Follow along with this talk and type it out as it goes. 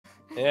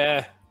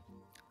Yeah.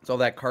 It's all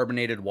that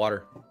carbonated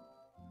water.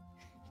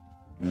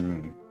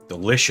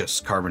 Delicious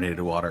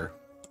carbonated water.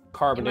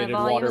 Carbonated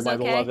water, my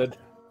beloved.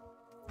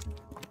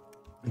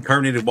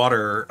 Carbonated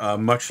water,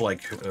 much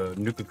like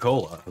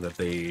Nuka-Cola that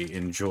they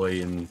enjoy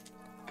in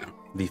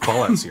the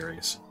Fallout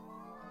series.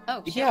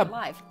 Oh, shit, Yeah.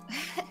 live.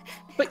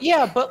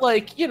 but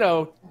like, you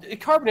know,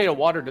 carbonated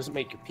water doesn't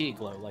make your pee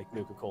glow like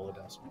Nuka-Cola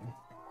does.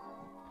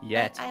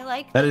 Yet. I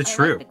like That is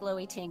true. Like the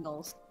glowy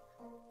tingles.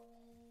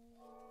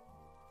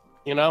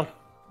 You know?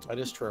 That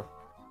is true.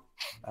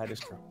 That is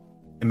true.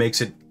 It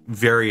makes it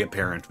very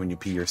apparent when you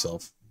pee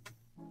yourself.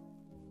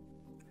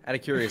 Out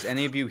of curious,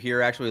 any of you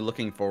here actually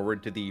looking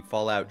forward to the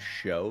Fallout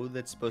show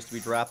that's supposed to be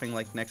dropping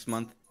like next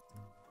month?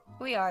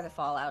 We are the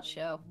Fallout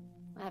show.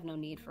 I have no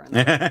need for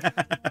another.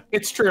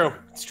 It's true.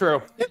 It's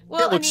true.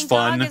 Well, It looks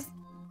fun. It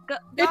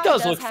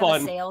does look have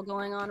fun. A sale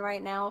going on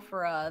right now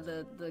for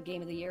the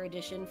Game of the Year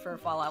edition for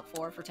Fallout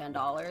 4 for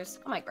 $10.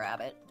 I might grab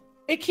it.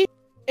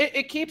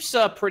 It keeps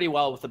pretty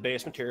well with the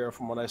base material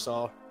from what I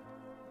saw.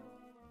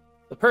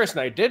 The person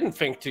I didn't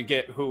think to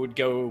get who would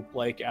go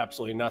like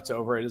absolutely nuts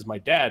over it is my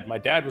dad. My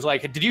dad was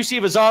like, "Did you see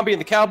the zombie in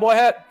the cowboy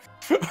hat?"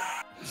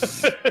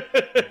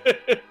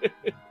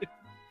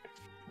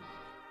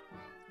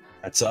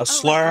 That's a Oh,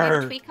 slur. wait, do you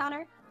have a tweet,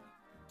 Connor?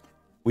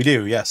 We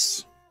do,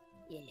 yes.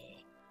 Yeah.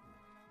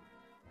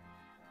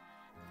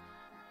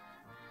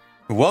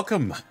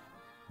 Welcome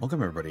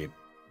everybody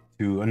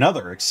to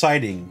another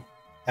exciting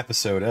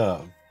episode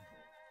of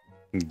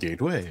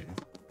Gateway.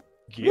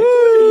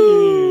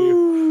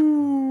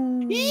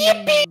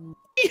 Yippee!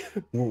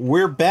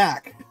 We're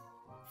back,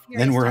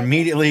 Then we're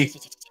immediately-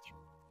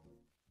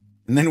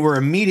 and then we're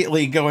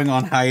immediately going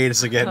on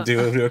hiatus again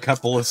due to a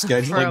couple of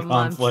scheduling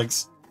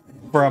conflicts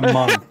for a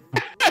month.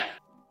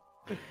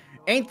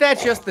 Ain't that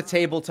just the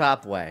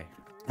tabletop way?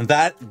 And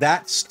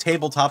that's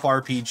tabletop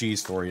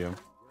RPGs for you.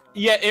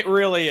 Yeah, it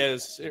really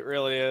is. It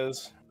really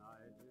is.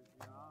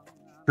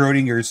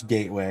 Schrodinger's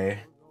Gateway.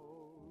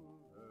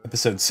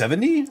 Episode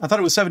 70? I thought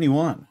it was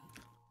 71.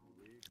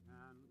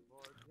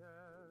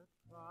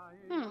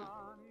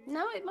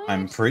 No, it might.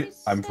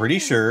 I'm pretty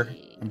sure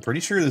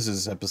this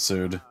is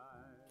episode.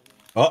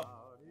 Oh,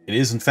 it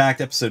is in fact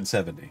episode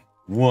 70.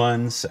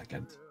 1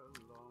 second.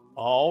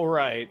 All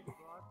right.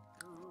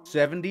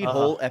 70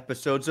 whole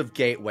episodes of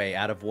Gateway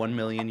out of 1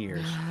 million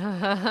years.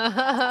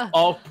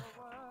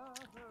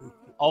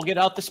 I'll get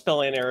out the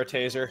spelling error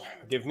taser.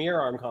 Give me your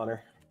arm,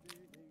 Connor.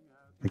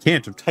 I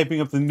can't. I'm typing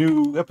up the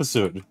new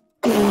episode.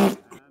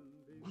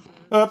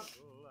 Up.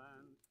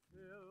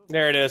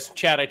 There it is.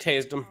 Chad, I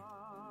tased him.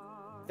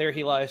 There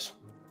he lies.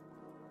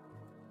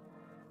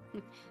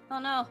 Oh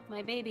no,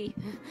 my baby.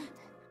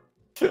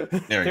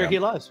 There he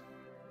lies.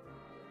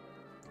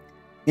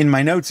 In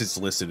my notes, it's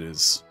listed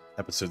as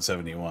episode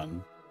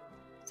 71.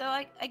 So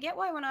I get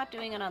why we're not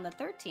doing it on the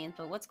 13th,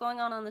 but what's going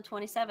on the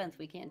 27th?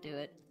 We can't do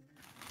it.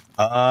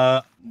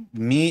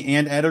 Me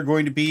and Ed are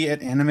going to be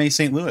at Anime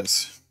St.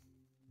 Louis.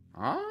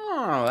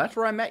 Oh, that's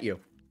where I met you.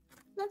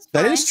 That's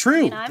That fine. is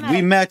true. I mean,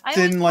 We met I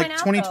always in like point out,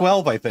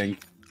 2012, I think.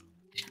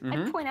 though,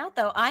 I'd point out,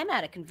 though, I'm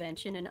at a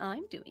convention and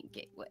I'm doing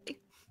Gateway.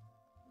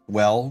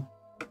 Well,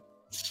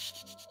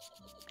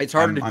 It's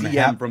harder I'm to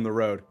DM from the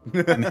road.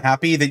 I'm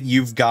happy that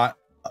you've got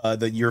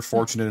that you're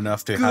fortunate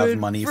enough to have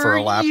money for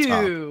a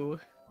laptop.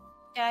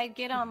 I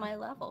get on my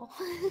level.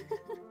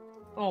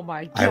 Oh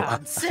my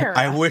god, Sarah.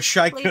 I wish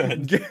I Please.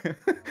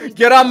 could.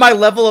 Get on my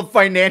level of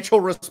financial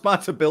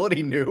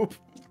responsibility, noob.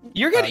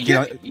 You're gonna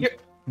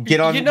Get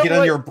on You know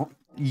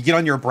get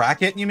on your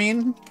bracket, you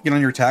mean? Get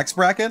on your tax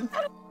bracket?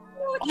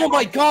 Oh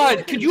my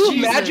god, could you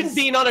Jesus. imagine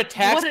being on a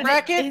tax What an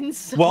bracket?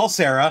 insult. Well,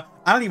 Sarah,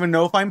 I don't even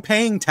know if I'm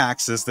paying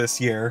taxes this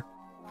year.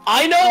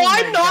 I know Oh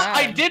I'm my not. God.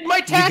 I did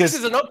my taxes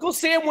Because- and Uncle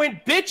Sam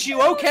went, "Bitch,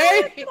 you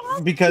okay?"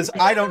 Because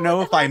I don't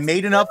know if I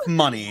made enough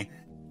money.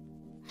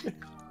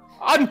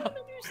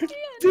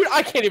 Dude,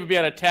 I can't even be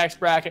on a tax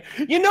bracket.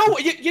 You know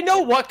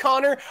what,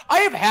 Connor? I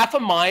have half a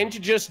mind to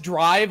just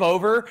drive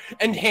over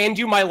and hand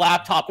you my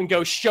laptop and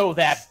go, "Show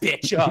that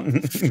bitch up."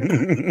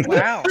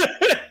 Wow.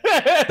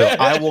 So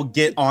I will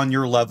get on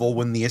your level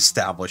when the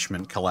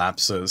establishment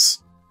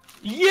collapses.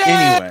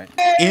 Yeah. Anyway,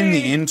 in the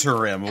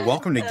interim,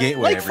 welcome to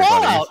Gateway, Like everybody.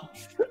 Fallout.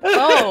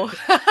 Oh.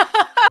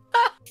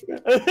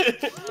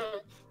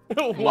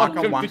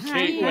 Welcome Waka to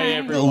Gateway,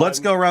 everyone. Let's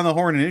go around the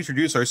horn and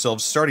introduce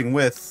ourselves, starting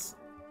with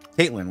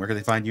Caitlin. Where can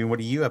they find you and what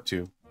are you up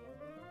to?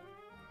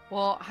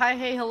 Well, hi,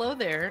 hey, hello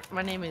there.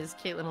 My name is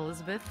Caitlin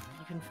Elizabeth.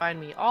 You can find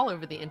me all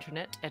over the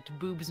internet at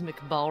Boobs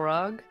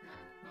McBalrog.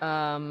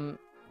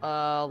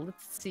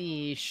 Let's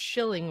see,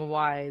 shilling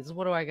wise,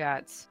 what do I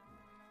got?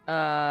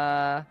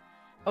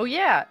 Oh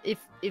yeah, if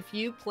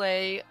you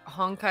play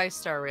Honkai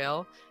Star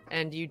Rail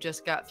and you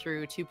just got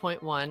through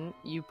 2.1,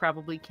 you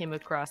probably came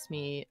across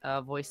me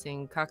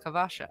voicing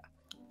Kakavasha.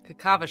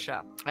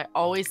 I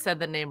always said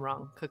the name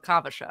wrong.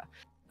 Kakavasha.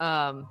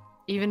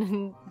 Even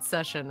in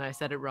session, I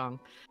said it wrong.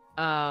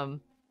 And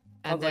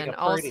Sounds like then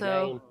a pretty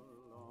also, name.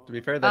 To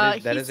be fair,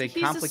 that is a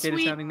he's a complicated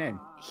sweet- sounding name.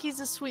 he's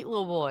a sweet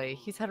little boy.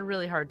 He's had a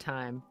really hard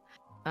time.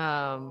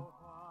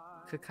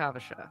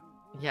 Kakavasha.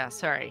 Yeah,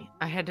 sorry.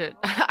 I had to.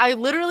 I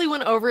literally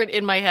went over it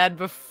in my head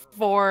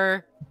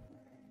before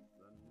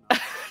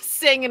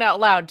saying it out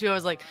loud too. I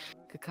was like,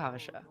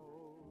 Kakavasha,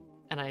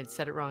 and I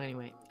said it wrong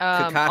anyway.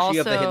 Kakashi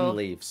of the Hidden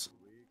Leaves.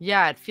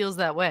 Yeah, it feels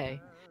that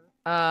way.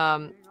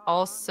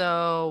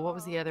 Also, what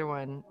was the other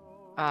one?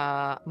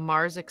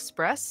 Mars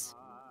Express.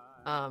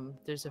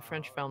 There's a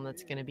French film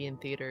that's going to be in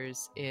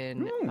theaters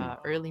in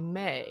early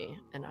May,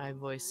 and I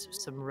voice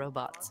some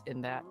robots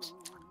in that.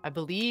 I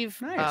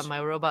believe Nice.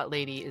 my robot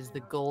lady is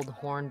the gold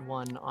horned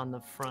one on the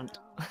front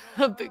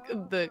of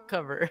the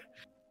cover.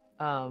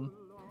 And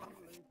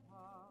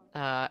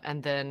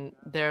then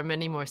there are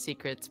many more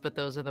secrets, but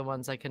those are the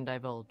ones I can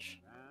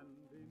divulge.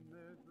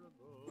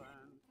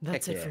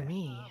 That's Heck it for yeah.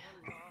 me.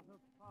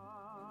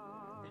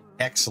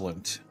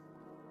 Excellent.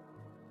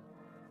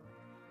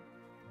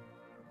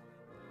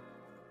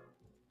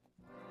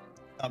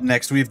 Up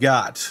next, we've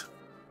got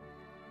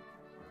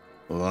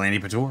Lanny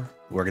Pator.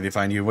 Where can they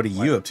find you? What are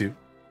you up to?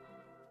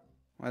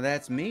 Well,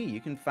 that's me.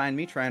 You can find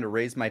me trying to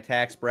raise my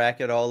tax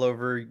bracket all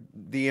over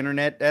the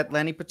internet at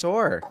Lanny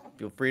Pator.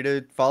 Feel free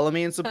to follow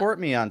me and support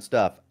me on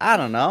stuff. I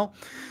don't know.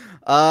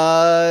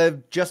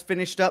 Just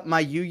finished up my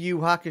Yu Yu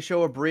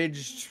Hakusho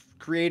abridged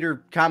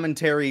creator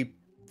commentary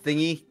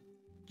thingy.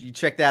 You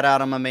check that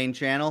out on my main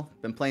channel.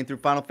 Been playing through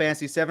Final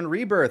Fantasy VII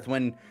Rebirth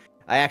when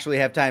I actually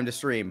have time to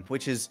stream,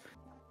 which is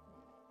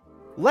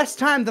less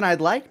time than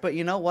I'd like, but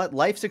you know what?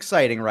 Life's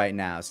exciting right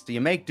now, so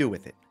you make do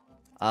with it.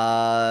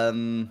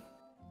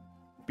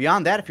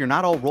 Beyond that, if you're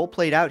not all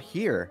role-played out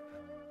here,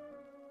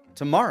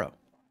 tomorrow,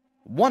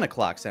 1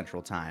 o'clock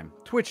Central Time,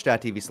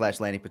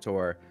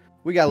 twitch.tv/LannyPator,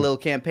 we got a little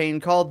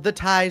campaign called The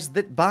Ties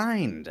That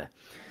Bind.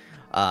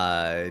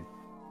 The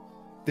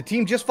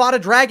team just fought a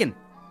dragon.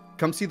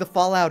 Come see the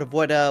fallout of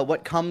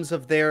what comes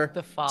of their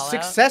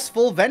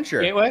successful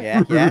venture. Gateway?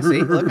 Yeah.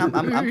 See, look, I'm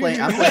playing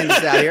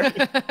this out here.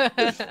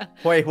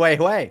 Wait.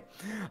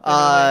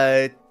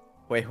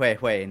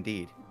 Wait,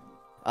 indeed.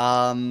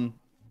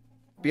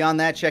 Beyond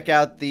that, check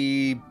out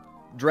the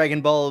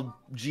Dragon Ball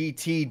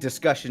GT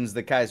discussions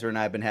that Kaiser and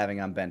I have been having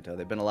on Bento.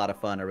 They've been a lot of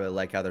fun. I really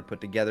like how they're put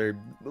together.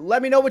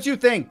 Let me know what you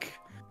think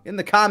in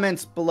the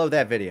comments below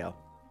that video.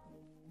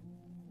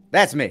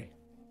 That's me.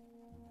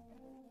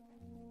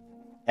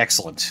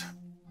 Excellent.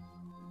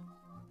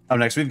 Up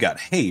next, we've got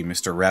Hey,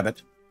 Mr.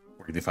 Rabbit.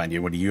 Where can they find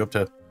you? What are you up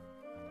to?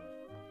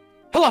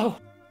 Hello.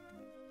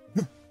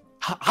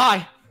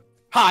 Hi.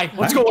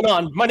 What's going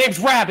on? My name's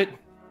Rabbit.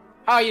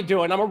 How you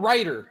doing? I'm a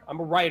writer.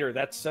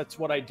 That's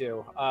what I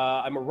do.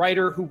 I'm a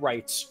writer who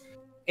writes.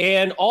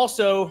 And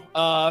also,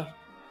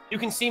 you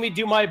can see me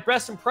do my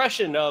best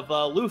impression of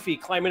Luffy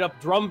climbing up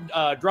Drum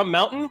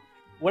Mountain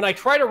when I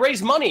try to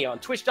raise money on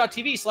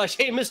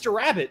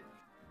twitch.tv/HeyMrRabbit.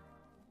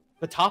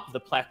 The top of the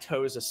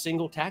plateau is a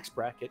single tax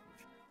bracket.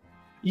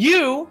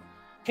 You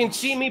can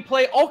see me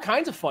play all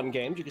kinds of fun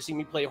games. You can see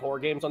me play horror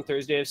games on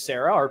Thursday with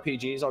Sarah,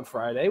 RPGs on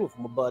Friday with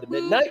my bud at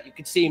midnight. You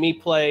can see me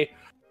play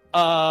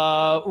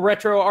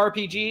retro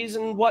RPGs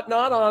and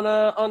whatnot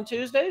on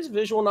Tuesdays,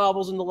 visual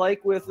novels and the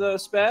like with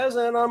Spaz,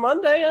 and on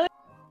Monday I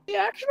play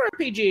action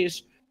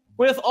RPGs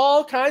with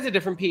all kinds of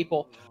different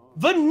people.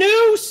 The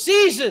new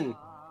season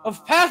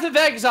of Path of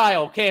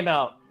Exile came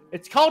out.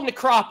 It's called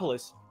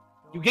Necropolis.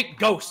 You get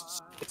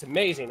ghosts. It's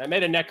amazing. I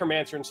made a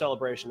necromancer in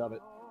celebration of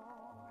it.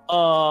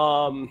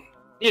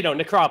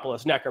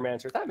 Necropolis,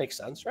 necromancer. That makes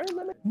sense, right?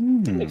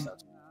 That makes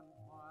sense.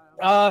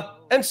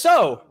 And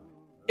so,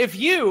 if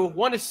you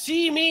want to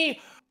see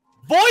me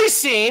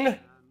voicing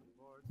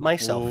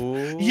myself,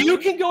 you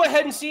can go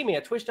ahead and see me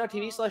at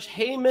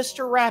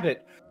twitch.tv/HeyMrRabbit.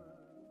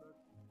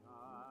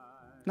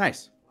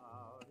 Nice.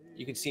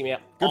 You can see me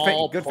at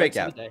good fake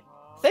out.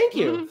 Thank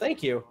you.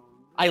 Thank you.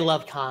 I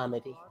love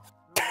comedy.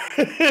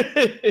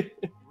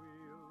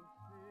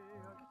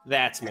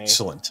 That's me.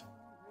 Excellent.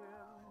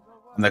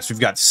 Next,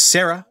 we've got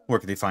Sarah. Where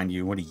can they find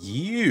you? What are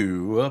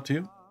you up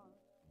to?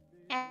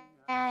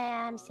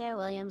 I'm Sarah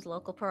Williams,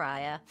 local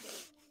pariah.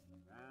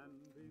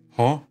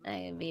 Huh? I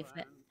can be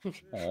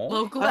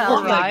Local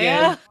well,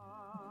 pariah?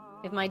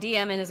 if my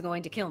DM is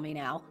going to kill me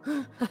now.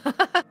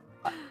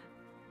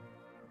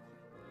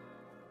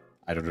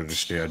 I don't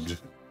understand.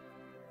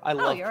 I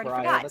love you already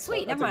Pariah. forgot.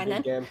 Sweet, never mind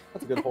then. Game.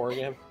 That's a good horror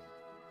game.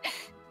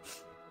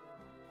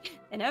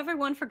 And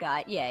everyone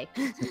forgot. Yay.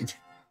 I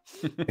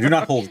do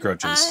not hold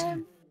grudges.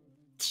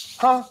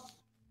 Huh?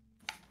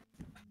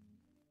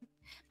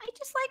 I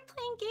just like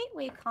playing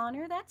Gateway,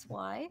 Connor. That's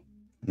why.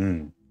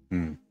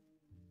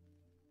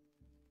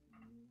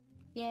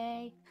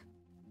 Yay.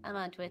 I'm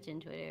on Twitch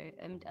and Twitter.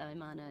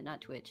 I'm on,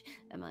 not Twitch.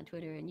 I'm on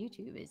Twitter and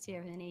YouTube. It's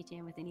Sarah and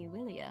HM with Ania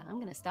Willia. I'm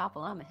going to stop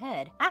while I'm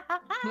ahead. Ha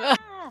ha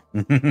ha!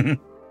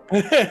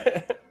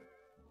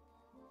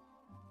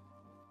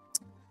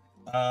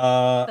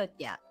 But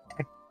yeah.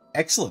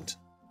 Excellent.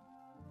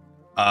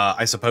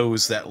 I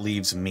suppose that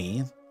leaves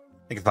me.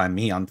 You can find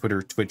me on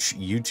Twitter, Twitch,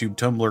 YouTube,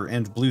 Tumblr,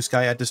 and Blue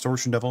Sky at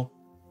Distortion Devil.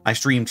 I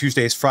stream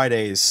Tuesdays,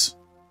 Fridays,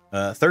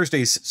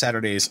 Thursdays,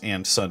 Saturdays,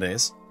 and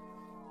Sundays.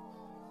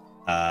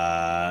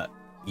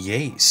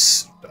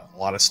 Yes.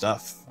 lot of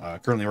stuff.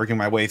 Currently working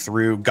my way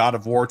through God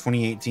of War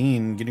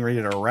 2018, getting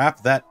ready to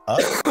wrap that up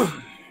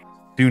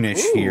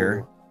soonish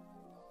here.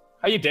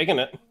 How you digging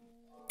it?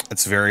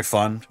 It's very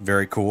fun,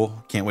 very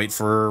cool. Can't wait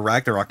for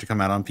Ragnarok to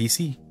come out on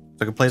PC. So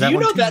I can play Do that you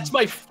one know too. that's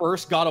my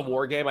first God of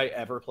War game I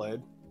ever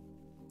played?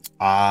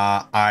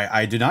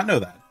 I did not know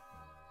that.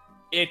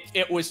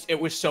 It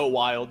was so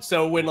wild.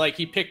 So when like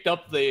he picked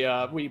up the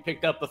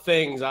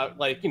things,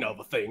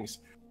 the things,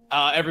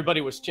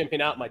 everybody was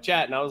chimping out in my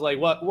chat, and I was like,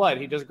 what?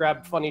 He just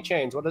grabbed funny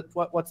chains.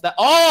 What's that?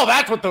 Oh,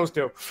 that's what those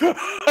do.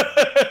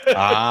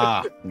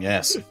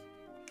 Yes.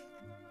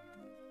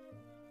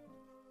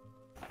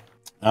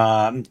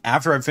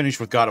 After I'm finished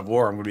with God of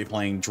War, I'm going to be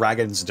playing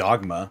Dragon's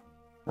Dogma,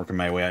 working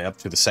my way up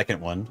to the second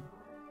one.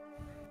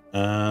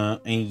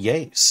 And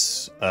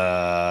yes,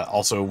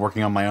 also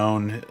working on my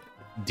own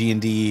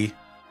D&D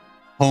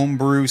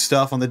homebrew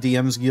stuff on the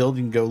DM's Guild.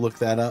 You can go look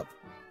that up.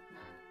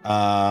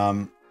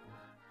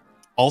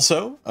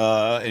 Also,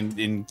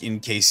 in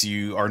case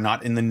you are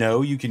not in the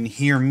know, you can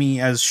hear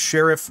me as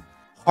Sheriff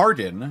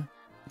Hardin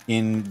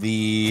in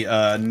the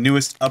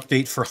newest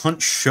update for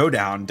Hunt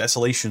Showdown,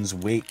 Desolation's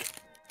Wake.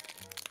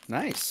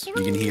 Nice. You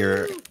can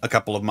hear a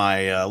couple of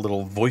my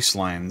little voice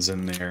lines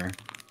in there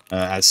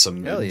as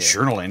some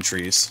journal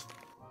entries.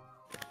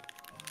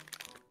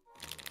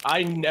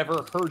 I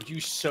never heard you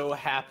so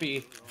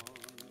happy.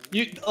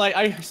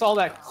 I saw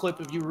that clip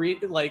of you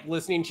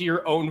listening to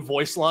your own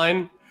voice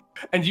line,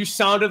 and you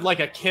sounded like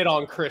a kid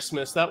on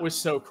Christmas. That was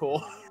so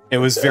cool. It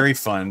was very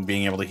fun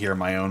being able to hear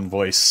my own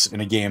voice in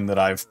a game that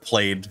I've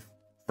played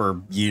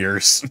for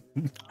years.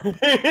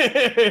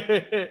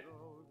 I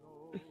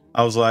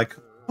was like,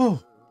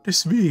 oh,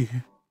 it's me.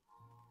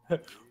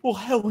 Well,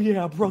 hell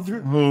yeah,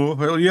 brother. Oh,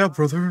 hell yeah,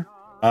 brother.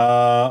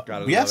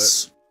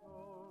 Yes.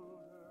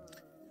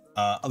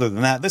 Other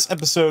than that, this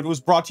episode was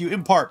brought to you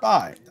in part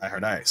by Die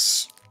Hard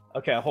Dice.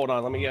 Okay, hold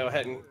on. Let me go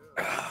ahead and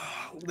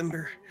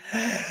limber.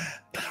 Die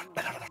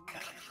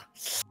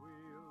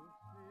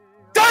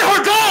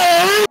Hard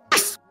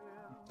Dice!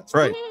 That's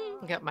right.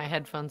 I got my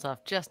headphones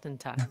off just in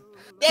time.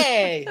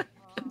 Yay!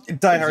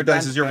 Die Hard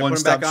Dice is your Can I put 'em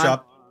one-stop back on?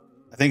 shop.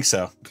 I think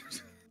so.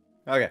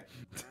 Okay.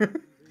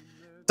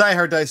 Die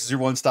Hard Dice is your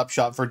one-stop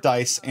shop for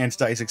dice and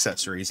dice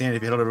accessories. And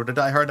if you head over to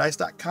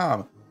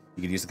dieharddice.com,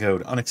 you can use the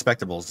code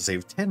UNEXPECTABLES to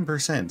save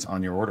 10%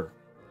 on your order.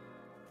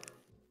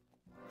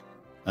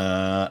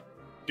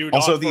 Do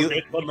Also, not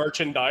forget the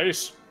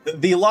merchandise.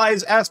 The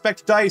Lives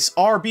Aspect dice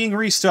are being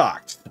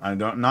restocked. I'm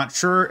not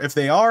sure if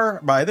they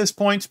are by this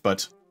point,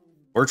 but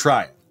we're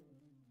trying.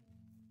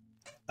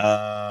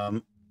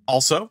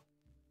 Also,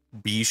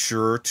 be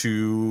sure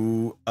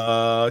to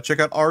check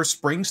out our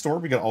spring store.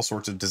 We got all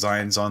sorts of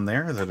designs on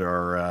there that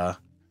are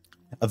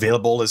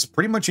available as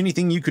pretty much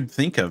anything you could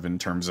think of in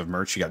terms of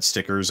merch. You got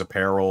stickers,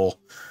 apparel,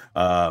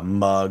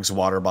 mugs,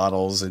 water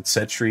bottles,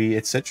 etc.,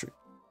 etc.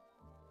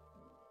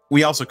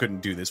 We also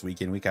couldn't do this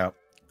week in, week out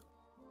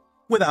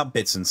without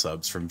bits and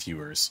subs from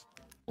viewers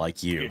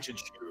like you.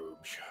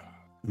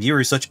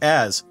 Viewers such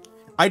as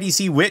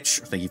IDC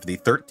Witch, thank you for the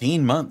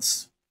 13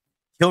 months.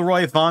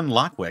 Kilroy Von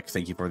Lockwick,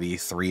 thank you for the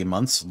 3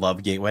 months.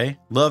 Love Gateway,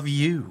 love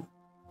you.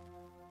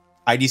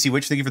 IDC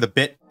Witch, thank you for the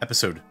bit,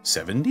 episode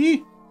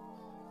 70?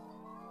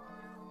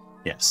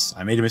 Yes,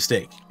 I made a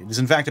mistake. It is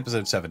in fact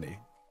episode 70.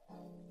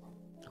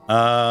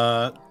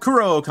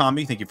 Kuro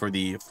Okami, thank you for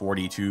the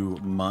 42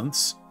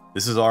 months.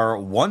 This is our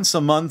once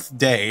a month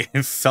day.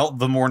 It felt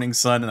the morning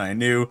sun, and I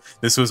knew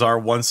this was our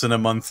once in a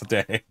month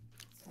day.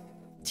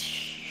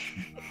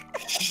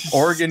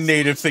 Oregon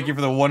native, thank you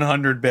for the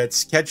 100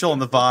 bits. Ketchel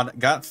and the VOD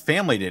got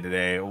family day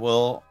today.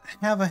 Well,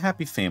 have a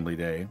happy family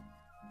day.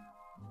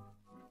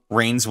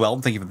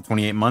 Rainswell, thank you for the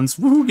 28 months.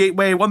 Woohoo,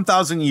 Gateway,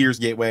 1,000 years,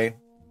 Gateway.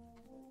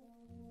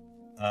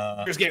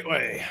 Here's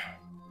Gateway.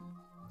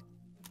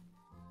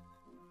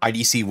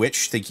 IDC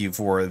Witch, thank you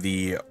for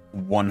the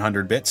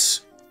 100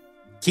 bits.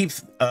 Keep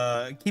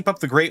up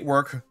the great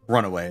work,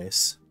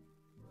 Runaways.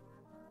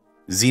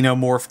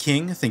 Xenomorph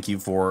King, thank you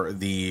for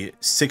the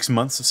 6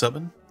 months of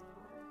subbing.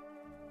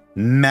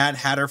 Mad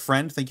Hatter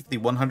Friend, thank you for the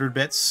 100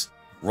 bits.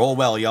 Roll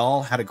well,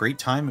 y'all. Had a great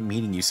time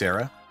meeting you,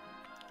 Sarah.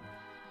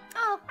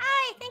 Oh,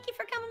 hi! Thank you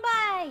for coming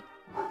by.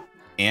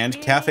 And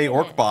Yeah. Cafe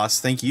Orc Boss,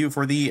 thank you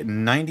for the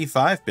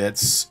 95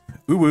 bits.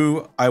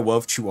 Ooh, I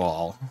loved you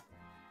all.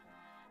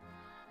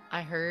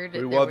 I heard We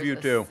there love was you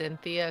a too.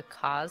 Cynthia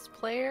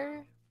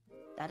cosplayer.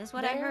 That is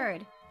what I There?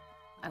 heard.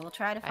 I will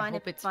try to find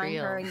hope it's find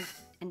her real.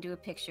 and do a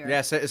picture.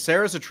 Yeah,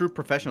 Sarah's a true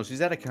professional. She's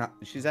at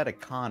a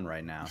con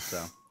right now,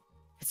 so.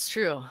 It's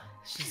true.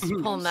 She's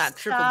pulling that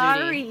triple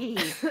duty.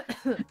 Sorry.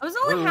 I was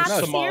only Ooh, half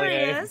sommelier.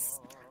 serious.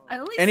 I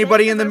only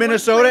Anybody in the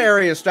Minnesota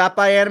area, stop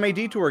by Anime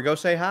Detour. Go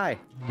say hi.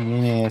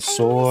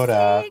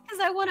 Minnesota. Because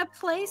I want to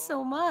play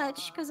so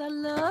much. Because I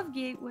love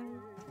Gateway.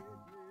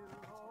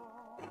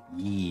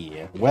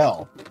 Yeah,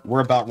 well,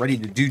 we're about ready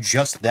to do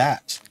just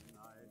that.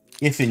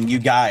 If and you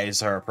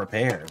guys are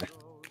prepared.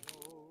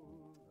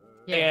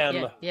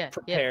 Am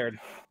prepared.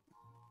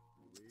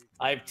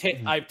 I've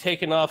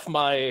taken off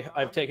my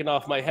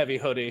heavy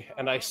hoodie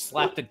and I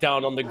slapped it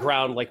down on the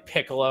ground like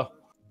Piccolo.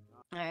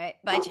 All right.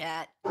 Bye,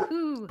 chat.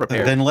 Ooh.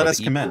 Prepare Then let for us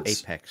the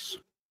commence. Apex.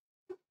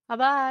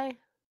 Bye-bye.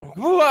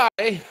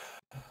 Why?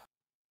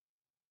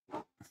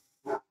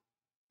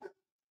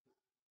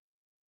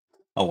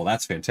 Oh, well,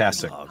 that's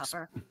fantastic. Dogs.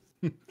 Pupper.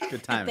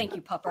 Good timing. Thank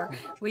you, Pupper.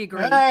 We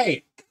agree.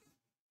 Hey!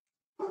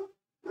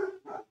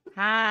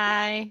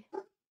 Hi.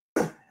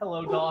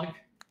 Hello, dog.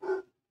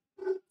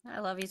 I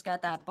love he's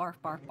got that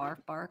bark, bark,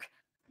 bark, bark.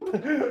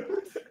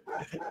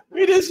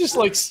 It is just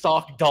like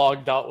stock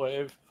dog dot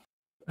wave.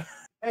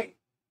 Hey!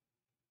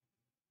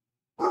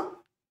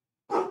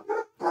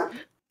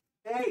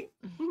 Hey!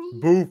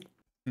 Boo.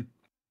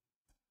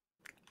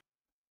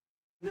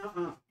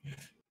 No.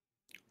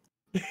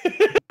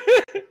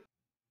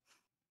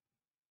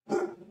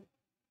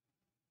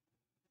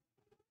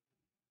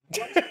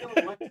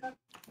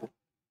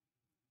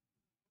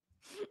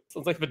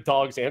 Sounds like the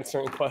dog's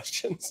answering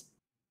questions.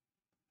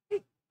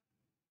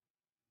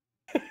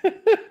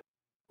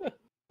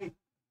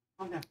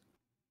 Oh, no.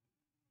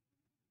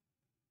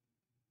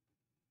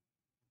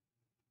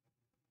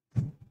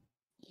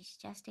 He's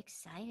just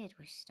excited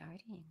we're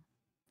starting.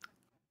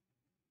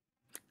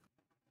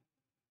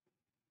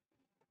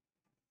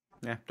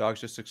 Yeah, dog's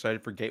just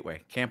excited for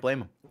Gateway. Can't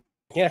blame him.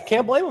 Yeah,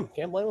 can't blame him.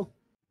 Can't blame him.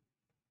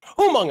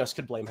 Who among us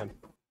could blame him?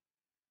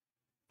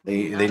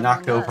 They Not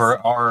knocked among over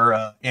us.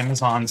 our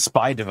Amazon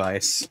spy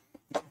device.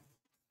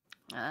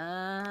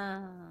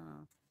 Oh.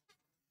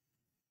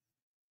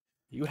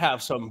 You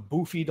have some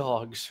boofy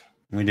dogs.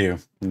 We do.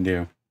 We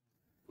do.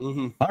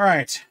 Mm-hmm. All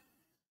right.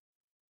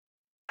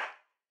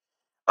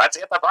 Let's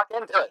get the fuck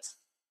into it.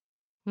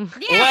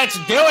 Let's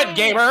do it,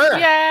 gamer!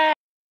 Yeah.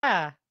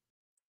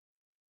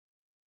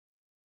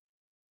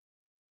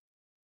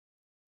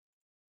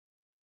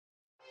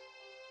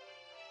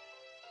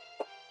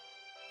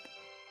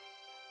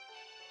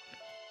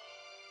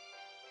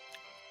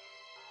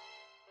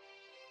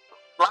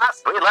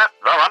 Last we left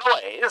the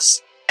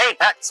runaways,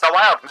 Apex the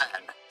Wildman,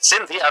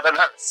 Cynthia the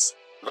Nurse,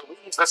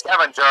 Louise the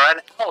Scavenger,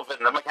 and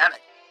Alvin the Mechanic.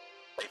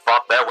 They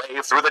fought their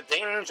way through the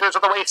dangers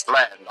of the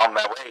Wasteland on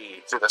their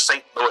way to the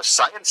St. Louis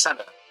Science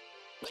Center.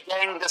 The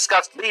gang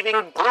discussed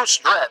leaving Bruce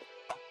Dredd,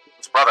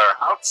 his brother,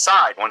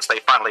 outside once they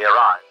finally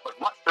arrived, but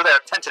much to their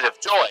tentative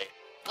joy,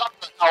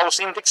 Dr. Howell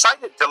seemed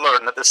excited to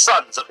learn that the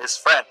sons of his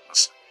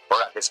friends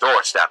were at his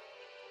doorstep.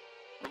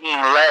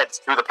 Being led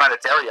to the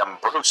planetarium,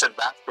 Bruce and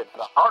Bastion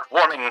had a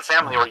heartwarming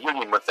family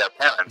reunion with their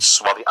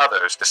parents, while the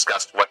others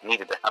discussed what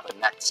needed to happen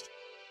next.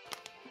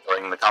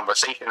 During the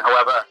conversation,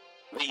 however,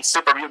 the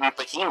super mutant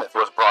behemoth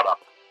was brought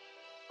up,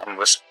 and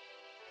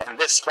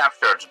this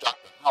captured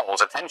Dr.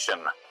 Howell's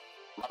attention,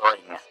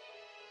 muttering,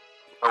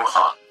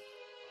 "Rohan.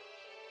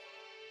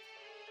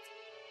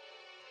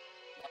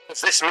 What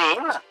does this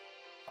mean?"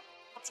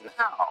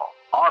 Now,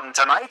 on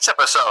tonight's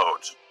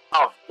episode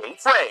of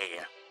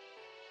Gateway.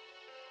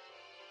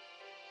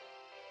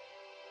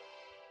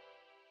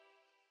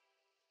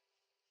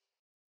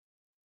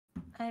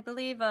 I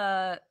believe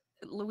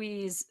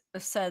Louise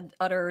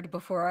uttered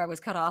before I was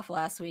cut off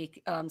last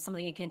week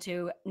something akin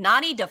to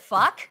 "Nani da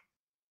fuck."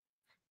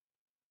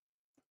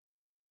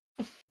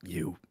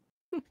 You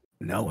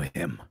know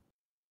him.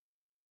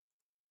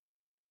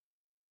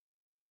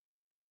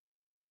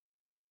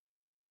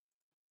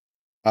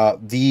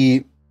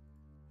 The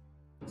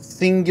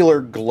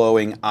singular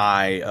glowing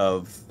eye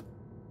of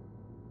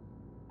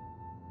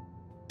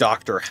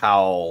Dr.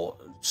 Howell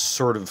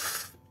sort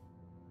of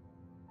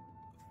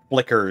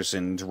flickers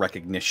into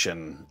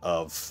recognition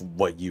of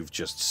what you've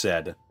just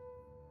said.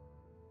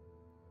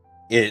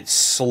 It's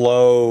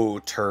slow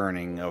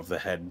turning of the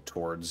head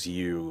towards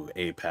you,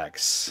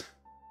 Apex,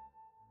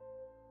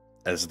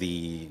 as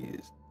the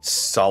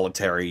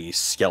solitary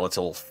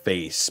skeletal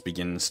face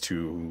begins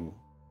to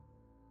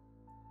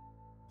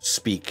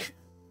speak.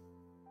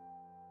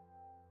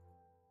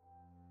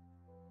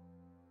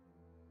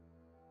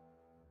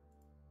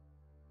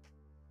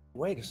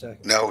 Wait a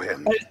second. Know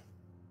him.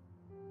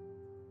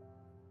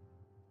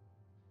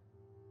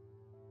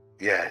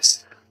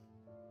 Yes,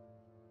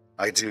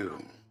 I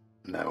do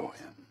know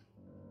him.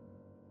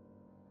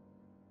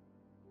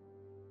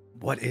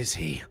 What is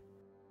he?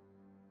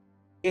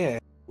 Yeah.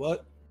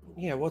 What?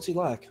 Yeah. What's he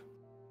like?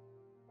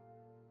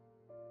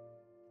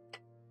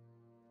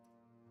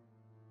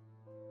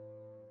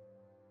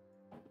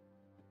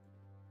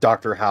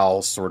 Dr.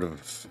 Howell sort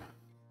of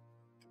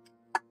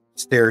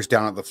stares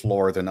down at the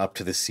floor, then up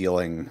to the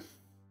ceiling.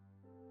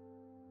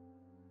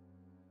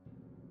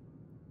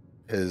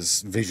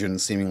 His vision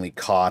seemingly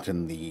caught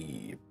in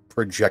the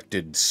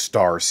projected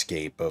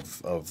starscape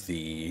of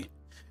the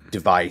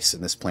device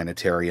in this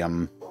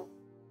planetarium.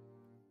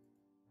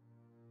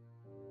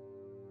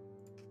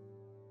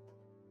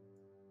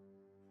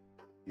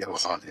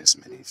 Johann is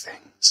many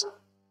things.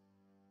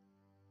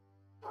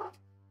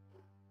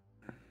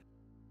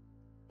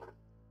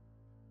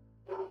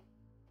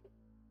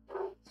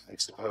 I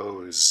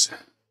suppose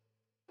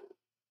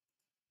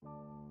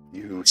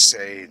you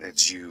say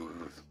that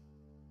you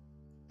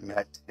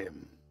met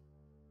him,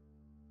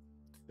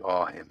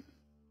 saw him.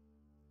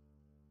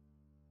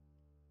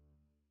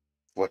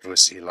 What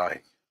was he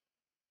like?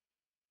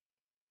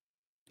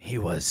 He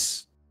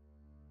was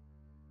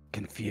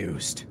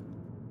confused,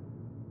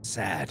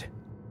 sad,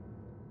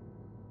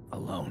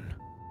 alone.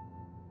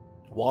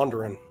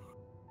 Wandering.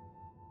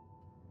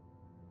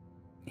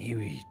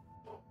 He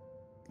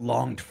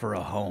longed for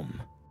a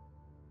home.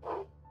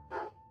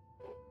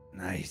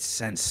 I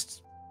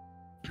sensed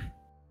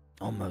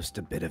almost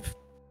a bit of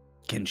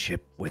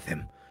kinship with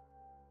him.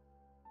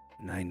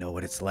 And I know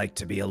what it's like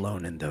to be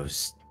alone in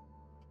those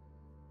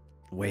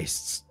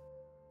wastes,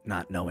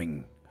 not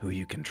knowing who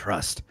you can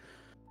trust.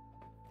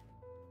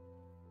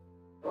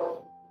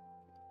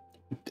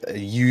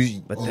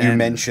 You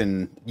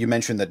mentioned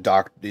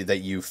that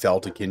you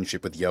felt a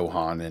kinship with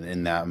Johann, and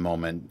in that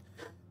moment,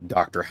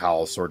 Dr.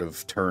 Howell sort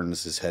of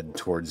turns his head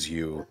towards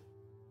you,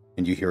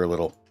 and you hear a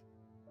little.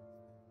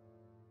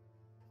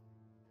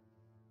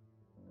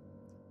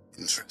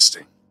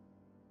 Interesting.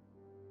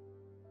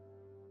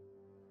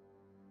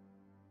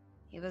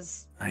 He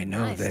was. I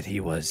know nice. that he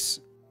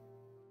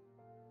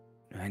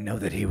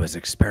was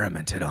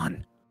experimented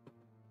on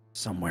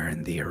somewhere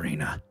in the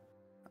arena.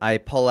 I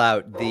pull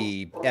out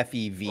the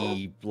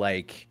FEV,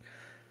 like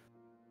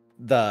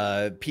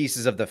the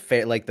pieces of the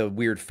like the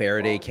weird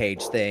Faraday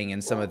cage thing,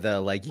 and some of the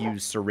like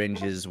used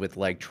syringes with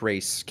like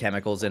trace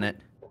chemicals in it.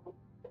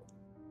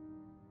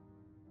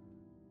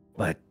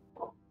 But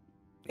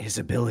his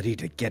ability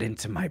to get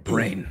into my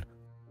brain.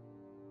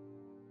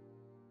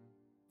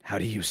 How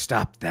do you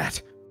stop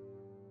that?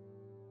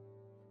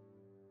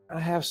 I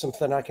have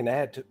something I can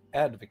add to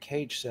the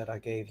cage set I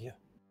gave you.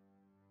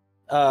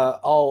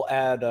 I'll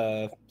add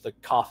the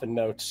coffin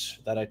notes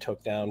that I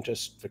took down,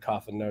 just the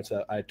coffin notes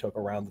that I took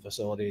around the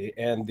facility,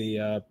 and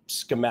the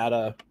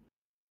schemata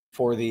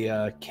for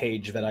the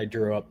cage that I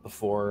drew up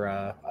before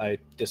I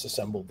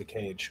disassembled the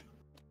cage.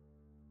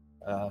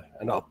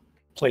 And I'll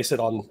place it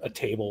on a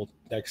table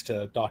next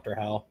to Dr.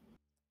 Howell.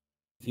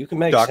 If you can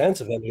make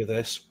sense of any of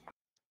this.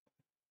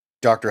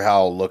 Dr.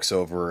 Howell looks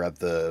over at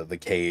the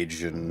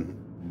cage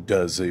and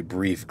does a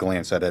brief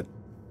glance at it.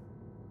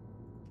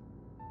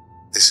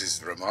 This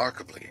is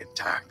remarkably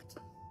intact.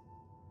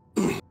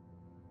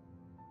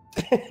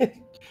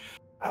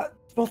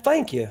 Well,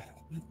 thank you.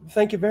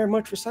 Thank you very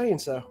much for saying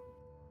so.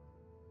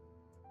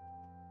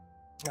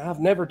 I've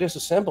never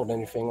disassembled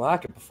anything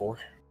like it before.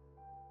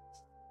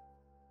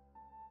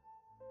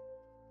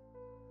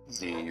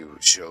 You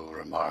show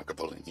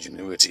remarkable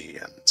ingenuity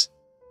and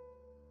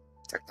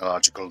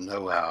technological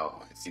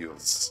know-how if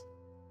you've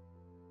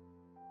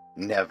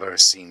never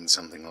seen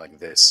something like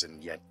this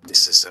and yet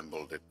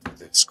disassembled it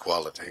with its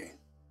quality.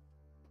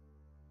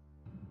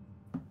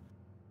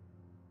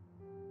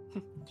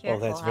 Well,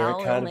 that's very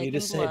kind of you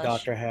to say,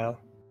 Dr. Hal.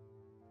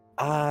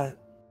 I'm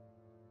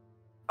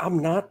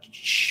not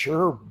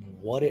sure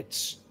what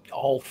it's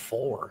all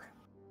for.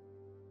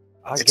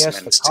 I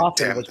guess the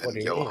coffin was what it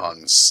is.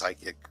 Johann's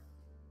psychic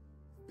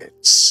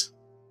bits.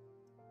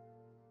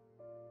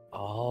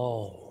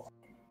 Oh.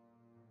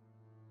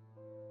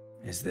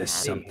 Is this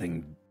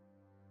something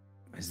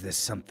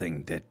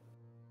that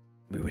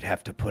we would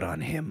have to put on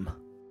him?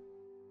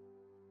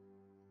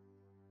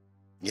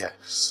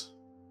 Yes.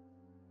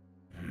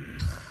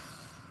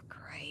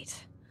 Great.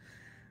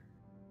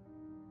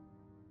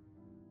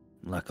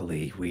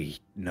 Luckily, we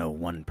know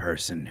one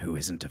person who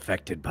isn't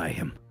affected by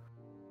him.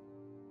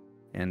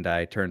 And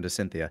I turn to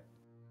Cynthia.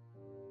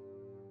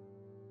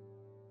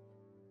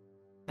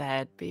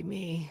 That'd be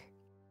me.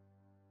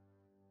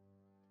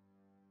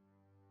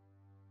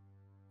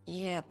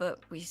 Yeah,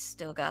 but we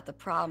still got the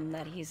problem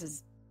that he's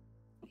as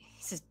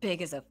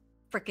big as a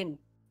frickin'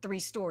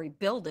 3-story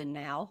building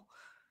now.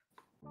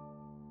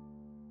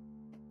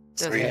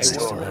 Does make it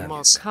a little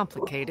more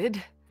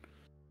complicated.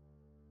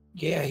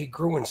 Yeah, he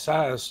grew in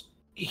size.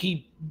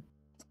 He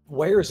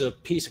wears a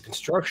piece of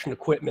construction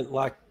equipment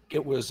like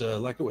it was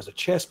a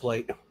chest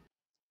plate.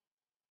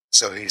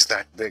 So he's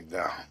that big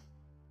now.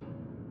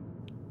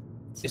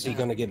 Is he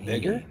going to get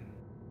bigger?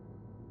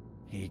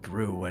 He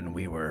grew when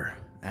we were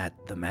at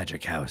the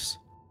Magic House.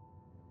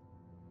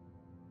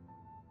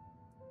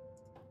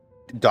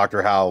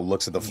 Dr. Howell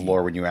looks at the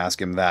floor when you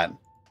ask him that.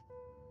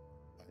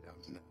 I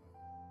don't know.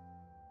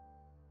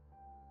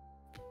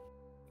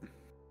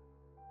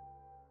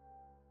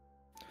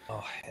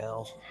 Oh,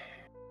 hell.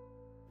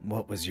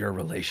 What was your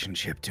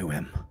relationship to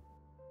him?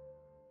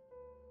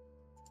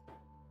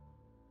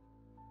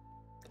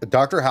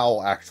 Dr.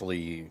 Howell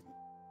actually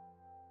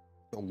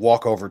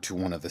walk over to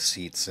one of the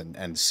seats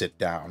and sit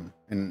down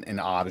in an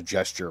odd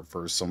gesture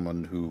for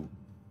someone who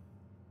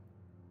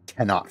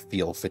cannot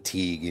feel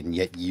fatigue, and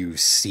yet you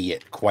see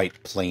it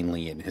quite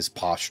plainly in his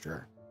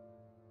posture.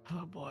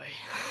 Oh boy.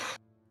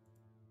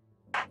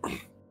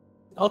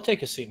 I'll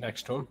take a seat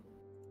next to him.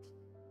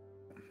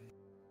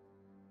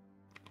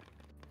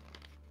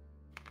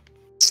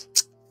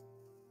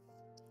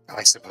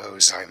 I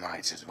suppose I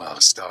might as well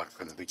start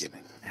from the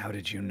beginning. How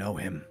did you know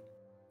him?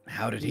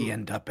 How did he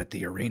end up at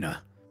the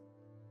arena?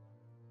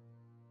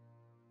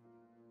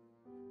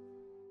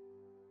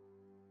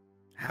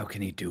 How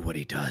can he do what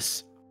he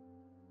does?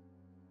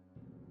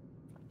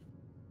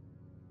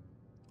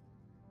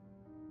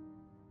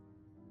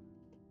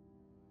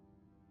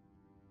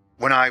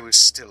 When I was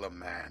still a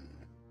man,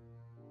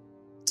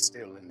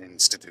 still an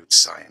institute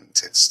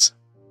scientist,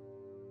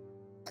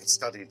 I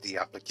studied the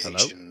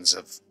applications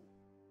of...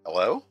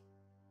 Hello?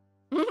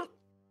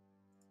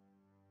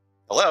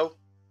 Hello?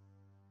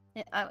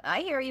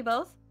 I hear you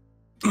both.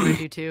 I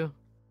do too.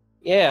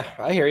 Yeah,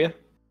 I hear you.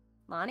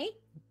 Lonnie?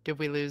 Did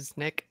we lose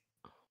Nick?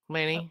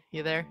 Lanny,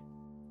 you there?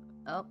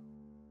 Oh,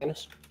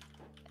 Dennis?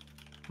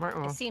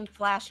 I see him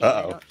flashing.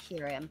 I don't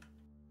hear him.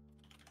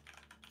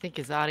 I think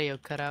his audio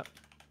cut out.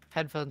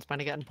 Headphones might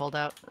have gotten pulled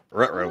out.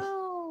 Ruh-roh.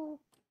 Oh.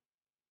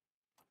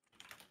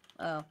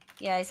 Oh,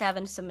 yeah, he's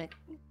having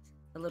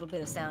a little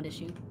bit of sound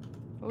issue.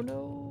 Oh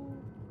no.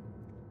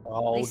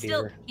 Oh,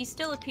 He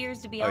still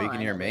appears to be Oh, on. you can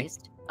hear at me?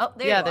 least. Oh,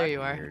 there Yeah, you there are.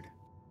 you are. Weird.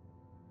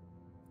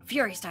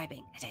 Furious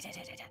typing.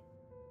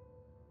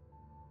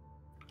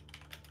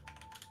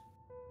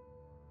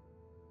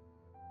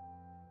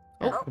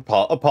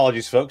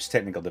 Apologies, folks.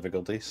 Technical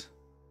difficulties.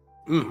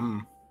 Mm-hmm.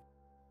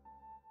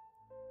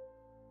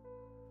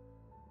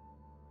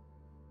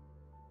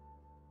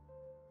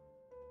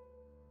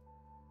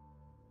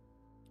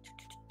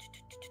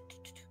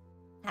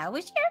 How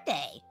was your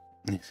day?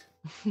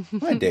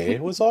 My day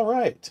was all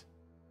right.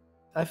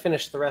 I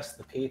finished the rest of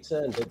the pizza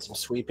and did some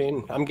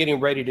sweeping. I'm getting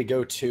ready to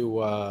go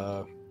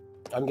to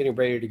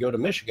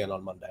Michigan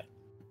on Monday.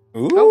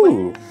 Ooh.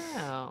 Oh,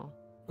 wow.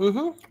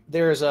 Mm-hmm.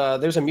 There's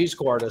a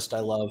musical artist I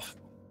love.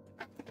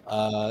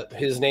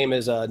 His name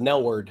is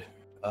Nelward.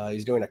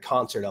 He's doing a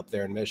concert up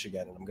there in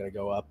Michigan, and I'm gonna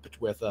go up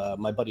with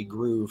my buddy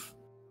Groove.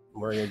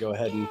 And we're gonna go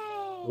ahead and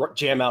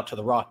jam out to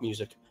the rock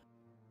music.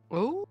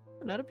 Oh,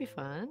 that'll be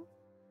fun.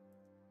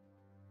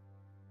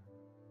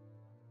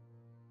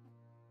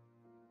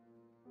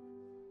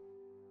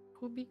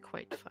 Will be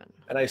quite fun.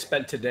 And I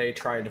spent today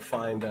trying to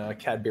find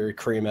Cadbury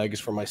cream eggs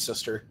for my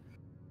sister.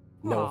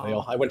 No Aw.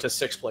 avail. I went to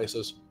 6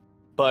 places,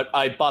 but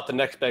I bought the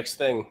next best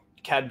thing: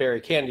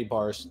 Cadbury candy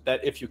bars.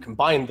 That if you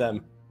combine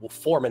them, will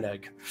form an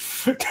egg.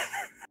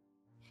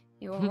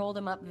 You will roll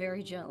them up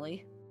very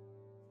gently.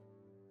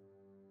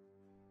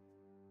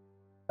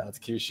 That's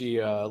cute.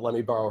 She let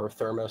me borrow her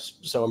thermos,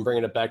 so I'm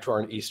bringing it back to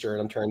her on Easter,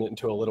 and I'm turning it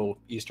into a little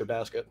Easter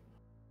basket.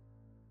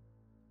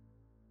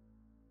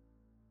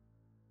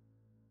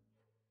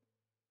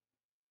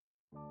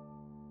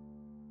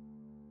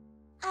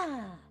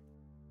 Ah.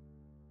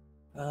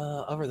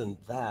 Other than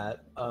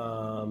that,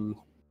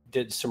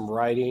 did some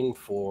writing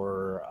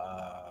for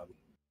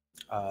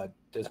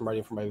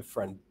my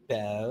friend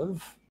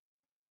Bev.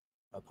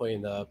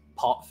 Putting the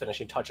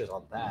finishing touches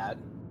on that,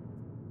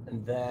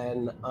 and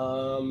then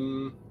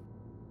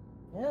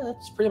yeah,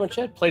 that's pretty much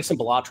it. Played some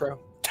Balatro.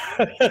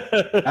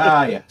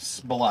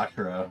 Yes,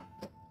 Balakra.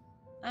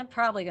 I'm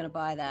probably gonna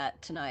buy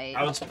that tonight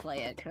I was- to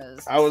play it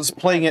because I was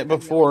playing it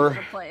before.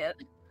 Play it.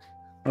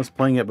 I was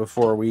playing it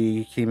before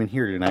we came in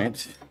here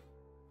tonight.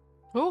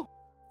 Oh,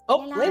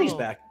 Oh, Hello. Lady's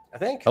back, I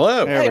think.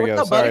 Hello. There Hey, we go.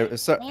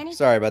 what's up, buddy?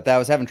 Sorry about that. I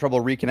was having trouble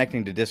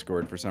reconnecting to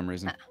Discord for some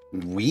reason.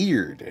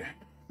 Weird.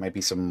 Might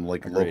be some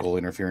like Agreed. local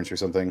interference or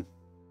something.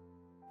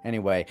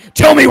 Anyway,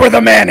 tell me where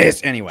the man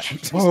is. Anyway.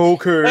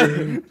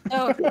 Okay.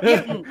 Oh,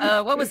 Newton,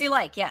 what was he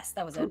like? Yes,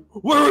 that was it.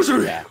 Where is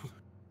he? Yeah.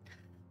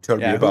 Tell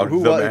me Yeah, about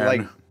who the was man.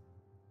 like?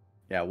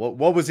 Yeah.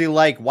 What was he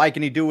like? Why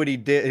can he do what he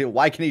did?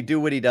 Why can he do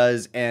what he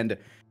does? And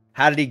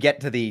how did he get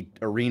to the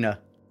arena?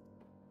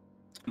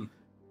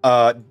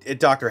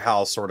 Dr.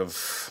 Hal sort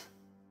of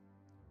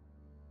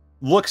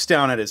looks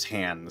down at his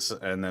hands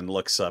and then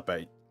looks up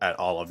at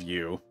all of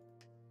you.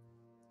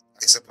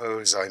 I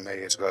suppose I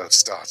may as well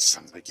start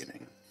from the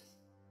beginning.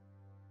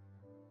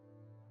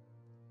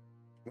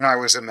 When I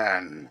was a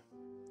man,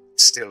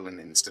 still an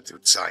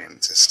institute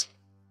scientist,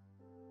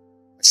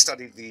 I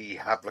studied the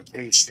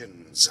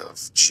applications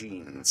of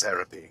gene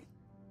therapy,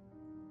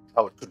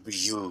 how it could be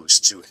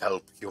used to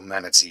help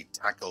humanity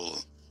tackle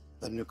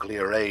the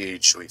nuclear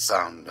age we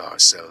found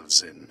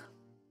ourselves in.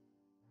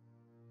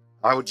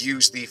 I would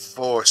use the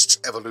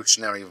forced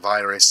evolutionary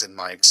virus in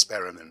my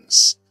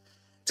experiments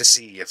to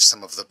see if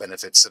some of the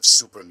benefits of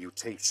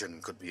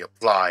supermutation could be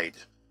applied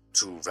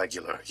to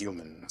regular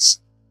humans,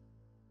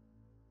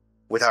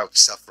 without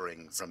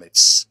suffering from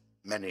its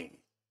many,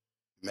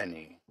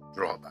 many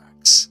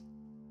drawbacks.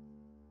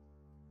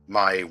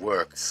 My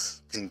work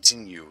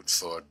continued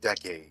for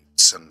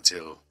decades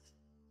until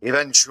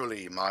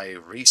eventually my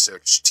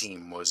research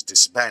team was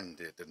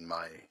disbanded and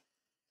my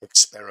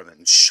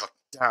experiments shut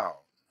down.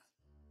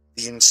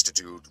 The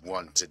Institute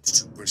wanted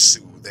to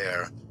pursue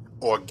their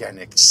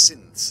organic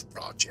synth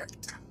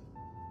project,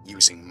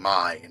 using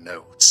my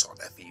notes on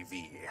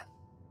FEV.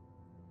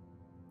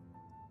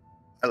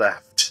 I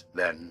left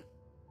then,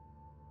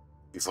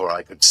 before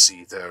I could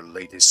see their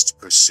latest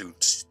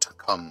pursuit to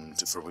come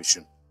to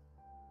fruition.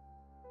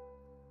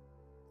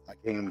 I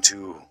came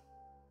to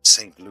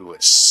St.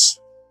 Louis,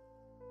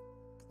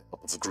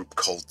 of a group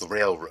called the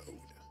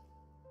Railroad,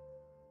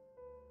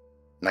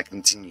 and I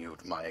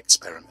continued my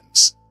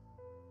experiments.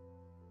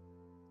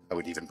 I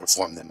would even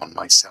perform them on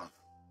myself.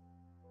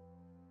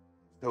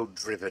 So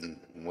driven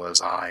was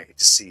I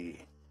to see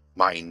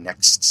my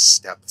next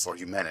step for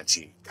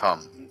humanity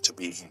come to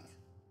being.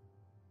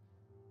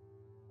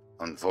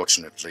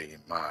 Unfortunately,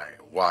 my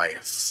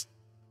wife,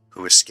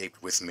 who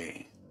escaped with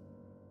me,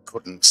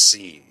 couldn't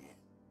see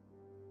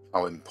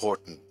how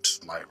important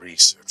my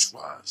research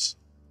was.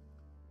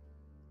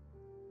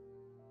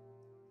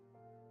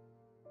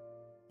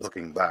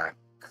 Looking back,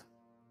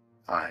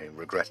 I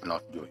regret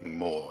not doing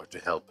more to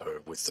help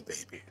her with the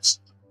babies.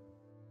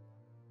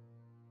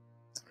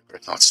 I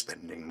regret not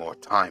spending more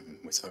time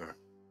with her.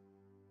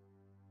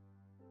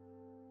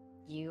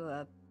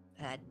 You,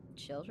 had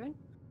children?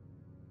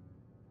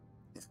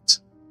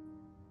 Yes,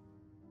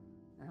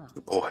 Oh.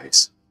 2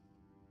 boys.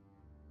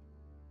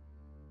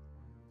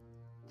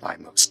 I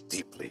most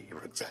deeply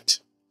regret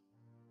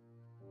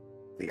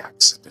the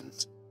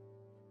accident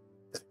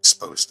that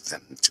exposed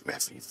them to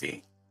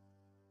FEV.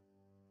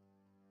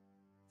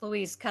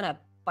 Louise kind of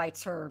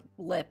bites her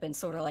lip and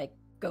sort of like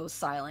goes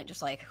silent,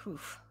 just like,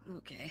 oof,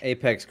 okay.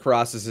 Apex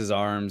crosses his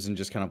arms and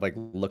just kind of like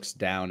looks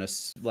down,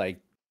 like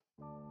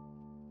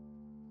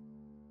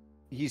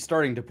he's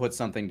starting to put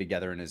something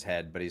together in his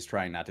head, but he's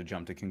trying not to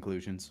jump to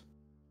conclusions.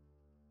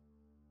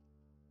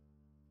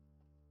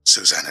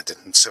 Susanna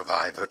didn't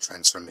survive her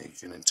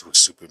transformation into a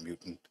super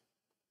mutant.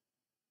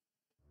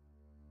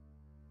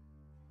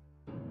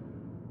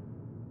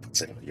 But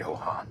little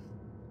Johann.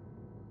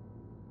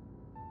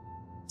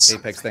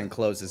 Apex then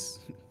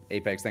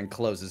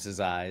closes his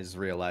eyes,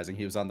 realizing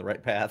he was on the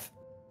right path.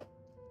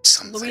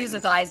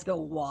 Louise's eyes go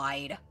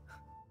wide.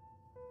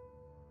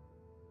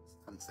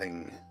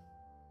 Something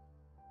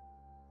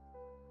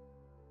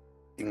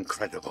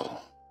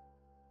incredible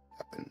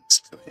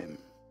happens to him.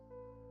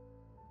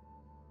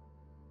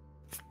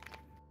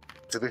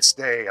 To this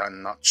day,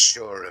 I'm not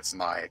sure if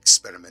my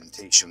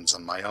experimentations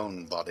on my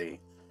own body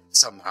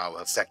somehow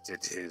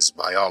affected his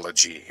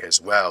biology as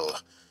well,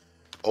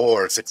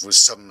 or if it was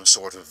some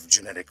sort of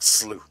genetic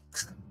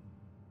fluke.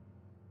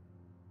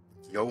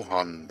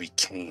 Johann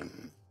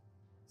became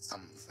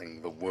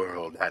something the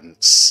world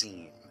hadn't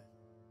seen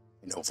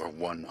in over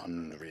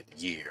 100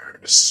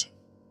 years.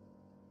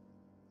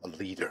 A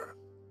leader,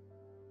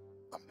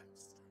 a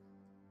master,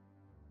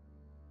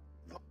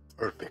 the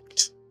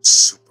perfect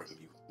super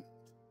mutant.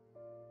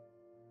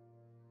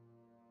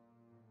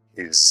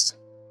 His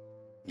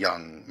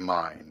young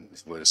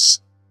mind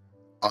was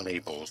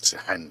unable to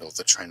handle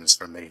the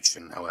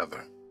transformation,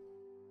 however,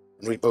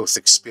 and we both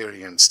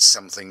experienced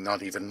something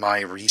not even my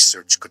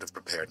research could have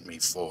prepared me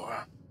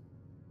for.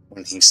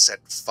 When he set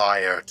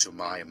fire to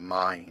my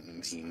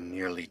mind, he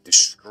nearly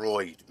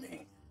destroyed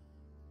me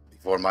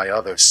before my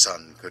other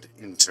son could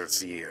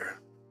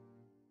interfere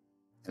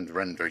and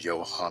render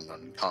Johann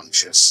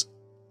unconscious.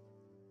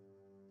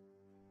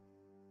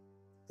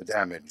 The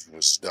damage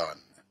was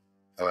done,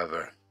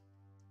 however.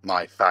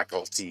 My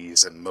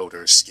faculties and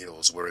motor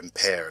skills were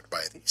impaired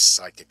by the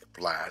psychic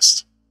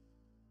blast,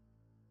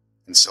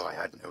 and so I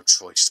had no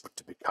choice but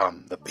to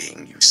become the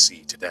being you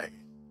see today.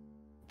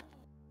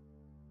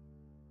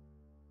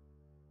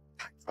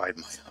 I tried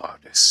my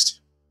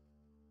hardest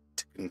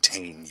to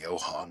contain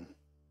Johann,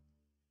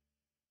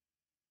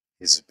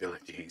 his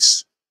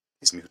abilities,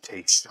 his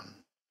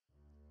mutation,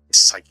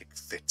 his psychic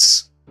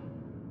fits.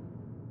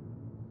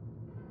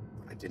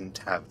 But I didn't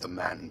have the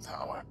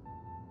manpower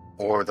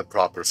or the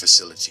proper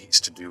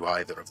facilities to do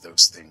either of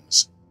those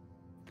things.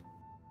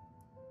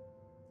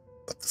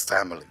 But the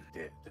family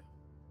did.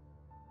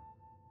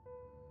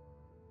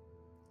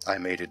 I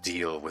made a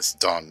deal with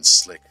Don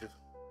Slick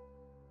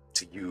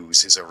to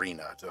use his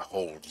arena to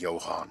hold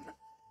Johann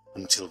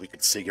until we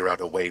could figure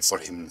out a way for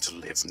him to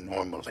live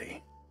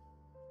normally,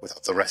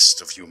 without the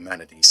rest of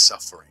humanity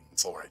suffering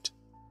for it.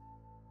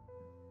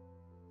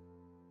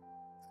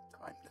 That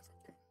time never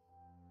came.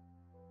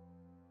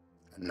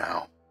 And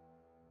now,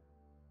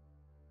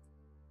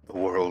 the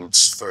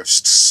world's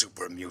first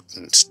super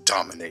mutant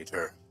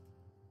dominator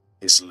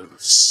is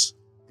loose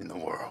in the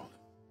world.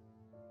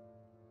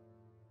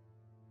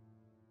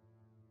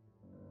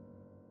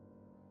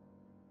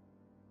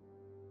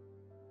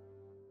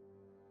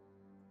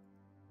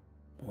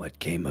 What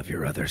came of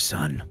your other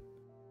son?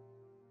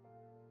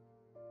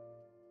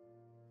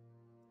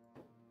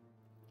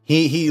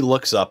 He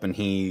looks up and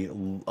he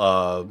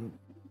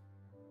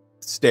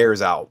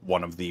stares out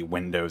one of the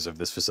windows of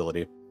this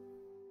facility.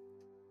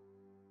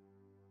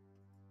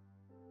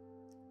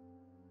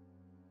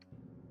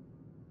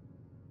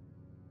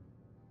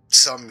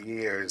 Some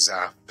years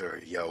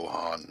after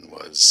Johann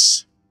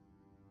was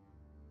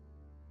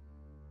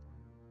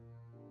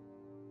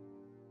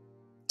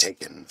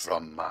taken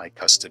from my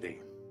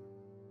custody,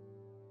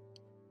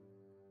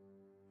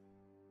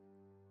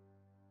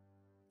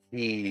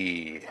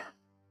 he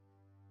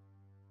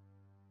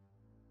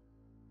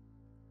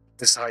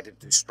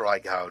decided to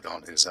strike out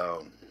on his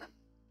own.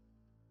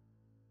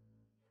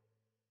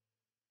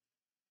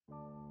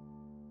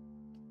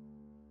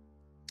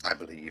 I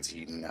believe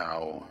he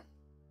now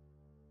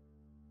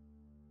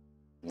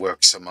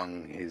works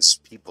among his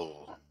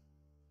people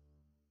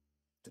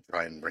to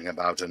try and bring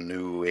about a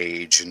new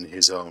age in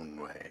his own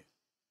way.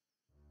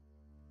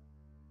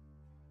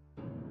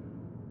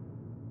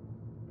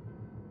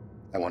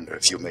 I wonder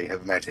if you may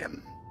have met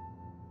him,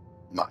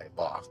 my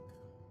Bach.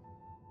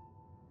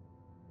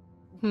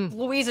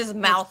 Louise's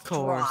mouth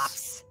course.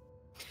 drops.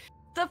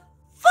 The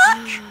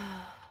fuck?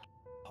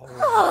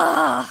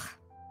 Ugh.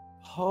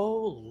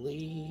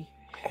 Holy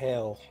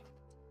hell.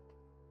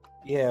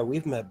 Yeah,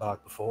 we've met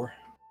Bach before.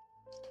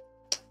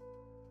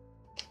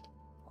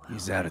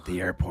 He's out at the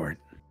airport.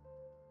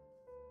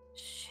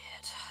 Shit.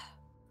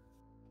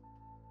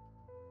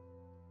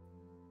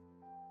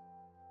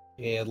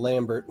 Yeah,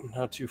 Lambert,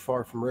 not too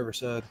far from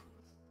Riverside.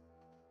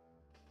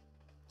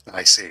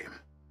 I see.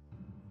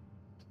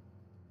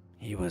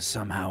 He was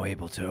somehow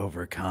able to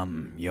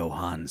overcome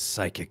Johann's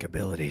psychic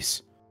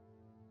abilities.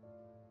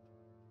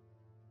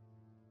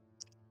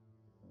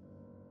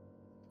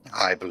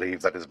 I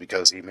believe that is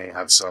because he may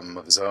have some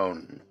of his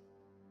own.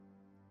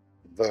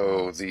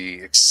 Though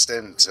the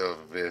extent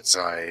of it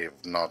I've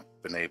not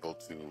been able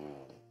to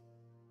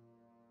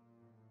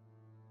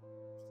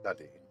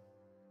study.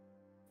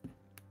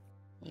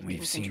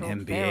 We've seen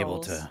him be able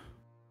to...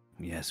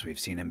 Yes, we've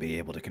seen him be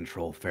able to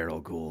control feral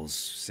ghouls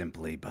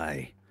simply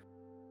by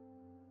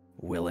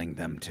willing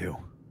them to.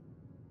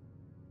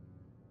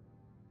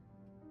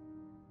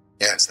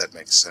 Yes, that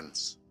makes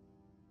sense.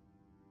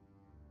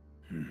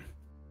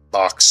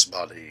 Bach's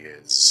body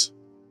is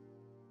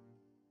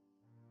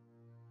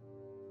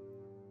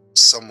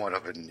somewhat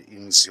of an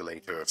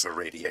insulator for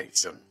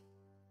radiation.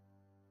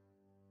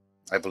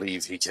 I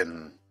believe he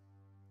can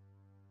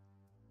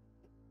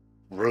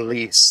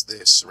release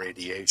this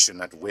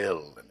radiation at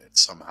will, and it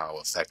somehow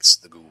affects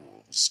the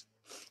ghouls.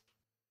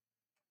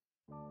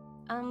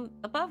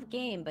 Above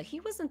game, but he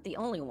wasn't the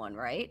only one,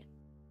 right?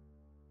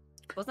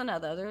 Wasn't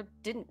another?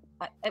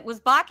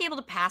 Was Bach able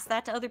to pass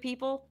that to other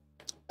people?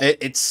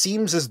 It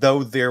seems as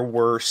though there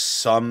were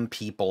some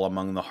people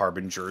among the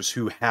Harbingers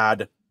who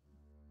had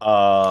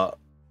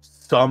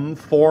some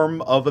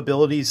form of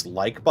abilities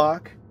like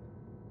Bach.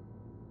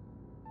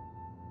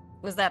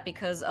 Was that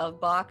because of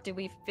Bach, did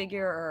we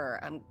figure,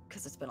 or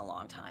because it's been a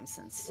long time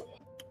since?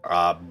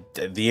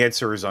 The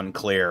answer is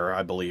unclear,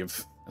 I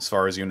believe, as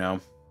far as you know.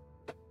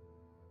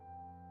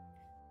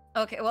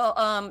 Okay,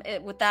 well,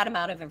 with that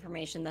amount of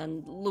information,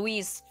 then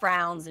Louise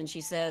frowns and she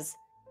says,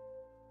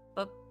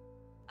 "But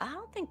I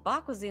don't think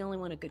Bach was the only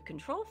one who could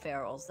control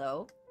ferals,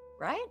 though,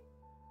 right?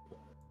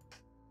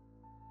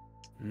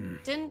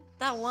 Didn't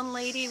that one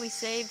lady we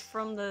saved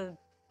from the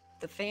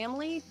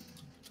family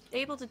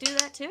able to do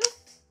that too?"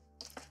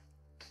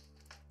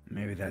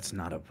 Maybe that's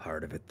not a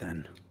part of it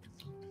then.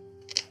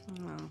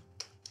 No.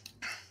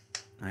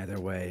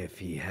 Either way, if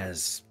he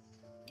has...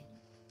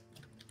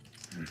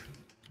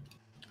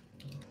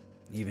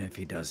 Even if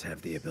he does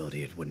have the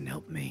ability, it wouldn't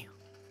help me.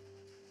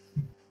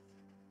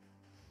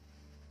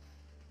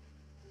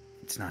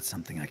 It's not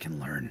something I can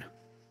learn.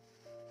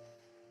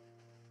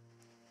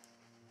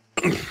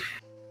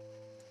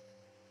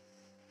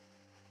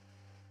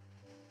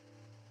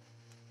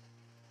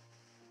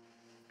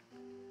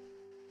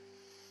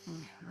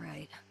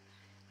 Right.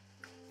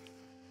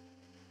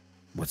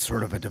 What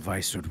sort of a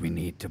device would we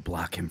need to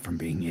block him from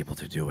being able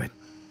to do it?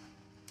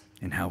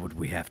 And how would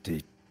we have to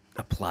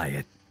apply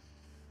it?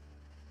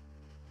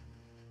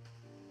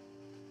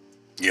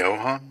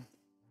 Johann?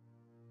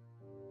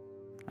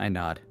 I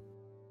nod.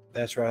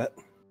 That's right.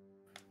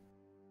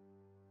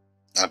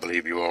 I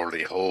believe you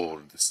already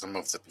hold some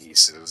of the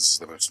pieces,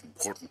 the most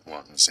important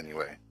ones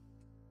anyway.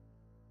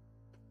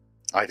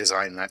 I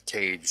designed that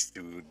cage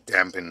to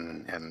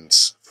dampen and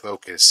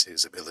focus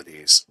his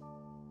abilities.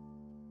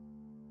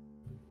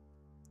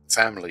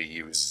 Family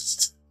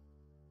used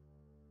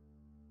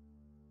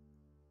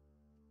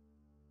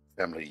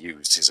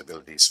his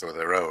abilities for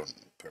their own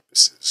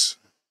purposes.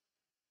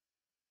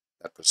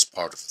 That was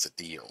part of the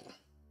deal.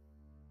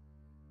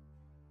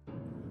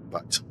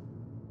 But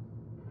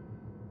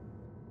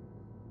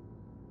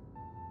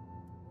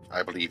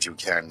I believe you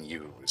can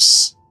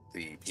use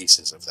the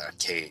pieces of that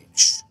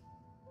cage,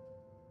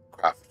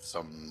 craft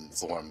some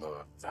form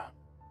of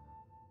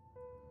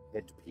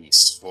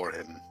headpiece for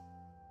him.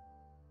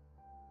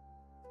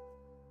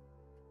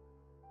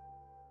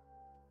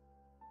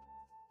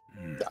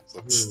 That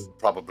would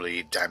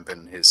probably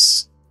dampen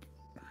his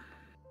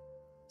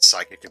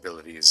psychic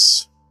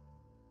abilities.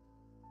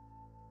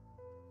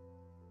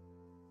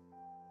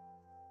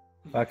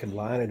 If I could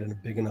line it in a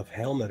big enough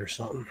helmet or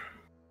something.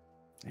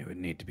 It would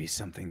need to be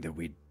something that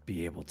we'd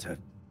be able to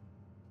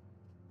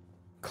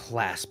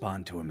clasp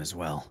onto him as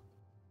well.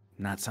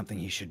 Not something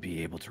he should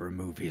be able to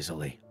remove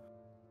easily.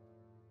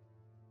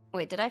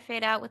 Wait, did I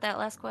fade out with that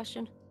last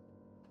question?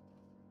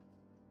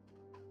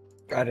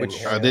 I didn't Which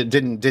hear it.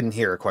 didn't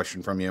hear a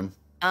question from you.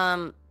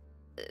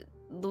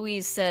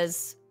 Louise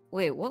says,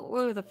 "Wait, what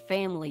were the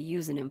family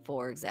using him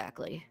for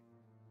exactly?"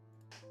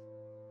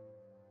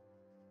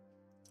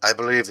 I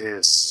believe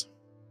his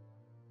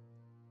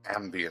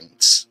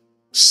ambient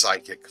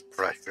psychic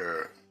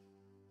pressure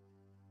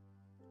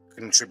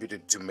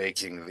contributed to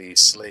making the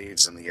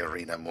slaves in the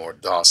arena more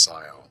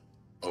docile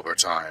over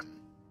time.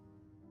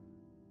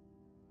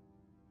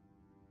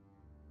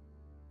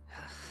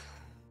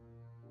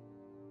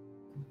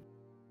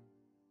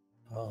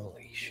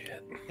 Holy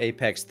shit.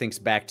 Apex thinks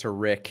back to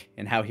Rick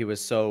and how he was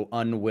so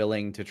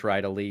unwilling to try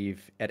to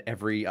leave at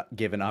every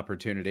given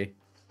opportunity.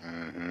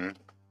 Mm-hmm.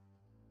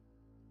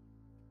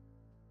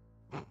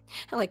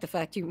 I like the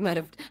fact you might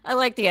have. I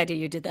like the idea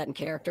you did that in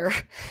character.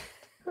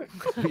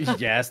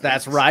 Yes,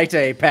 that's right,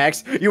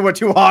 Apex. You were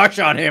too harsh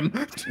on him.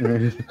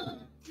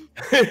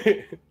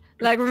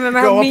 Like, remember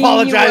how Go mean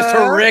apologize you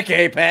to were? Rick,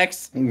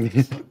 Apex.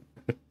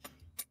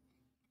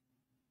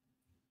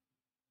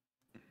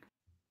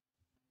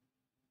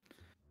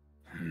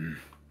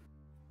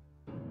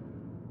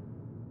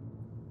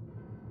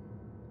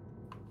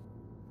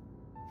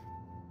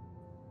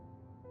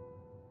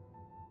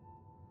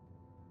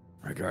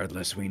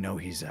 Regardless, we know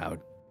he's out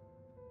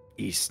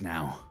east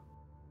now.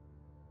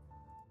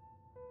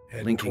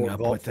 Heading Linking toward up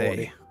Vault with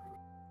 40.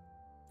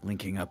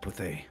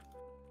 a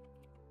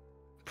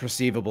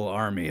perceivable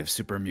army of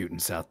super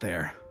mutants out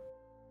there.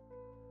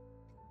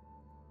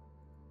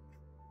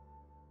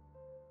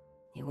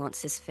 He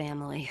wants his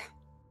family.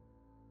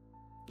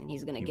 And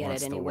he's gonna He get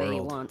wants it the any way he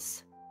world.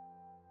 wants.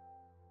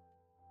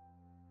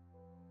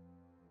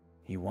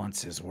 He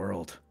wants his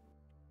world.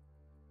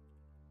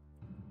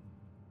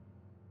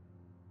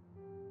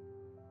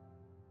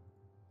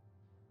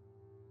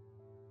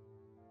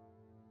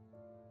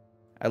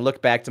 I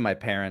look back to my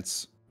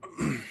parents,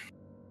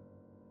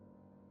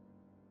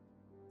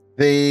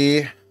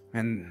 They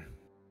and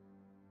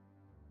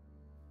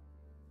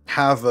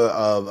have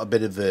a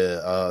bit of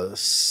a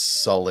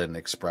sullen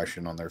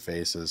expression on their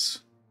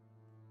faces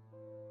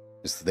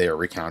as they are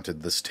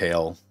recounted this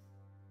tale.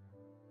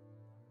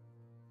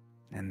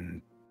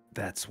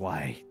 that's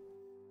why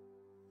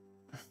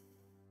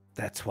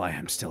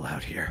I'm still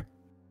out here.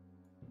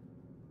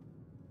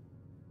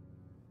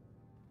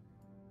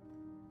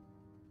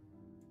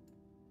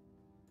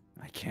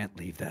 I can't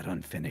leave that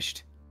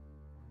unfinished.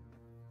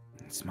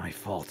 It's my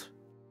fault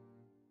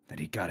that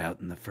he got out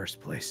in the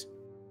first place.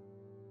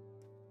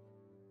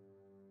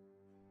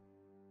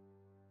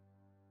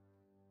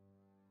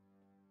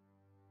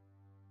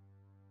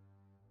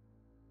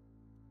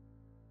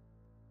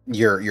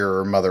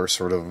 Your mother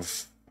sort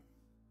of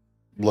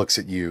looks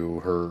at you,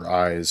 her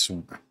eyes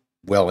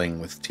welling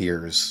with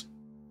tears.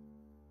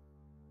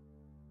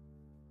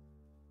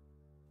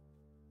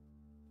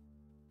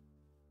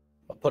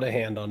 I'll put a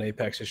hand on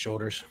Apex's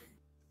shoulders.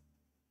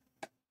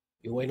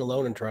 You ain't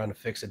alone in trying to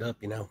fix it up,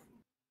 you know.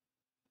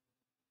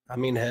 I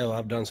mean, hell,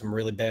 I've done some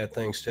really bad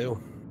things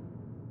too.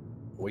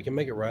 We can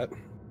make it right,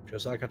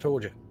 just like I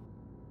told you.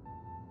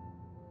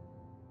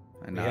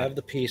 We have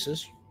the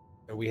pieces,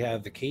 and we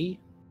have the key.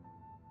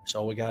 So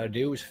all we gotta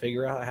do is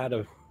figure out how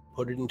to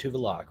put it into the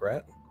lock,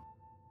 right?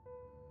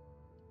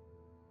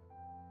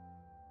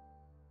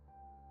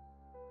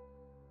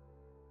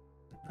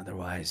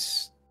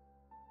 Otherwise,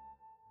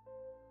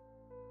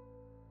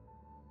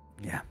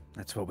 yeah,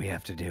 that's what we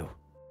have to do.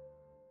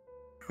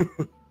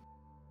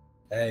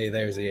 Hey,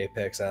 there's the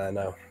Apex I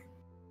know.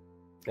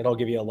 And I'll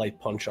give you a light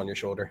punch on your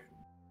shoulder.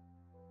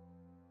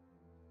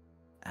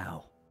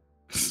 Ow.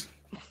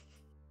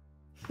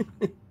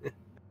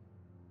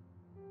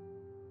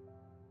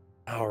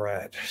 All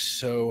right,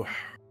 so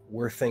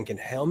we're thinking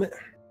helmet.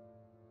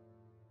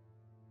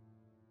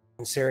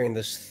 Considering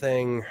this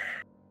thing,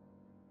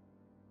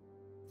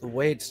 the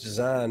way it's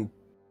designed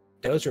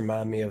does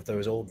remind me of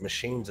those old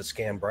machines that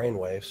scan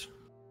brainwaves.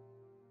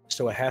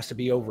 So it has to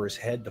be over his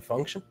head to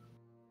function?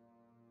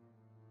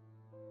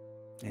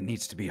 It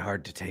needs to be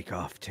hard to take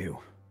off, too.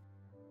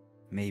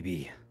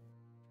 Maybe.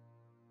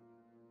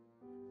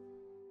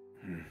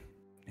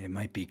 It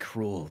might be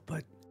cruel,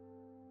 but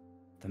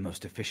the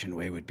most efficient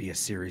way would be a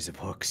series of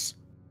hooks.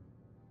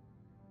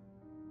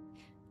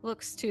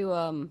 Looks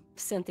to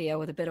Cynthia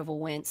with a bit of a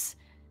wince.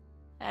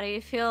 How do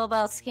you feel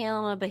about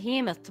scaling a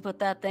behemoth to put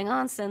that thing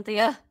on,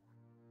 Cynthia?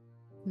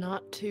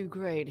 Not too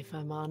great, if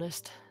I'm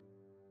honest.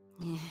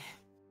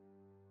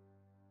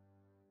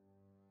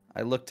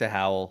 I look to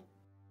Howl.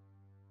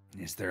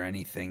 Is there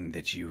anything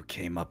that you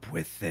came up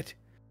with that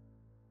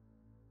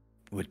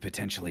would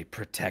potentially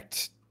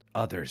protect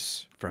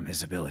others from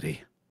his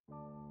ability?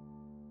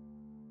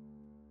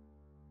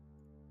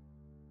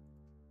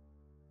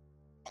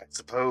 I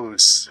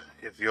suppose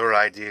if your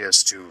idea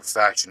is to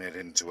fashion it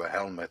into a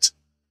helmet,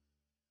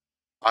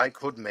 I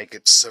could make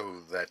it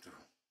so that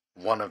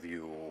one of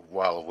you,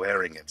 while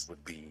wearing it,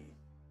 would be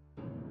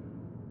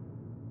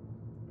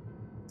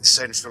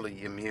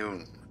essentially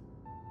immune.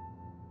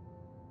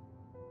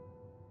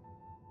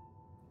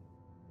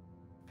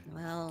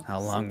 Well, How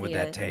long would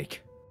that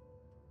take?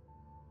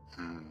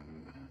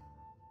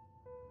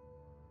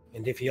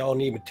 And if y'all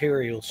need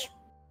materials,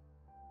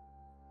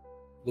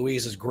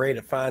 Louise is great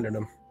at finding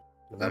them.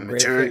 And I'm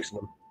great at fixing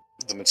them.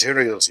 The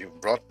materials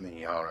you've brought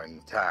me are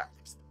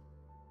intact,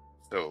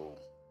 so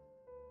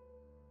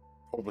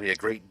probably a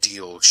great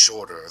deal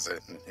shorter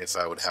than if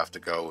I would have to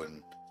go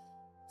and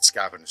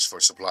scavenge for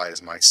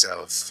supplies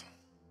myself.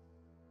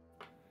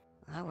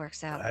 That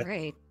works out That-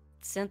 great.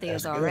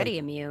 Cynthia's that's good. already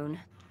immune.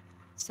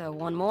 So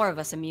one more of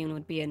us immune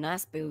would be a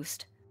nice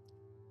boost.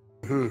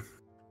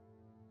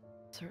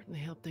 Certainly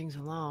help things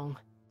along.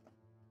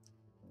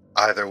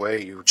 Either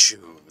way you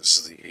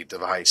choose, the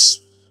device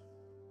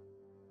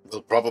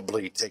will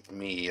probably take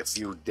me a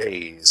few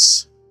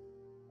days.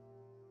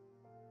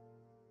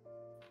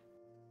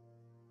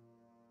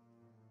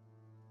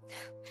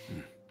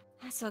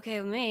 That's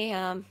okay with me.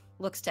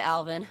 Looks to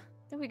Alvin.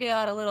 Then we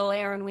got a little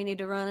errand we need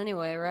to run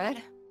anyway,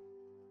 right?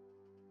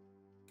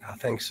 I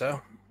think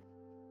so.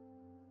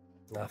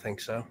 I think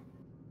so.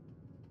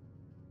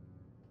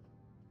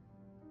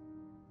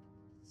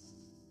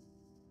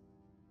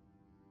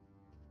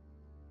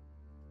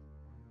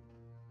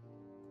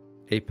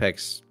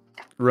 Apex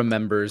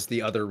remembers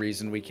the other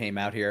reason we came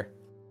out here.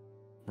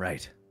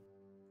 Right.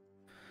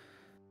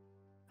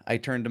 I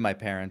turned to my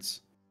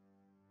parents.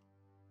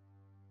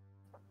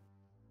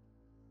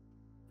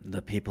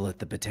 The people at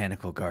the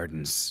botanical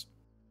gardens,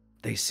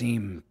 they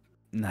seem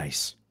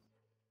nice.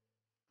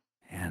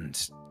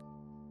 And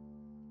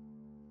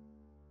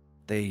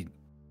I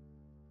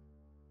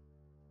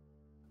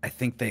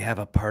think they have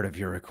a part of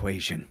your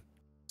equation.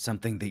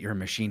 Something that your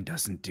machine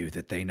doesn't do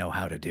that they know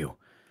how to do.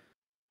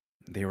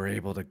 They were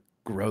able to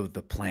grow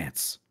the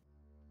plants,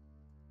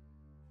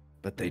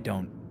 but they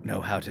don't know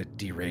how to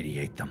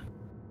deradiate them.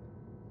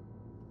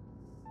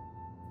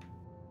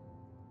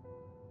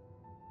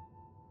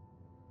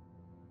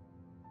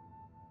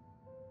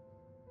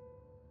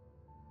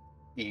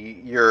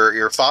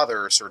 Your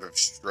father sort of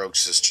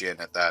strokes his chin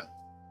at that.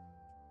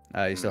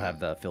 You still have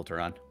the filter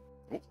on.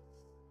 Didn't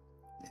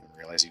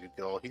realize you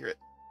could all hear it.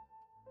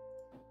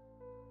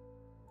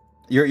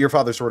 Your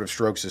father sort of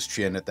strokes his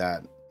chin at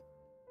that.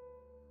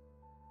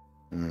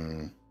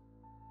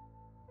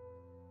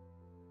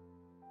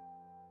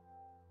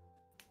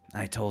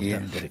 I told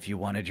them that if you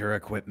wanted your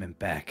equipment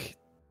back,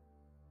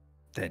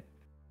 that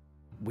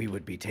we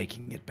would be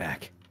taking it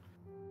back.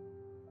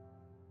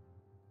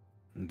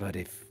 But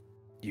if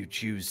you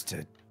choose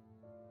to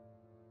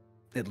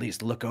at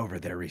least look over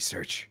their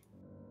research,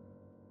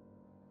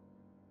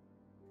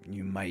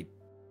 you might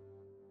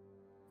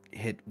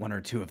hit one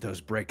or two of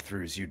those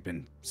breakthroughs you'd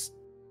been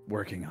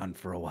working on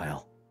for a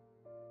while.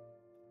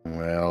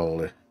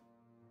 Well,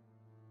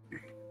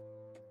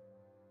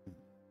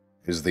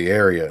 is the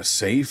area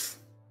safe?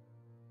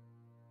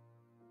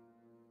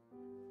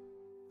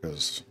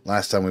 Because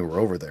last time we were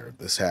over there,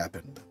 this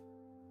happened.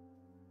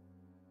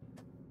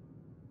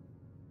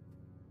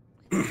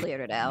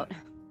 Cleared it out.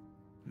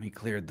 We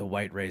cleared the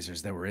white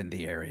razors that were in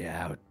the area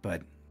out,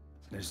 but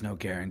there's no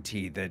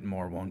guarantee that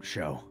more won't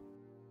show.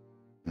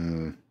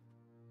 If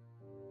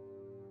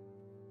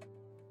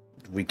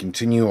we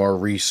continue our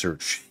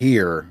research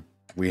here,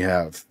 we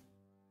have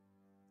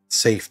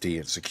safety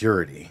and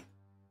security.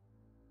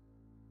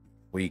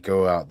 We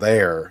go out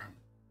there,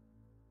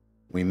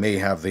 we may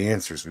have the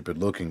answers we've been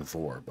looking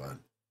for, but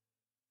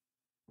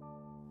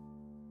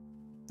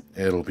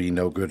it'll be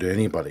no good to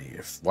anybody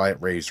if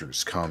white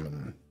razors come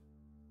and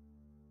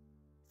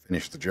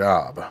finish the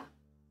job.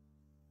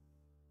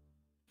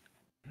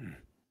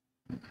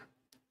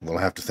 We'll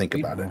have to think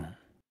about it.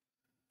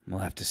 We'll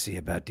have to see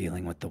about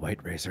dealing with the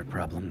white razor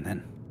problem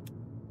then.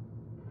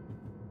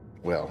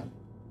 Well,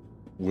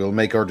 we'll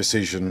make our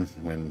decision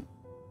when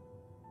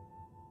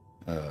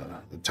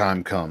the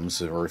time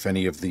comes, or if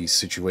any of these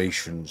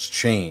situations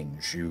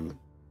change, you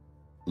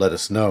let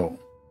us know.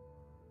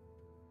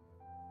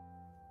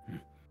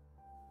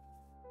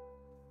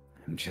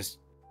 I'm just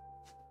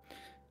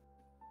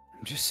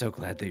so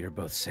glad that you're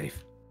both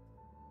safe.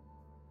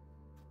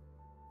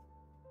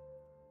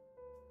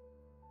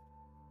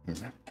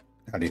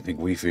 How do you think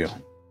we feel?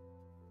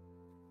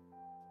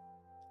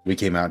 We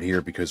came out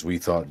here because we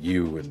thought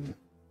you and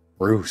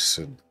Bruce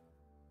had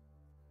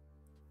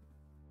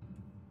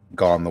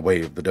gone the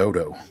way of the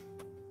dodo.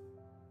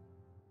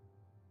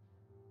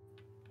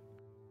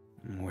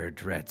 We're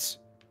dreads.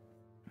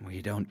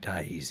 We don't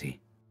die easy.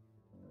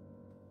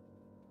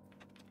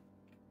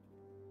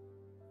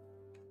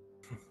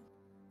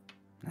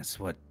 That's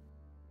what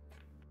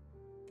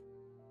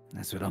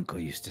Uncle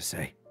used to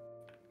say.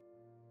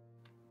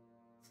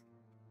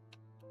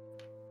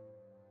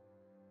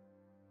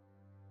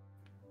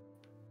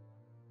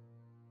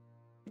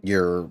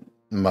 Your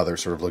mother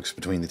sort of looks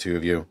between the two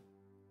of you.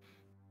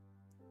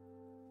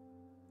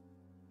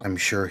 I'm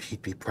sure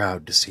he'd be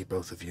proud to see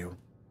both of you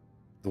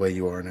the way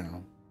you are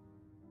now.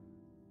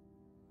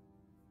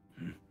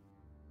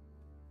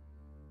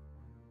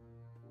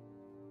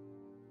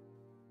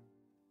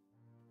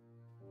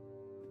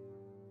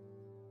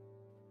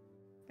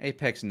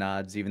 Apex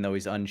nods, even though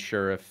he's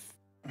unsure if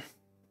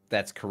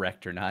that's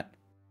correct or not.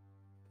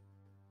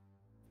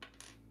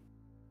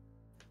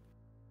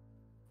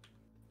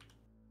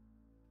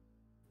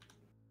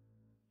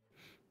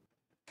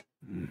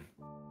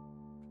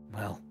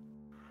 Well,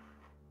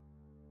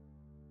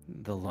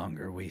 the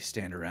longer we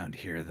stand around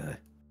here, the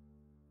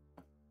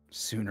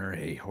sooner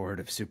a horde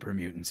of super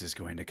mutants is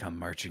going to come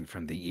marching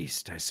from the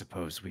east. I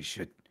suppose we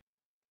should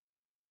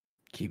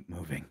keep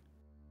moving.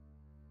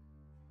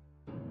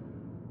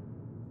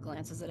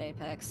 Glances at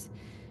Apex.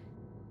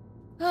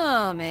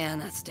 Oh man,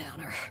 that's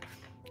downer.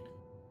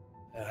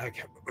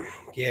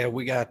 Yeah,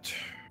 we got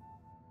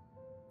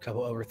a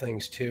couple other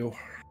things too.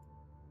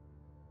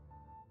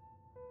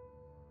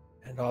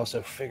 And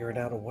also figuring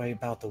out a way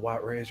about the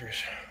white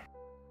razors.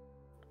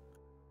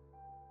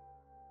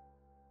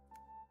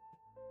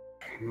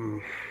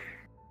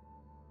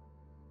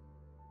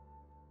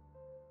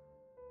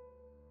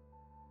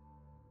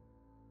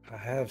 I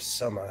have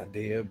some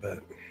idea, but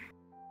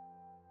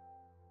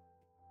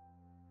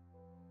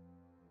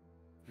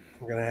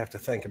I'm gonna have to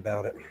think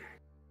about it.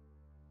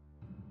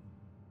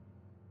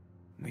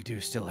 We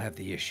do still have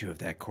the issue of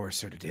that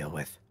courser to deal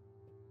with.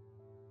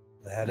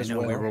 That I as know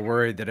well. we were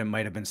worried that it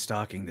might have been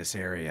stalking this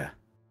area,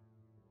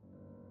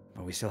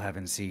 but we still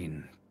haven't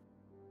seen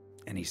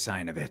any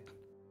sign of it.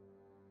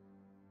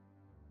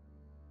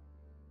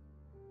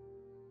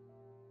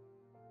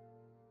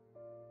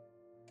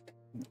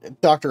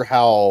 Dr.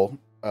 Howell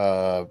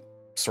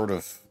sort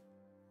of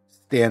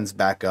stands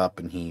back up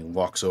and he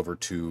walks over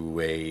to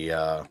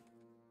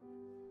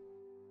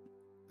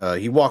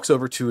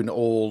an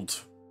old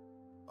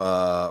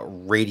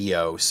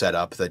radio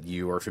setup that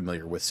you are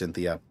familiar with,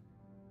 Cynthia.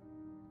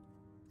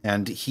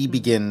 And he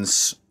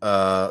begins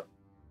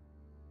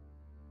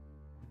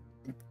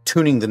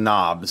tuning the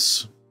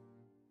knobs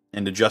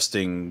and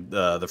adjusting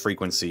the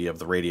frequency of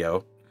the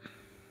radio.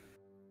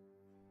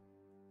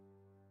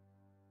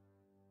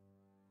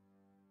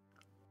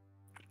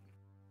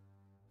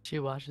 She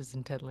watches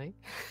intently.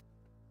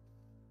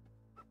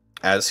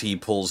 As he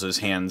pulls his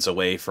hands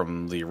away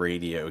from the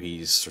radio,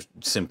 he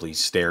simply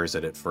stares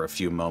at it for a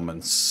few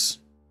moments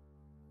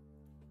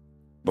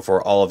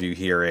before all of you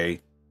hear a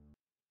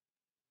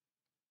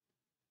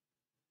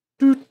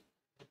doot,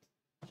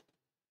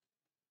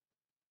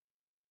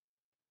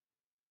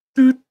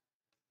 doot,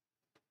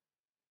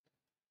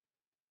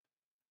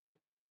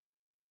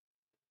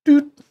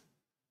 doot.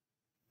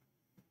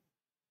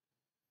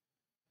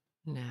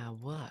 Now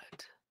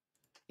what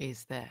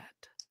is that?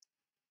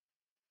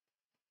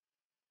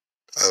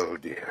 Oh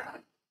dear.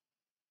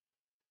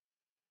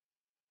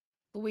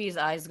 Louise's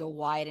eyes go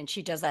wide and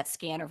she does that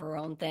scan of her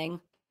own thing.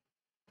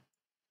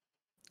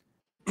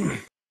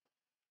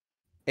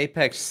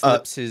 Apex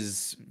slips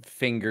his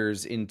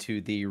fingers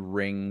into the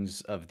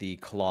rings of the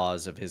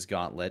claws of his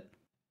gauntlet.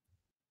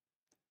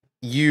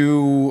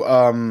 You,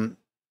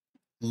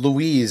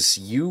 Louise,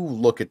 you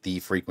look at the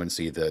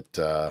frequency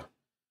that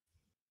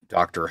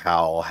Dr.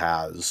 Howell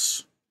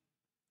has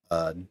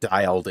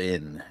dialed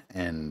in,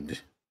 and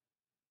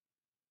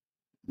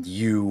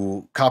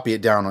you copy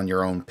it down on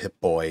your own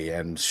Pip-Boy,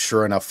 and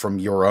sure enough, from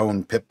your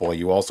own Pip-Boy,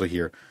 you also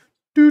hear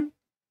doot,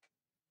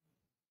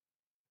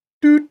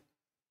 doot,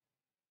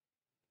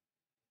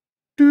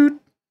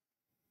 doot.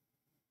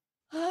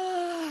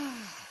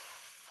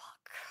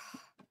 Fuck.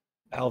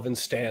 Alvin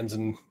stands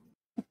and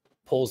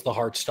pulls the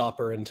heart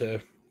stopper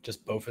into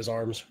just both his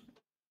arms.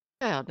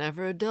 Well,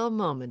 never a dull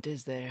moment,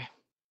 is there?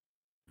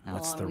 How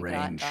What's long the we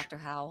got, range? Dr.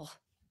 Howell?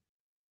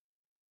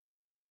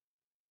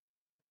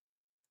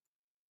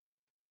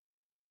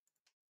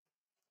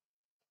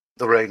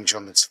 The range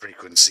on this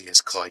frequency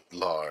is quite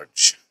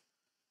large.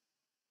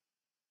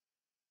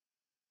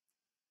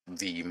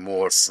 The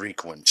more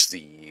frequent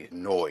the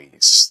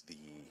noise, the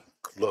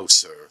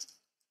closer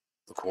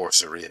the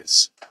courser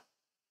is.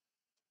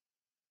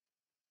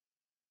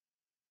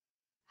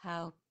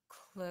 How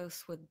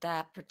close would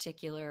that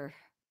particular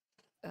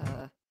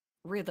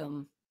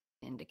rhythm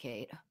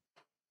indicate?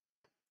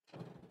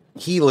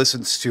 He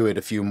listens to it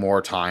a few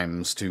more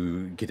times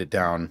to get it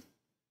down.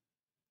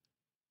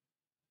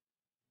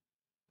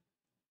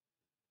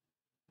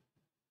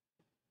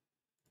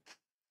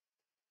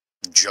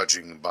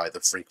 Judging by the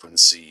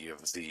frequency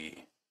of the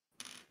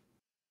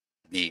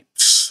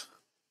beeps,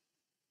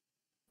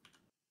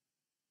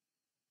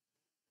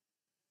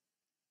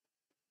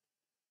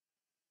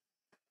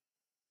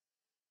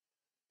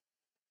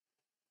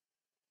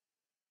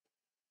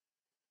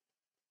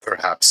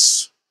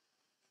 perhaps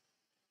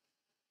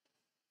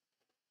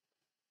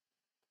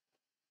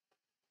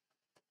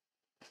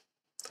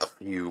a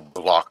few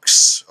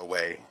blocks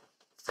away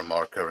from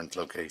our current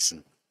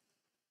location.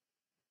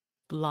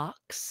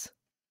 Blocks?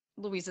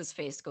 Louise's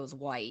face goes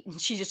white,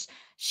 and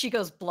she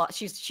goes block.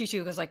 She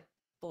too goes like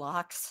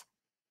blocks.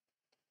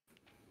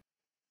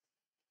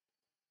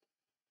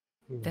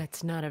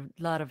 That's not a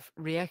lot of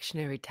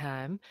reactionary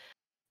time.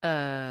 So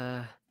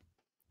I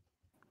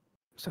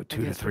 200 to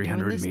guess we're doing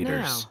 300 this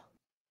meters. now.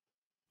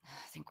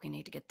 I think we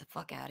need to get the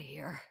fuck out of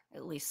here.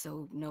 At least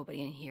so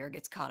nobody in here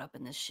gets caught up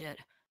in this shit.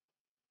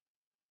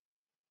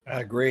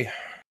 I agree.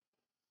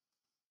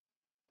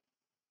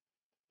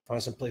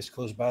 Find some place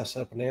close by,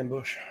 set up an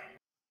ambush.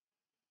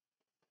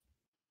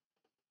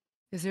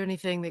 Is there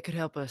anything that could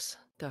help us,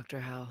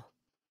 Dr. Howell,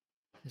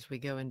 as we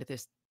go into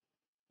this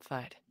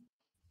fight?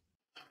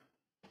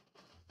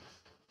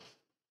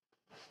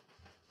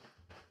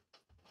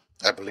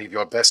 I believe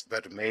your best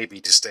bet may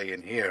be to stay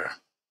in here.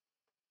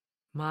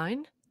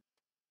 Mine?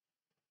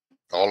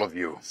 All of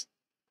you.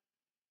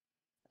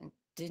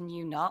 Didn't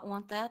you not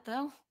want that,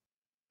 though?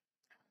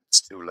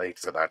 It's too late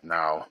for that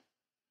now.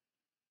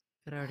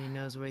 It already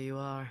knows where you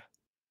are.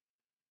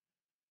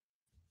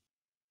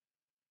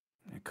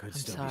 It could I'm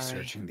still be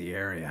sorry. searching the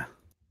area.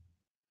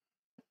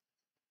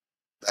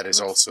 That is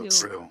Let's also do-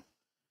 true.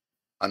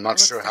 I'm not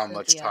Looks sure to how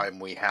much Cynthia. time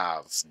we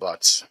have,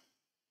 but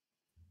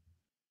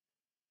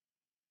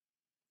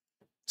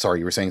Sorry,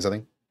 you were saying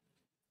something?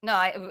 No,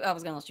 I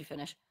was gonna let you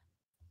finish.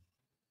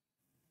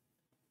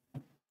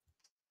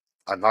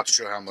 I'm not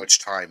sure how much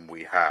time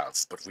we have,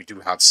 but we do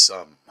have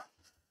some.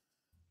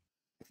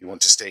 If you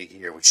want to stay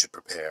here, we should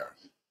prepare.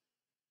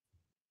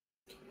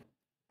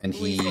 And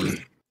Louise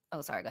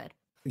Oh, sorry, go ahead.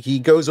 he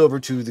goes over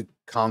to the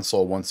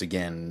console once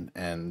again,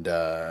 and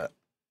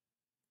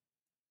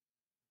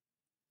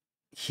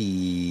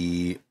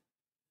he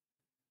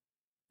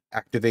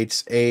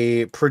activates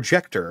a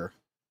projector.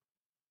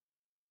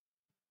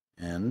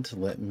 And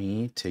let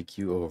me take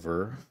you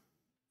over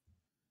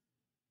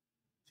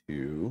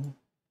to...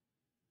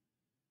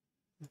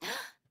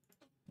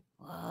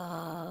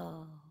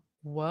 Whoa.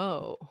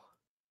 Whoa.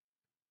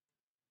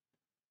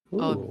 Ooh.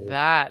 Oh,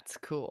 that's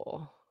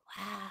cool.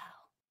 Wow.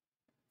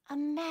 A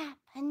map,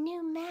 a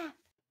new map.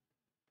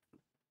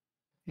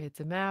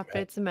 It's a map,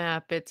 it's a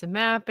map, it's a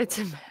map, it's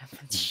a map,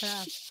 it's a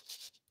map.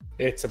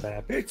 It's a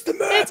map. It's the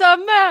map. It's a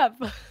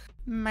map!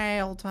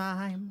 Mail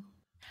time.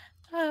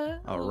 Oh,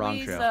 wrong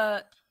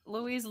show.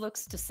 Louise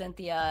looks to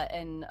Cynthia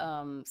and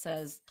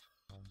says,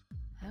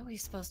 "How are we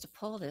supposed to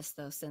pull this,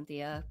 though,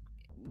 Cynthia?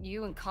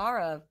 You and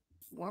Kara,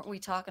 weren't we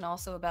talking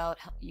also about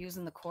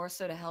using the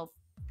Corso to help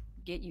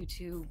get you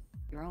to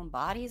your own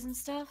bodies and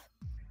stuff?"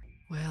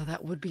 Well,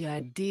 that would be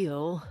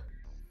ideal.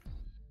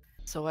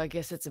 So I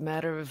guess it's a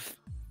matter of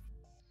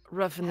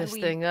roughing How do this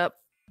we- thing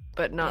up,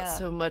 but not Yeah.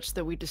 so much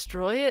that we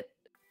destroy it.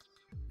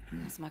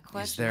 That's my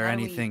question. Is there How do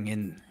we- anything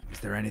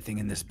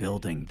in this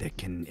building that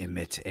can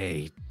emit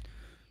a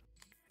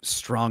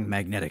strong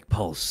magnetic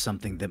pulse,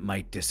 something that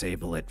might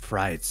disable it,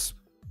 fry its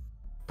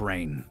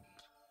brain,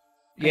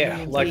 Yeah,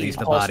 mean, like leave leave these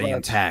the pulse body rods.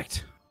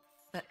 intact?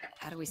 But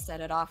how do we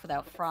set it off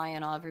without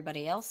frying all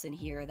everybody else in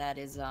here? That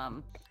is I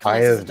closest to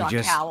have Dr.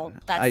 just- Howell.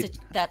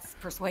 That's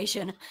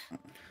persuasion.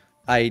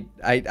 I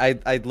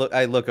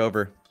look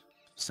over.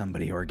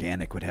 Somebody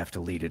organic would have to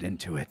lead it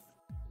into it.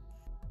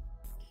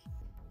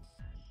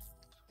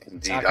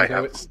 indeed, I I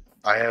can do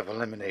have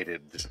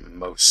eliminated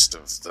most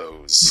of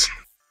those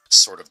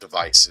sort of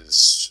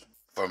devices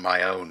for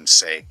my own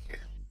sake.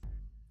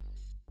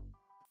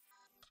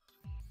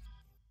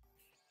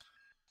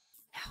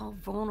 How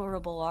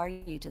vulnerable are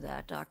you to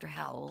that, Dr.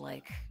 Howell?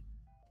 Like,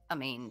 I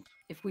mean,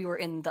 if we were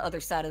in the other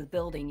side of the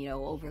building, you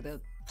know, over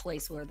the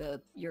place where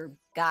your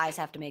guys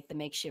have to make the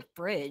makeshift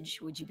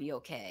bridge, would you be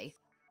okay?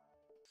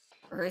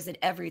 Or is it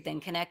everything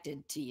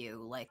connected to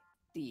you, like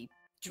the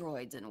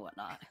droids and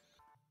whatnot?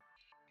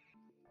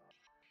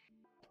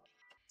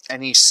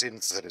 Any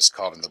synth that is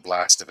caught in the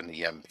blast of an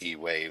EMP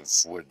wave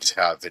would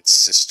have its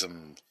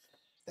system.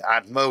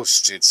 At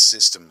most, its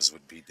systems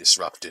would be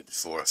disrupted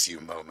for a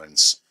few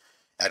moments.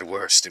 At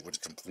worst, it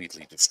would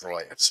completely destroy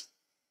it.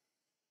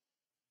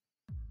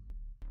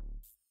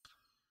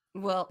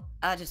 Well,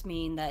 I just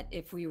mean that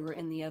if we were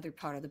in the other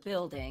part of the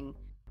building,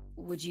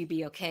 would you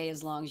be okay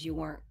as long as you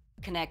weren't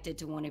connected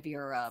to one of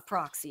your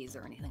proxies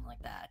or anything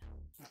like that?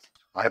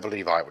 I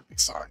believe I would be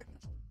fine.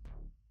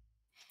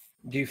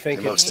 Do you think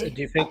Hello, it's? Steve.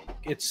 Do you think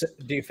it's?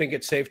 Do you think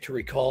it's safe to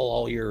recall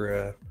all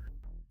your? Do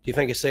you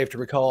think it's safe to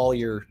recall all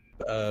your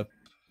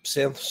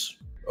synths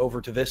over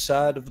to this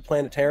side of the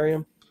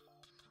planetarium?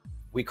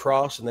 We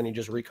cross, and then you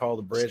just recall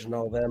the bridge and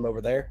all of them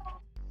over there.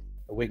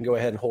 And we can go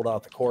ahead and hold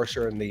out the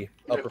courser in the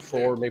upper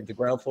floor, maybe the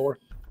ground floor.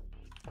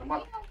 Come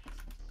on.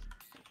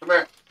 Come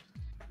here.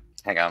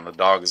 Hang on, the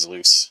dog is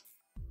loose.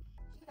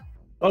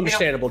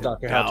 Understandable,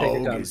 Doctor. How take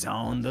your Dog time. is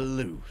on the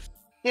loose.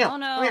 Oh Come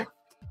no! here.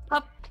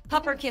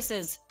 Pupper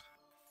kisses.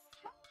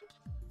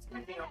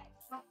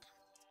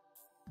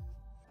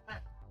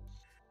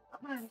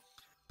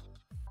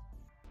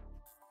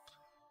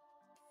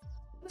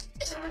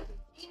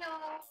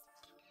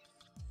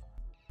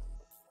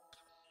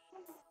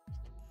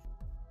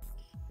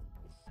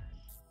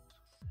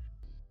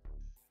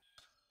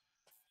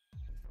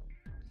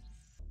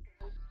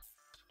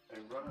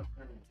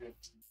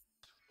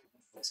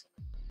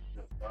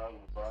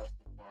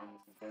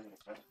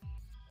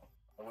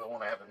 I will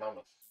want to have a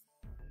moment.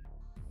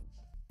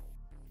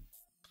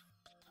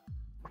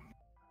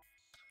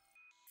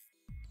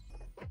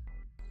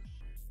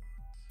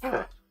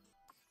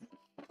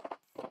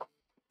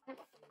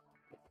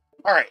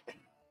 All right.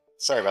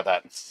 Sorry about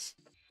that.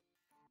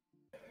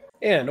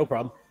 Yeah, no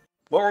problem.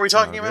 What were we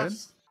talking All about? good.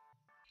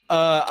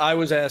 I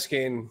was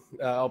asking.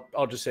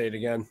 I'll just say it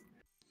again. Do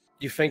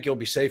you think it'll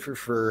be safer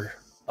for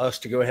us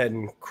to go ahead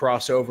and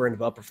cross over into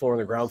the upper floor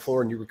and the ground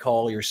floor, and you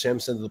recall your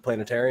Sims into the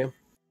planetarium?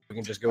 We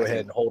can just go I ahead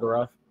think- and hold her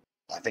off.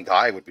 I think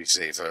I would be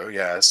safer,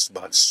 yes,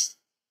 but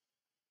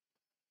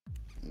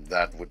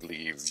that would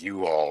leave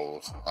you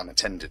all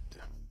unattended.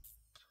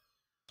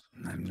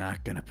 I'm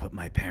not gonna put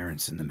my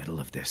parents in the middle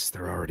of this.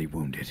 They're already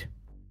wounded.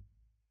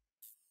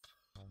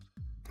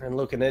 And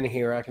looking in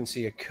here, I can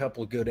see a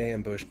couple good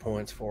ambush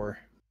points for her.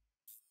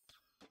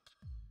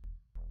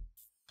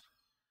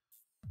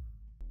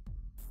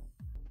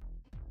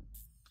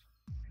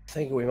 I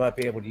think we might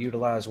be able to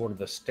utilize one of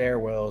the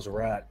stairwells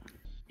right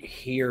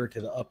here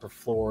to the upper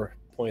floor,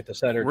 point the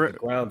center to We're- the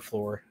ground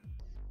floor.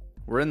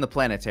 We're in the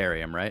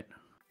planetarium, right?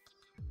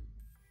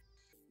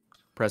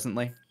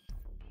 Presently?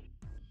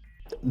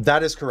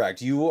 That is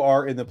correct. You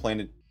are in the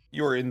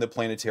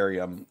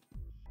planetarium.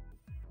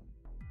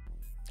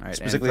 All right,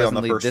 Specifically on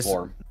the first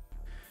floor.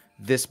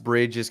 This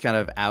bridge is kind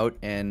of out,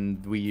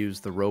 and we use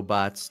the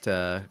robots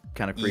to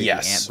kind of create the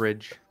ant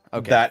bridge.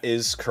 Okay, that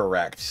is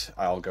correct.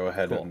 I'll go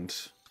ahead and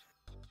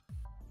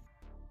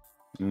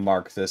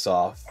mark this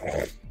off.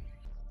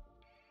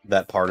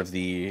 That part of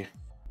the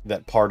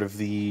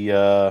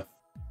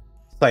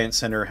science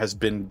center has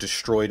been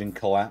destroyed and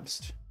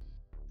collapsed.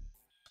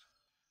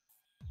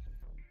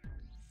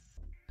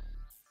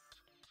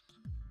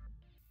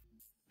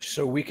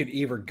 So we could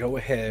either go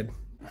ahead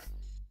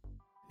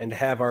and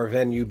have our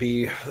venue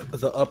be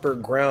the upper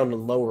ground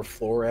and lower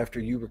floor after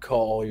you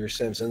recall all your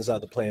Simpsons out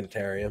of the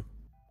planetarium,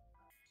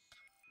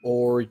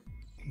 or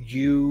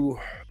you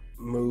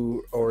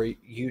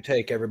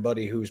take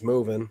everybody who's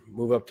move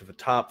up to the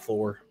top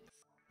floor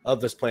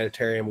of this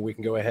planetarium, and we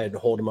can go ahead and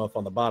hold them up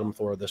on the bottom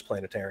floor of this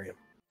planetarium.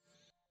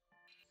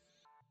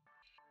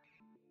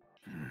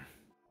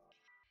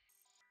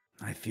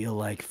 I feel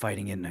like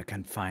fighting in a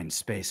confined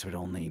space would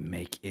only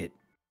make it...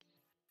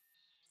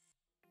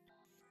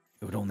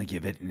 It would only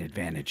give it an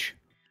advantage.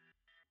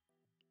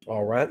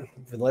 All right,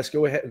 then let's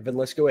go ahead. Then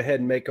let's go ahead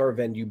and make our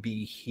venue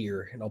be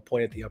here, and I'll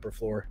point at the upper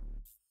floor.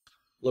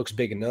 Looks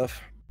big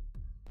enough.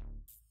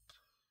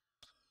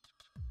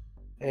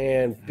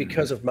 And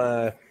because of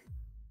my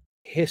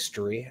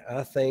history,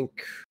 I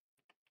think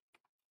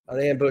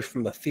an ambush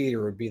from the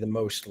theater would be the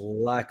most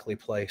likely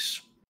place.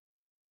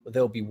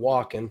 They'll be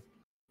walking.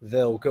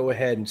 They'll go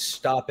ahead and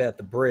stop at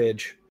the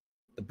bridge.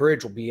 The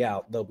bridge will be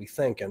out. They'll be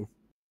thinking.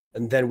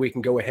 And then we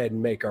can go ahead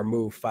and make our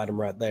move, fight them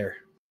right there.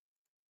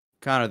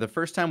 Connor, the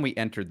first time we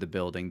entered the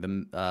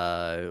building,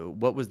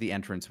 what was the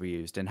entrance we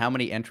used, and how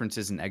many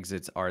entrances and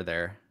exits are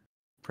there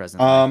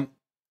presently?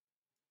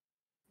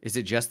 Is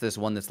it just this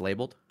one that's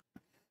labeled?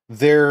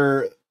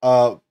 There,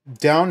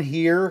 down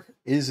here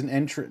is an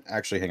entrance.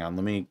 Actually, hang on.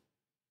 Let me.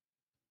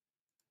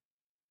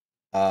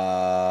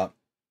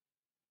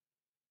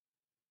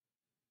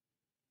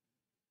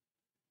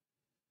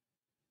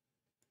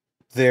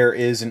 There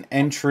is an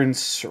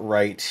entrance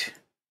right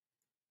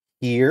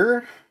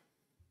here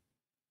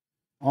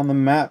on the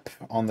map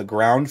on the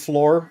ground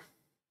floor.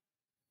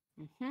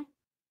 Mm-hmm.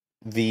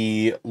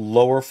 The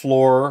lower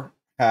floor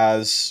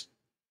has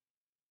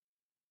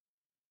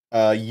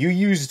you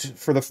used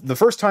for the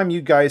first time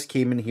you guys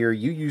came in here,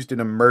 you used an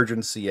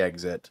emergency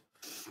exit.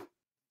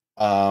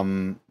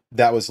 That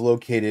was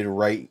located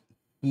right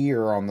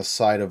here on the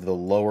side of the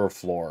lower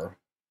floor.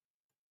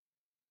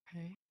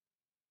 Okay.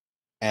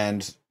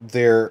 And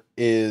there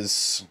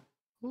is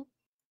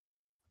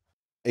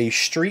a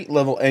street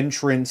level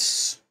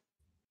entrance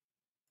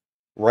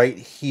right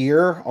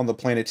here on the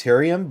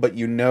planetarium, but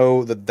you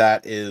know that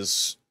that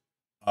is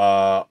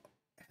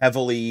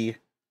heavily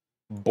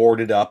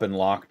boarded up and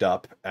locked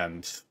up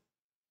and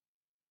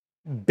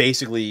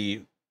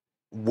basically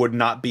would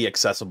not be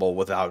accessible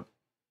without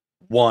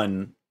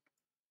one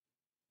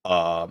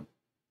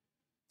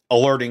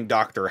alerting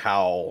Dr.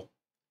 Howell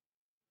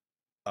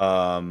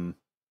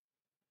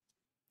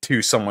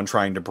to someone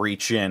trying to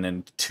breach in,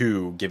 and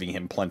two, giving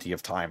him plenty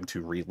of time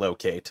to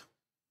relocate.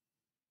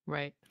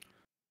 Right.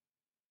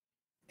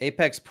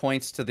 Apex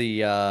points to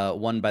the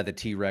one by the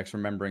T-Rex,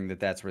 remembering that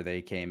that's where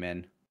they came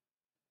in.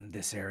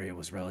 This area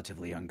was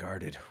relatively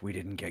unguarded. We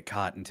didn't get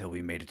caught until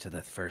we made it to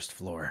the first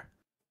floor.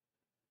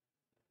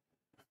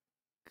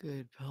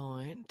 Good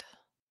point.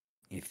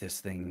 If this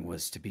thing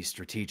was to be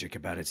strategic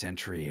about its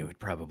entry, it would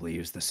probably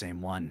use the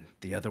same one.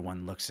 The other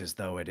one looks as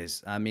though it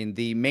is... I mean,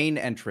 the main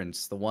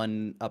entrance, the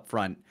one up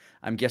front,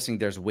 I'm guessing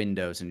there's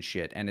windows and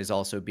shit, and is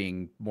also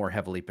being more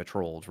heavily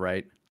patrolled,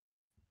 right?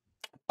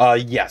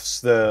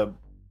 Yes. Well,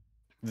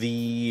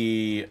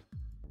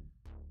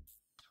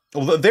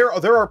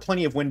 there are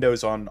plenty of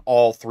windows on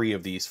all three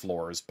of these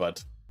floors,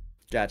 but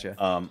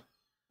gotcha.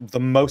 The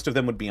most of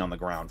them would be on the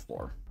ground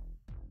floor.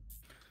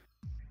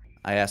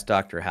 I asked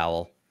Dr.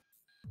 Howell,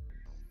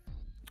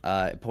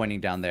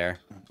 pointing down there,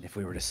 if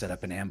we were to set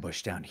up an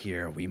ambush down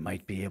here, we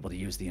might be able to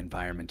use the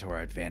environment to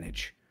our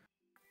advantage.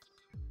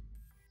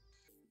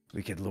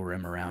 We could lure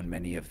him around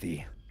many of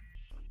the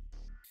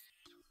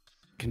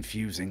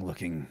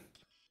confusing-looking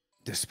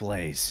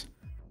displays,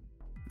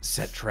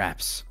 set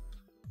traps.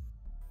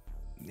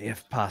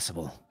 If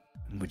possible,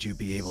 would you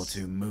be able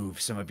to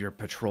move some of your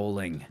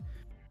patrolling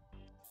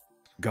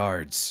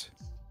guards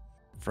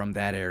from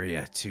that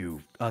area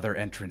to other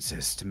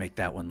entrances to make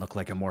that one look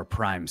like a more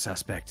prime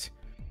suspect?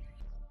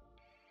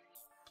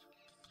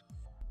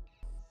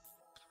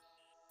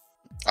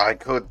 I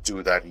could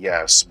do that,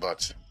 yes,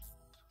 but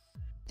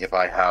if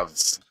I have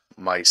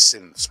my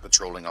synths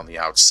patrolling on the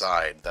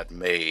outside, that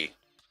may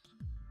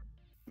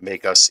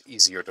make us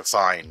easier to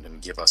find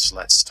and give us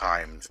less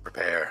time to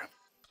prepare.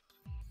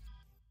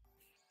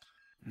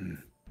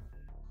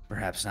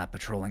 Perhaps not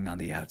patrolling on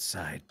the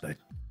outside, but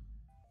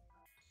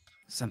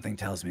something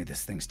tells me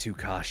this thing's too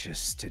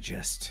cautious to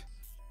just...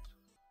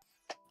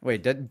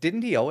 Wait,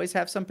 didn't he always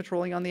have some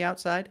patrolling on the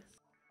outside?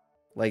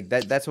 Like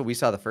that's what we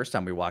saw the first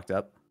time we walked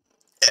up.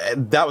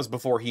 That was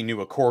before he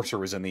knew a courser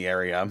was in the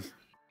area.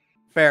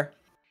 Fair.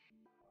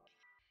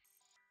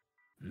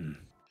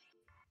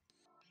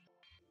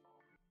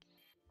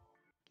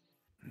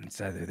 It's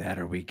either that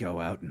or we go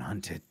out and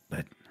hunt it,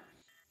 but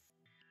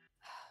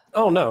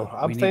Oh no,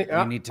 We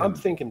need to- I'm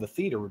thinking the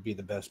theater would be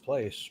the best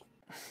place.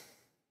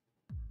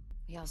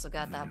 We also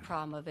got that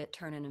problem of it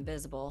turning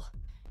invisible.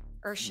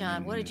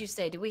 Urshan, what did you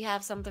say? Do we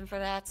have something for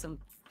that? Some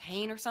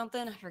paint or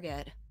something? I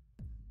forget.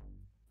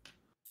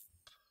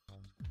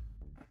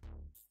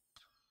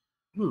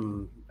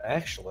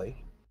 Actually,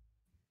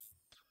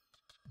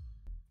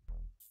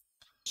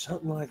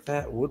 something like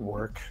that would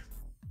work.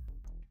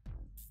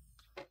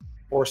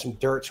 Or some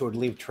dirt so it would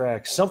leave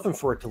tracks. Something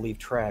for it to leave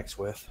tracks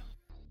with.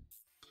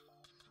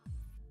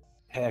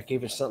 Heck,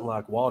 even something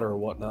like water or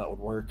whatnot would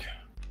work.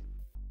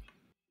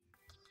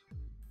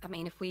 I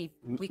mean, if we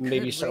could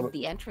maybe rig some-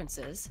 the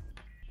entrances.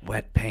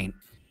 wet paint.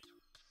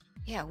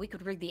 Yeah, we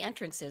could rig the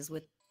entrances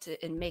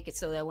and make it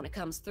so that when it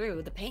comes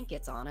through, the paint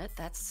gets on it.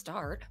 That's a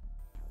start.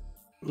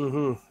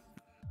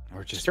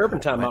 Or just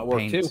Turpentine put might work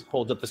wet too. paint.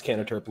 Hold up this can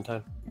of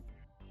turpentine.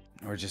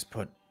 Or just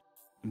put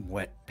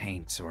wet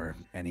paints or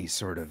any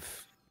sort of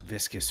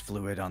viscous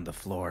fluid on the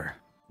floor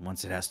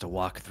once it has to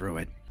walk through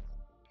it.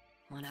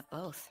 Why not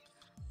both?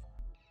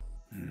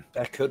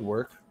 That could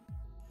work.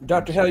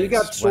 Dr. Hell, you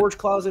got storage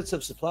closets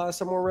of supplies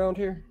somewhere around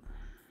here?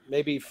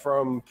 Maybe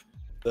from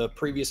the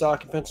previous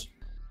occupants?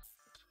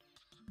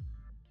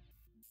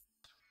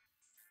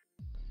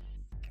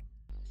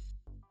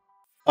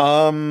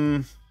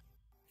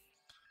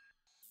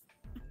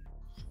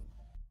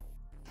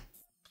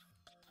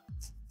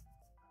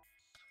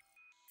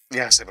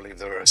 Yes, I believe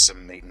there are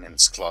some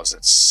maintenance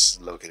closets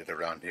located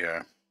around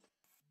here.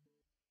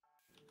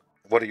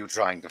 What are you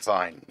trying to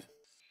find?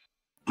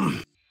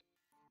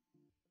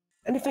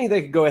 Anything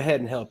they could go ahead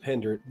and help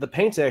hinder it. The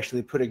paint's actually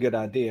a pretty good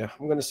idea.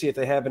 I'm going to see if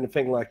they have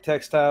anything like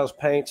textiles,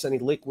 paints, any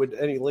liquid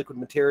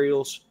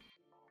materials,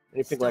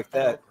 anything Stuff like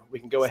that. We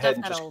can go ahead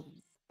and just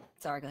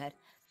Sorry, go ahead.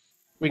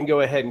 we can go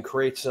ahead and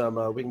create some.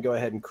 We can go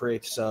ahead and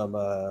create some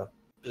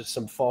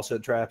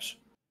falsehood traps.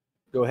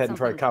 Go ahead and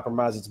try to Something-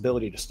 compromise its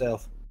ability to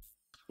stealth.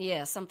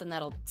 Yeah, something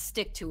that'll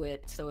stick to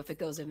it, so if it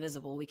goes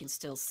invisible, we can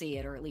still see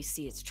it, or at least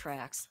see its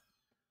tracks.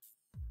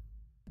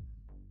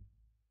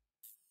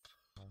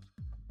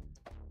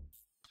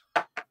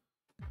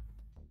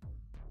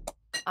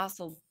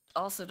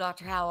 Also,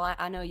 Dr. Howell,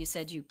 I know you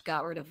said you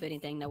got rid of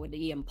anything that would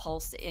EMP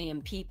pulse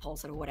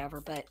it or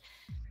whatever, but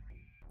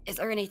is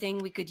there anything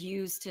we could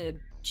use to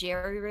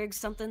jerry-rig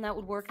something that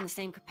would work in the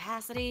same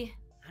capacity?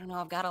 I don't know,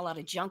 I've got a lot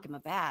of junk in my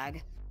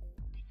bag.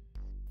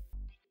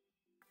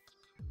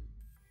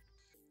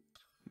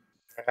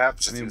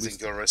 Perhaps if I mean, you we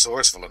think you're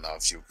resourceful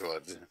enough, you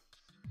could.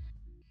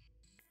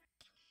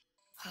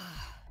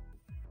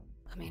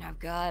 I mean,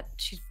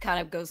 she kind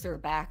of goes through her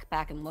back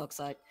and looks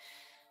like,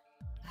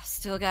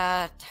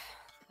 I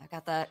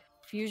got that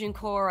fusion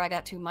core, I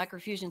got 2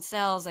 microfusion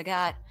cells, I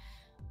got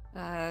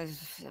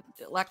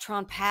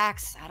electron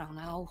packs, I don't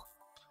know.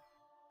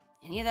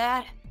 Any of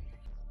that?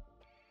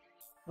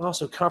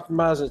 Also,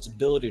 compromising its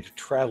ability to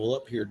travel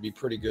up here would be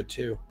pretty good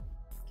too.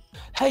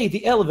 Hey,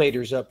 the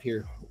elevators up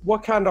here.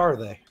 What kind are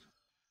they?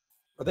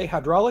 Are they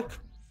hydraulic?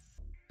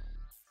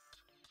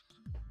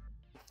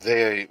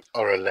 They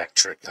are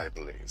electric, I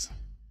believe.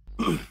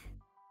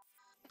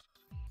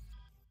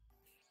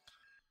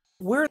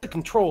 Where are the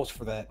controls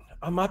for that?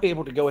 I might be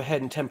able to go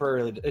ahead and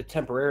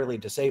temporarily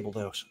disable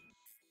those.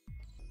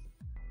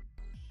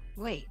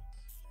 Wait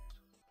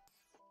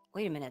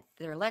a minute,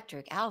 they're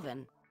electric.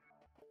 Alvin,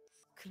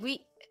 could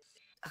we...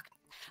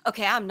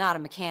 Okay, I'm not a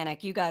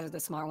mechanic. You guys are the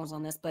smart ones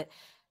on this, but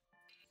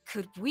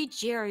could we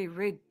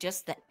jerry-rig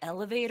just the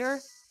elevator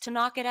to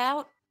knock it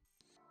out?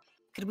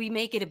 Could we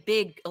make it a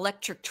big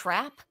electric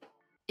trap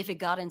if it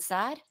got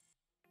inside?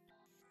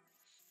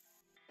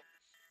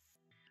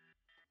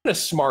 I'm gonna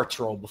smarts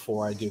roll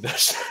before I do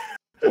this.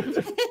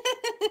 Sounds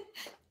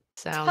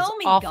Tell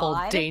me, awful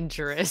God.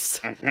 dangerous.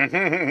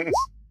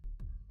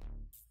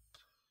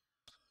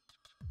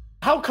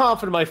 How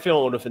confident am I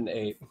feeling with an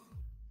 8?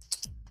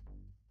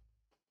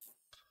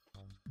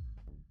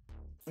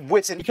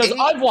 With an Because 8,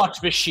 I've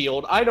watched Miss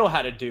Shield, I know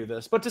how to do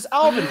this. But does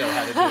Alvin know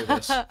how to do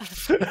this?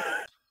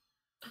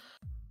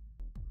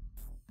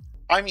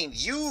 I mean,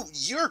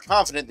 you're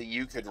confident that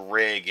you could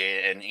rig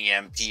an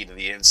EMP to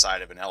the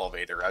inside of an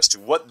elevator. As to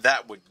what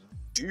that would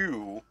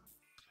do,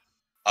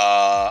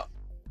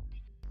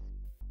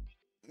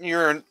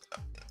 you're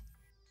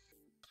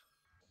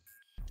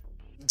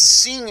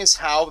seeing as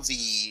how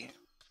the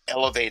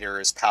elevator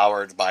is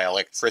powered by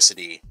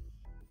electricity.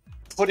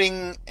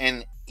 Putting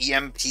an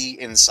EMP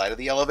inside of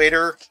the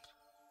elevator,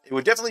 it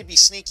would definitely be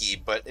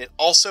sneaky, but it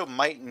also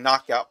might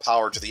knock out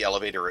power to the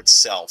elevator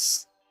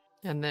itself.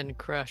 And then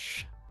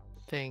crush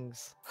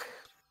things.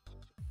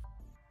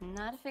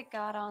 Not if it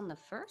got on the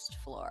first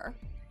floor.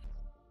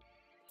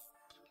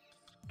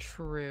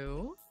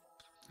 True.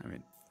 I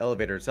mean,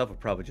 elevator itself would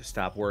probably just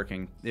stop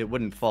working. It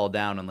wouldn't fall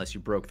down unless you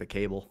broke the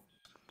cable.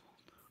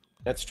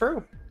 That's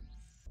true.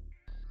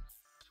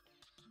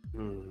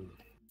 If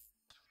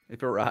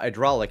it were a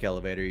hydraulic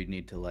elevator, you'd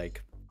need to,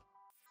 like,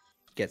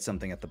 get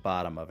something at the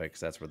bottom of it, because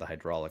that's where the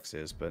hydraulics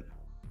is, but...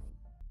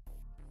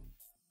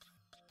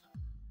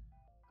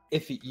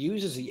 If it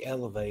uses the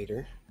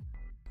elevator,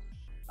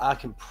 I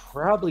can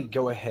probably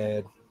go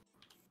ahead.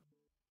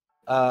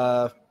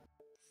 I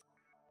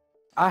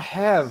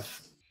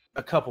have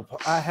a couple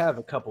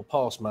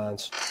pulse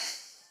mines.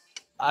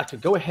 I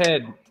could go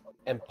ahead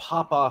and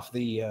pop off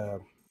the.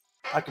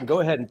 I can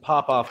go ahead and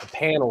pop off the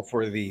panel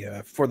for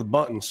the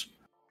buttons.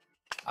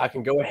 I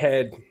can go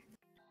ahead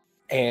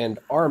and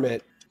arm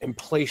it and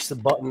place the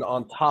button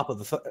on top of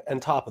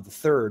the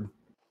third,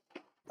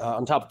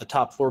 on top of the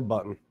top floor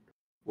button.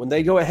 When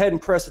they go ahead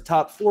and press the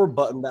top floor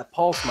button, that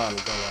pulse mine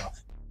will go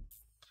off.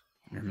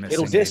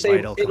 It'll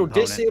disable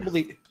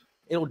the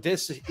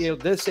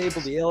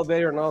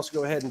elevator and also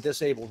go ahead and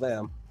disable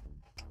them.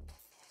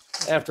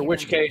 After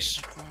which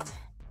case,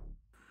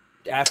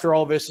 after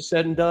all this is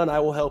said and done, I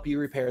will help you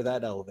repair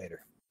that elevator.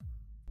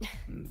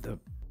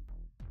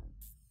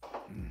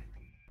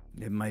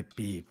 It might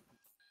be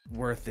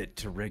worth it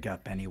to rig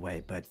up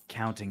anyway, but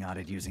counting on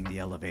it using the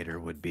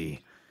elevator would be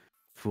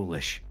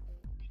foolish.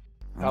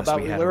 How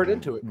about we lure it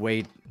into it?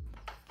 Wait,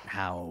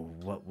 how?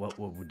 What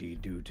would you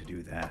do to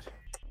do that?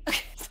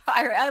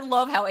 I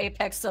love how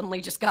Apex suddenly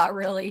just got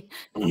really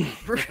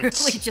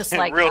just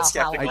like Real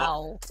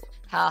how.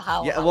 Yeah,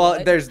 how well,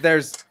 what?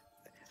 there's.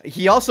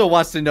 He also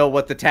wants to know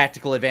what the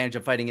tactical advantage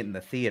of fighting it in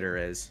the theater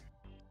is.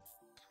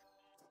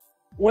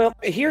 Well,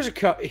 here's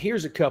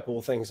a couple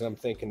of things I'm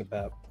thinking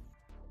about.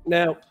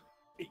 Now,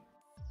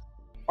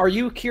 are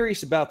you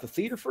curious about the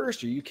theater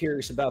first, or are you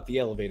curious about the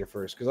elevator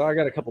first? Because I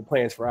got a couple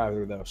plans for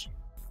either of those.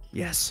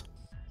 Yes.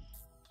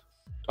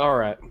 All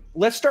right,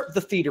 let's start with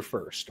the theater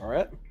first. All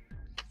right.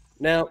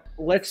 Now,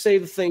 let's say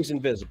the thing's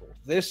invisible.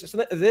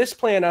 This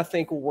plan I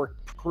think will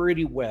work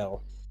pretty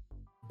well,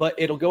 but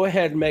it'll go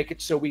ahead and make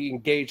it so we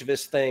engage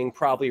this thing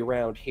probably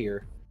around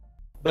here.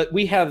 But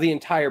we have the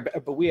entire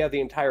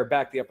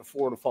back the upper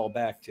floor to fall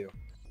back to.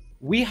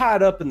 We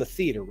hide up in the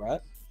theater,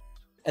 right?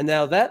 And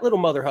now that little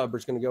mother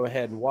hubber's going to go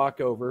ahead and walk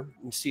over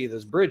and see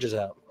those bridges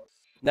out.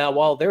 Now,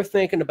 while they're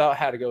thinking about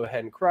how to go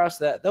ahead and cross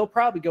that, they'll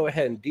probably go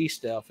ahead and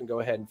de-stealth and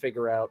go ahead and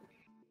figure out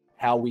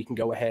how we can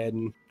go ahead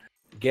and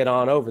get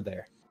on over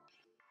there.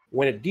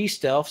 When it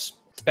de-stealths,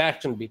 its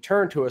back's going to be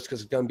turned to us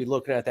because it's going to be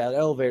looking at that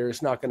elevator.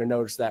 It's not going to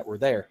notice that we're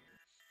there.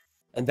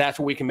 And that's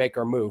where we can make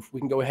our move. We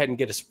can go ahead and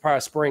get a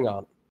surprise spring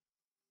on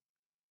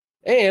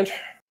it. And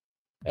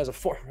as a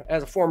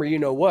former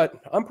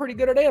you-know-what, I'm pretty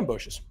good at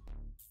ambushes.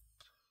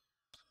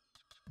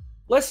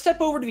 Let's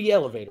step over to the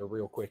elevator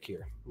real quick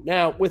here.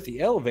 Now, with the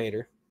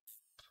elevator,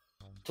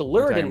 to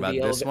lure it into the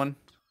elevator... this one?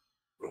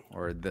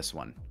 Or this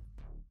one?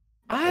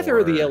 Either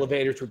of the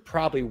elevators would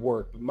probably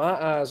work, but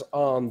my eyes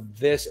on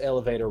this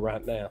elevator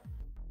right now.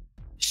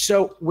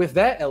 So, with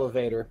that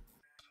elevator,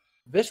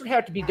 this would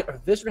have to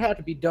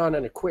be done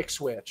in a quick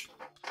switch.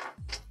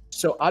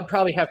 So, I'd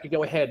probably have to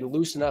go ahead and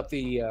loosen up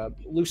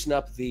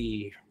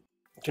the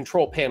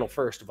control panel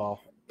first of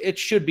all. It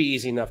should be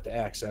easy enough to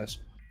access.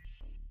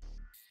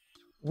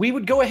 We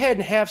would go ahead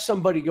and have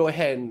somebody go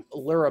ahead and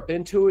lure up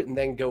into it and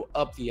then go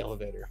up the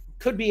elevator.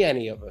 Could be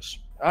any of us.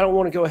 I don't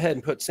want to go ahead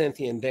and put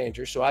Cynthia in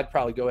danger, so I'd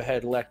probably go ahead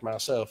and elect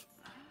myself.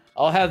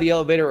 I'll have the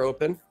elevator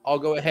open. I'll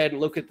go ahead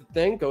and look at the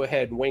thing, go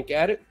ahead and wink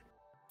at it.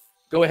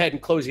 Go ahead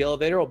and close the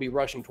elevator. It'll be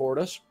rushing toward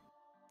us.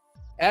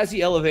 As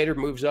the elevator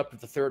moves up to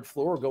the third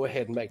floor, go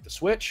ahead and make the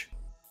switch.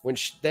 When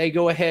they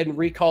go ahead and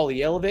recall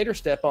the elevator,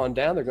 step on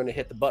down, they're going to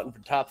hit the button for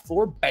the top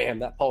floor. Bam,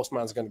 that pulse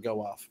mine's going to go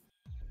off.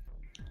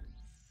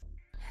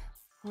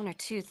 One or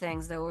two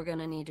things that we're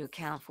gonna need to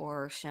account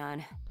for,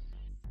 Sean.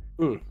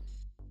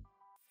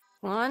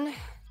 One,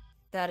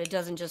 that it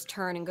doesn't just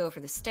turn and go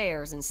for the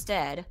stairs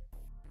instead.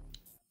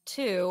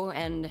 Two,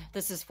 and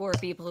this is for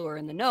people who are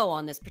in the know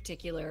on this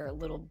particular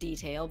little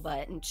detail,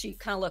 and she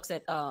kind of looks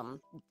at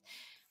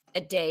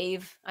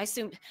Dave. I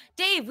assume,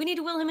 Dave, we need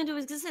to will him into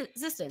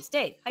existence.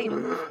 Dave, how you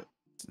doing?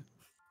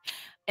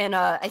 And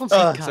it's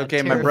okay,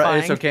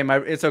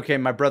 it's okay.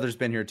 My brother's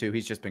been here too.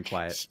 He's just been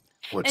quiet.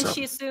 What's up?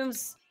 She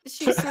assumes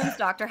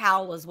Dr.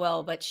 Howell as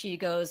well, but she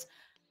goes,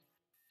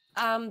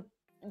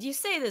 you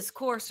say this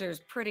courser's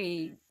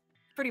pretty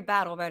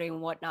battle ready and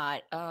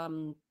whatnot.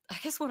 I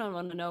guess what I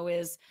want to know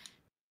is,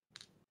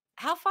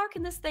 how far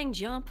can this thing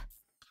jump?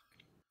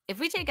 If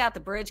we take out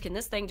the bridge, can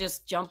this thing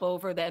just jump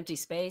over the empty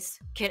space?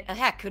 Could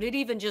it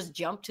even just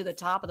jump to the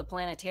top of the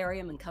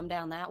planetarium and come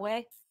down that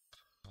way?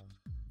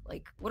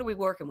 Like, what are we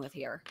working with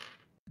here?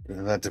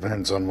 That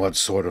depends on what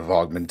sort of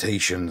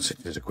augmentations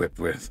it is equipped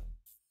with.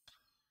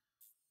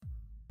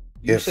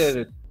 If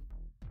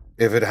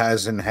it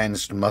has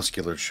enhanced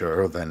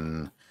musculature,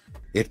 then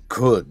it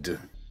could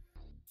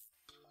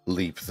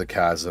leap the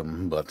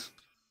chasm, but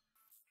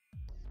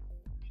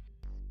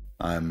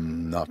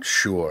I'm not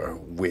sure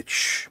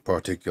which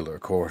particular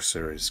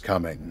courser is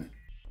coming.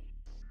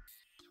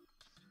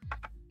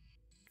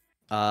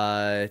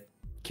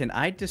 Can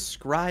I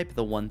describe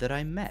the one that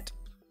I met?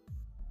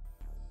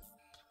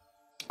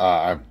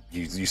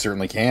 You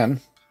certainly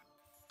can.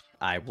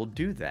 I will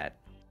do that.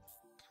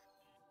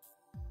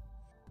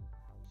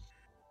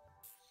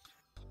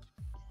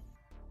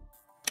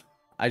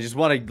 I just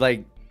want to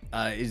like,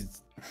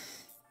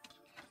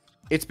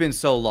 it's been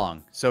so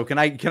long. So can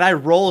I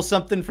roll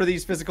something for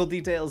these physical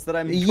details that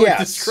I'm going to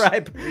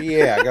describe?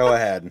 Yeah, go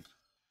ahead.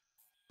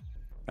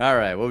 All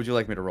right, what would you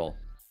like me to roll?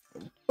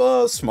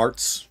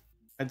 Smarts,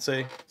 I'd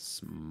say.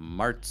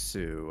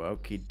 Smartsu,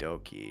 okie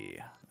dokie.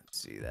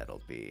 Let's see,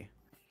 that'll be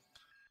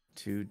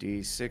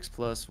 2d6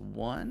 plus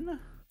 1.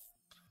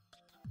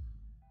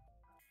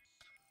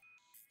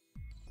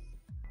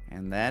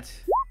 And that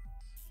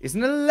is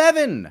an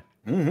 11.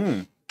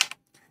 Mm-hmm.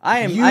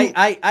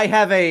 I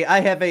have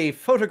a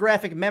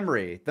photographic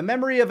memory. The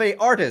memory of an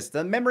artist.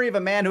 The memory of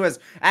a man who has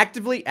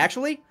actually,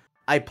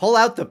 I pull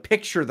out the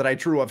picture that I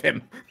drew of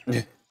him.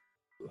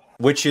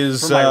 Which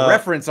is for my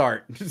reference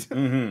art.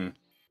 Mm-hmm.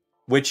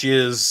 Which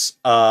is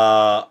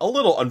a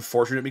little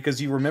unfortunate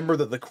because you remember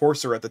that the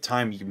courser at the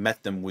time you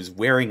met them was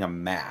wearing a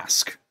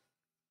mask.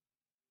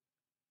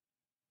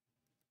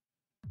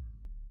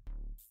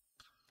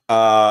 You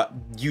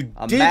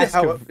a did mask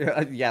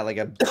have yeah, like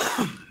a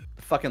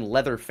fucking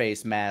leather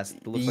face mask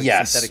that looks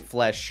like synthetic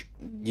flesh.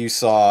 You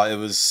saw it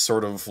was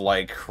sort of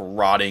like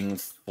rotting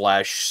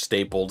flesh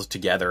stapled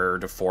together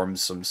to form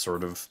some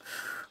sort of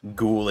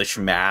ghoulish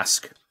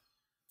mask.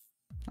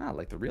 Ah,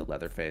 like the real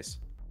Leatherface.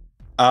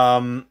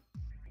 My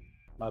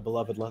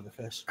beloved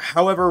Leatherface.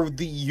 However,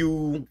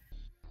 you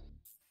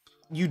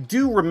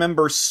do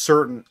remember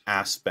certain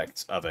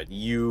aspects of it.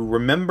 You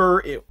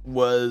remember it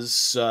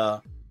was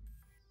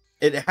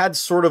it had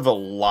sort of a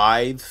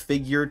lithe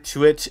figure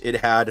to it.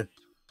 It had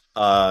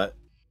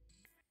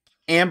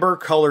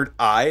amber-colored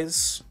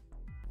eyes.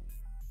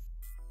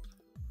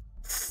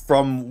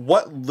 From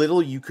what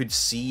little you could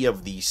see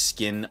of the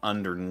skin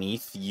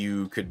underneath,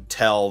 you could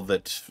tell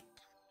that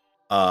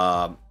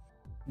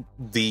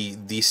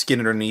the skin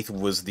underneath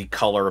was the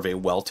color of a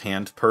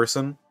well-tanned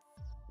person.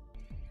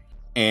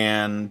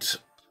 And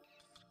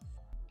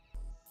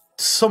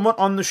somewhat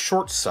on the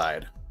short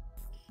side.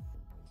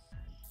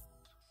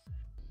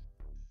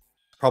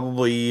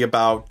 Probably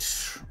about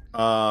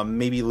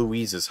maybe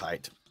Louise's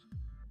height.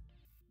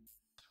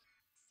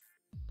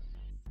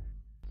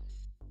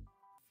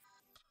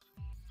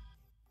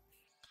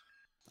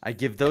 I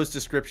give those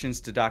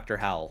descriptions to Dr.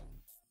 Howell.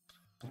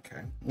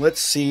 Okay.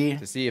 Let's see.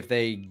 To see if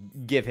they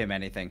give him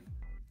anything.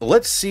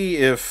 Let's see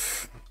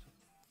if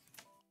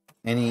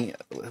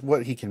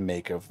what he can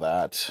make of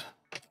that.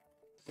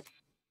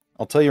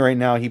 I'll tell you right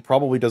now, he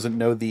probably doesn't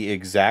know the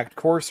exact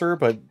courser,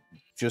 but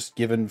just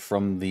given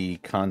from the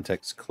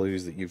context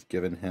clues that you've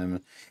given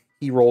him,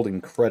 he rolled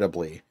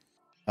incredibly.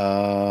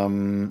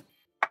 You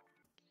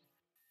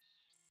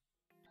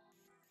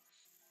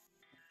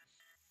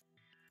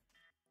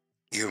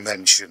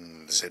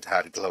mentioned it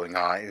had glowing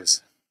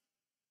eyes.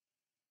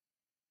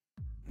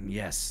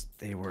 Yes,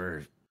 they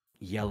were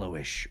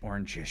yellowish,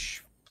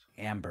 orangish,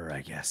 amber,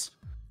 I guess.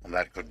 And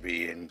that could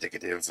be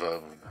indicative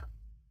of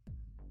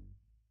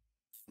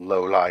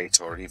low light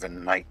or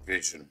even night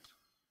vision.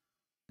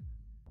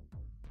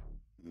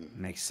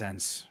 Makes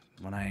sense.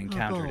 When I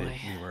encountered it,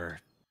 we were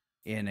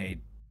in a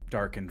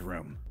darkened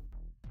room.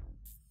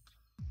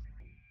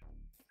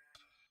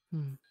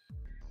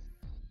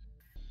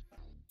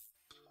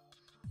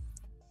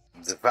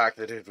 The fact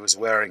that it was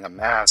wearing a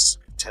mask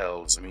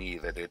tells me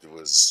that it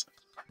was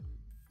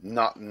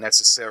not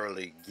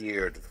necessarily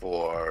geared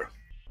for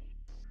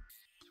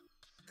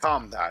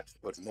combat,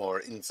 but more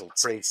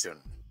infiltration.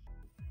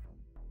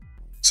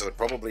 So it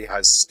probably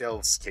has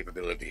stealth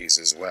capabilities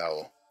as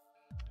well.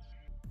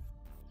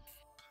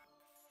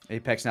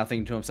 Apex now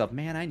thinking to himself,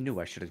 man, I knew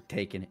I should have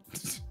taken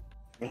it.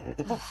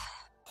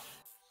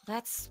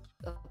 That's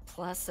a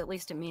plus. At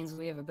least it means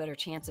we have a better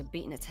chance of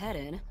beating its head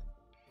in.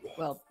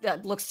 Well,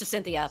 that looks to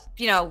Cynthia,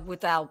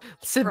 without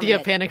Cynthia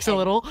panics a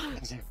little.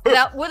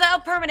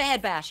 Without permanent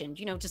head bashing,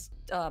 just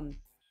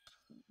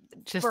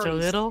just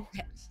birdies, a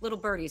little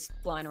birdies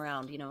flying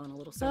around, in a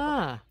little circle.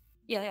 Ah.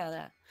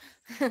 Yeah,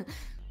 that.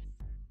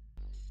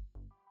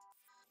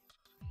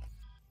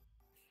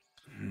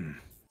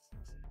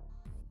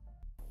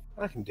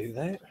 I can do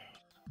that.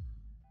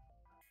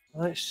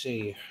 Let's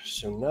see.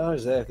 So now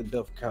he's there at the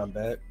built for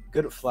combat.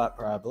 Good at flight,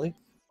 probably.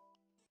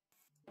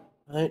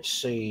 Let's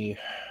see.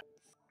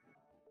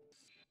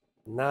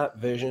 Night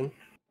vision.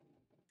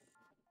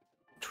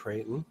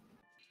 Traiton.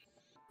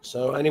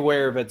 So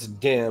anywhere that's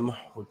dim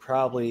would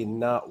probably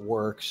not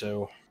work.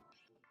 So,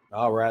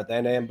 all right,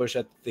 that ambush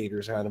at the theater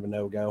is kind of a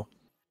no-go.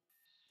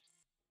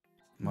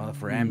 Well,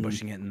 if we're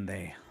ambushing it in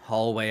the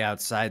hallway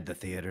outside the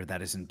theater,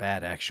 that isn't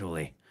bad,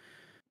 actually.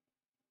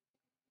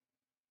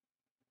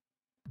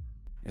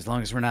 As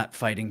long as we're not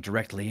fighting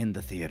directly in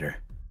the theater.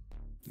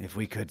 If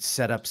we could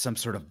set up some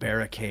sort of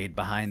barricade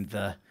behind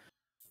the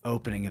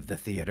opening of the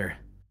theater.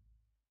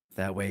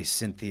 That way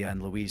Cynthia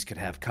and Louise could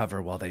have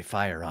cover while they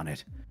fire on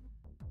it.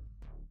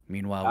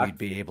 Meanwhile, we'd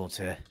be able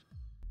to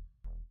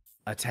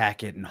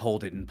attack it and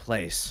hold it in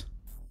place.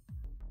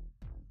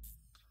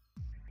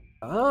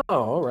 Oh,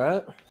 all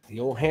right. The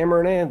old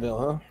hammer and anvil,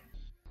 huh?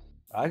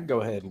 I can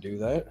go ahead and do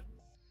that.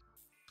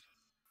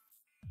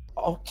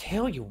 I'll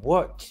tell you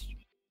what.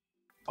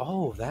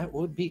 Oh, that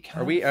would be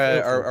kind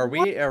Are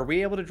we are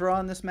we able to draw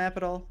on this map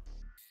at all?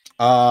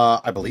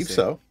 I believe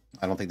so.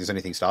 I don't think there's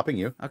anything stopping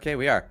you. Okay,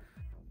 we are.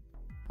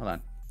 Hold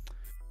on.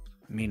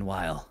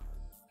 Meanwhile,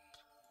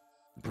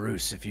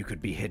 Bruce, if you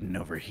could be hidden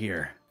over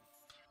here,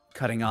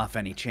 cutting off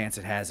any chance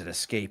it has at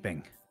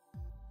escaping.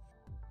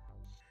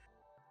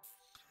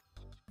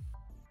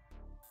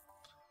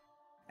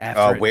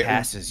 After it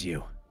passes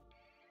you.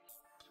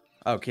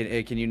 Oh,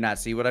 can you not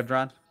see what I've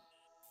drawn?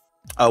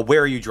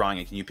 Where are you drawing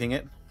it? Can you ping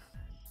it?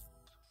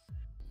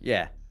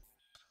 Yeah.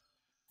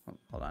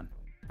 Hold on.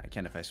 I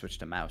can if I switch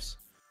to mouse.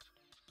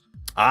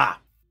 Ah.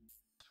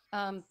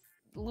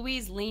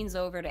 Louise leans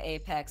over to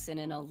Apex and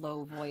in a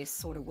low voice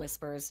sort of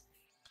whispers,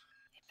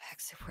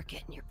 Apex, if we're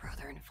getting your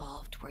brother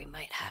involved, we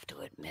might have to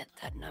admit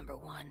that number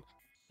one,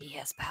 he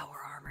has power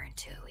armor, and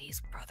two,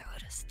 he's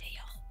Brotherhood of Steel.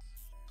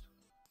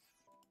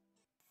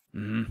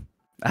 Mm-hmm.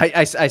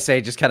 I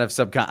say just kind of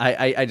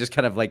I just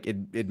kind of like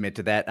admit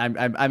to that.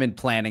 I'm in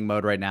planning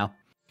mode right now.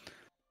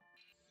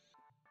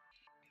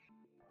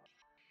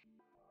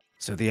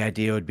 So the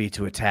idea would be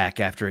to attack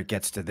after it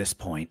gets to this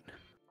point.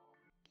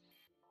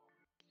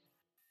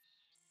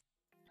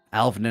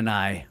 Alvin and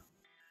I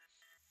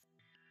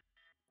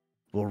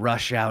will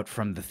rush out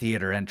from the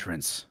theater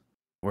entrance,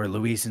 where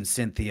Louise and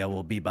Cynthia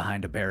will be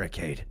behind a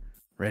barricade,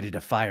 ready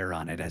to fire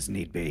on it as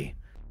need be.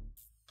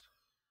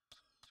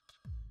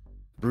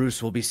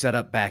 Bruce will be set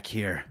up back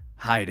here,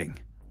 hiding,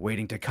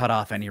 waiting to cut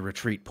off any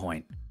retreat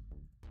point.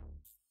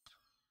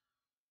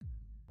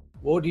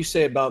 What would you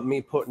say about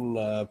me putting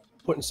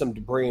some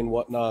debris and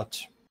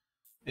whatnot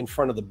in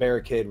front of the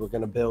barricade we're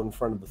going to build in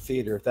front of the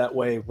theater? That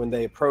way, when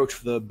they approach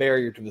the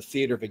barrier to the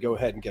theater, they go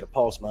ahead and get a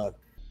pulse mod.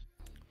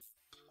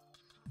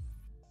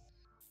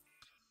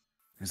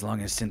 As long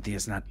as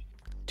Cynthia's not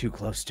too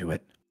close to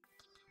it.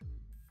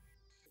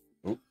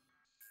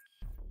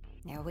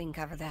 Yeah, we can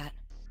cover that.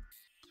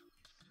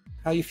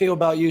 How you feel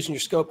about using your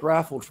scoped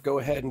rifle to go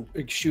ahead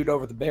and shoot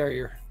over the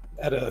barrier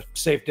at a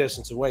safe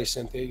distance away,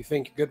 Cynthia? You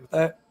think you're good with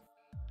that?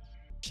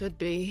 Should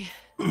be.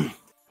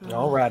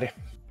 Alrighty.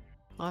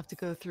 I'll have to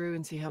go through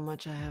and see how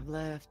much I have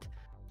left.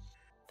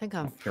 I think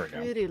I'm Here we go.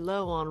 pretty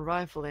low on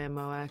rifle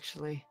ammo,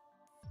 actually.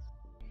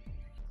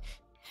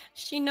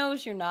 She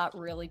knows you're not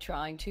really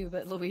trying to,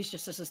 but Louise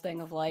just does this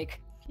thing of like,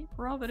 keep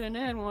rubbing it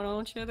in, why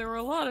don't you? There were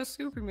a lot of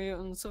super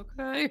mutants,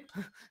 okay?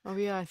 Oh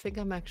yeah, I think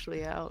I'm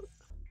actually out.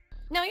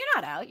 No, you're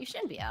not out. You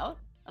shouldn't be out,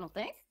 I don't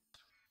think.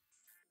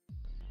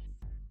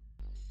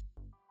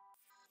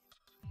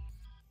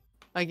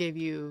 I gave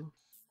you...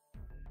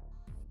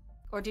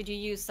 Or did you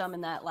use some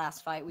in that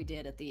last fight we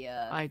did at the,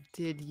 I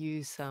did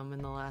use some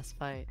in the last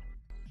fight.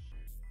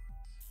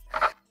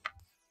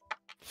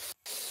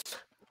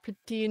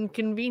 Pretty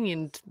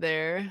inconvenient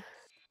there.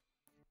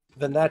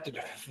 Then that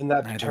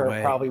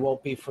deterrent probably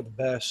won't be for the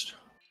best.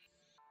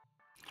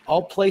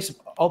 I'll place a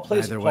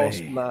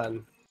pulse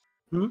mine.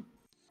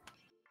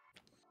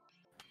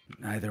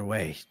 Either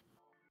way,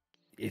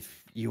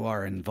 if you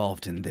are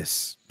involved in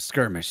this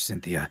skirmish,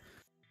 Cynthia,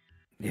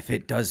 if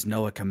it does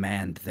know a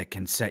command that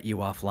can set you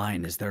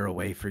offline, is there a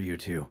way for you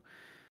to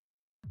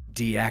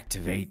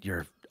deactivate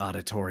your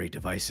auditory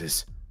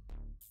devices?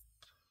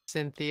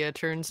 Cynthia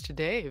turns to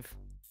Dave.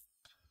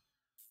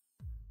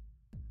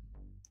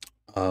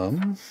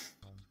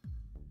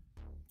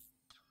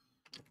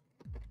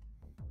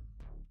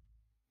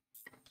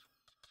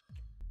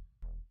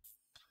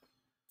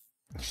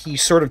 He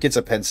sort of gets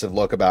a pensive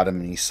look about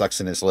him and he sucks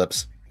in his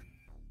lips.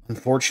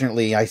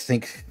 Unfortunately, I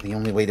think the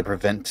only way to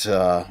prevent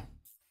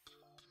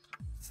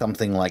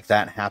something like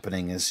that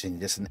happening is in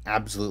just an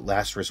absolute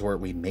last resort.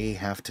 We may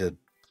have to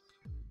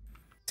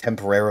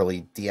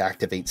temporarily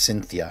deactivate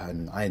Cynthia,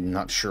 and I'm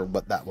not sure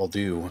what that will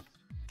do.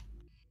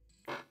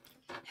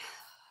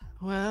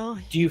 Well,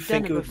 do you you've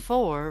think done it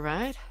before,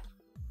 right?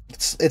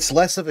 It's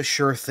less of a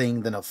sure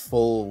thing than a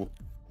full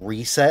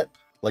reset,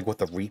 like what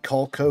the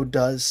recall code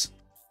does,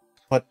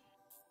 but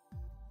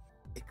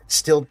it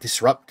still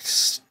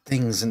disrupts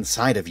things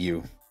inside of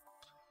you.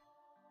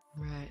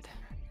 Right.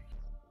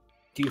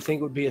 Do you think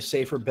it would be a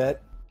safer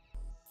bet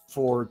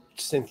for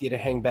Cynthia to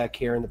hang back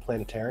here in the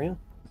planetarium?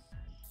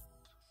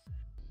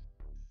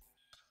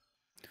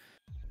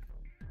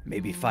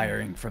 Maybe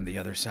firing from the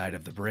other side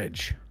of the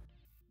bridge.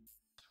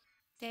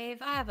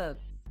 Dave, I have a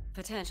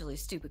potentially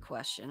stupid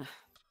question.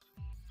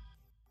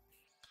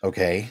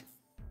 Okay.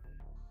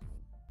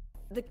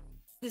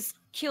 This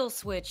kill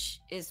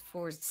switch is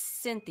for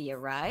Cynthia,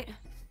 right?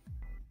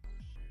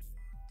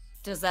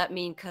 Does that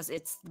mean because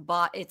it's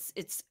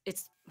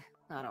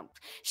I don't.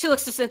 She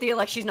looks to Cynthia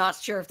like she's not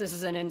sure if this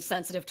is an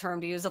insensitive term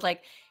to use.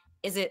 Like,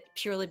 is it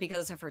purely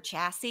because of her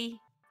chassis,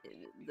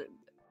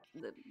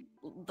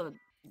 the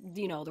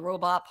the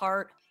robot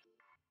part?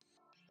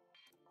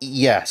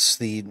 Yes,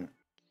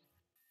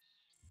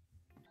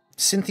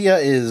 Cynthia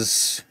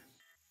is.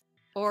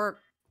 Or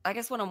I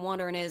guess what I'm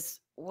wondering is,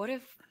 what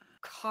if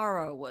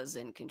Kara was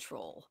in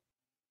control?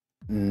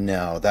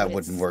 No, that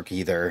wouldn't work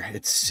either.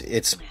 It's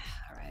It's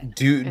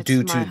due my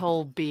to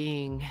whole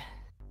being.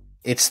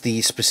 It's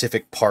the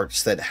specific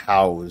parts that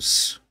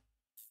house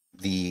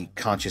the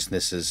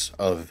consciousnesses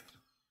of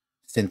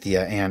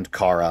Cynthia and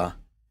Kara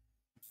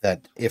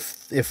that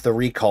if the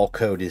recall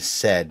code is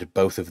said,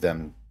 both of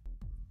them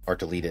are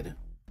deleted.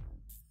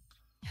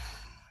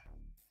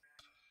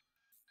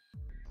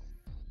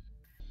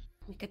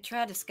 We could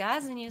try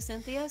disguising you,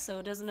 Cynthia, so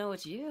it doesn't know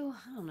it's you.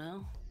 I don't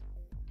know.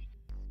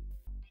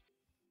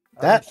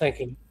 I'm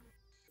thinking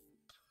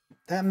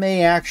that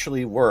may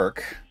actually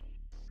work,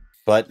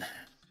 but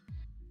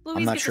Louise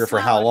I'm not gets a sure for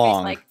smile how on her face,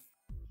 long. like,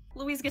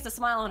 Louise gets a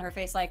smile on her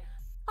face, like,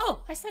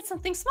 "Oh, I said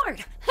something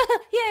smart!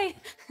 Yay!"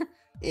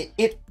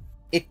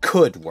 It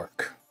could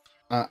work.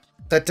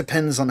 That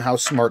depends on how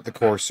smart the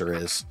courser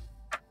is.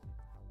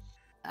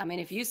 I mean,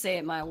 if you say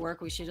it might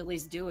work, we should at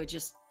least do it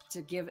just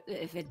to give.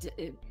 If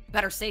it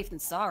better safe than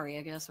sorry,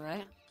 I guess,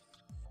 right?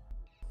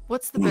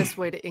 What's the best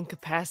way to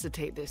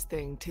incapacitate this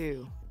thing,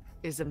 too?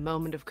 Is a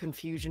moment of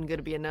confusion going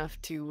to be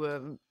enough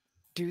to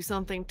do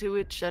something to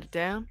it, shut it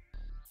down?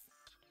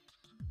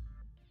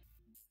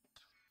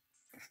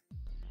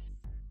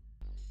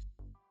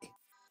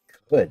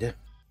 Good.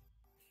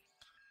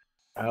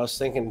 I was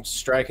thinking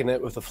striking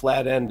it with the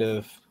flat end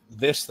of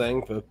this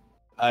thing, but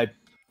I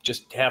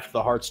just half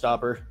the heart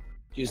stopper,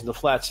 using the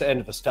flat end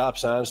of a stop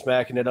sign,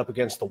 smacking it up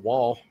against the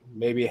wall.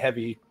 Maybe a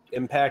heavy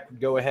impact would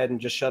go ahead and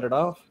just shut it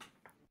off.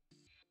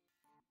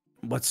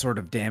 What sort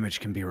of damage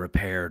can be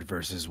repaired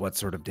versus what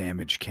sort of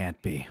damage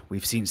can't be?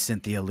 We've seen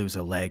Cynthia lose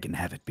a leg and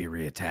have it be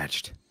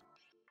reattached.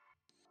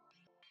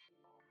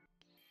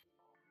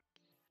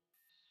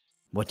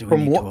 What do we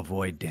need to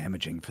avoid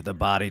damaging for the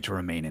body to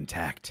remain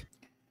intact?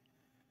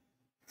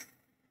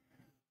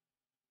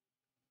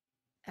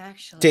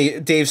 Actually,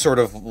 Dave sort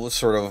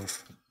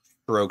of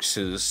strokes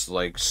his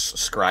like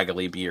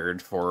scraggly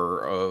beard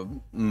for a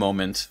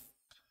moment.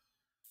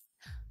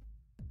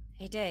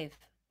 hey Dave,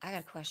 I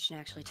got a question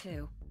actually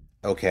too.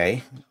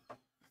 Okay.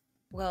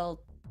 Well,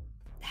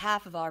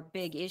 half of our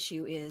big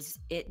issue is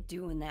it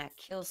doing that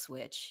kill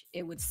switch.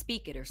 It would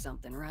speak it or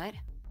something, right?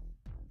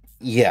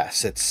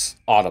 Yes, it's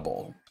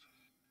audible.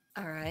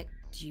 All right.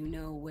 Do you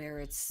know where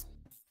its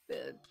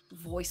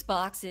voice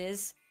box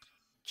is?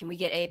 Can we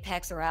get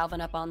Apex or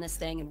Alvin up on this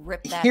thing and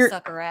rip that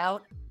sucker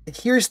out?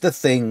 Here's the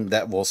thing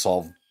that will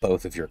solve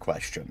both of your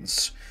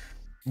questions.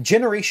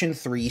 Generation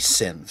 3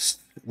 synths,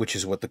 which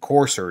is what the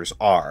coursers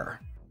are,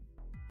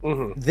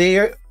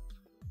 they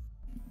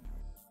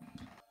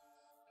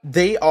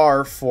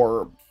are,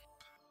 for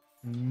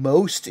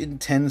most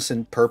intents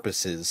and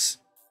purposes,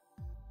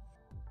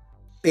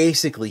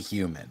 basically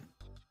human.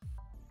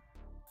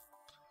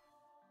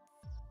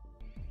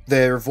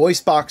 Their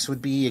voice box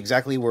would be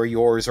exactly where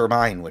yours or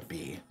mine would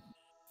be.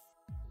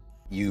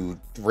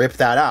 You rip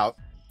that out,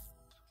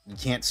 you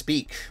can't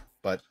speak,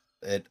 but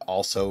it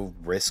also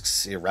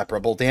risks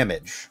irreparable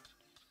damage.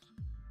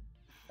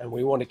 And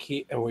we want to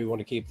keep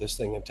this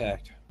thing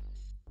intact.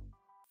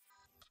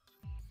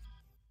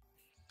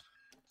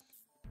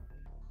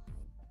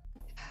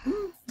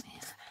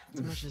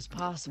 As much as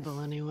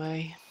possible,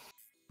 anyway.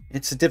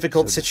 It's a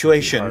difficult So this would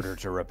be situation. harder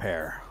to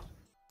repair.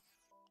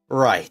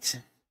 Right.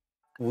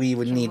 We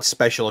would need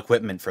special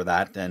equipment for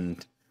that,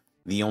 and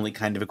the only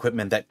kind of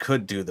equipment that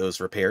could do those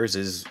repairs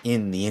is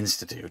in the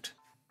Institute.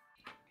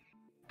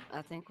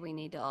 I think we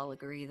need to all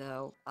agree,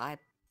 though.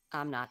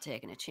 I'm not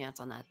taking a chance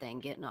on that thing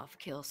getting off a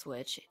kill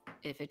switch.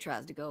 If it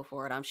tries to go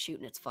for it, I'm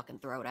shooting its fucking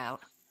throat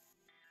out.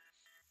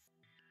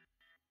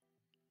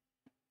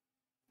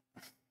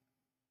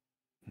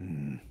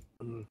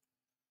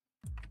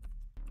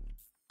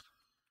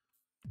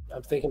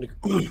 I'm thinking a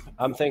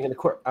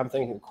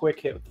quick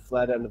hit with the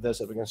flat end of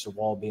this up against the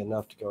wall be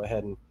enough to go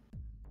ahead and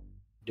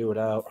do it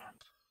out.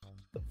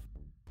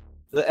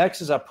 The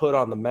X's I put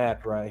on the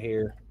map right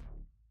here,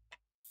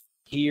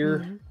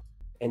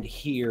 and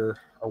here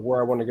are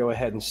where I want to go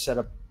ahead and set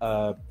up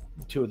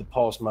two of the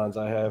pulse mines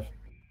I have.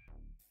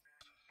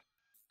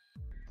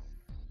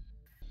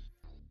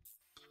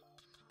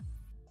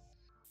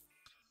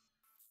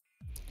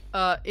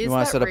 Is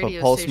wanna that set up a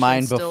radio pulse station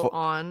mine still before-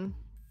 on,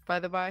 by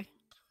the by?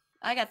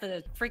 I got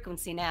the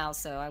frequency now,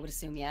 so I would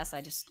assume yes. I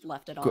just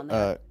left it on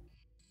there.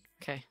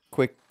 Okay.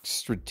 Quick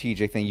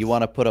strategic thing. You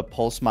want to put a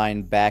pulse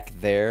mine back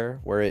there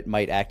where it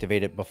might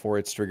activate it before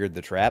it's triggered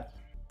the trap?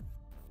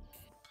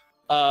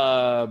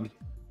 Oh,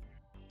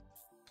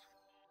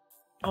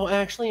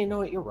 actually, you know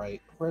what? You're right.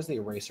 Where's the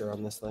eraser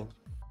on this thing?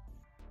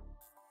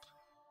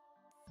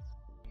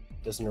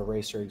 Does an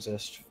eraser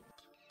exist?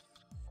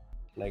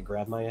 Can I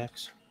grab my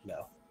X?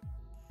 No.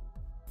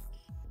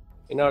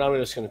 You know what? I'm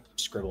just going to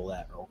scribble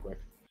that real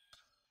quick.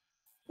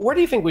 Where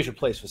do you think we should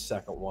place the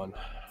second one?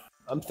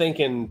 I'm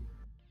thinking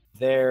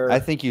there. I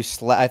think you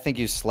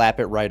slap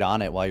it right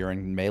on it while you're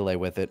in melee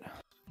with it.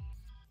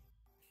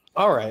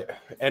 All right,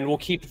 and we'll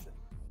keep.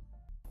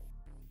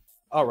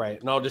 All right,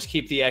 and I'll just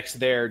keep the X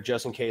there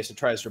just in case it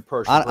tries to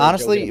approach.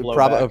 Honestly,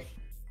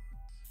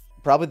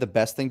 probably the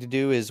best thing to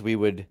do is we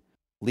would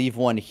leave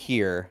one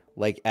here,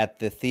 like at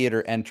the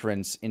theater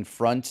entrance in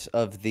front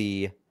of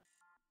the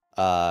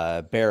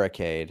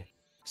barricade,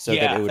 so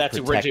that it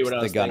would protect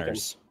the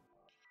gunners.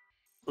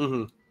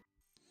 Mm-hmm.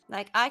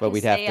 Like I can But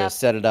we'd have to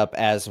set it up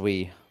as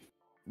we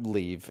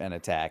leave and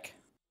attack.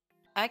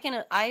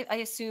 I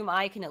assume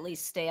I can at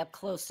least stay up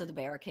close to the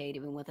barricade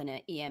even with an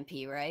EMP,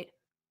 right?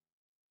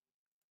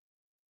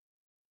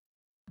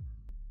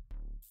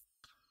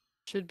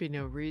 Should be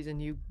no reason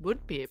you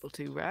wouldn't be able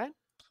to, right?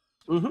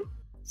 Mm-hmm.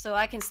 So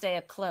I can stay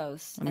up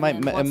close. It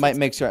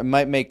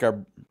might make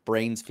our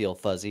brains feel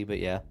fuzzy, but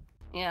yeah.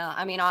 Yeah,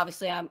 I mean,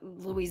 obviously,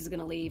 Louise is going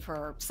to leave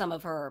some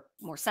of her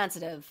more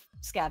sensitive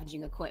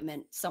scavenging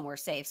equipment somewhere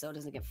safe so it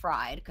doesn't get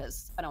fried,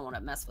 because I don't want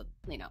to mess with,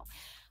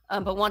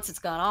 but once it's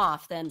gone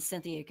off, then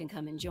Cynthia can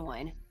come and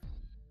join.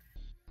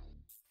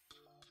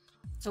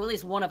 So at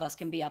least one of us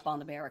can be up on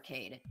the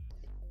barricade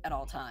at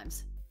all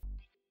times.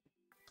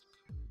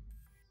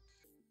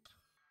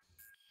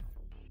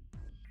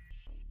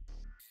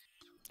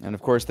 And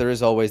of course, there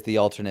is always the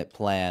alternate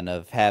plan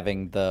of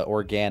having the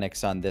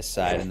organics on this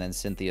side and then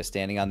Cynthia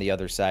standing on the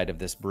other side of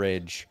this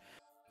bridge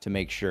to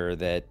make sure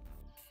that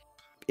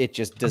it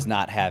just does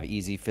not have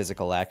easy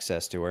physical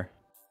access to her.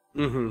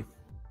 Mm-hmm.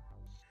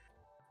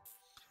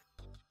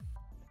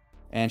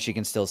 And she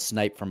can still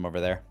snipe from over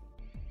there.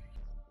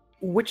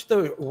 Which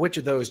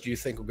of those do you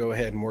think will go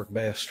ahead and work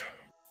best?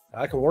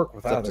 I can work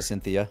with It's up either. to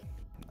Cynthia.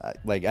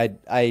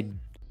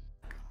 It's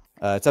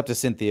up to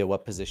Cynthia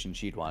what position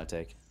she'd want to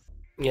take.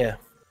 Yeah.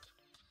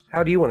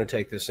 How do you want to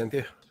take this,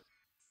 Cynthia?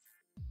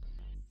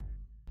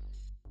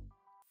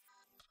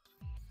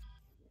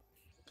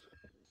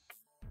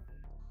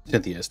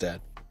 Cynthia's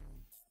dead.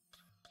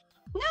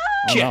 No!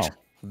 Oh, Shit. no.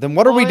 Then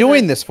what are we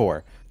doing this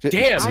for?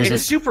 Damn,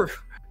 it's super.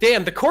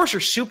 Damn, the cores are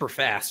super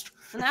fast.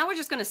 So now we're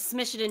just going to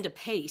smish it into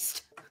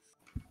paste.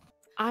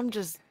 I'm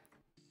just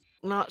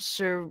not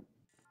sure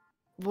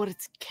what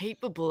it's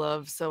capable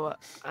of, so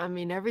I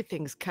mean,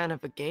 everything's kind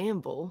of a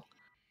gamble.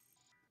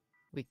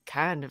 We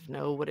kind of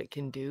know what it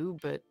can do,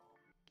 but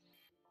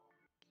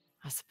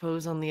I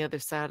suppose on the other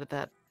side of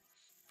that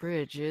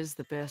bridge is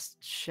the best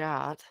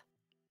shot.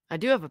 I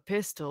do have a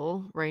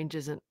pistol. Range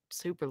isn't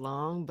super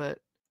long, but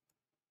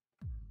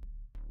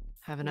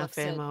have enough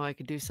ammo, I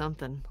could do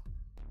something.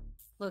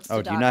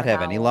 Oh, do you not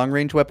have any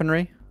long-range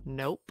weaponry?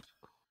 Nope.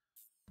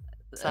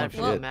 Aside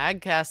from shit. a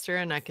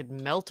magcaster, and I could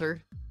melt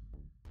her.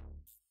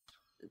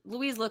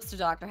 Louise looks to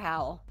Dr.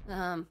 Howell.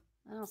 I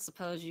don't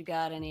suppose you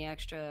got any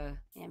extra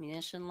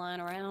ammunition lying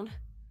around?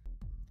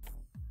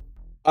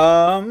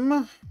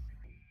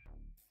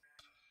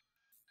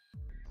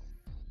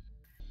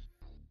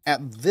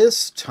 At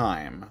this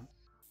time,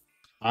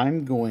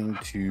 I'm going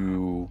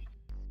to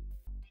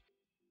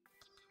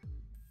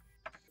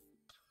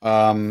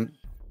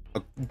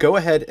go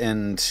ahead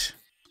and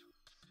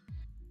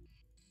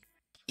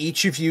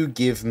each of you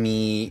give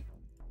me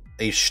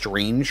a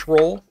strange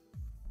roll.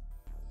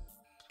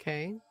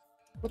 Okay.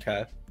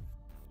 Okay.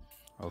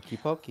 Okie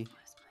pokey.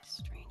 Where's my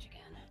strange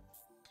again?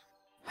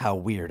 How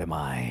weird am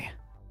I?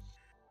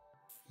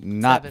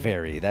 Not 7.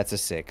 very. That's a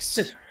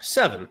 6.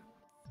 7.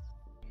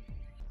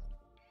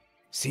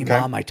 See, Okay.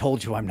 Mom, I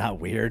told you I'm not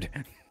weird.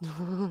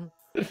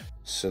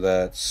 So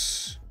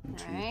that's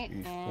All right, 2,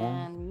 3, 4.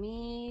 and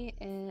me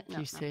is... If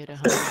you say it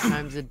 100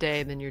 times a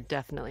day, then you're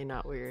definitely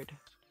not weird.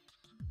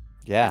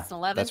 Yeah, That's an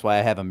 11. that's why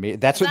I have a mirror.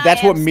 That's And what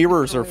that's I what am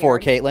mirrors super are for,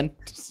 weird. Caitlin.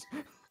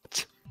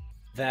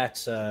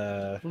 That's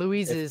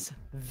Louise is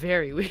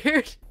very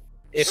weird.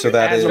 if So it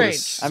that has is- a-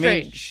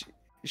 Strange.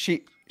 I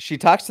mean, she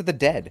talks to the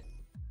dead.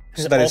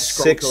 So that all is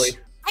 6. I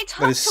That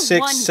talked is to 6,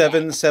 one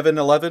 7, dead. 7,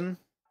 11.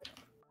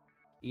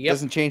 Yep.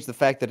 Doesn't change the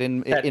fact that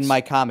in That's- my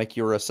comic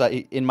you're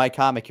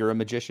a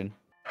magician,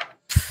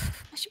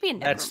 I should be a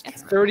That's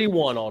necromancer.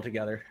 31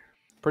 altogether.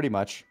 pretty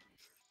much.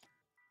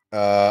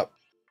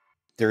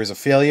 There is a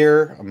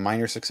failure, a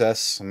minor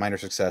success,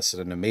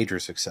 and a major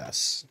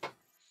success.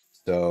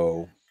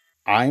 So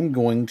I'm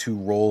going to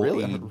roll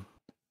Really?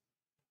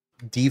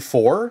 a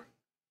D4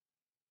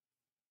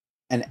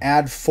 and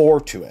add 4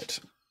 to it.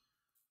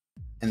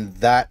 And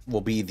that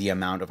will be the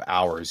amount of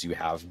hours you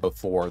have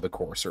before the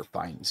courser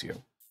finds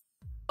you.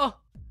 Oh,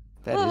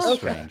 That is Okay.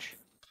 strange.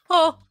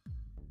 oh,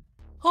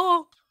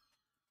 oh.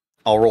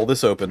 I'll roll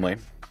this openly.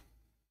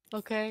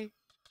 Okay.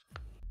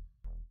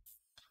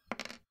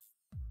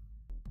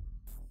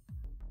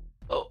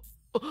 Oh.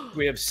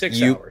 We have 6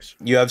 You- hours.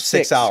 You have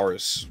 6 6.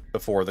 hours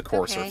before the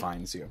courser Okay.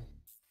 finds you.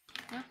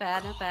 Not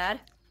bad, not bad.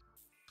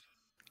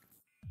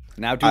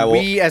 Now, do I will-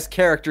 we as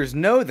characters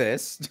know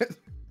this?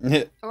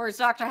 Or is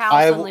Dr. Howell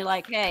I will- suddenly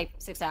like, hey,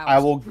 6 hours? I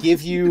will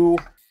give you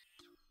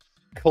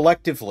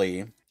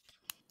collectively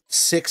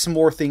 6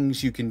 more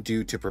things you can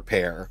do to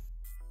prepare.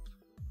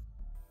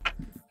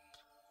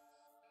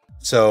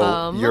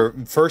 So your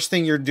first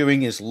thing you're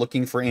doing is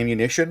looking for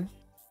ammunition.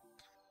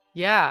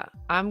 Yeah,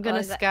 I'm gonna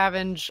is that-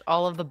 scavenge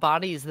all of the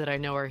bodies that I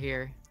know are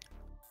here.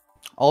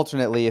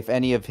 Alternately, if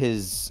any of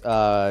his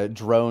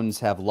drones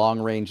have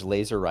long-range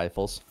laser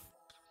rifles,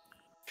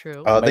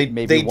 True.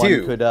 maybe they one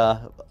do. could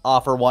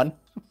offer one.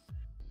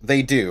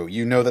 They do.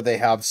 You know that they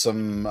have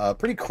some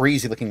pretty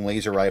crazy looking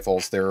laser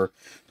rifles. They're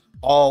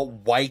all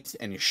white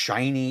and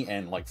shiny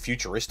and like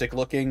futuristic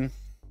looking.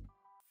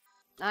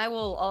 I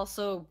will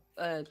also,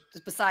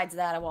 besides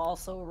that, I will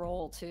also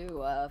roll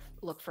to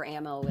look for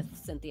ammo with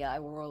Cynthia. I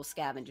will roll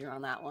scavenger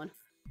on that one.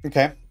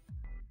 Okay.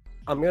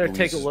 I'm gonna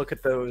take a Louise. look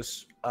at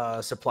those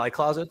supply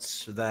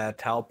closets that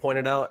Tal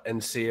pointed out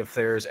and see if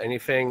there's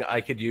anything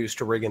I could use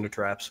to rig into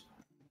traps.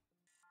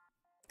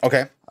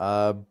 Okay.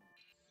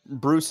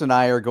 Bruce and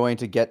I are going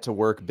to get to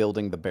work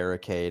building the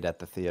barricade at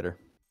the theater.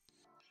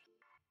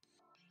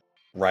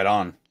 Right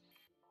on.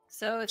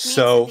 So if me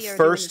So, and Cynthia are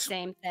doing the first-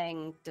 same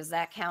thing, does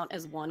that count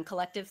as one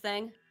collective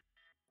thing?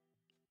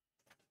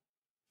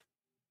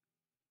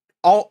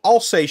 I'll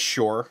say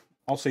sure.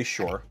 I'll say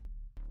sure.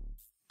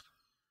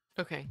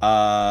 Okay.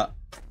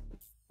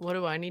 What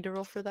do I need to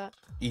roll for that?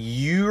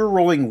 You're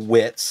rolling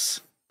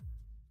wits.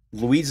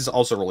 Louise is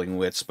also rolling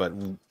wits, but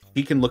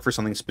he can look for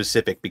something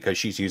specific because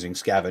she's using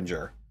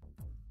scavenger.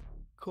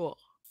 Cool.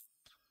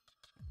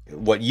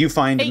 What you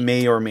find 8.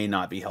 may or may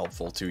not be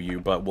helpful to you,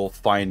 but we'll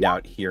find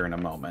out here in a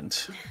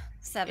moment.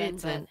 7.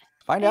 It's an-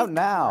 Find out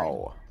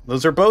now.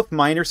 Those are both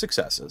minor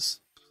successes.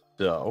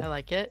 I So,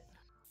 like it.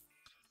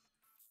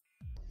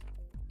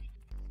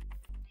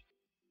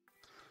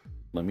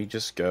 let me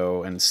just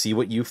go and see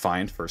what you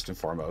find first and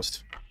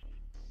foremost.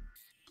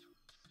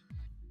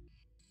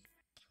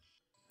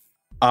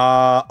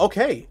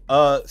 Okay.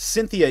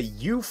 Cynthia,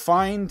 you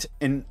find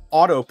an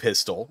auto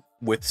pistol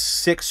with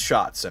 6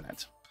 shots in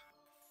it.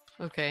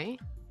 Okay.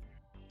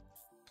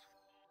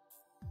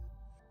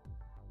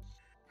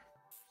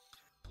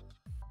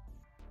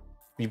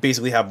 You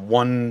basically have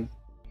 1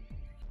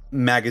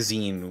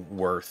 magazine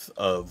worth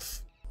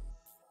of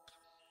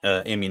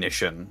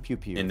ammunition Pew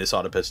pew. in this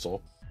auto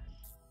pistol.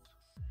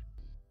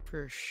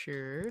 For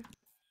sure.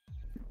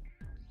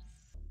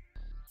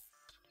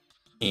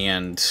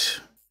 And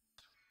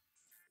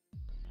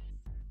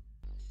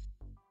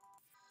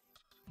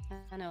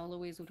I know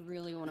Louise would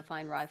really want to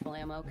find rifle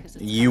ammo because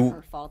it's You- not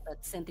her fault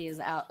that Cynthia's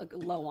out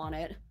low on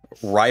it.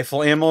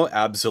 rifle ammo,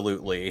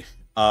 absolutely.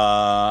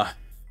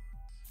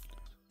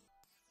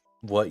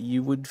 What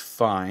you would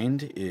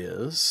find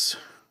is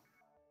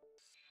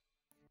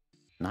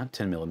not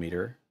 10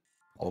 millimeter,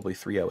 probably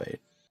 308.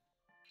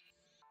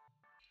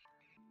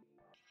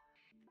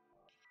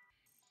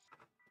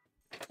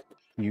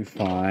 You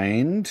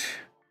find,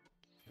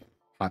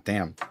 hot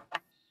damn.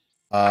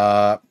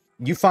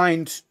 You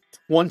find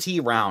 20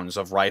 rounds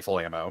of rifle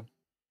ammo.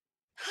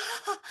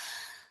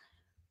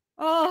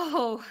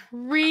 Oh,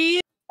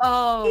 Really?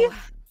 oh.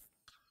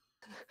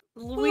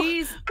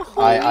 Louise,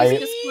 I- Louise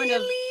just kind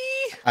of,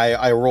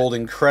 I rolled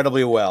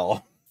incredibly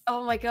well.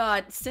 oh my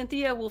god,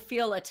 Cynthia will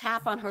feel a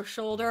tap on her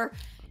shoulder,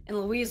 and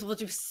Louise will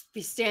just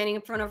be standing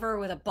in front of her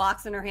with a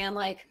box in her hand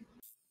like,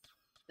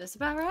 this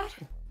about right?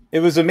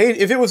 If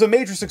it was a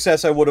major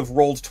success, I would have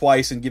rolled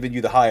twice and given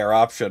you the higher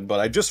option, but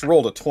I just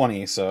rolled a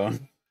 20, so.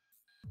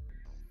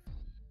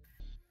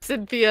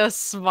 Cynthia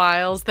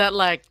smiles that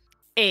like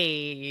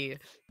a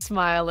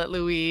smile at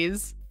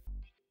Louise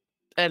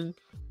and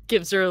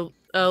gives her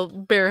a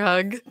bear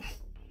hug.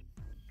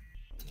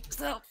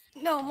 So,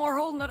 no more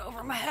holding it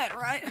over my head,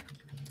 right?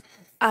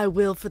 I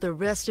will for the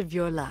rest of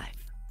your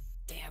life.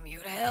 Damn you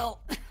to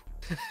hell.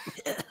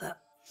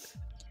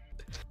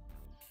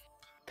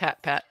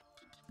 Pat, pat.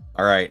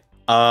 All right.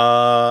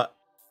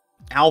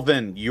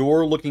 Alvin,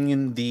 you're looking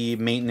in the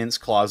maintenance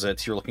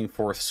closet. You're looking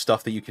for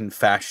stuff that you can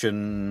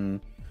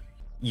fashion.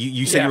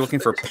 You said Yeah. you're looking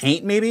for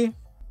paint, maybe?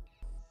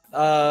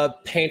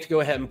 Paint to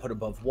go ahead and put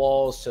above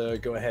walls to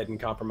go ahead and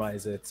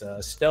compromise its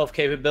stealth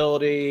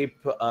capability.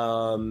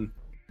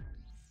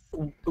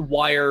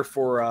 Wire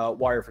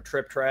for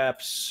trip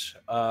traps.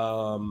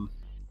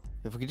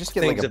 If we could just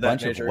get Things like a of that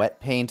bunch of nature. wet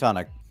paint on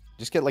a,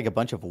 just get like a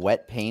bunch of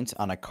wet paint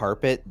on a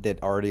carpet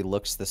that already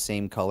looks the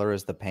same color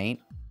as the paint.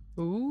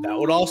 Ooh. That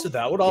would also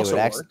would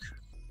act- work.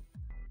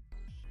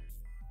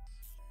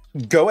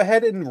 Go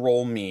ahead and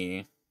roll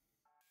me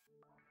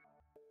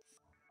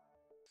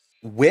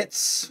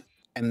wits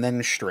and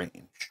then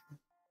strange.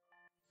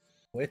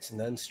 Wits and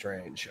then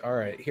strange. All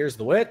right, here's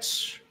the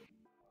wits.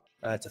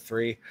 That's a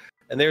 3,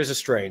 and there's a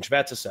strange.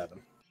 That's a 7.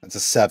 That's a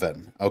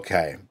 7.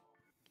 Okay.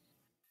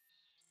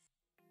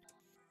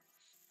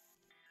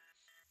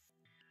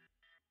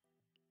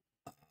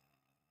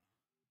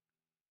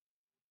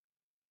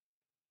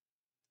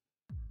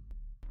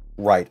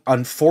 Right.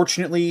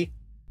 Unfortunately,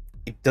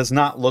 it does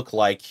not look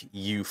like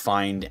you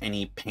find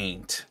any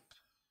paint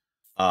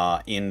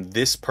in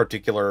this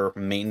particular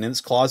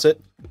maintenance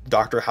closet.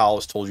 Dr.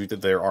 Howells told you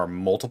that there are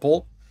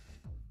multiple.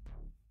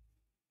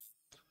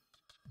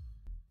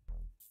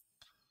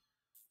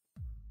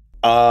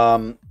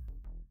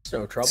 It's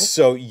no trouble.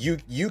 So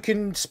you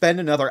can spend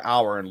another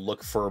hour and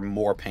look for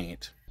more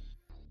paint.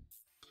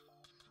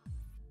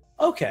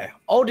 Okay,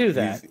 I'll do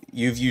that.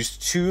 You've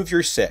used 2 of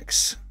your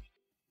 6.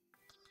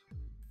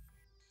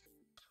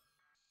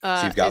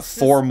 So you've got is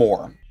 4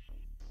 more.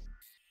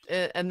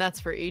 And that's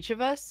for each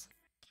of us?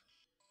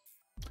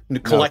 No,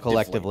 Collectively.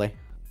 collectively.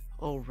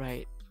 Oh,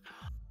 right.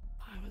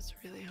 I was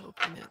really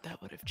hoping that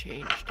that would have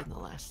changed in the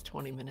last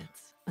 20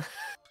 minutes.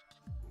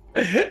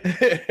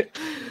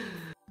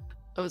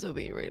 I was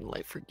hoping you were gonna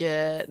like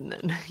forget and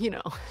then, you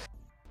know.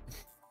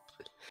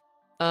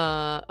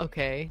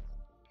 Okay.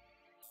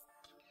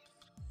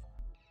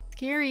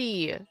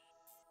 Scary.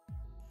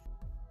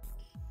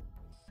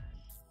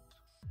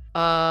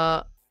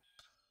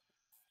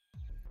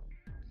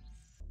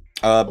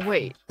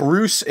 Wait.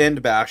 Bruce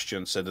and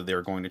Bastion said that they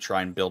were going to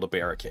try and build a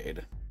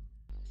barricade.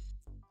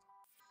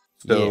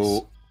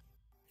 So,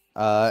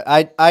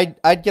 yes.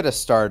 I'd get a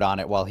start on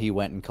it while he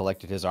went and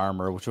collected his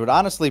armor, which would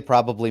honestly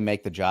probably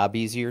make the job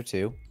easier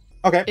too.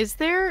 okay. Is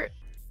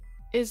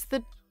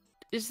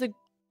the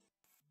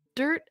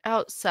dirt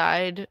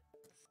outside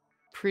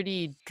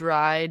pretty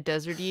dry,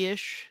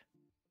 deserty-ish?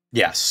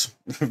 Yes,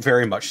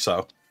 very much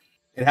so.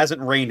 It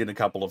hasn't rained in a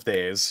couple of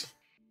days.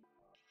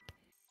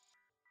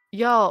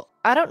 Y'all,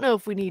 I don't know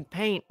if we need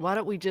paint. Why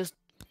don't we just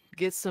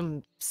get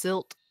some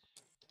silt,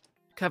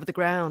 cover the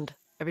ground?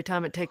 Every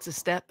time it takes a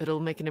step, it'll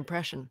make an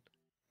impression.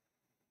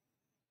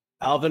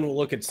 Alvin will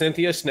look at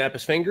Cynthia, snap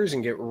his fingers,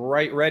 and get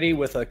right ready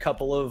with a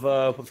couple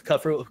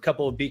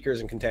of beakers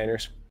and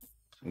containers.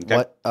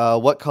 Okay.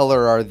 What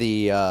color are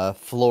the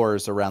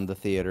floors around the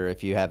theater?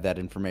 If you have that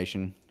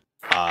information.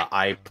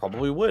 I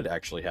probably would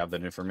actually have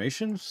that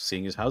information,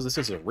 seeing as how this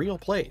is a real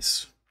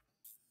place.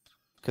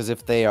 Because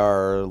if they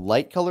are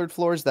light-colored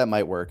floors, that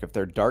might work. If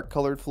they're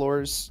dark-colored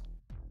floors,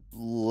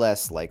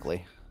 less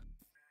likely.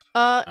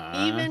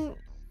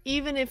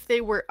 Even if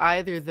they were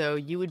either, though,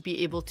 you would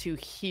be able to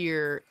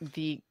hear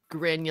the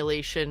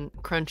granulation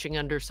crunching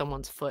under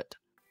someone's foot,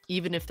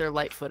 even if they're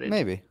light-footed.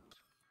 Maybe.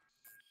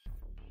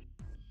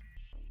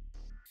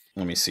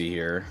 Let me see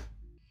here.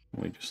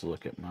 Let me just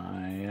look at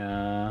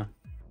my,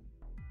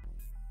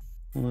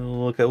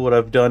 look at what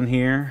I've done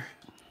here.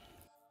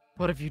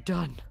 What have you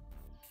done?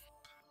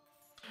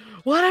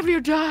 What have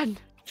you done?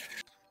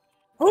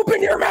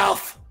 Open your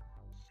mouth!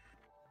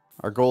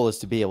 Our goal is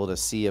to be able to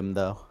see him,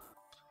 though.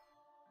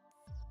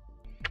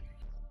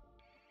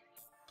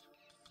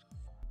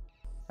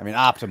 I mean,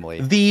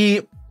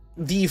 optimally.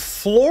 The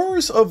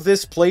floors of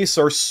this place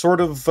are sort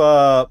of,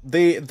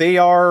 they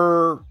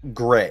are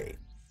gray.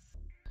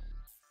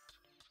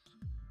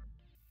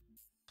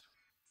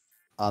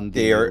 On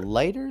the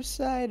lighter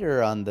side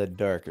or on the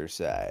darker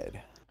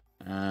side?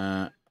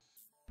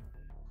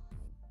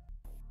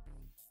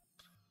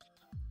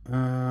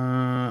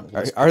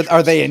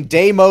 Are they in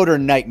day mode or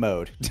night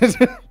mode?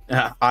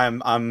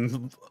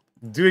 I'm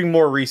doing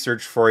more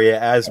research for you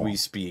as we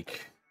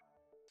speak.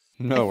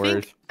 No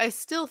worries. I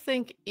still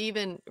think,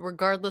 even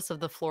regardless of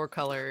the floor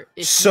color,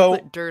 if you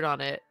put dirt on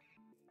it,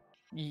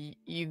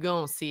 you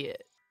gonna see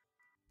it.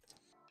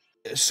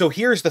 So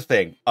here's the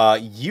thing.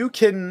 You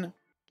can...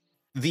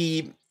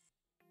 The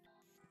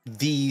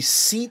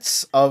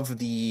seats of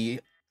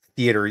the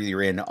theater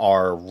you're in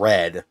are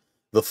red.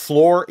 The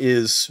floor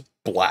is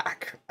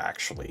black,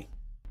 actually.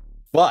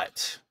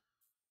 But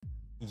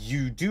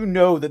you do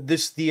know that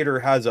this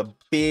theater has a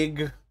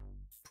big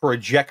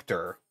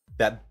projector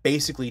that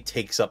basically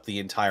takes up the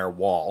entire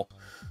wall.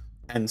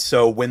 And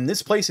so when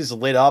this place is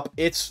lit up,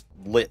 it's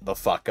lit the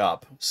fuck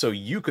up. So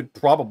you could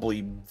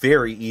probably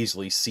very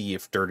easily see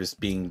if dirt is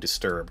being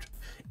disturbed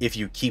if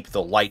you keep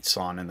the lights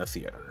on in the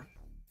theater.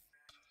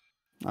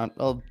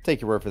 I'll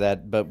take your word for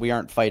that, but we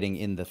aren't fighting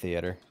in the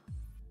theater.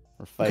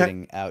 We're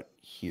fighting out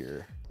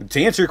here.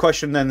 To answer your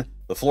question, then,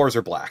 the floors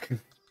are black.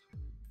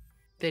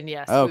 Then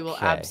yes, Okay. we will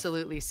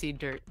absolutely see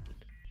dirt.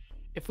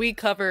 If we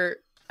cover...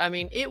 I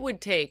mean, it would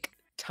take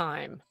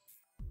time.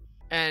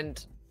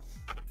 And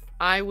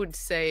I would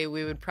say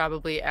we would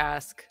probably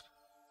ask...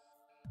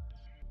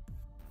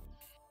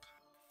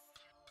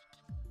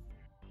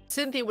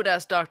 Cynthia would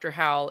ask Dr.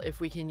 Howell if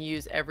we can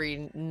use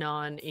every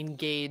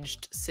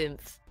non-engaged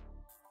synth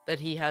that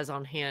he has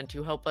on hand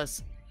to help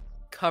us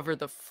cover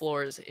the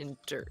floors in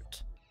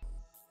dirt.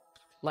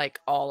 Like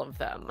all of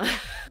them.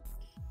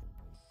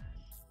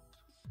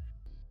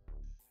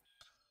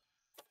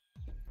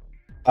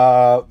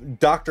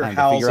 Dr.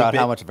 Howell's figure out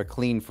how much of a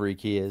clean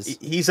freak he is.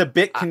 He's a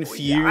bit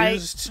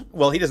confused.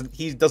 Well, he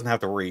doesn't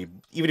have to worry.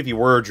 Even if he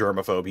were a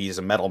germaphobe, he's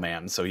a metal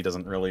man, so he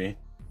doesn't really.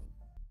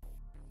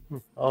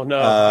 Oh no,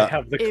 I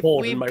have the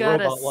cold in my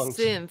robot lungs. If lungs. we've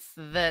got a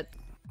synth that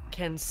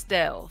can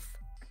stealth,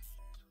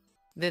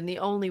 then the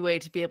only way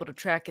to be able to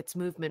track its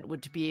movement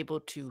would to be able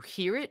to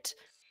hear it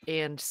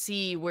and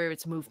see where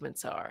its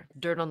movements are.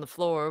 Dirt on the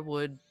floor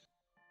would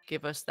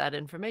give us that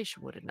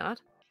information, would it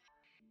not?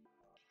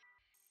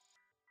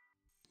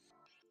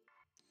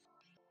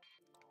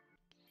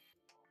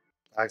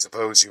 I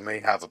suppose you may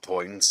have a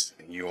point.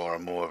 You are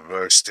more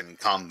versed in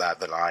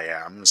combat than I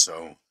am,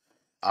 so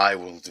I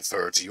will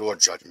defer to your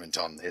judgment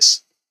on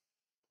this.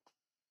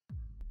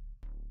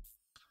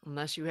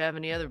 Unless you have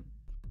any other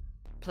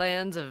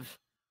plans of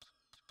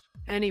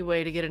any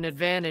way to get an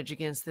advantage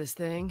against this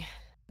thing.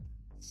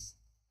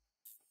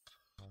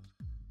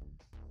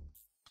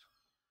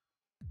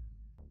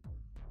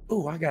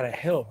 Ooh, I got a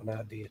hell of an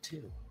idea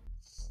too.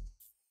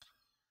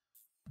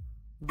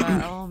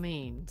 By all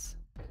means.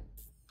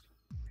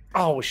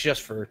 Oh, it's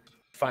just for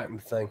fighting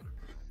the thing.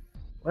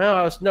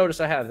 Well, I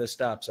noticed I have this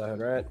stop sign,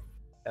 right?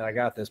 And I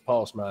got this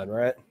pulse mine,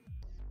 right?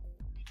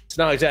 It's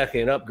not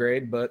exactly an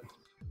upgrade, but...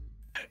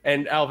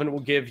 And Alvin will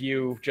give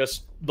you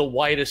just the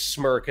widest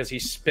smirk as he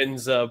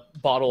spins a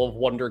bottle of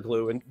Wonder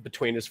Glue in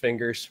between his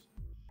fingers.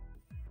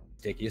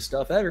 Stickiest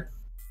stuff ever.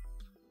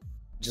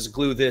 just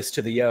glue this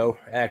to the yo,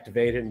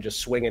 activate it, and just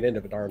swing it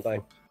into the darn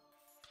thing.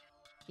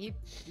 You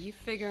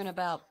figuring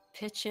about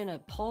pitching a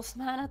pulse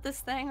man at this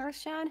thing,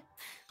 Earthshine?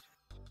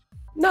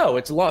 No,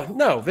 it's a long.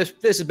 No, this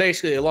is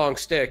basically a long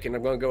stick, and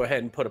I'm going to go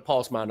ahead and put a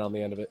pulse mine on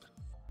the end of it.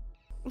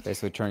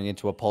 Basically turning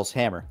into a pulse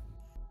hammer.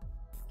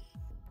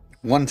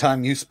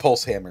 One-time use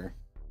pulse hammer.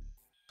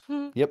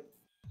 Yep.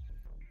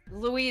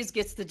 Louise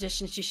gets the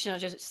dish, and she's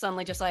just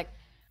suddenly just like,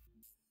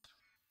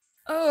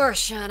 "Oh,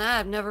 Earthshine,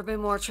 I've never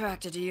been more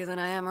attracted to you than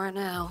I am right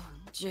now.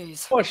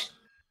 Jeez." Push.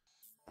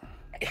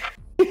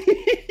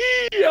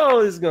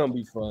 Oh, this is gonna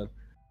be fun.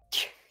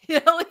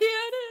 Hell yeah,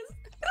 it is.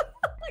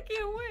 I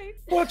can't wait.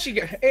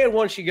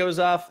 Once she goes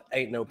off,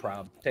 ain't no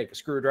problem. Take a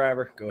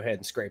screwdriver, go ahead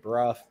and scrape her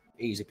off.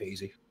 Easy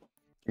peasy.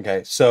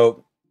 Okay,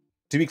 so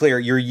to be clear,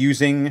 you're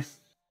using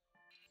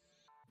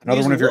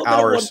another one of your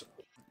hours.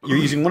 You're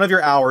using one of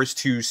your hours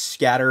to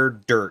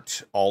scatter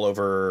dirt all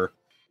over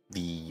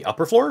the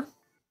upper floor.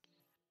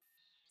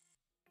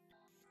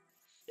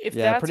 If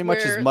Yeah, that's pretty much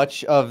where-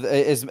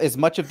 as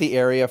much of the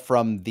area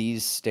from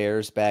these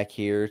stairs back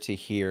here to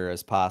here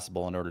as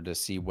possible in order to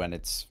see when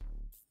it's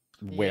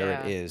where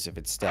Yeah. it is, if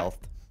it's stealth.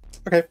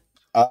 Okay.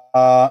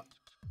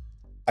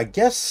 I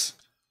guess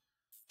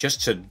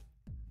just to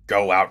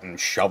go out and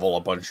shovel a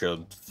bunch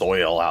of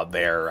soil out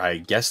there, I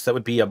guess that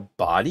would be a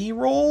body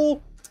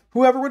roll.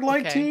 Whoever would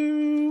like Okay.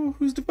 to,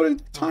 who's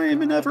devoting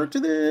time and God. effort to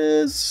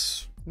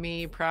this.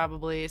 Me,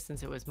 probably,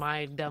 since it was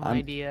my dumb I'm-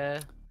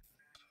 idea.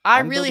 I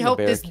I'm really building a hope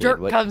this barricade. dirt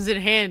What- comes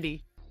in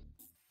handy.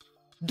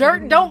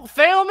 Dirt, don't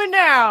fail me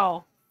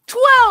now.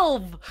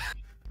 12.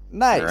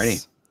 Nice.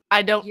 Alrighty.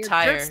 I don't Your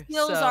tire. dirt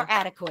skills so are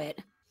adequate.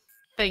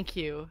 Thank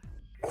you.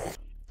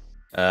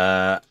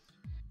 That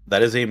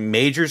is a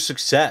major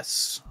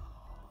success.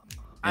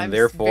 And I'm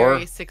therefore,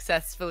 very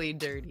successfully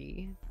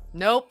dirty.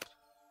 Nope.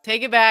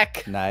 Take it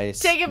back. Nice.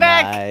 Take it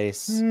back.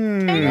 Nice. Take it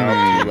No,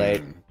 back. too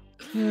late.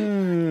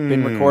 Hmm.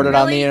 Been recorded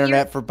on the Really,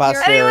 internet for you're-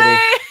 posterity.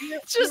 Anyway, You're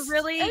just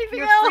really anything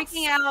you're else?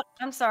 freaking out.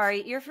 I'm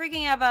sorry. You're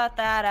freaking out about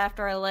that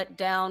after I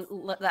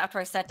after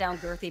I set down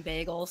girthy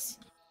bagels.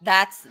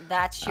 That's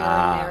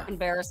your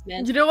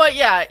embarrassment. You know what?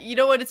 Yeah. You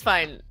know what? It's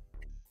fine.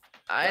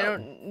 I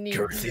don't need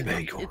Girthy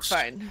It's bagels.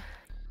 fine.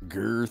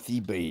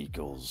 Girthy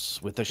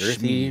bagels with a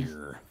Girthy?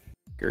 schmear.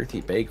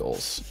 Girthy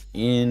bagels.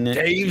 In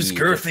Dave's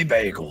Girthy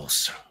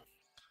Bagels.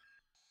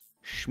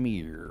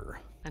 Schmear.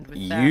 And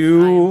with that, I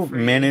You am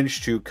free.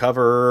 managed to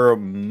cover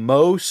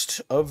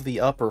most of the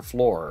upper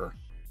floor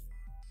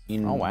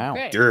in Oh wow.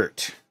 Great.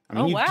 dirt. I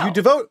mean, Oh, you wow.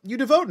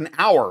 devote an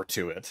hour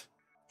to it.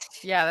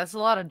 Yeah, that's a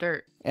lot of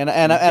dirt. And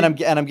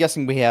I'm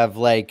guessing we have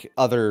like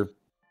other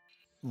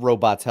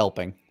robots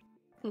helping.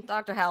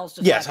 Dr. Howell's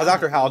just Yes, like,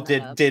 Dr. "I'm Howell not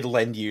gonna-" did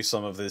lend you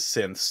some of his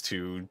synths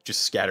to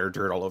just scatter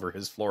dirt all over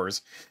his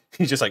floors.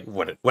 He's just like,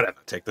 whatever,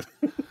 take the.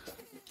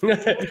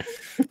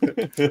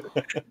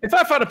 If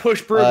I find a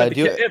push broom,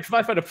 do- if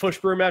I find a push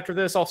broom after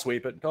this, I'll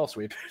sweep it. I'll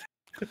sweep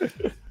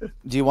it.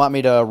 Do you want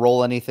me to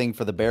roll anything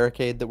for the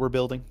barricade that we're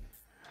building?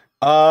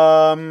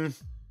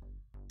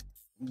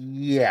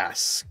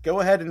 Yes. Go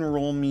ahead and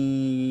roll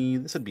me.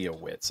 This would be a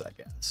wits, I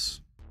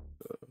guess.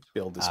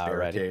 Build this Alrighty.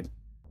 barricade.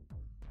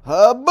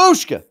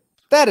 Booshka!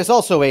 That is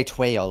also a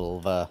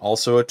 12.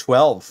 Also a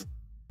 12.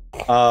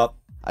 I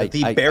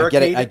get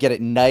barricade- it. I get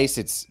it. Nice.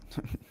 It's.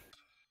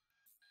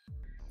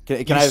 Can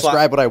You I slap-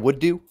 describe what I would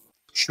do?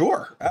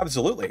 Sure,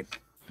 absolutely.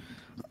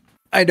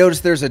 I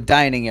noticed there's a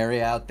dining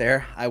area out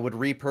there. I would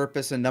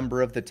repurpose a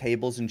number of the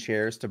tables and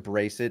chairs to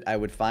brace it. I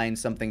would find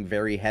something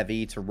very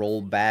heavy to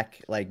roll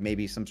back, like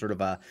maybe some sort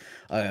of a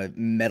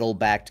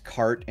metal-backed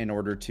cart in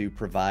order to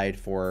provide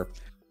for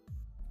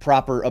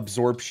proper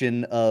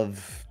absorption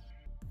of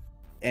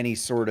any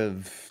sort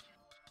of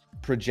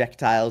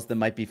projectiles that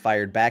might be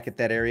fired back at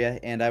that area.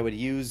 And I would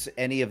use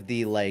any of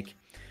the, like,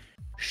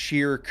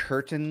 sheer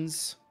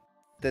curtains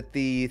that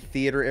the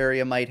theater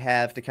area might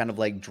have to kind of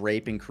like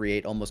drape and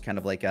create almost kind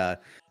of like a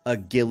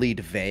gillied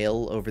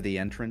veil over the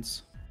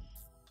entrance.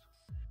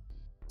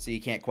 So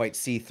you can't quite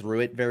see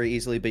through it very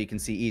easily, but you can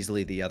see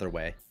easily the other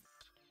way.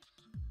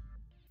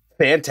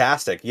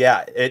 Fantastic.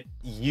 Yeah,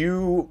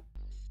 you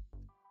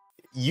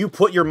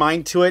put your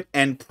mind to it,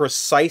 and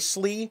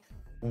precisely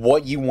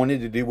what you wanted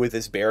to do with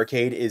this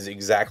barricade is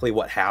exactly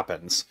what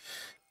happens.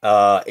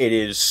 It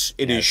is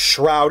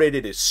shrouded,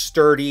 it is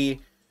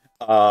sturdy,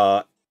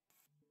 and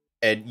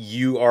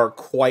you are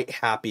quite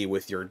happy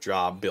with your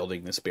job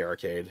building this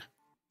barricade.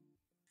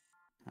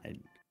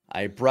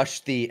 I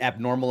brushed the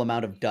abnormal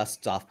amount of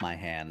dust off my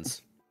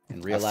hands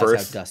and realized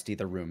first- how dusty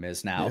the room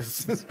is now.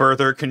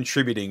 Further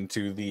contributing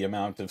to the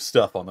amount of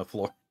stuff on the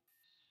floor.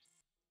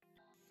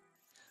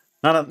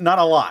 Not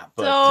a lot,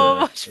 but So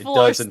much it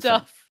floor does in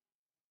fact. stuff.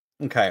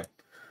 Okay.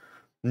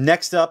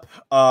 Next up,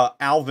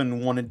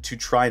 Alvin wanted to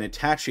try and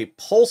attach a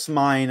pulse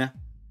mine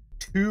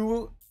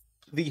to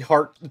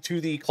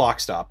the clock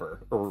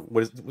stopper, or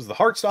was the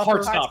heart stopper?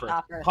 Heart stopper.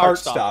 Heartstopper. Heart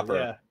stopper.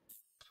 Yeah.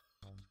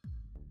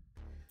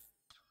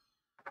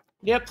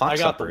 Yep, Clock I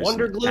got the stopper is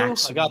Wonder an Glue, I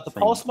axle got the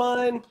from- Pulse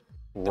Mine,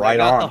 and I Right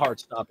got on. the Heart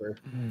Stopper.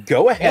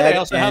 Go And ahead. I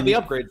also have the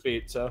and- upgrade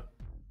feat, so.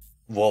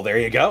 Well, there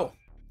you go.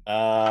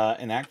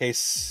 In that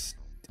case,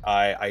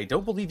 I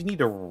don't believe you need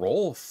to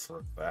roll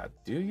for that,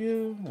 do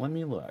you? Let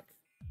me look.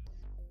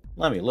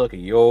 Let me look at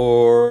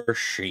your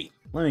sheet.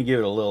 Let me give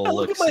it a little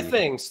look. Look at my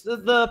things.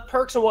 The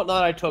perks and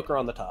whatnot I took are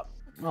on the top.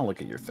 I'll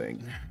look at your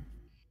thing.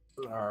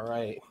 All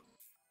right.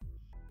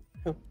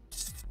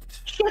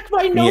 Check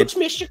my notes,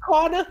 Mr.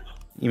 Connor.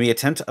 You may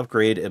attempt to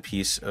upgrade a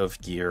piece of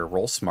gear.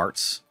 Roll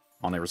smarts.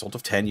 On a result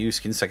of 10, you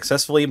can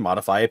successfully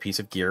modify a piece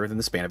of gear within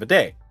the span of a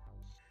day.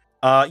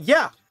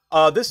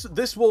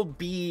 This will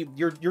be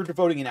you're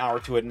devoting an hour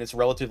to it, and it's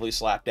relatively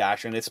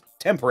slapdash, and it's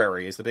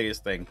temporary is the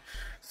biggest thing.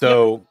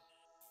 So,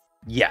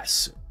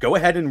 yes, go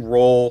ahead and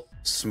roll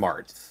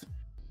smarts.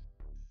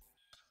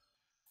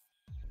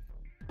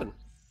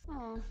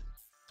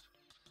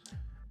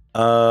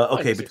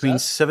 Okay, between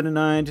 7 and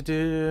 9 to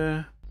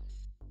do.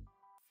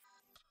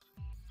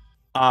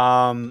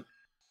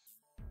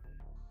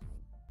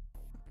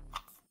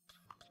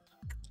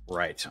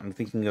 Right. I'm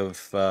thinking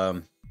of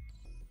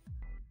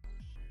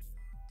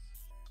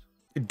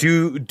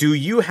do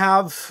you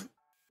have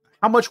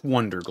how much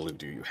wonder glue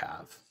do you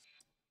have?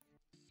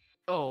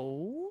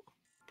 Oh.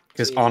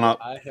 Because on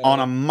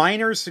a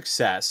minor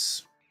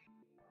success.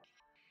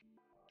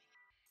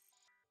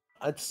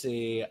 Let's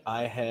see.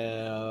 I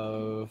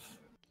have.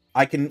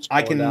 I need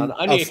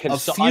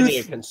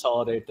to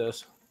consolidate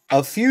this.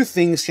 A few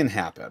things can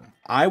happen.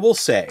 I will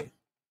say.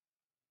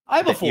 I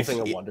have a full thing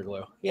of wonder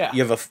glue. Yeah.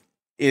 You have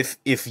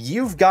if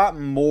you've got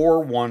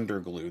more wonder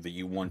glue that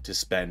you want to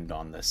spend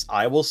on this,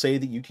 I will say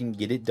that you can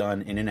get it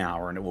done in an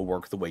hour and it will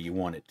work the way you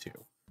want it to.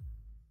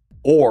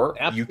 Or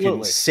you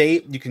can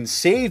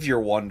save your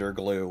wonder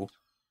glue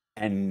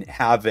and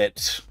have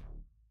it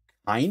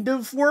kind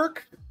of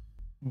work,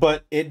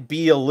 but it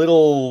be a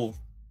little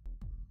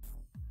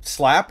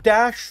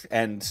slapdash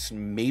and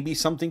maybe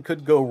something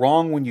could go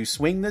wrong when you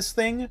swing this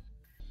thing.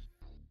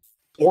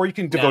 Or you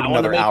can devote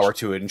another hour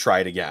to it and try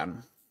it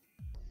again.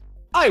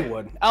 I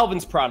would.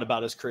 Alvin's proud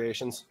about his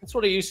creations. That's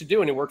what he used to do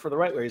when he worked for the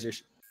Right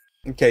Razors.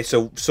 Okay,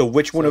 so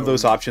which one of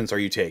those options are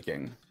you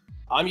taking?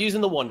 I'm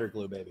using the wonder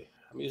glue, baby.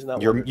 I'm using that.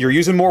 You're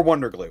using more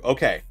wonder glue.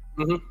 Okay.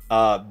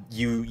 Mm-hmm.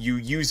 You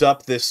use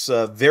up this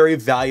very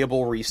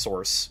valuable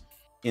resource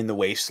in the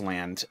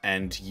wasteland,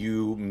 and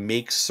you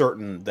make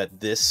certain that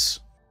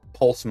this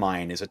pulse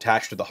mine is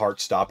attached to the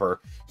Heartstopper,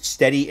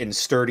 steady and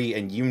sturdy,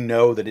 and you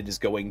know that it is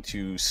going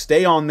to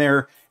stay on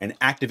there and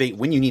activate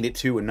when you need it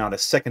to, and not a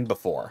second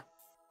before.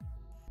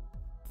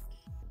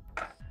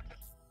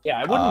 Yeah,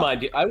 I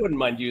wouldn't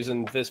mind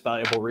using this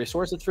valuable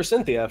resource. It's for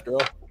Cynthia, after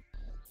all.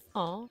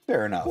 Oh,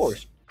 fair enough. Of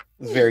course.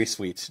 Very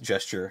sweet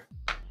gesture.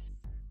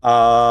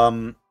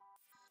 Right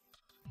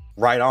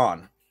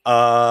on.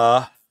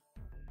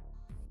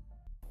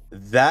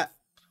 That,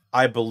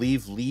 I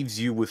believe, leaves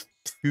you with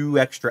 2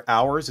 extra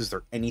hours. Is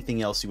there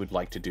anything else you would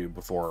like to do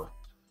before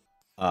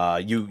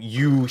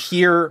you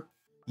hear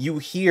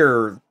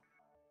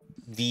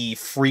the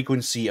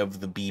frequency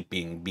of the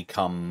beeping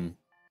become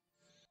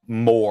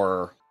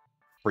more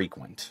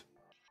frequent?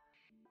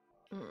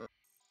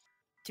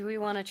 Do we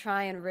want to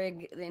try and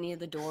rig any of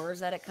the doors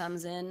that it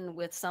comes in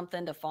with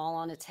something to fall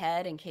on its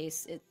head in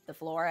case the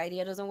floor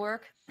idea doesn't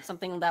work?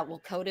 Something that will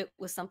coat it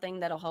with something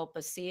that'll help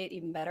us see it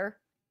even better?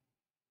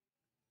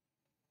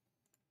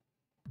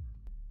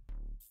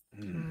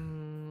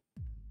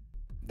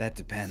 That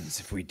depends.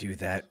 If we do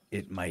that,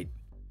 it might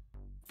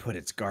put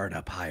its guard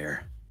up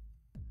higher.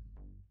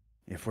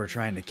 If we're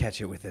trying to catch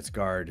it with its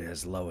guard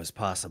as low as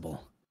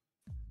possible.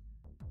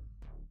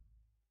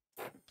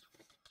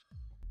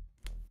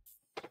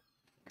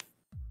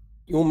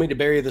 You want me to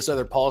bury this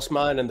other pulse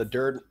mine in the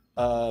dirt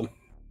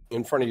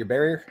in front of your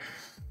barrier?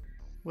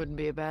 wouldn't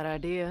be a bad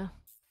idea.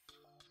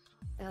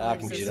 I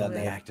can do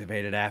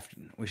that.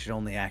 We should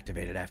only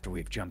activate it after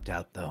we've jumped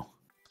out, though.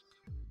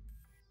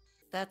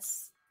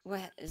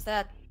 Is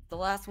that the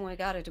last one we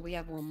got, or do we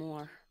have one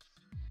more?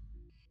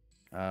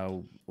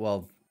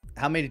 Well,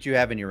 how many did you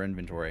have in your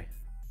inventory?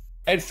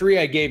 I had 3.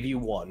 I gave you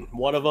 1.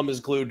 One of them is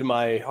glued to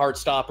my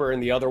Heartstopper,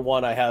 and the other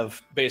one I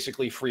have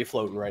basically free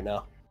floating right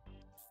now.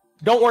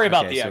 Don't worry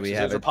about the X's.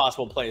 Those are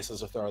possible places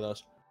to throw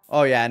those.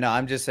 Oh yeah, no,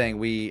 I'm just saying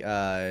we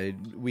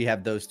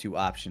have those 2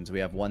 options. We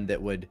have one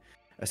that would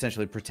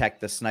essentially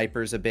protect the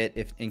snipers a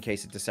bit in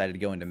case it decided to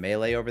go into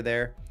melee over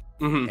there,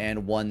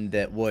 and one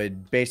that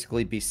would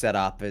basically be set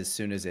up as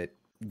soon as it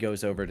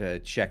goes over to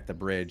check the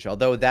bridge.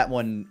 Although that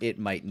one it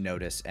might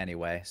notice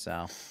anyway,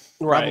 so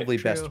probably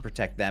best to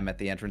protect them at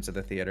the entrance of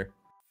the theater.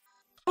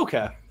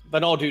 Okay,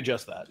 then I'll do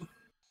just that.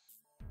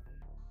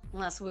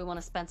 Unless we want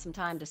to spend some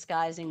time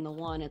disguising the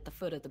one at the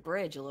foot of the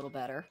bridge a little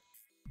better.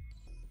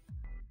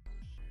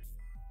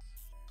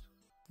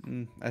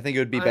 I think it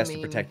would be best to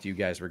protect you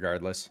guys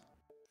regardless.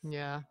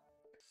 Yeah.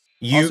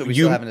 We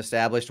still haven't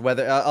established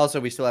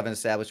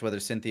whether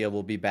Cynthia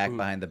will be back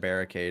behind the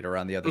barricade or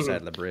on the other side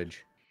of the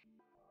bridge.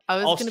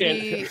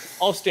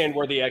 I'll stand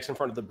where the X in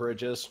front of the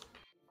bridge is.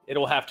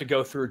 It'll have to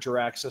go through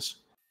Jiraxis.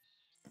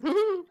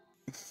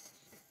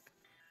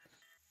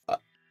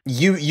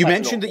 You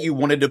mentioned that you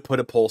wanted to put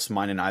a pulse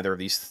mine in either of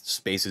these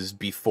spaces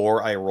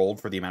before I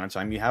rolled for the amount of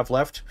time you have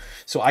left,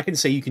 so I can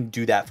say you can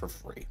do that for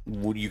free.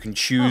 You can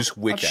choose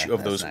which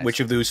of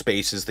those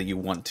spaces that you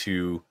want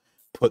to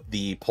put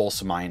the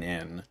pulse mine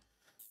in.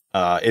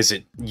 Is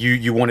it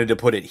you wanted to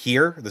put it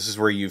here? This is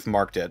where you've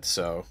marked it,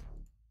 so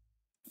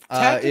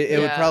it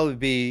would probably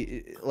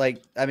be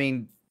like, I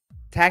mean,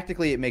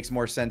 tactically it makes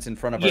more sense in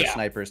front of our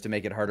snipers to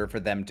make it harder for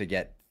them to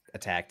get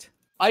attacked.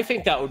 I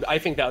think that would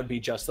be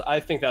just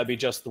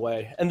the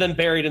way. And then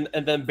buried in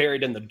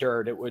the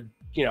dirt, it would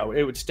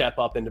step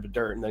up into the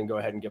dirt and then go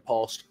ahead and get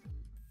pulsed.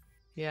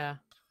 Yeah.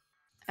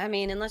 I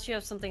mean, unless you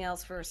have something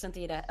else for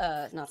Cynthia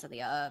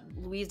to,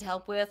 Louise to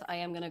help with, I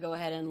am going to go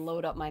ahead and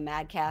load up my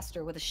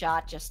Madcaster with a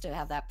shot just to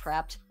have that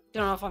prepped.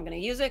 Don't know if I'm going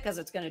to use it because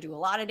it's going to do a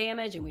lot of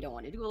damage and we don't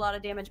want to do a lot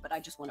of damage, but I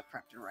just want it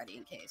prepped and ready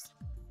in case.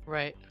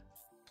 Right.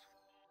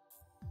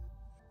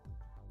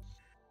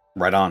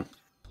 Right on.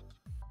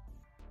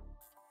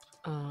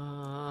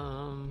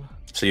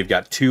 So you've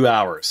got 2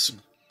 hours.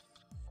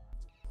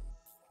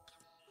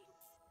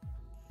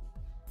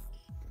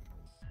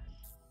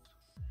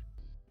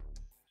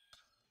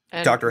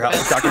 And Dr.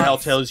 Hell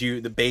tells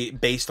you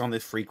based on the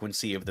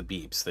frequency of the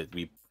beeps that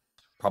we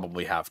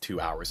probably have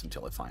 2 hours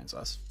until it finds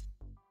us.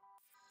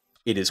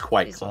 It is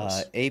quite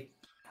close. I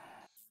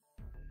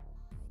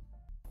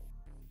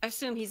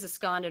assume he's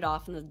absconded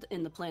off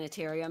in the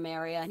planetarium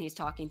area and he's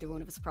talking through one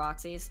of his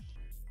proxies.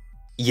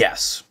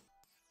 Yes.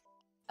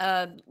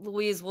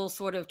 Louise will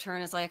sort of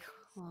turn as like,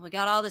 well, we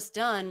got all this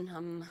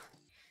done.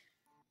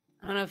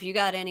 I don't know if you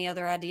got any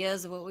other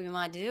ideas of what we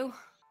might do.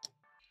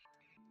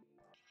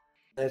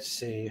 Let's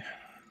see.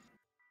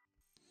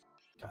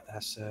 Got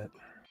that set.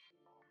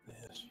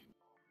 Yes.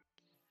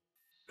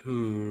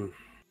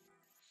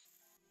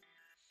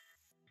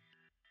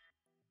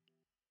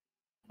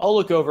 I'll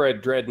look over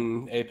at Dread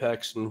and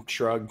Apex and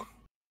shrug.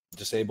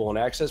 Disable an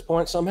access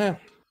point somehow.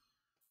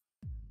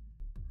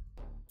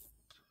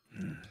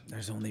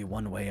 There's only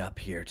one way up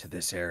here to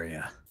this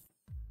area.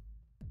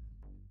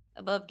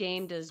 Above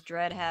game, does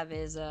Dread have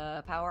his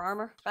power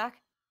armor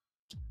back?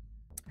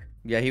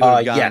 Yeah, he would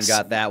have gone and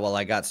got that while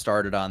I got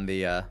started on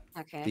the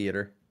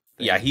theater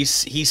thing. Yeah,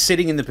 he's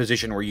sitting in the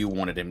position where you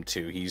wanted him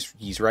to.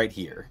 He's right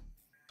here.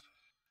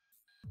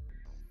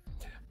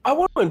 I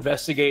want to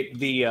investigate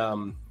the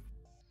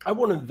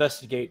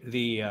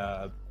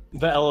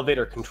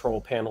elevator control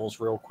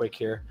panels real quick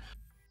here.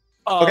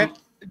 Okay.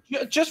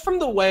 Just from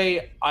the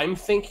way I'm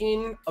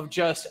thinking of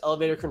just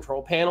elevator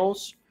control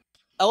panels,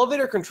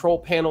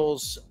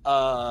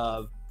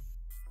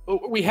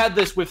 we had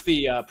this with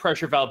the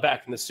pressure valve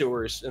back in the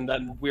sewers, and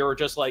then we were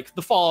just like,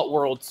 the Fallout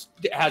world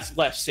has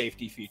less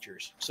safety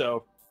features,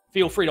 so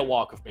feel free to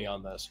walk with me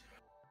on this.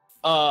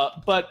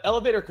 But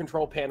elevator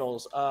control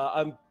panels,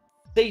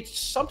 they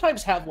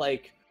sometimes have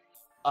like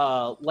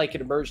an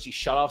emergency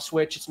shutoff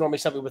switch. It's normally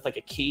something with like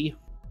a key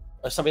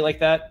or something like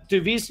that. Do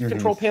these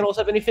control panels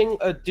have anything?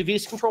 Do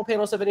these control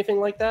panels have anything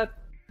like that?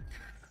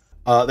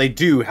 They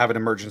do have an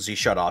emergency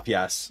shutoff.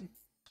 Yes.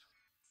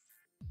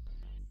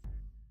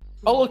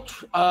 Oh look,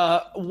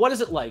 what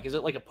is it like? Is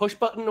it like a push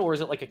button or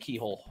is it like a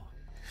keyhole?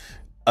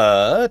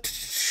 I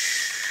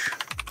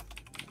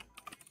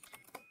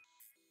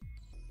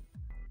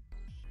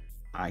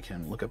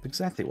can look up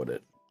exactly what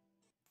it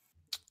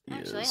is.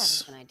 Actually, I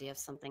have an idea of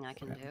something I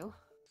can do.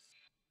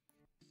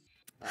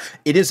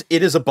 It is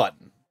a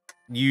button.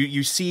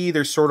 You see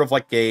there's sort of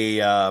like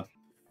a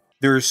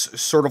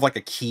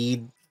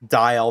key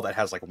dial that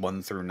has like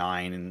 1 through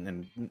 9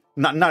 and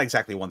not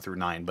exactly 1 through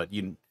 9, but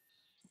it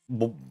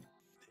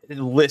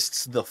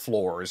lists the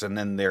floors, and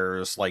then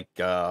there's like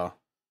the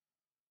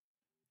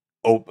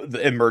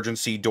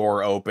emergency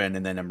door open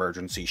and then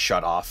emergency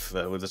shut off.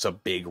 It's a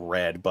big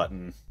red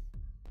button.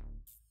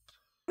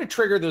 To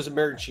trigger those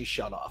emergency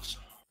shutoffs.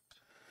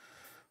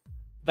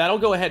 That'll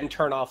go ahead and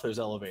turn off those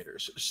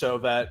elevators so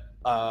that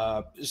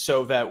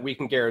we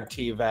can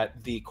guarantee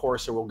that the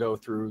courser will go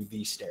through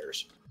the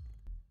stairs.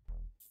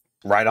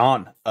 Right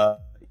on.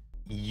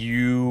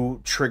 You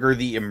trigger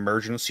the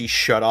emergency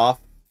shutoff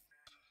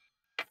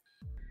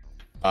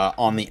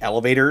on the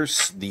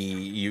elevators.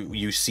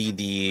 You see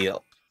the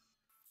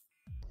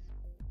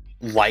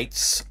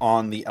lights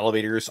on the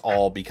elevators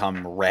all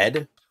become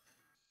red,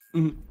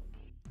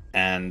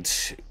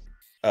 and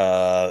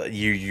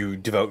you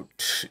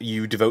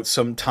devote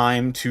some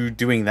time to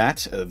doing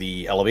that.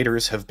 The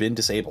elevators have been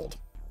disabled.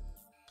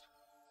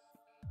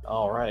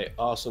 All right,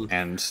 awesome.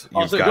 And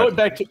going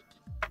back to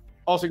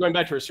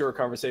our sewer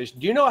conversation,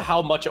 do you know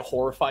how much it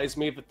horrifies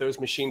me that those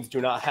machines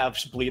do not have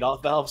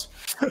bleed-off valves?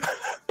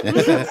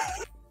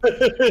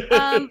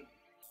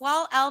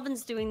 While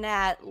Alvin's doing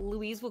that,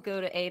 Louise will go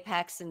to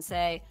Apex and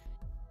say,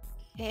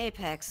 "Hey,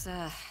 Apex,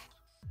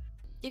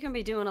 you can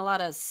be doing a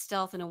lot of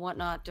stealthing and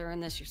whatnot during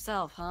this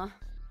yourself, huh?"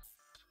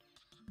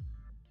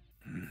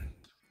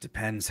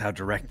 Depends how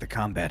direct the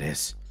combat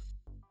is.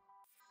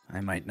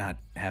 I might not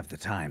have the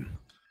time.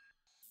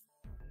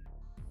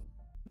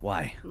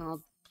 Why?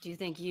 Well, do you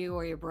think you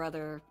or your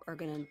brother are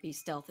gonna be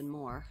stealthing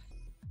more?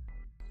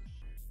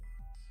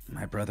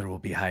 My brother will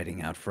be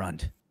hiding out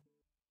front.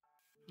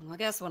 Well, I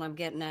guess what I'm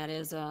getting at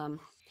is,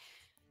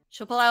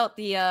 she'll pull out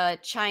the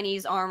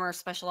Chinese armor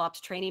special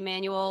ops training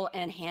manual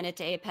and hand it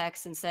to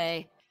Apex and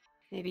say,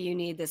 maybe you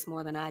need this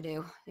more than I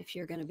do if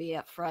you're going to be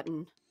upfront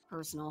and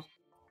personal.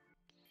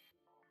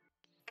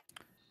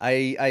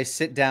 I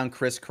sit down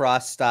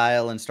crisscross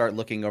style and start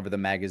looking over the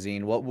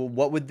magazine. What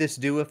would this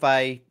do if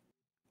I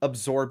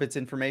absorb its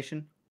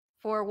information?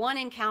 For one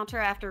encounter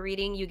after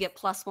reading, you get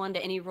 +1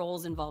 to any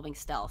rolls involving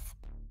stealth.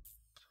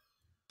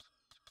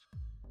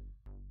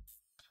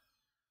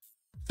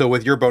 So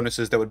with your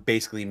bonuses, that would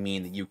basically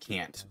mean that you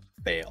can't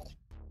fail.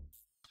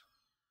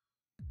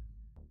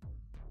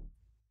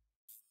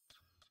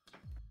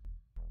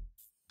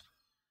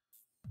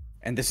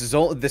 And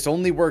this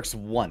only works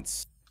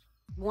once.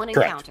 One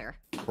Correct. encounter.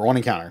 For one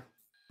encounter.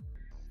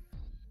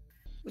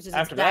 Which is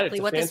After that, exactly it's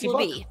a what this fancy will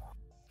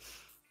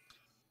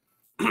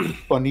book. be.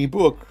 Funny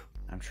book.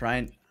 I'm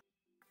trying.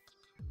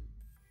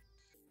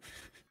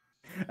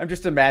 I'm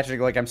just imagining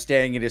like I'm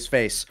staring at his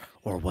face.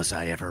 Or was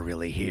I ever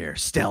really here?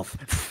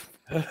 Stealth.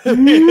 I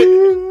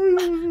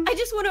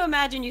just want to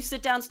imagine you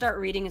sit down, start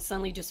reading, and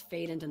suddenly just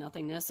fade into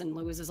nothingness, and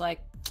Louise is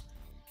like,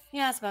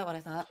 yeah, that's about what I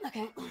thought.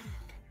 Okay.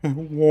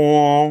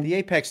 The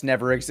Apex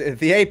never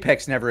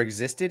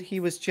existed. He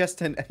was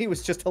just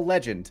a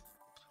legend.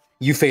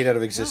 You fade out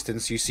of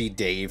existence. You see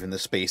Dave in the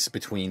space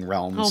between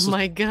realms. Oh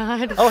my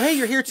god. Oh, hey,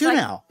 you're here too Like-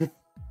 now.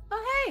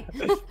 Oh,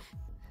 hey.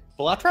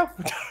 Belatro?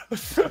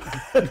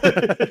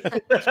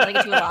 Shall I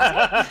get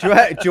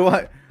you a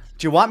latte?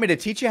 Do you want me to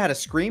teach you how to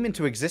scream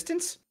into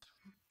existence?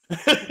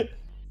 The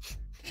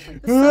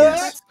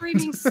that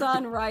screaming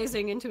sun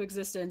rising into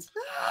existence.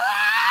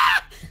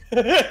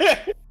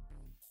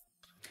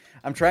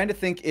 I'm trying to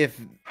think if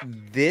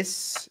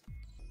this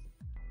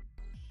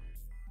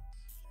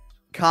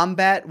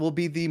combat will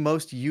be the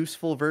most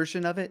useful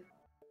version of it.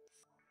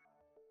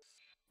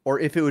 Or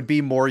if it would be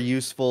more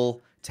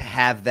useful to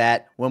have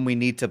that when we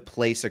need to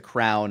place a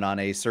crown on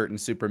a certain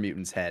super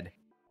mutant's head.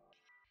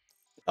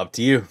 Up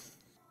to you.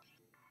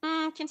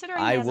 Considering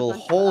he I has a will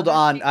bunch of hold other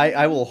on. shit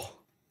I going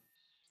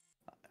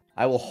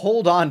will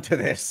hold on to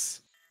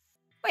this.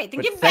 Wait, then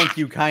But give it thank back.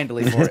 you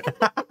kindly for it.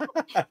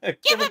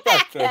 Give it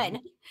back then.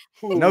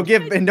 No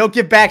give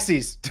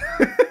backsies.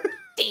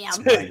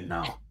 Damn.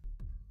 No.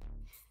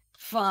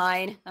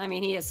 Fine. I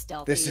mean, he is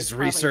stealthy. This He's is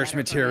probably research better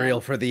material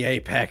that. for the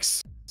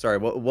Apex. Sorry,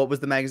 what was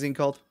the magazine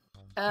called?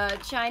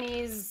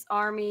 Chinese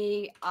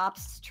Army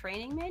Ops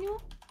Training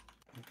Manual?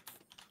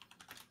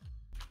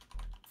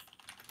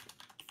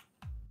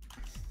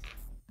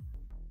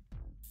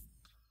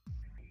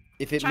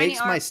 If it Chinese makes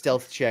my art-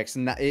 stealth checks,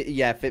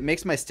 if it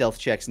makes my stealth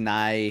checks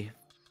nigh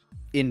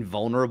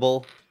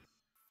invulnerable,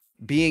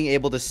 being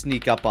able to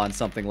sneak up on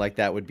something like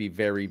that would be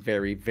very,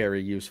 very,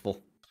 very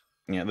useful.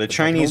 Yeah, the I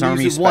Chinese can only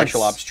Army use it once.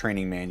 Special Ops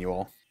Training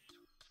Manual.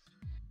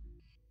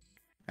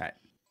 Alright.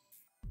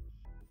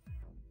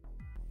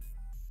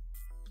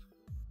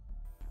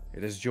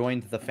 It has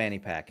joined the fanny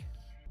pack.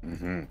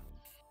 Mm-hmm.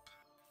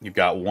 You've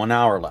got 1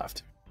 hour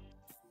left.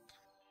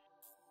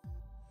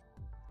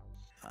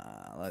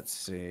 Let's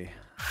see.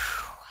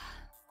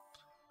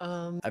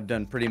 Um, I've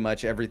done pretty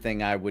much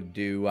everything I would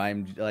do.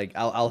 I'm like,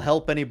 I'll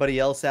help anybody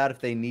else out if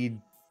they need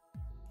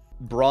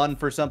brawn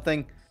for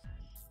something.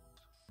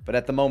 But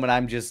at the moment,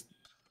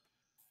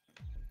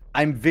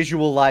 I'm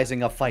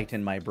visualizing a fight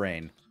in my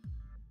brain.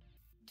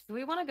 Do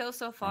we want to go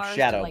so far as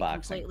shadow to, like,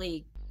 boxing.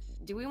 completely...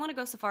 Do we want to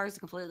go so far as to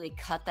completely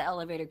cut the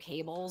elevator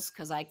cables?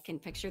 Because I can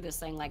picture this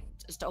thing, like,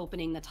 just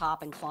opening the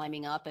top and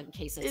climbing up in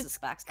case it It's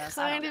suspects us.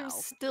 I kind don't of know.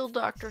 still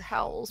Dr.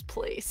 Howell's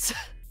place.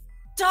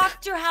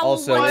 Dr. Howell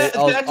Also, wants it-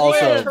 al- to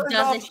also- live, Turned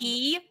doesn't off-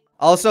 he?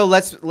 Also,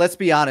 let's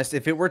be honest.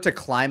 If it were to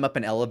climb up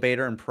an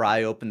elevator and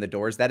pry open the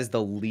doors, that is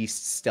the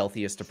least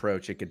stealthiest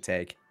approach it could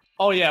take.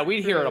 Oh yeah,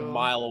 we'd hear it a True.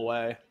 mile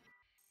away.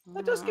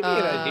 That does give me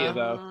an idea,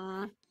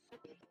 though.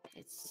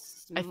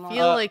 It's I smart.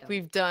 feel like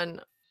we've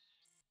done.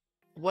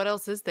 What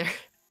else is there?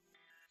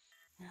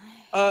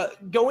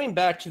 Going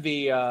back to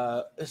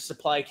the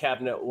supply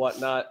cabinet and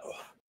whatnot,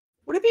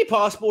 would it be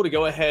possible to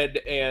go ahead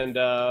and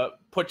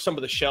put some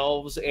of the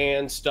shelves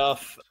and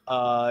stuff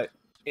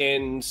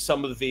in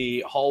some of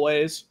the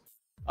hallways?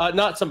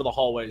 Not some of the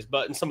hallways,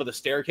 but in some of the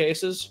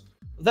staircases.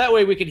 That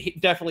way we could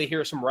definitely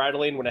hear some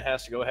rattling when it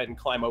has to go ahead and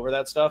climb over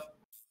that stuff.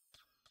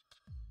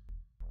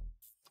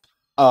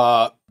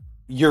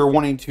 You're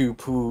wanting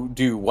to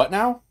do what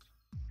now?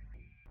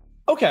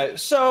 Okay,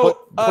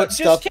 so Put just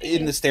stuff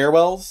taking- in the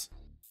stairwells?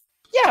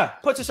 Yeah,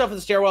 put some stuff in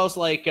the stairwells,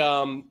 like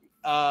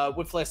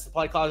with less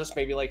supply closets,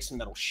 maybe like some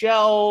metal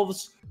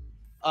shelves,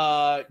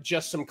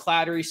 just some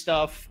clattery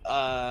stuff,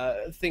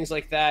 things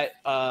like that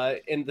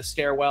in the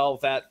stairwell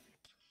that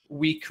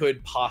we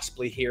could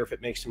possibly hear if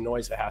it makes some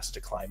noise that has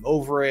to climb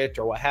over it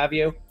or what have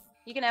you.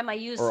 You can have my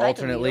used Or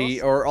cycle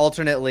needles.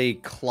 alternately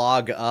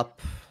clog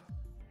up.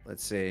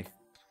 Let's see.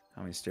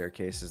 How many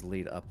staircases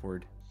lead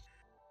upward?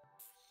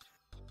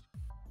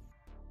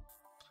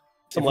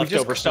 Some If we just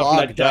leftover stuff in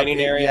that clogged up- dining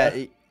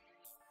area.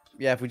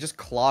 Yeah, if we just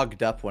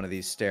clogged up one of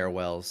these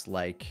stairwells,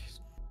 like...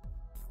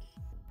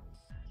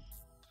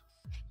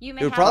 You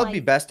may It would have, probably be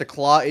like- best to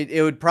clog.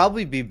 It would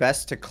probably be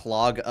best to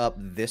clog up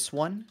this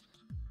one,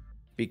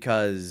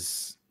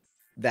 because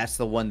that's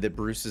the one that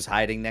Bruce is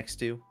hiding next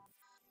to.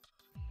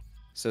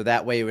 So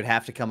that way, it would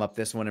have to come up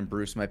this one, and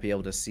Bruce might be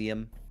able to see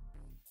him.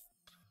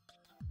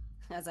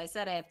 As I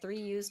said, I have 3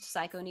 used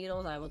psycho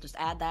needles. I will just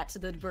add that to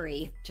the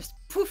debris. Just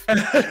poof,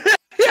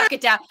 chuck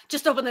it down.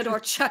 Just open the door,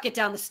 chuck it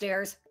down the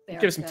stairs. There,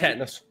 Give some good.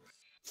 tetanus.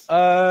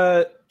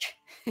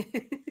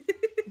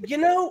 You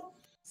know,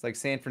 It's like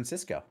San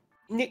Francisco.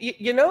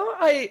 you know,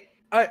 I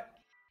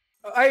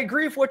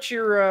agree with what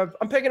you're.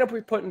 I'm picking up what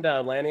you're putting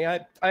down, Lanny.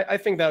 I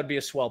think that would be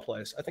a swell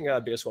place. I think that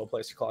would be a swell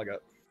place to clog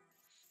up.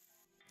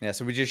 Yeah,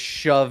 so we just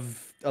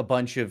shove a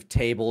bunch of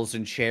tables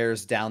and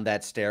chairs down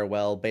that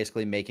stairwell,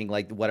 basically making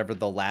like whatever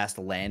the last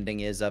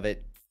landing is of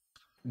it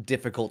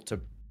difficult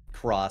to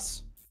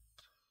cross.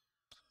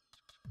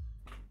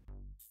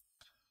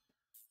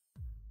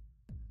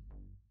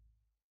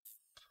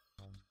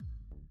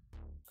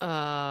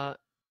 I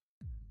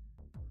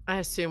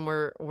assume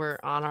we're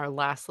on our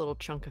last little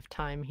chunk of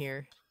time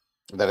here.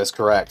 That is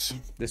correct.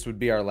 This would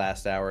be our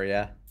last hour,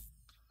 yeah.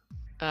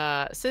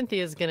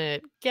 Cynthia's gonna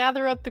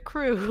gather up the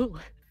crew.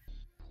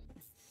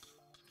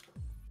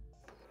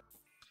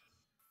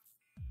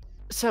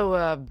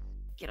 So,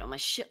 Get all my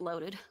shit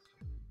loaded.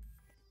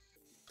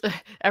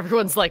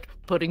 everyone's like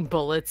putting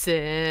bullets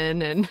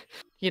in and,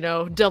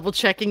 double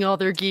checking all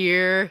their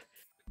gear.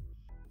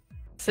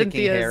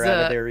 Picking hair Cynthia's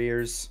out of their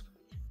ears.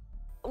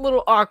 a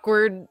little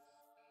awkward.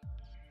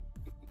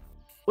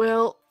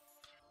 Well,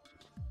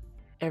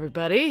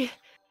 everybody,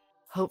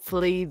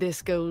 hopefully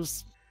this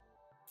goes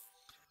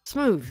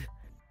smooth.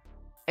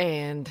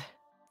 And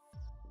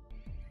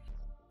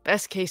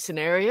best case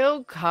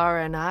scenario,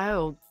 Kara and I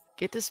will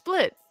get to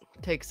split.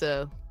 Takes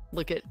a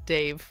look at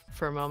Dave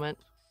for a moment.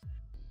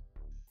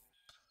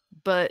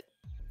 But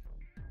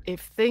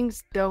if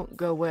things don't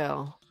go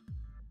well,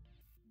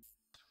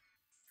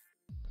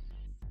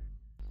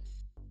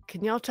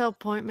 can y'all tell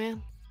Point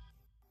Man?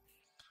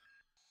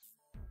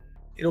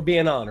 It'll be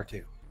an honor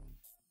to.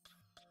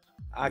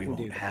 I We can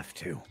do won't that. have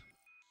to.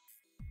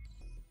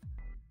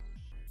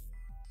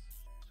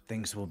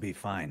 Things will be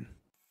fine.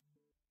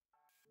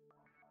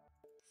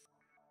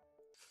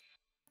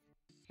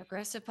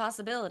 Aggressive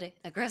possibility.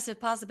 Aggressive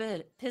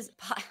possibility.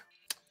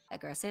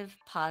 Aggressive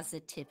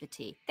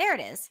positivity. There it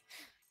is.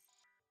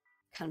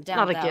 Kind of down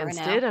Not with that against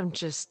right now. it. I'm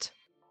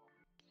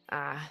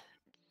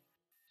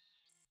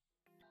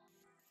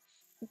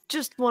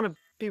just want to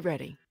be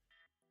ready.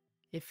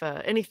 If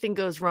anything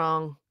goes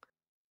wrong,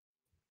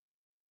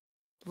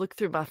 look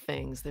through my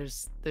things.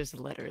 There's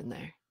a letter in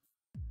there.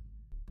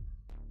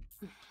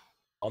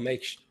 I'll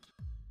make.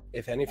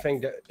 If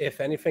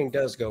anything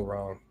does go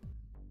wrong,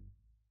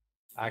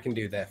 I can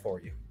do that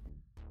for you.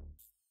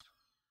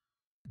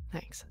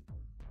 Thanks.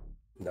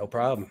 No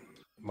problem.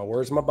 My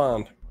word's my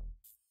bond.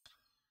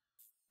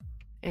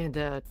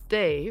 And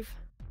Dave,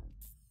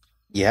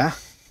 Yeah?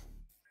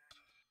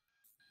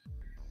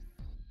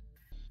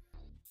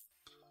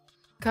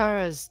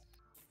 Kara's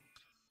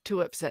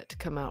too upset to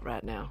come out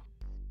right now.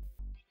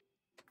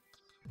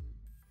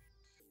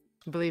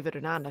 Believe it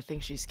or not, I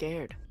think she's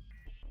scared.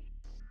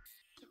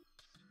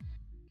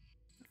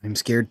 I'm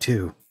scared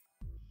too.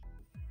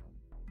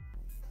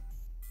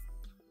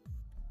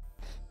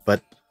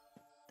 But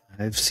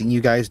I've seen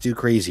you guys do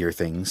crazier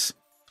things.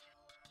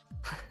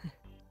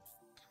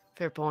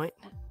 Fair point.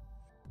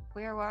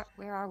 Where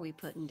are we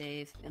putting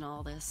Dave in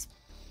all this?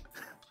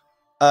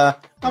 I'm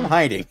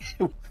hiding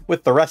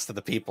with the rest of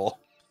the people.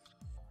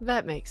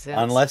 That makes sense.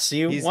 Unless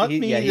you He's, want he-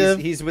 me yeah,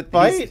 to he's with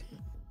fight.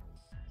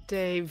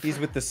 Dave, He's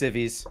with the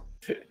civvies.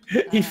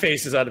 He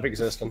faces out of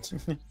existence.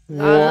 I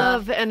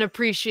love and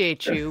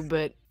appreciate you,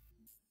 but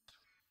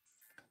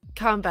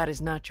combat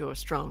is not your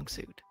strong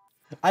suit.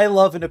 I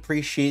love and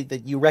appreciate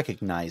that you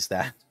recognize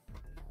that.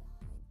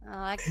 Oh,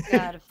 I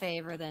got a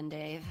favor then,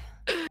 Dave.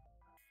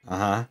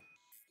 Uh-huh.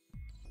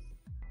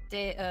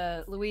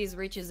 Louise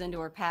reaches into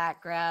her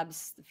pack,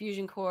 grabs the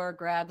fusion core,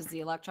 grabs the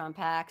electron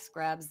packs,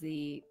 grabs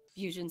the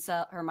fusion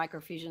cell, her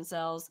microfusion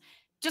cells.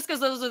 Just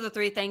because those are the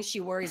 3 things she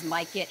worries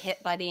might get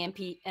hit by the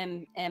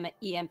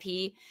EMP.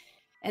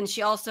 And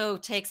she also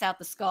takes out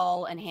the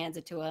skull and hands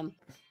it to him.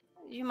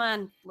 Do you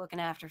mind looking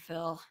after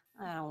Phil?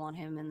 I don't want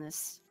him in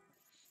this.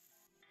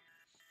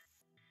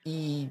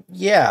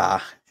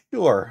 Yeah,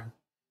 sure.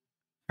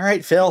 All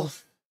right, Phil.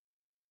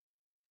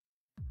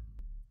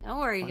 Don't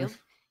worry,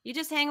 you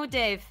just hang with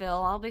Dave,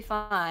 Phil. I'll be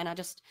fine. I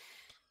just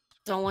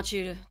don't want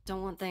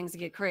things to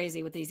get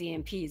crazy with these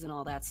EMPs and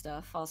all that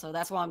stuff. Also,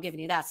 that's why I'm giving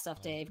you that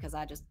stuff, Dave, because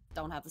I just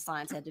don't have the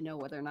science head to know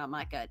whether or not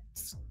my gut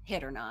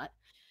hit or not.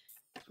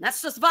 And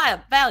that's just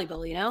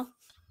valuable, you know?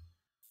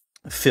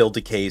 Phil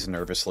decays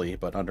nervously,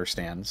 but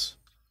understands.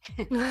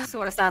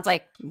 Sort of sounds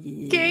like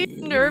Gabe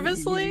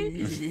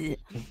nervously.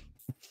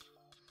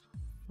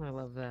 I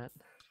love that.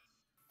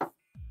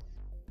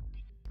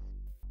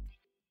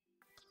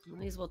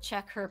 Louise will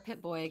check her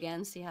Pip-Boy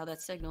again, see how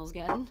that signal's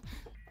getting.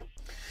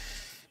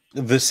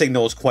 The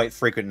signal is quite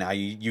frequent now.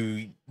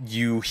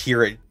 You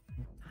hear it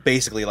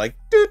basically like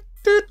doot,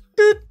 doot,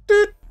 doot,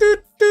 doot,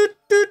 doot, doot,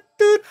 doot,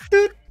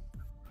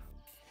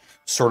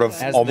 sort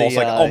of As almost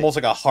the, almost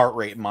like a heart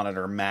rate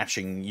monitor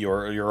matching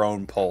your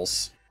own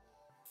pulse.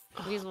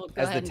 Louise will go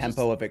As the ahead and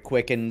tempo of it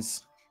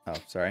quickens. Oh,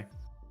 sorry.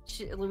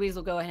 Louise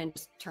will go ahead and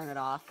just turn it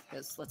off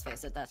because let's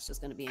face it, that's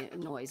just going to be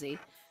noisy.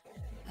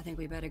 I think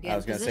we better get I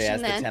was in going to position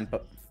say, then.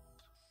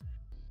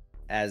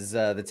 as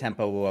the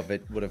tempo of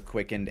it would have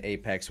quickened,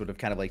 Apex would have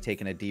kind of like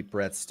taken a deep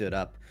breath, stood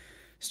up,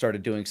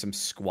 started doing some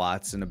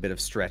squats and a bit of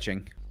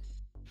stretching.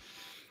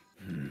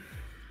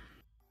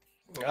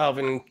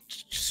 Alvin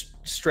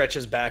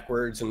stretches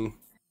backwards and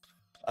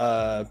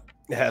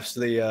has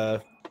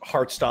the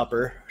heart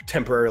stopper,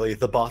 temporarily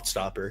the bot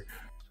stopper,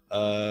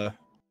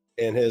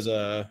 in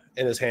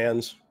his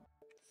hands.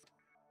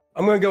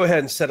 I'm gonna go ahead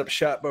and set up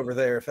shop over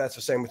there if that's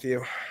the same with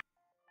you.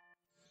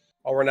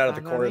 I'll run out of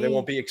the corner. They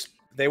won't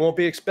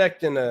be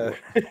expecting a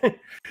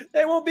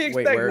they won't be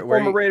expecting a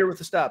former raider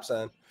with a stop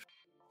sign.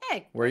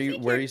 Hey, Where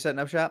are you setting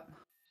up shop?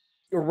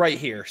 Right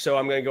here. So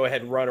I'm gonna go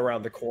ahead and run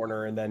around the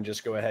corner and then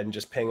just go ahead and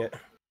just ping it.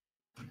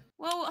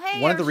 well, hey,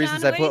 One of the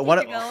reasons I put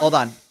hold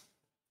on.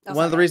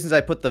 One of the reasons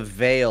I put the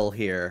veil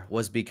here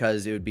was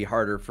because it would be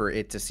harder for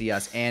it to see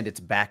us, and its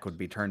back would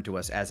be turned to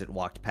us as it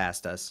walked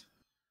past us.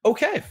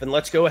 Okay, then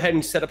let's go ahead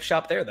and set up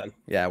shop there then.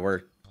 Yeah,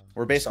 we're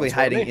basically Sounds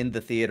good to hiding me. in the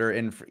theater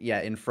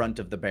in front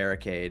of the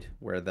barricade,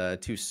 where the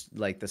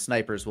the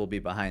snipers will be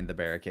behind the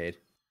barricade.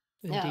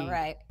 Yeah, Indeed.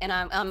 right. And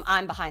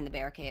I'm behind the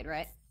barricade,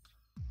 right?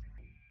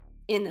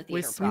 In the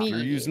theater. With proper. me.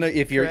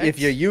 If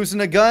you're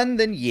using a gun,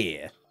 then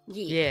yeah.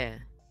 Yeah.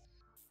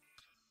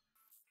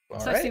 All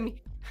So right.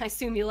 I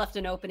assume you left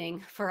an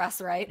opening for us,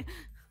 right?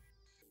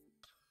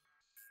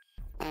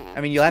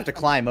 I mean, you'll have to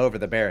climb over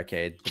the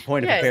barricade. The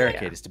point of Yeah, the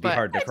barricade yeah, is to be but-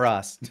 hard to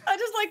cross. I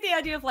just like the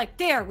idea of like,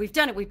 there, we've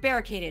done it, we've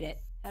barricaded it.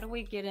 How do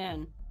we get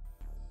in?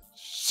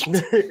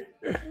 Shit.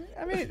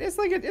 I mean, it's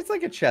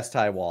like a chest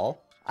high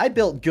wall. I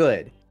built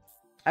good.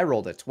 I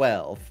rolled a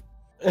 12.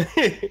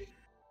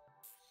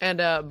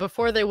 And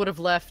before they would have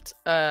left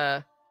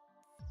the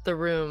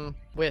room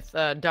with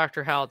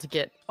Dr. Howell to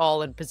get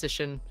all in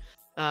position,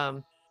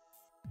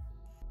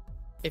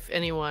 if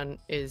anyone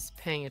is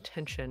paying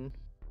attention,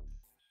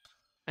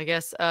 I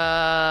guess,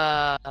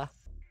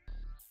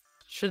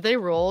 should they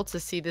roll to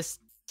see this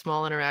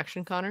small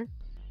interaction, Connor?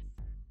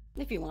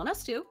 If you want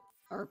us to,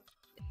 or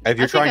If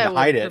you're trying to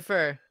hide it,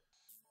 prefer.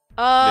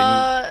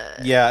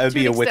 yeah, it would to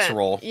be an a wits extent.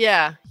 roll.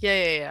 Yeah.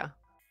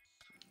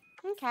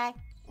 okay.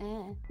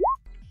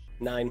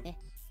 9.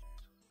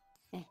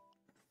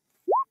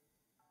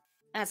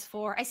 That's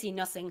 4. I see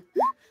nothing.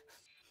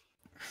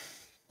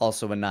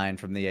 Also a 9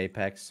 from the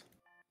Apex.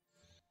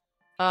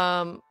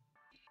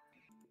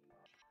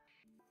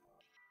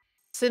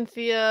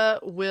 Cynthia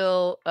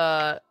will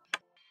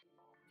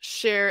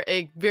share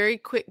a very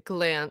quick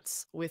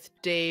glance with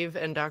Dave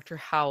and Dr.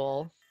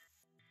 Howell,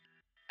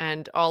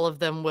 and all of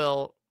them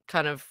will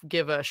kind of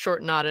give a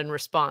short nod in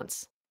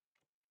response.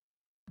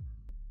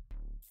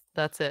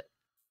 That's it.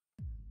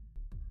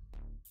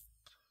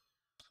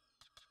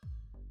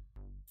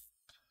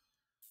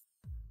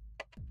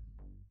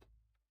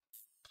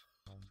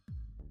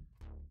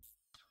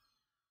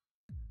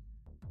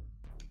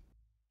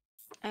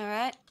 All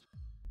right.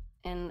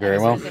 And Very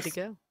as well. we Good to just-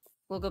 go.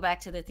 We'll go back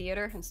to the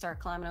theater and start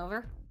climbing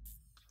over.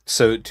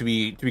 So to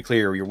be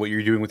clear, what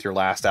you're doing with your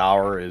last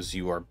hour is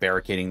you are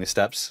barricading the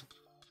steps.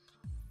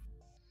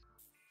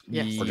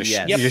 Yes. Or just,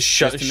 Yes. you're just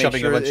Just to make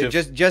shoving sure, a bunch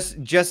of.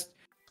 just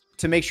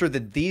to make sure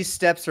that these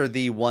steps are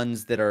the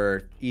ones that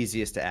are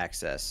easiest to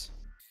access.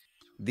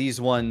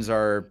 These ones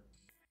are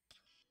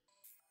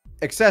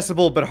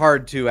accessible but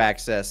hard to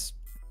access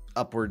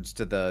upwards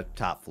to the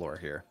top floor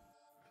here.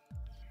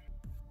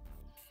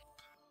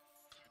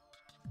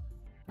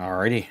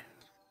 Alrighty.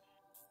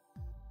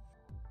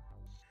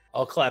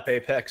 I'll clap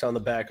Apex on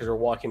the back as we're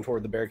walking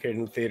toward the barricade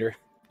in the theater.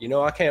 You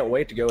know, I can't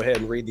wait to go ahead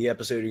and read the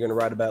episode you're going to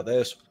write about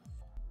this.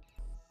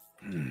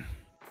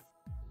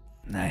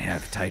 I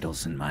have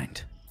titles in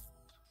mind.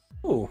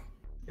 Ooh.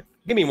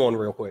 Give me one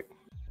real quick.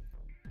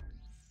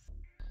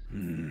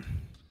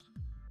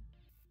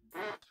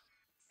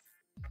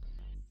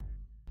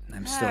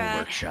 I'm still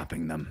Alright.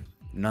 workshopping them.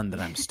 None that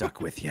I'm stuck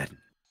with yet.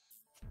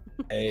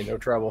 Hey, no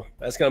trouble.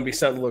 That's going to be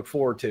something to look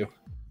forward to.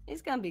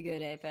 It's gonna be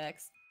good,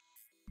 Apex.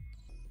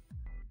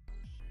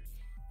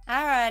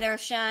 All right,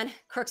 Earthshine.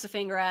 Crooks a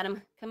finger at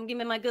him. Come give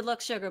me my good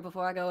luck sugar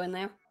before I go in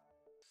there.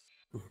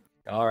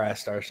 All right,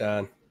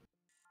 Starshine.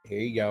 Here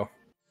you go.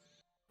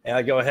 And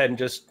I go ahead and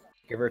just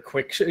give her a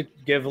quick,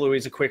 give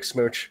Louise a quick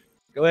smooch.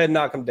 Go ahead and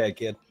knock him dead,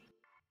 kid.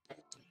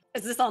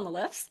 Is this on the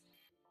lips?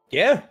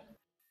 Yeah.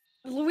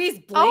 Louise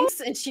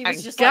blinks and she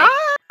was just God.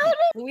 like,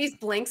 Louise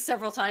blinks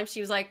several times.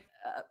 She was like,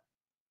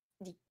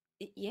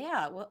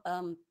 yeah, well,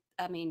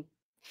 I mean,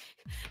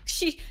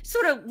 she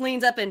sort of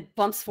leans up and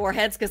bumps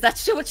foreheads because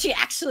that's what she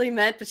actually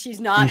meant, but she's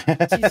not.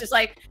 She's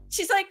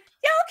like,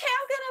 yeah, okay,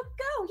 I'm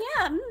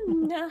gonna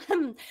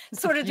go. Yeah,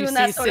 sort of You doing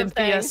that see sort of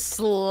Cynthia thing.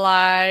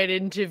 slide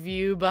into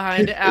view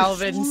behind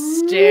Alvin,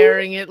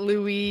 staring at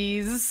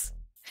Louise.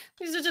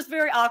 These are just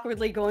very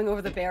awkwardly going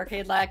over the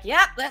barricade, like,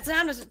 yeah, that's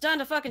time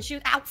to fucking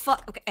shoot. Ow,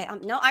 fuck. Okay,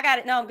 no, I got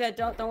it. No, I'm good.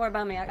 Don't worry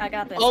about me. I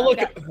got this. Oh, I look.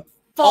 got-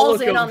 falls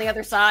look in on over- the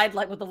other side,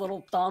 like with a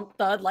little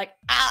thud, like,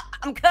 ah,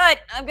 I'm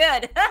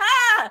good.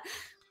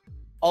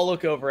 I'll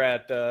look over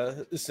at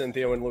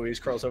Cynthia when Louise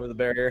crawls over the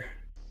barrier.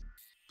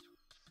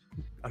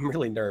 I'm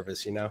really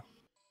nervous, you know.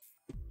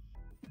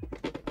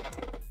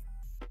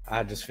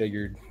 I just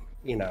figured,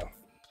 you know,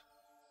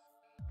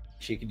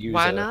 she could use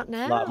Why a not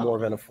now? lot more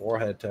than a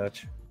forehead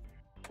touch.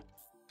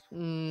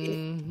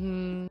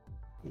 Mm-hmm.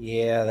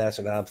 Yeah, that's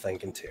what I'm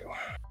thinking too.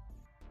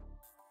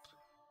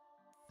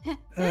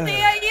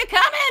 Cynthia, you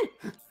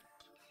coming?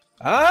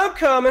 I'm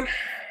coming.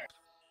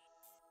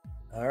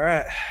 All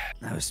right.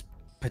 I was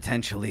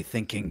potentially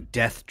thinking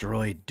Death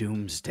Droid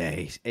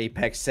Doomsday.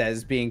 Apex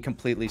says, being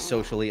completely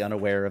socially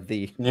unaware of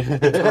the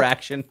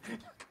interaction.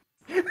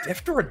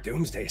 After a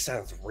Doomsday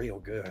sounds real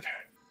good.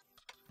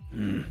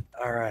 Hmm.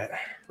 All right.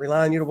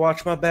 Rely on you to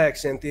watch my back,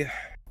 Cynthia.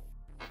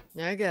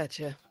 I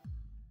gotcha.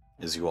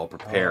 As you all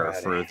prepare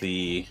Alrighty. for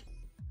the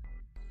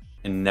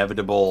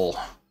inevitable,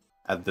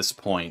 at this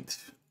point,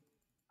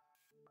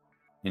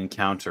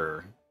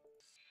 encounter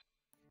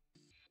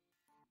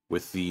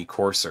with the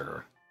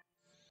Courser,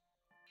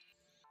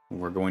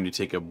 we're going to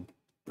take a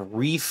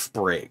brief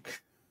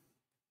break.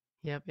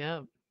 Yep.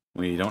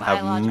 We don't have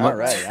Biological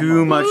Alright,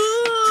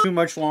 too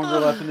much longer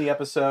left in the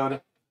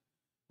episode.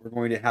 We're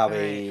going to have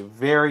a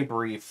very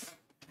brief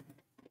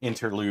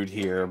interlude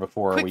here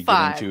before Quick we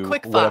five, get into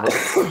quick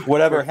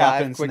whatever Quick five,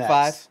 happens quick next.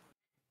 five.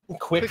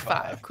 Quick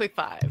Quick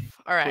five.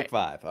 All right. Quick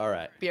five. All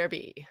right.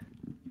 BRB.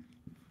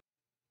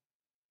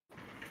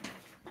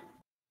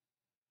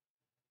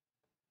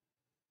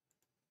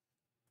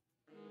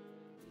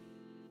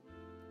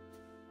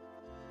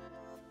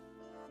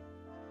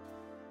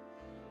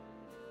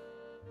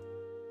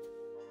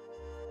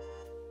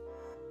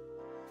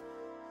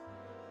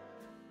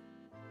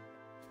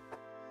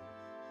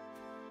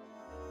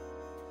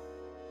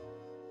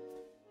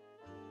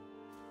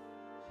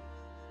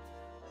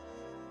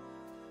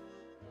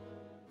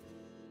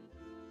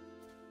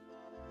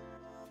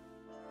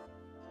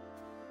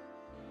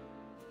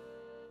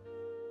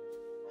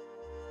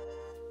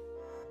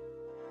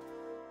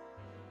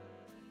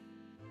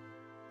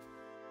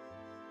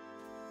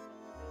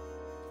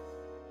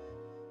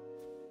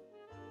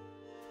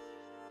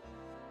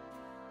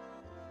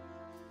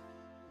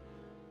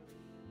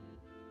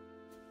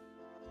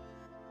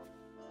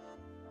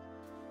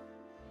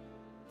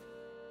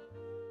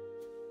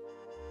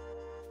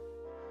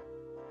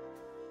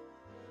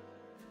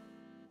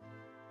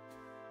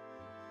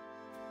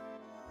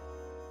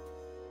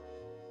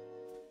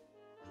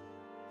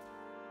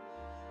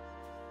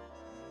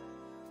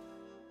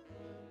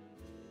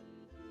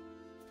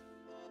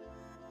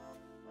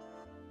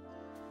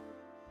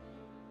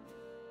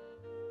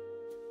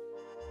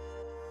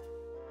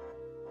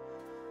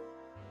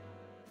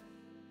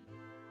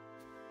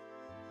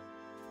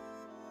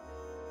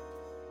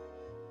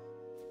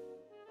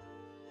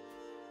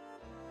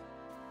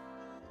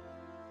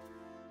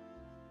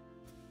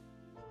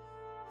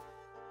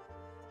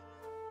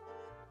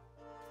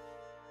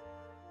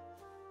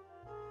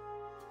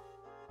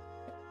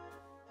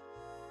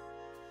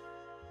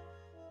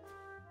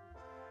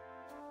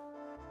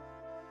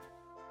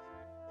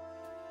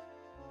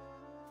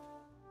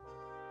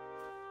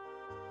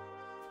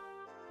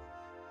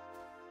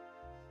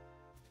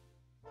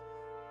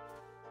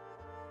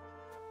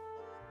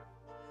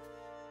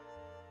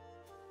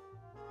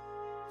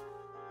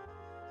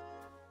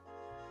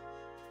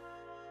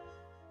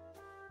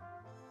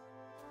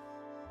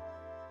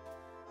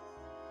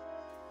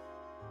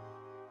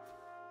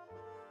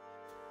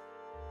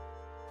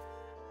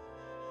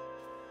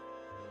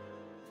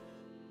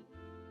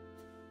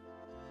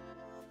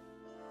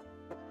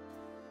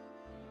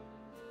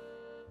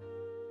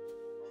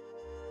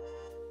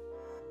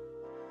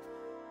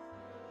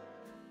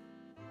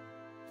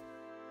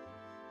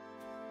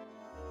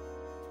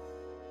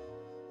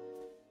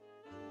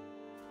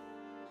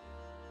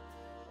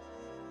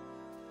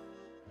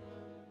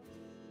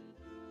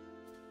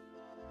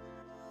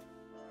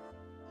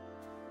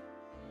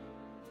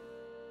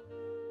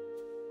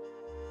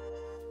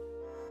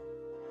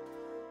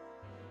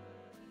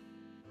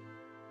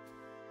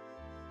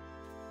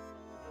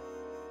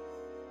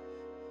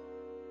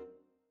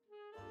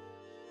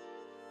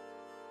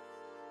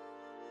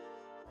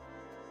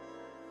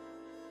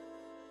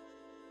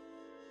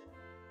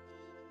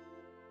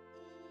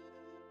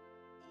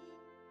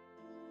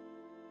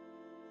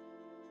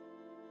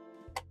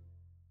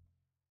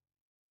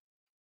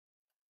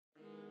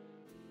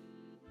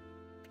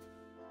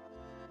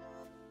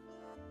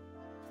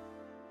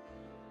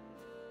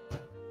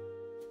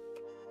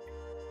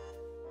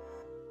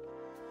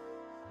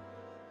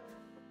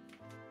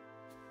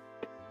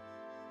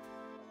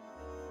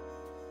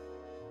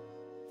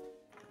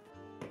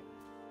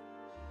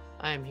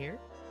 I am here.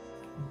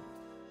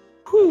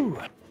 Whew.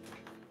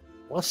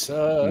 What's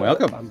up?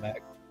 Welcome. I'm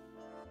back.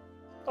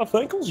 Oh,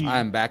 thankles you.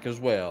 I'm back as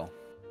well.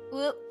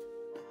 Whoop.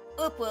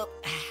 Whoop, whoop.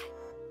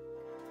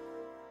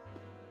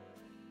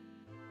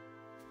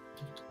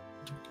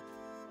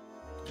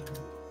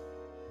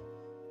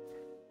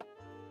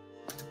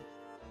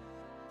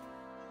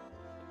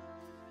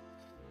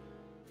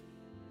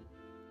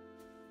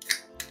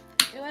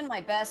 Trying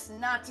my best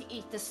not to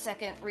eat the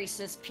second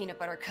Reese's peanut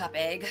butter cup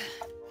egg.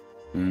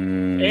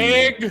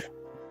 Egg.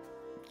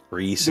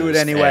 Reese's Do it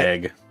anyway.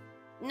 egg.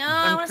 No,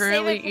 I I'm want to save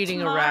currently it for eating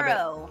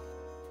tomorrow.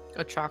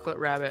 a chocolate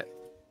rabbit.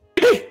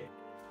 I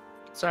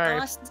Sorry.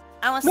 want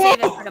to save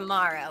it for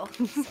tomorrow,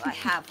 so I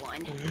have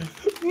one.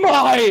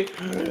 My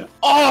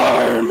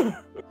arm.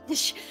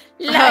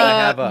 Like,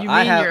 have a- you I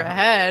mean have- your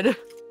head?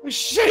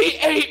 She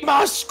ate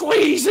my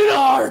squeezing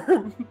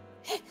arm.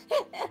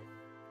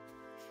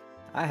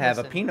 I have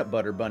a Listen. peanut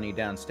butter bunny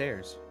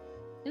downstairs.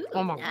 ooh,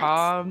 Oh my nice.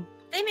 god.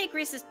 They make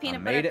Reese's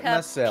peanut made butter it cup.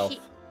 myself.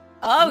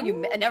 Oh,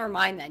 never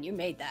mind then. You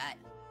made that.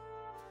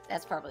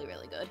 That's probably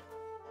really good.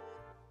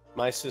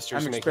 My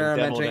sister's I'm making deviled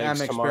experimenting.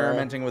 eggs I'm tomorrow.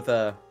 experimenting with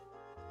a.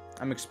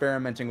 I'm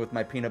experimenting with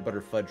my peanut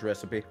butter fudge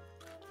recipe.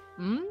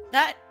 Mm?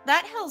 That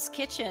Hell's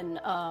Kitchen,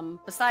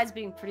 besides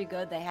being pretty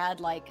good, they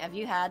had like, have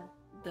you had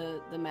the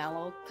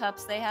mallow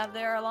cups they have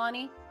there,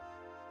 Alani?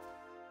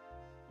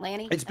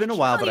 Lanny? It's been a keep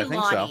while, calling but I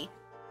you think so. Lonnie.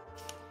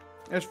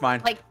 It's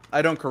fine. Like-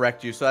 I don't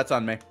correct you, so that's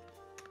on me.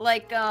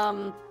 Like,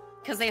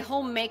 because they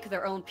home make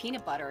their own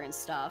peanut butter and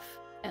stuff,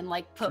 and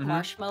like put Mhm.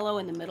 marshmallow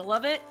in the middle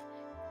of it.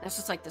 And it's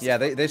just like this. Yeah,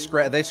 they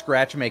fucking-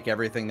 scratch make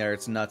everything there.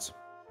 It's nuts.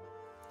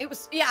 It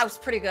was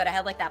pretty good. I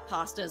had like that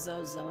pasta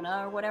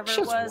zozona or whatever it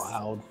Shit's was.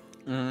 wild.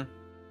 hmm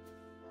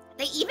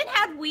They even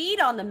had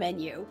weed on the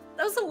menu.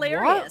 That was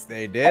hilarious.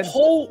 They A did.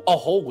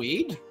 whole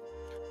weed.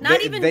 Not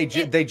they, even They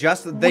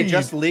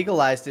just Weed.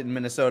 legalized it in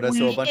Minnesota,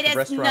 so a bunch it of has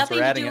restaurants nothing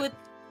are to adding do it. with.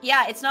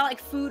 Yeah, it's not like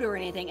food or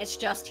anything. It's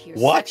just here's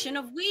a What? section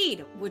of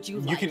weed. Would you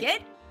like can-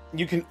 it?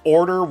 You can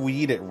order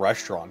weed at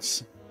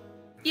restaurants.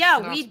 Yeah,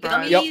 Not weed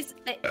surprised. gummies,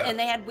 and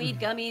they had weed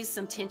gummies,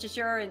 some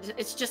tincture, and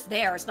it's just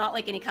there. It's not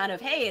like any kind of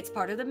hey, it's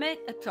part of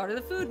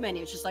the food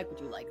menu. It's just like, would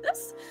you like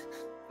this?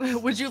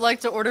 Would you like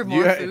to order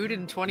more Yeah. food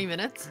in 20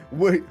 minutes?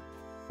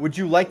 Would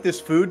you like this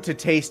food to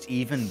taste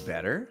even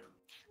better?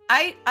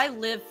 I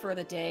live for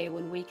the day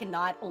when we can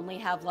not only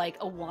have like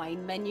a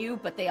wine menu,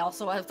 but they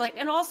also have like,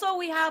 and also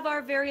we have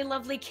our very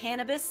lovely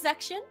cannabis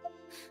section.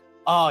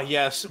 Ah,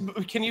 yes.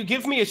 Can you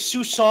give me a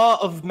sousson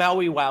of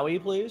Maui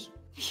Wowie, please?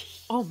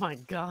 Oh my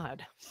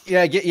god.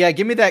 Yeah,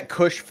 give me that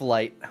Kush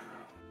flight.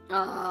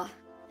 No.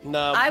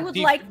 I would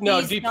like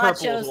these Deep Purple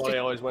nachos is what to- I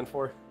always went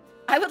for.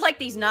 I would like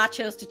these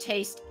nachos to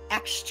taste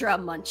extra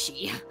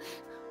munchy.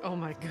 Oh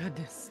my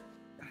goodness.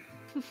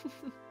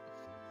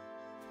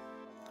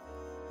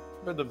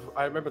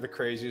 I remember the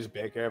craziest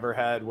bake I ever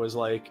had was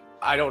like,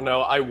 I don't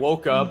know, I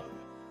woke up,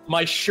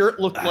 my shirt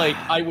looked like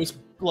I was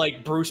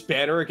like Bruce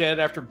Banner again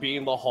after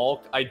being the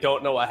Hulk. I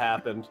don't know what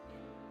happened.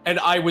 And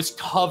I was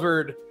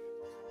covered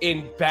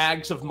in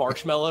bags of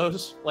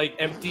marshmallows, like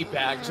empty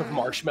bags of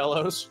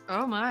marshmallows.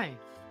 Oh my.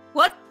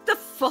 What the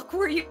fuck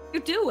were you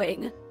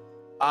doing?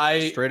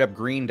 I Straight up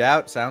greened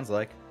out, sounds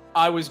like.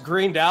 was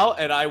greened out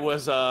and I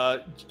was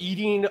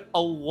eating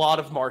a lot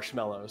of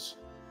marshmallows.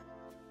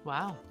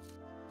 Wow.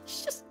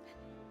 Just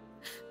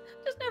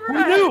never Who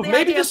had knew? the Maybe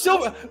idea the of-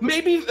 silver,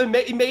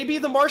 maybe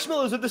the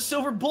marshmallows are the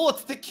silver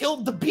bullets that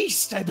killed the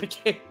beast I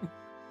became.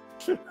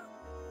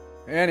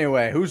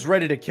 Anyway, who's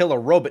ready to kill a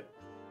robot?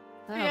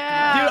 Oh,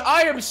 Yeah. Dude,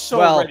 I am so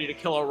Well, ready to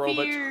kill a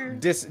robot. Fear.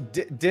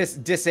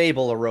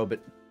 Disable a robot.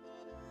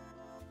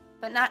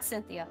 but not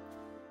Cynthia.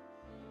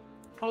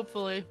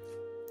 Hopefully.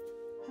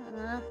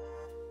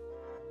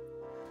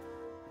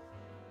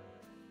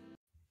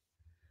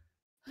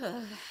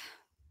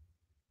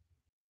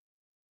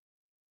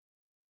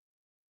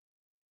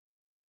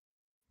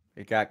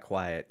 It got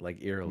quiet,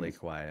 like eerily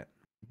quiet.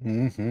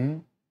 Mm-hmm.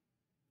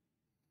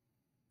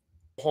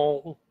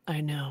 Oh,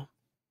 I know.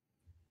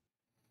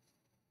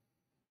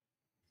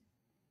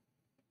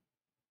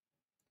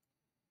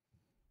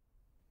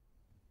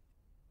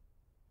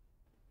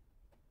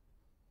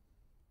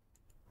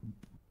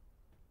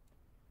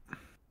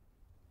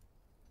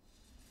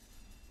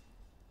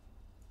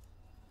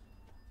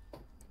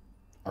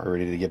 Are we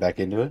ready to get back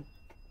into it?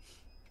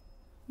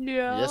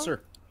 Yeah. Yes,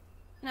 sir.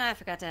 No, I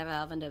forgot to have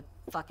Alvin to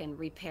fucking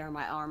repair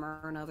my armor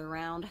another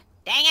round.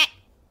 Dang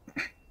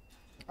it!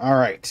 All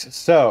right.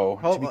 So,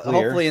 to be clear,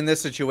 Hopefully, in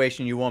this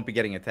situation, you won't be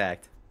getting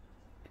attacked.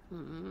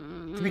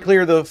 to be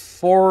clear, the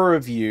four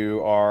of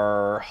you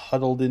are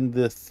huddled in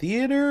the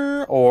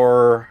theater,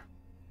 or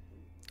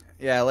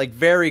Yeah, like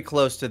very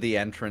close to the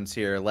entrance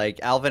here. Like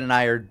Alvin and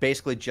I are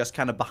basically just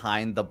kind of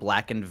behind the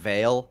blackened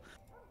veil,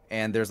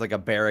 and there's like a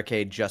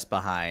barricade just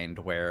behind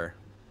where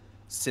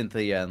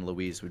Cynthia and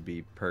Louise would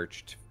be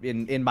perched.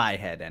 In my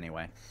head,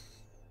 anyway.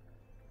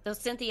 Does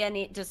Cynthia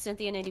need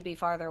to be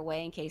farther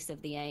away in case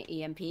of the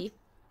EMP?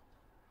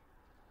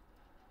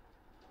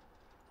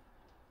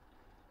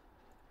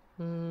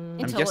 I'm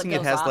Until guessing it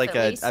goes has off, like at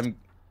a. least?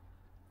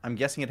 I'm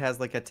guessing it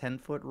has like a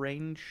 10-foot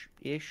range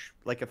ish,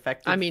 like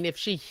effective. I mean, if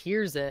she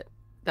hears it,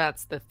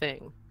 that's the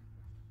thing.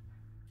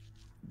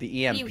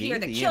 the EMP. You hear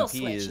the the kill EMP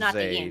switch, is not the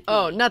a. EMP.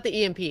 Oh, not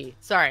the EMP.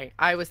 Sorry.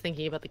 I was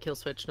thinking about the kill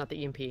switch, not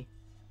the EMP.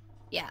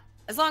 Yeah,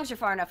 as long as you're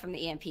far enough from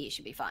the EMP, you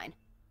should be fine.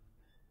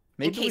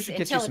 Maybe we case- should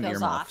get you until it some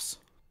goes off. earmuffs.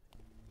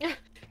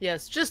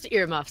 Yes, just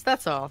earmuffs.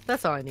 That's all.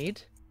 That's all I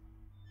need.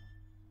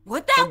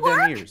 Would that Plug them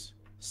work? ears.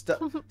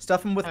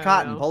 Stuff him with I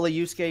cotton. know. Pull a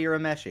Yusuke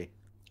Urameshi.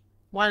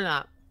 Why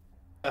not?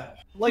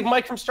 Like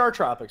Mike from Star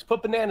Tropics.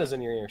 Put bananas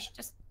in your ears.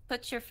 Just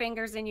put your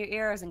fingers in your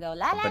ears and go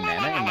la A la la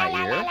banana la in la my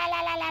la ear? la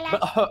la la la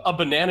la. A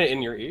banana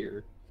in your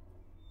ear.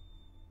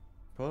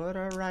 Put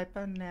a ripe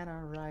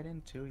banana right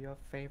into your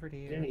favorite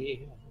ear.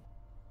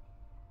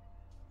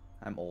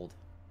 I'm old.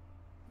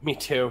 Me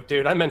too,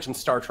 dude. I mentioned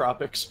Star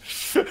Tropics.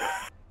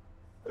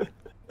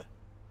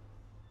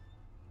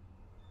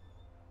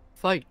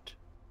 Fight.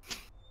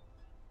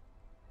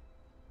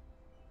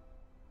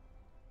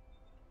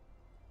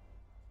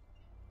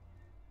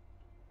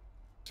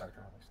 Star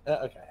Tropics.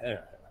 Okay.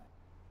 Anyway.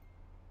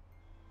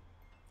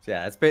 So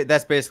yeah,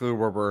 that's basically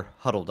where we're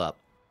huddled up,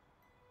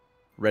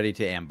 ready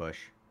to ambush.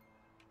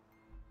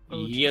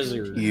 Yes,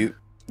 sir.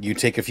 You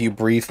take a few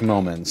brief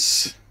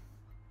moments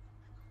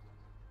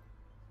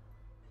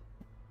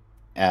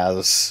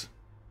as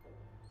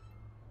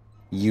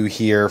you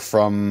hear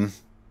from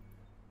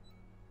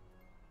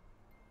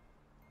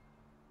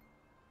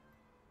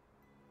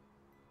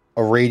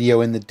a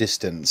radio in the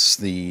distance,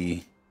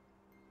 the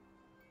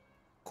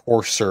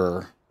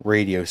coarser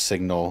radio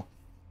signal.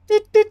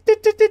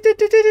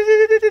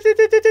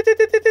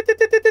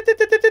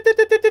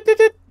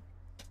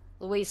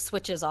 Louise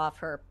switches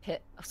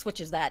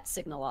that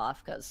signal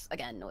off because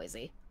again,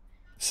 noisy.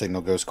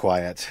 Signal goes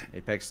quiet.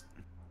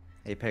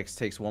 Apex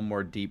takes one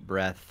more deep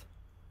breath,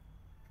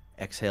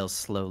 exhales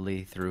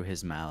slowly through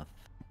his mouth,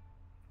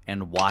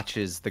 and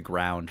watches the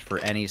ground for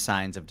any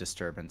signs of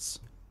disturbance.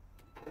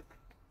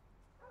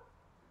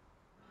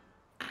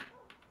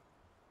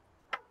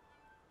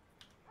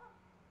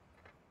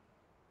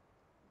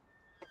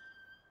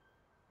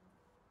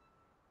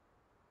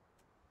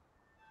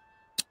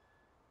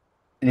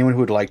 Anyone who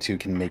would like to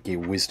can make a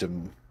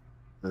wisdom,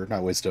 or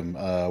not wisdom,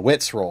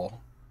 wits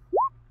roll.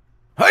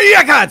 Oh,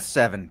 yeah, God!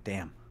 7.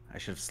 Damn. I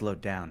should have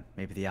slowed down.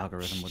 Maybe the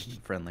algorithm would have been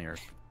friendlier.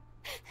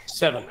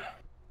 7.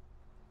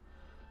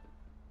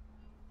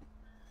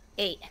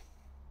 8.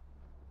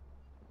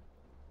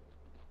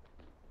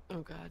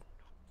 Oh god.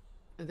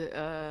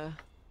 The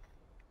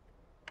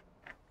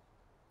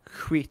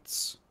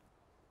Quits.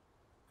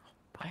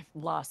 I've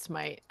lost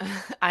my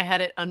I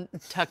had it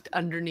tucked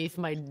underneath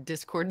my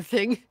Discord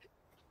thing.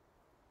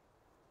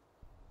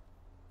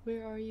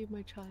 Where are you,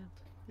 my child?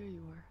 There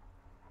you are.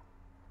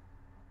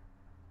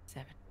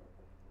 7.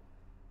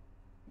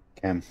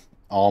 Okay.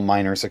 All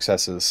minor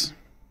successes.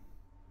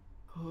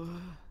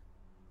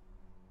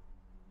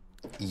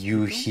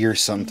 You hear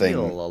something.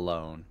 Feel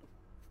alone.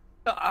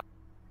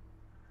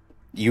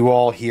 You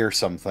all hear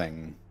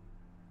something.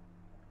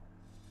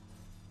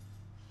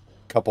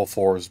 Couple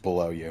floors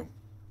below you.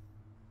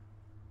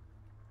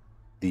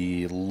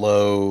 The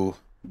low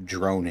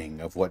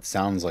droning of what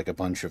sounds like a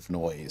bunch of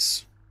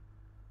noise.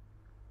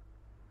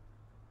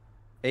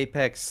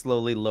 Apex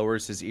slowly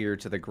lowers his ear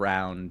to the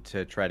ground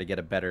to try to get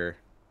a better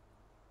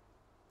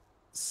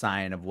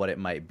sign of what it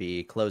might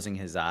be, closing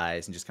his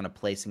eyes and just kind of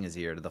placing his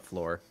ear to the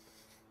floor.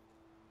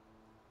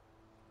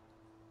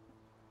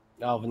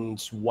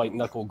 Alvin's white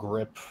knuckle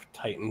grip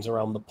tightens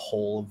around the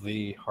pole of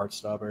the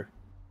heartstopper.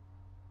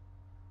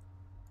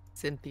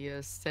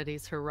 Cynthia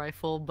steadies her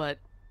rifle but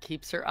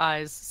keeps her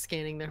eyes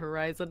scanning the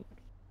horizon.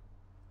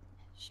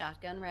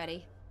 Shotgun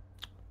ready.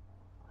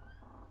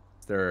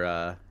 Is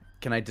there,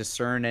 can I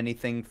discern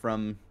anything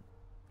from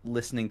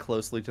listening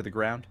closely to the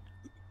ground?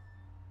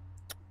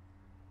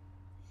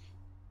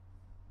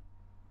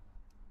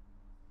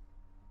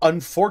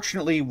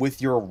 Unfortunately,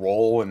 with your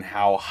role and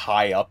how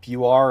high up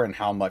you are and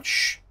how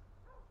much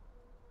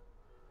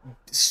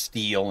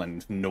steel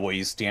and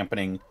noise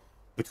dampening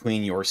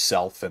between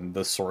yourself and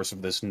the source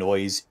of this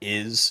noise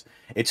is,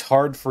 it's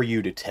hard for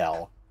you to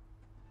tell.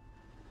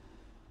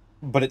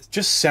 But it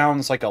just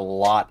sounds like a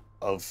lot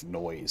of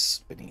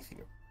noise beneath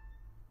you.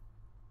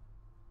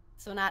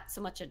 So not so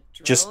much a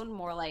drone, Just-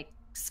 more like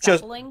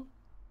scuffling.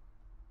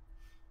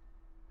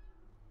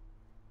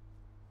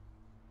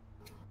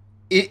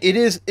 It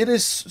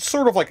is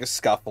sort of like a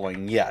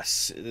scuffling,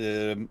 yes.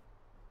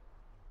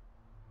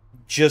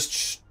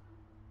 Just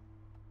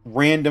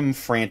random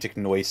frantic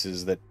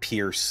noises that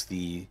pierce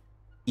the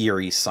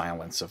eerie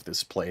silence of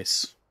this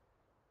place.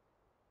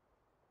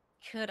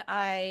 Could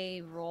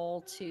I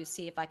roll to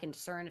see if I can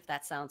discern if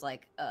that sounds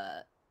like a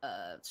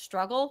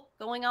struggle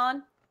going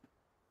on?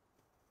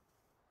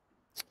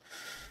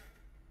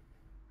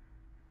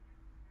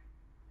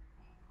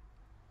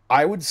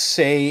 I would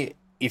say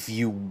if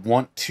you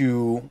want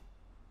to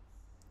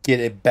get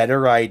a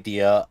better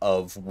idea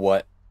of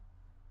what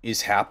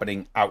is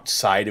happening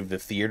outside of the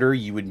theater,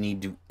 you would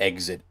need to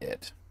exit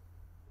it.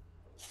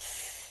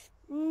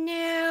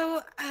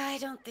 No, I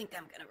don't think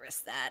I'm gonna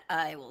risk that.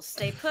 I will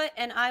stay put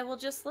and I will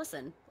just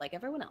listen like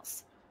everyone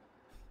else.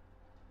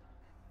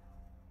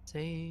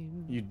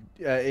 Same. You,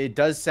 it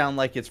does sound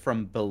like it's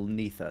from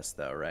beneath us,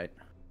 though, right?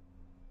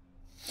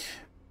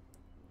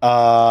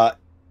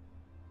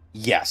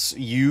 Yes,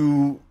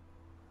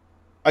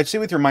 I'd say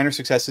with your minor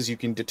successes, you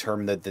can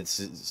determine that this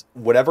is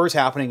whatever is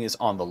happening is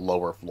on the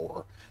lower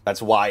floor.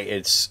 That's why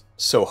it's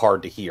so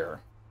hard to hear.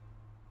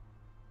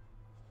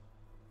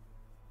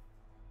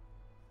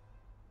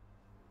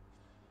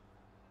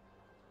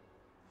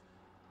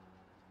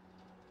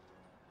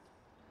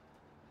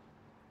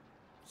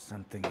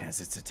 Something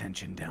has its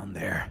attention down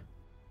there.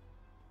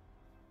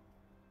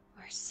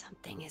 Or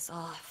something is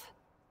off.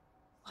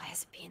 Why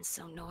is it being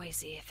so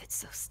noisy if it's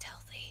so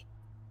stealthy?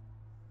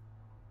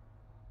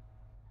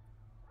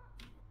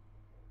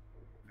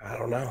 I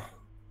don't know.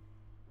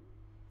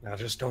 I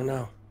just don't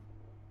know.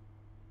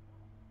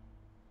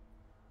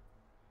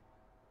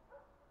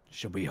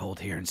 Should we hold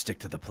here and stick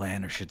to the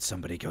plan, or should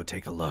somebody go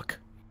take a look?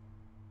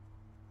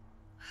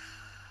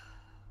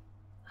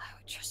 I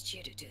would trust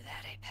you to do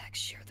that,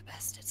 Apex. You're the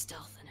best at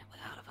stealthing it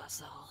out of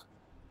us all.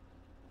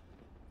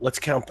 Let's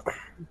count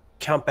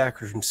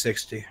backwards from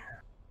 60.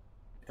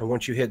 And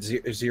once you hit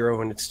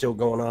zero and it's still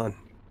going on,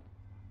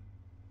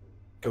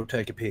 go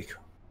take a peek.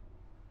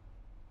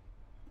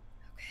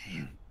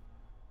 Okay.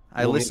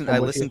 I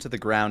listen to the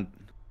ground.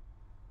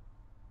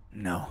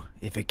 No,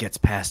 if it gets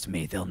past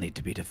me, they'll need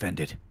to be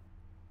defended.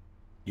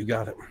 You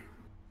got it.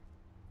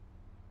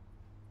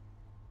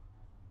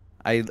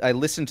 I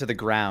listen to the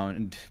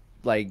ground,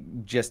 like,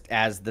 just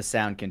as the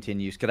sound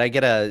continues. Could I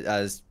get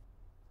a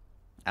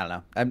I don't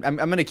know. I'm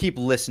gonna keep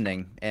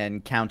listening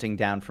and counting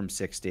down from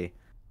 60.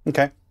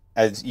 Okay.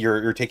 As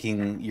you're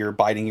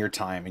biding your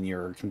time and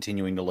you're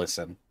continuing to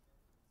listen.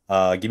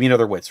 Give me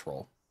another wits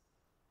roll.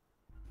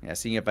 Yeah,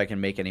 seeing if I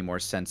can make any more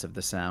sense of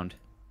the sound.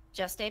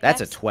 Just Apex?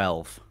 That's a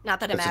 12. Not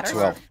that it That's a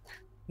matters. 12.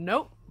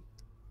 Nope.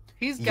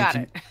 He's got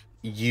it.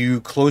 You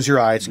close your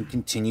eyes and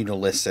continue to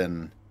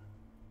listen.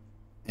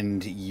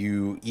 And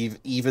you,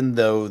 even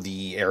though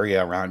the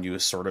area around you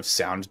is sort of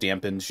sound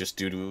dampened just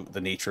due to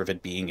the nature of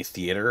it being a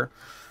theater,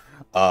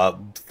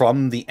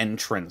 from the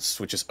entrance,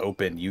 which is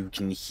open, you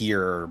can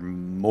hear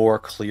more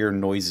clear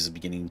noises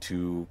beginning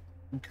to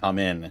come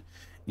in.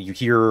 You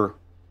hear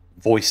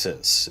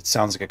voices. It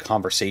sounds like a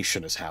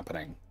conversation is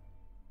happening.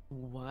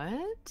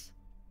 What?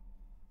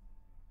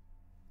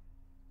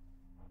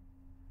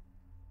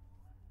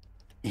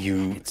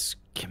 It's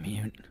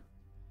commute.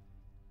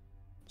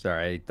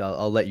 Sorry,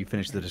 I'll let you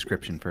finish the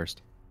description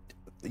first.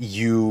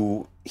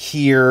 You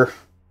hear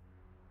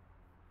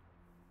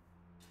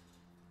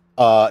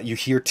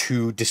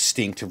two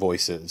distinct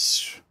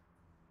voices.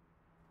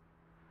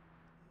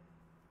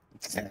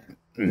 They're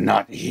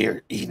not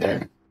here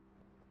either.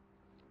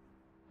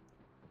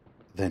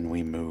 Then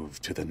we move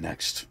to the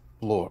next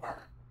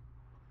floor.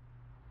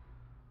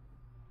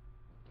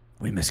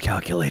 We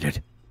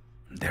miscalculated.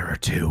 There are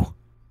two,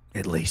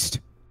 at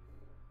least.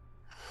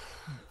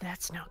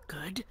 That's not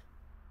good.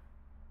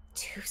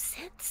 2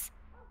 cents?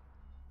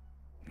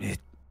 They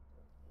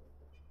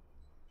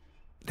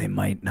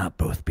might not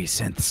both be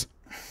synths.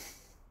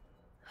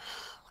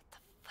 What the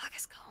fuck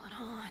is going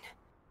on?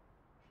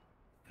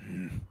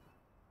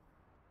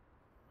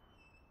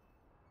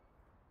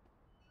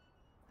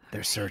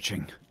 They're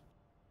searching.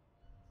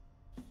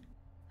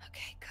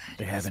 Okay, good.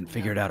 They haven't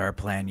figured out our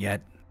plan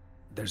yet.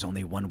 There's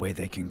only one way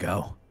they can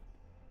go.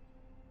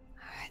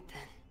 Alright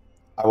then.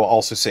 I will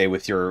also say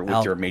with your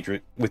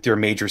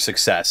major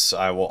success,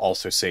 I will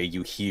also say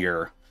you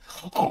hear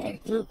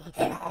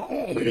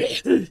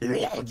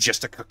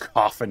just a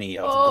cacophony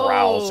of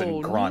growls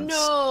and grunts.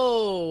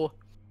 No.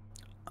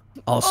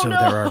 Also, Oh, there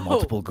are no!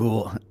 multiple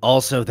ghouls.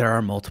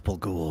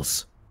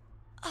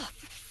 Oh,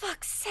 for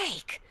fuck's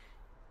sake.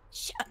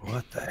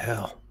 What the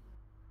hell?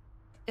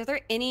 Are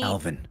there any...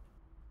 Alvin,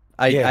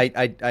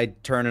 I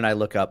turn and I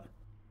look up.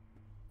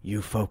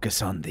 you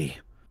focus on the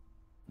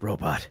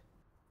robot.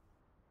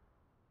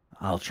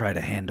 I'll try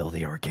to handle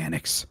the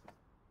organics.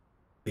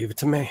 Leave it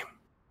to me.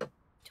 Do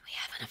we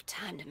have enough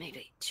time to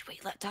maybe... Should we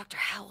let Dr.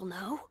 Howell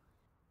know?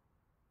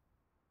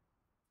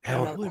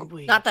 Hell, Would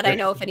we? Not that I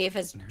know if any of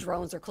his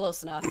drones are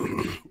close enough.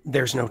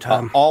 there's no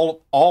time.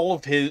 All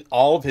of his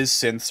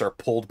synths are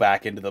pulled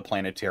back into the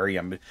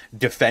planetarium,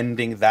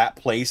 defending that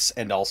place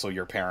and also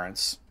your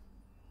parents.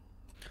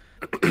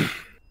 I'm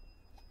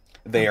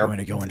going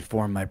to go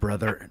inform my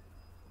brother.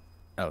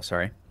 Oh,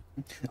 sorry.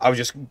 I was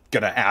just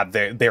gonna add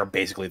they're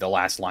basically the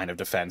last line of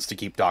defense to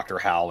keep Dr.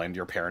 Howell and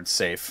your parents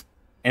safe,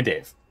 and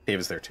Dave. Dave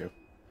is there too.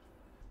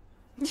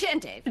 And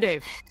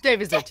Dave.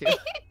 Dave is there too.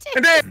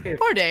 Dave!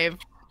 Poor Dave.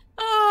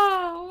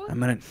 Oh.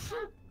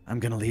 I'm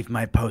gonna leave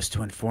my post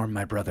to inform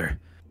my brother.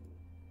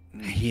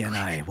 He and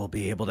I will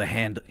be able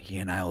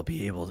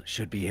to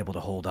should be able to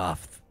hold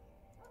off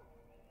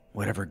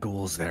whatever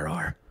ghouls there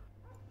are.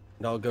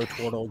 And I'll go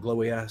toward old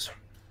glowy ass.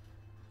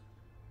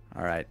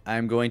 All right,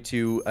 I'm going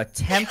to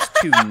attempt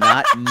to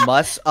not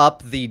muss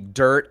up the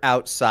dirt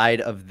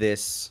outside of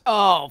this.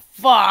 Oh,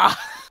 fuck.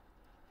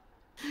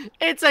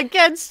 It's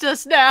against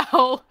us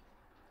now.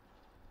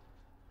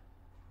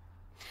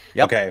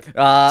 Yep. Okay.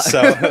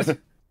 So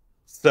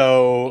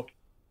So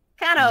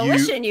Kind of You-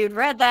 wishing you'd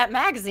read that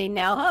magazine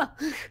now, huh?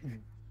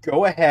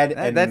 go ahead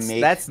and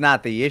that's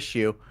not the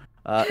issue.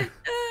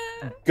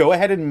 go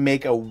ahead and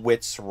make a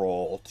wits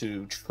roll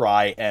to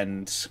try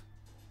and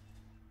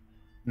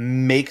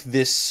make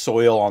this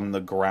soil on the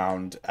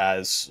ground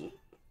as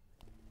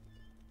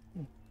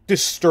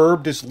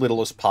disturbed as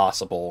little as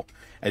possible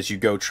as you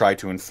go try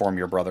to inform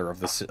your brother of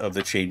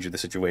the change of the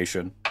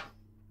situation.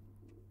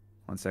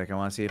 One sec, I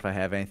want to see if I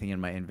have anything in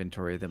my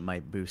inventory that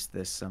might boost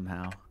this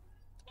somehow.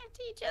 Can't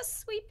he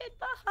just sweep it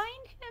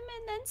behind him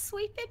and then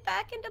sweep it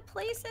back into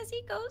place as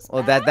he goes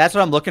Well, back? that's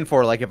what I'm looking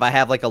for. Like, if I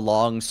have, like, a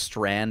long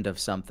strand of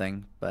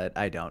something, but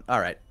I don't. All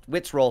right,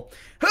 wits roll.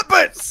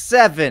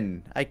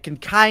 7. I can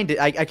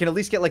I can at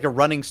least get, like, a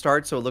running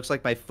start, so it looks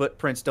like my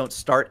footprints don't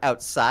start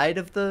outside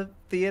of the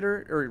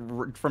theater,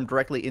 or from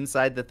directly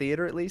inside the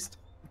theater, at least.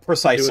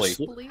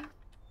 Precisely.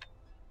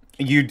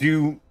 You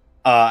do,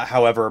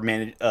 however,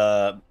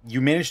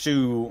 you manage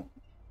to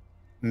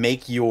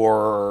make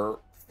your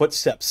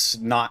footsteps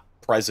not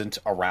present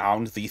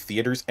around the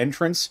theater's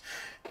entrance.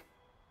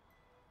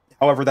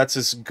 However, that's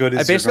as good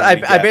as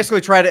I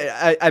basically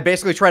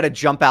try to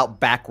jump out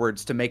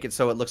backwards to make it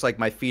so it looks like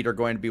my feet are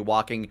going to be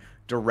walking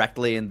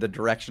directly in the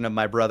direction of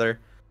my brother.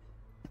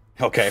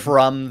 Okay.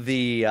 From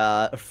the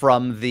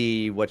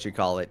what you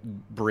call it,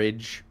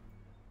 bridge.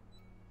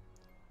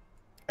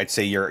 I'd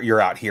say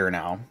you're out here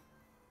now.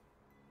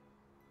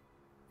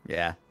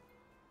 Yeah.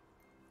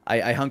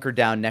 I hunker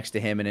down next to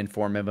him and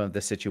inform him of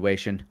the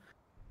situation.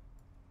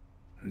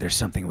 There's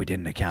something we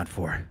didn't account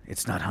for.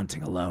 It's not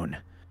hunting alone.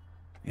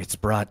 It's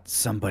brought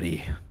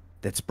somebody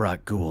that's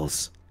brought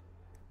ghouls.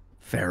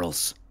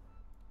 Ferals.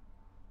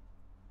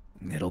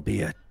 It'll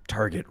be a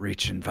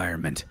target-rich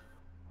environment.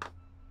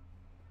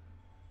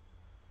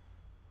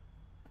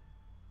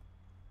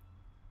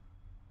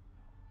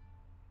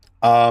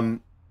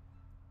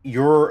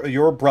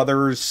 Your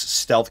brother's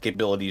stealth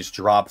capabilities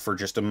drop for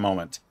just a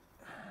moment.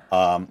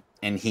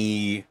 And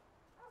he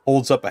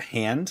holds up a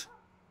hand.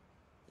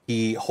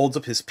 He holds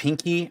up his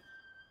pinky.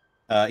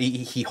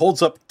 He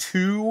holds up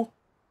 2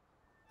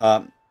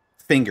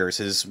 fingers,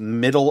 his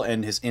middle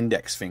and his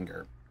index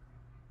finger.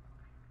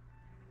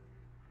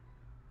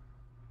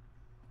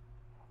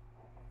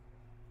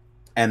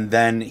 And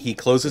then he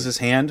closes his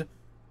hand,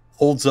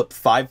 holds up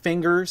 5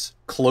 fingers,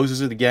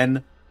 closes it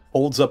again,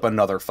 holds up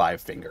another 5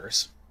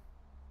 fingers.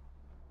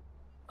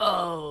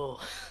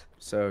 Oh.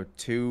 So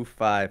 2,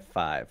 5,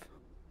 5.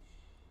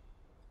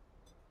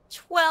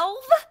 12?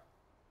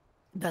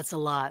 That's a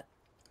lot.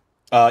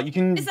 You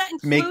can Is that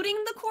including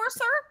the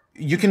courser?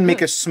 You can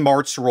make a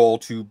smarts roll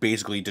to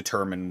basically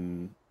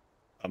determine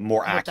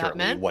more accurately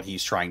meant? what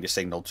he's trying to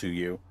signal to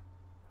you.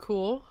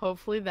 Cool.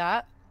 Hopefully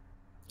that.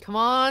 Come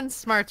on,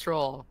 smarts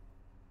roll.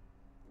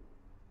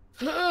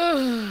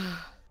 Yay.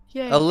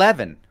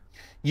 11.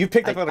 You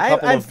picked up on a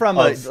couple I'm of... from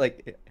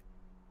like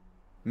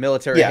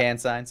military hand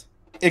signs.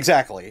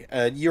 Exactly.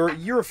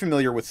 You're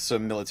familiar with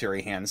some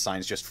military hand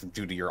signs just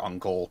due to your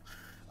uncle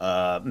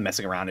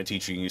messing around and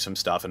teaching you some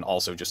stuff, and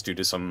also just due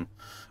to some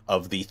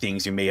of the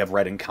things you may have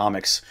read in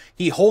comics.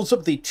 He holds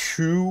up the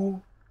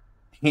two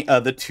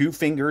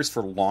fingers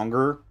for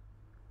longer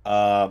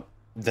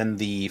than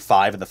the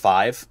 5 and the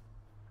 5.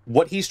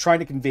 What he's trying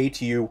to convey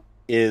to you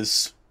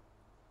is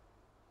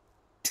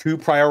 2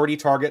 priority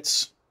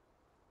targets,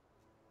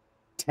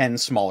 10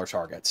 smaller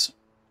targets.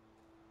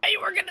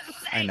 You were gonna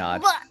say. I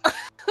nod.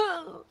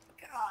 Oh,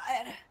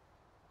 God.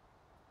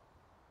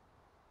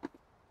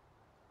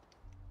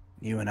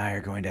 You and I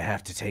are going to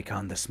have to take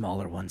on the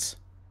smaller ones.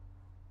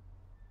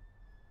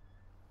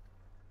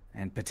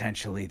 And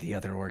potentially the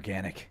other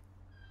organic.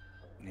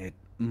 It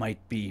might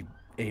be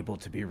able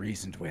to be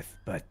reasoned with,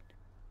 but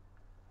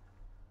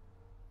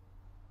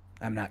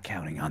I'm not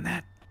counting on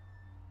that.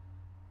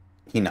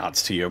 He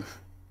nods to you.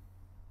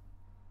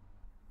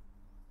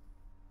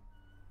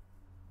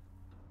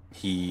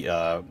 He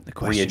The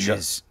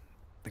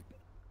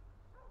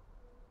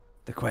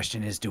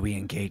question is, do we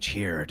engage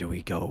here or do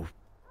we go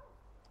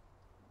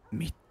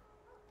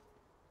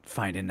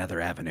find another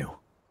avenue?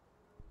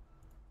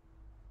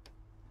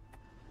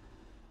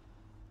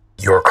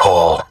 Your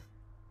call.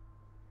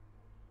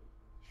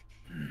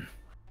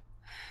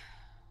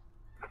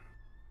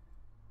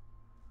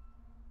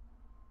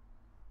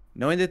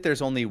 Knowing that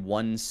there's only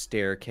one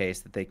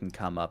staircase that they can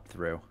come up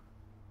through,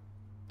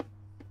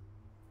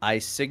 I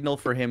signal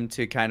for him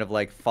to kind of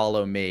like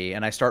follow me,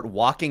 and I start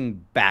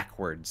walking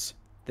backwards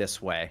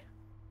this way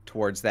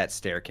towards that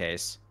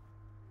staircase.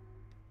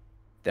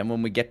 Then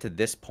when we get to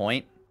this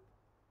point,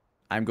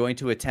 I'm going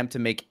to attempt to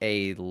make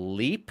a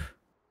leap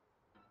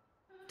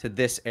to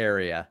this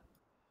area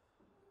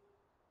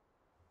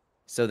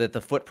so that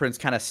the footprints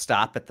kind of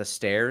stop at the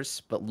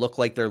stairs, but look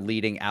like they're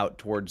leading out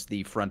towards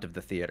the front of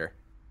the theater.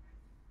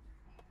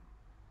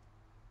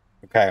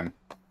 Okay.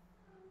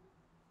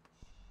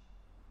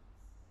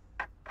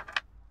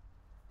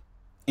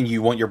 And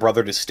you want your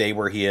brother to stay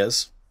where he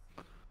is?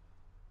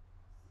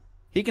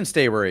 He can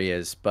stay where he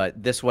is,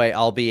 but this way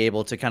I'll be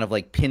able to kind of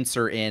like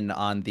pincer in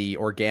on the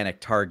organic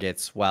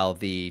targets while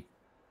the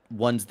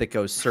ones that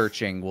go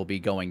searching will be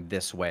going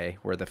this way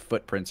where the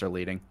footprints are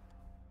leading.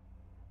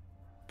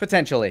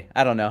 Potentially.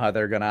 I don't know how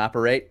they're going to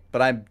operate,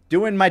 but I'm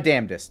doing my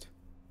damnedest.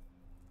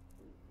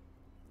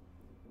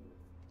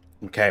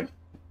 Okay.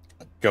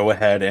 Go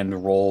ahead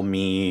and roll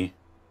me...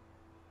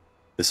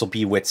 This will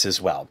be wits as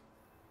well.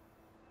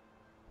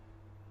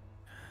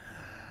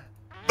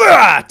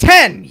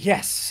 10!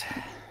 Yes!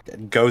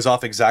 It goes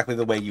off exactly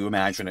the way you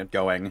imagine it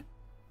going.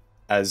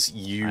 As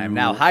you... I'm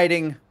now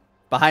hiding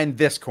behind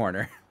this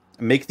corner.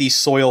 make these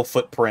soil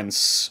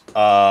footprints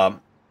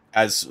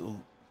as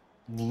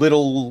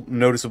little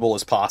noticeable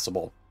as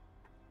possible.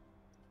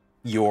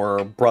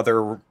 Your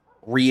brother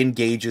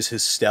re-engages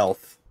his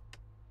stealth.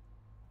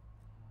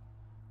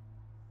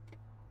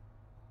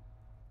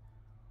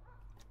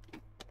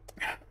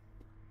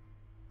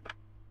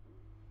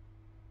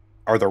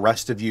 Are the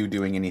rest of you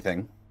doing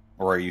anything?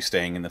 Or are you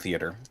staying in the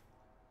theater?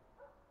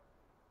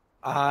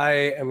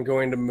 I am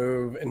going to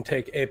move and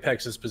take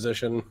Apex's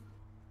position.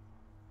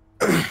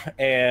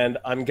 And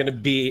I'm going to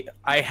be...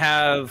 I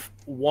have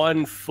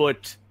 1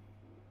 foot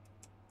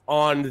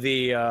on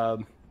the...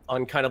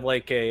 on kind of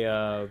like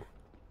a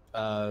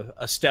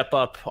step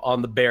up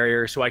on the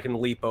barrier so I can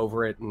leap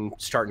over it and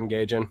start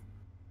engaging.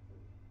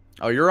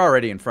 Oh, you're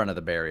already in front of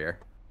the barrier.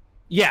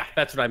 Yeah,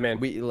 that's what I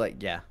meant.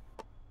 Yeah.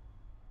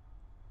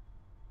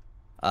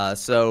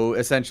 So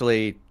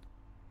essentially,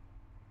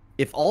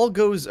 if all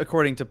goes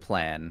according to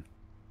plan,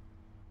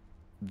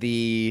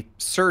 the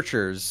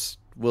searchers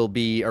will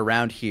be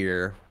around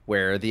here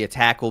where the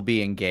attack will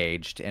be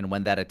engaged, and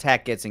when that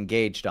attack gets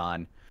engaged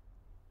on,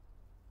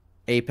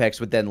 Apex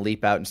would then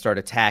leap out and start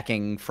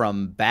attacking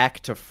from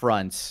back to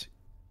front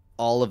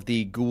all of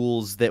the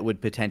ghouls that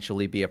would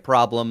potentially be a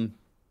problem,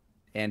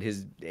 and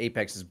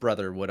Apex's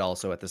brother would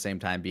also at the same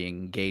time be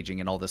engaging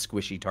in all the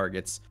squishy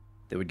targets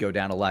that would go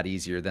down a lot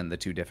easier than the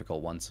 2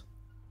 difficult ones.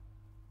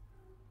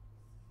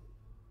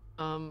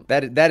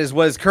 That is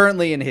what is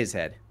currently in his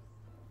head.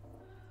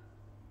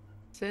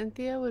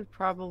 Cynthia would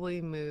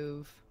probably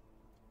move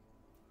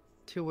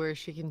to where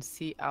she can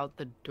see out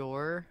the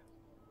door.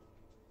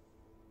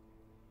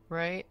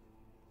 Right?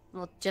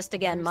 Well, just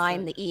again,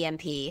 mine the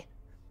EMP.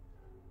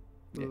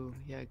 Ooh,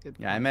 yeah, good.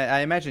 Yeah, I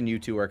imagine you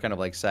two are kind of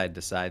like side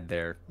to side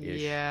there.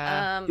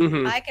 Yeah.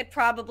 I could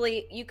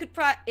probably,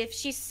 if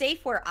she's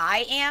safe where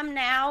I am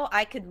now,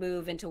 I could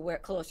move into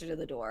closer to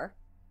the door.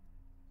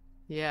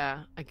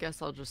 Yeah, I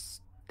guess I'll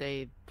just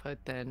stay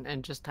put then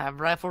and just have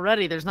rifle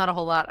ready. There's not a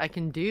whole lot I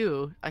can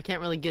do. I can't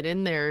really get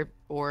in there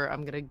or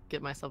I'm gonna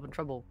get myself in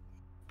trouble.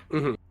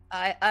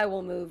 I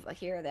will move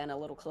here then a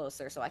little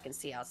closer so I can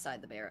see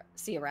outside the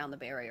see around the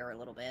barrier a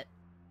little bit.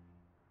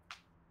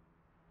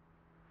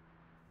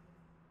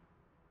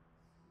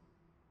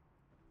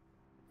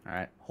 All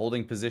right,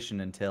 holding position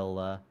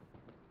until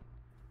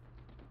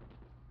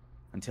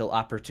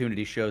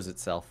opportunity shows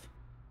itself.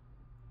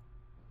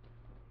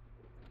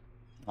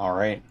 All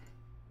right.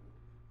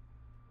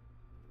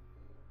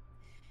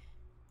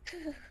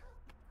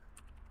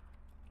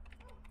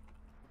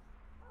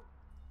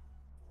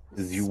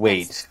 As you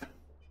wait,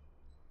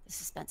 The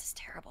suspense is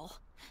terrible.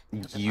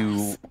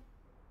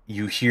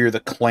 you hear the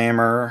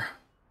clamor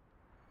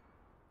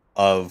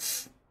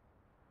of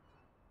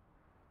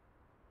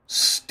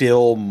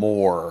still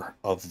more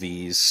of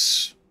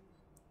these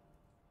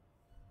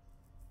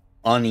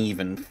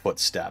uneven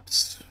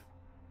footsteps.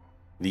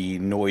 The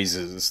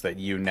noises that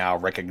you now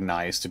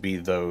recognize to be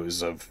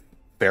those of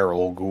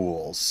feral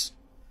ghouls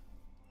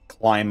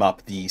climb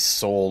up the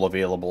sole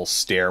available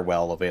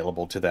stairwell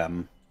available to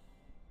them.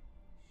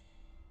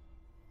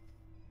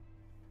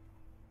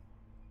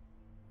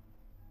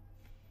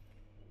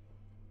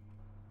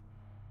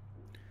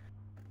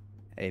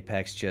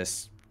 Apex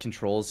just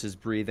controls his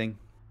breathing,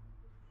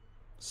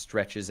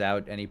 stretches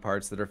out any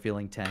parts that are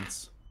feeling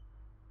tense.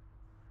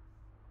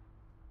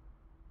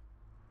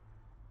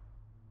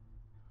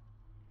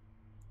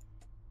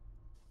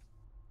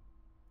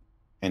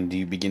 And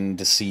you begin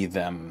to see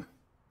them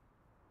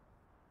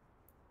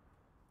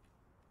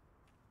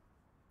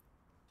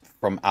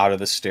from out of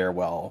the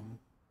stairwell,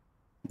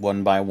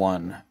 one by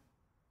one.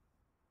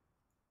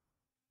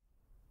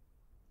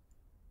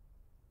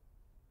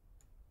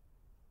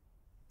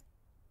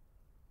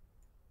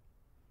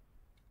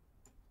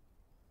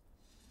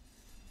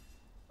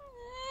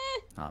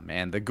 Oh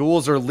man, the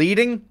ghouls are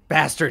leading?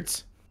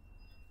 Bastards!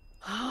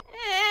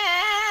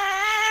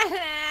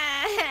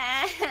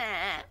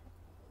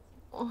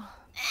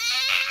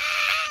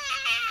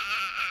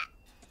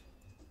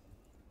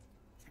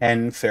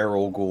 Ten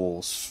feral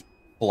ghouls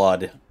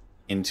flood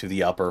into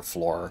the upper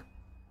floor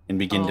and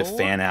begin to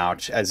fan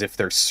out as if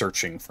they're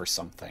searching for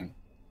something.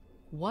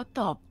 What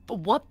the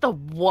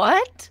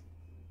what?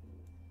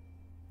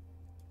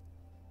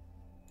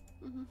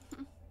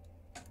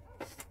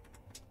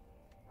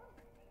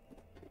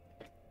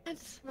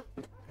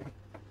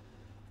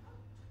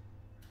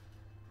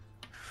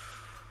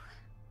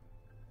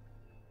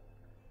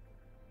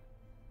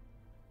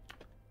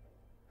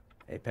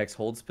 Apex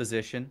holds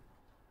position.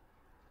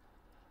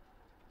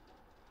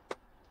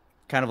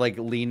 Kind of like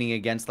leaning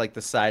against like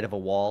the side of a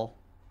wall.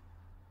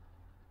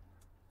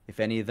 If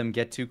any of them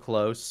get too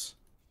close,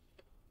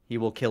 he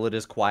will kill it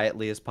as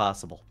quietly as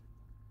possible.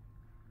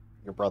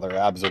 Your brother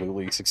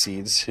absolutely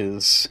succeeds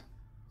his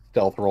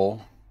stealth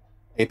roll.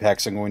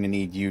 Apex, I'm going to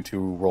need you to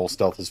roll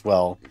stealth as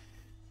well,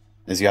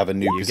 as you have a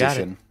new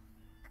position.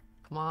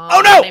 Come on,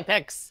 oh no!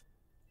 Apex.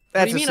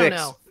 That's what do you a mean,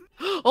 6. oh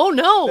no? Oh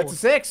no! That's a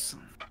 6.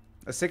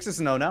 A 6 is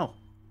a no-no.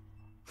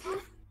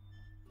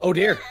 Oh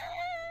dear.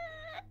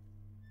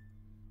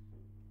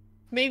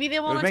 Maybe they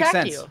won't It would make attack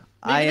sense. you.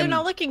 Maybe they're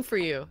not looking for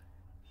you.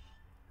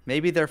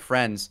 Maybe they're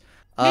friends.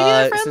 Maybe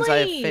they're Since I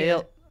have friendly.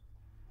 failed.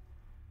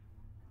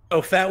 Oh,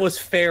 if that was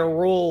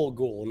feral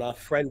ghoul, not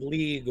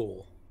friendly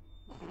ghoul.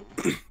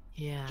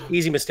 Yeah.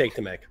 Easy mistake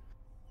to make.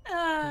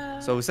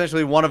 So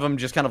essentially, one of them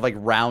just kind of like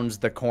rounds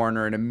the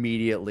corner and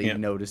immediately Yeah.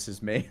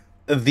 notices me.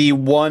 The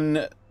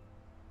one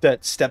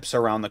that steps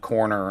around the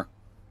corner,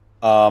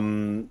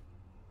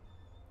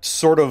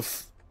 sort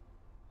of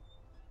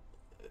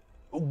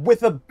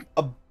with a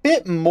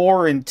bit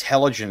more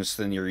intelligence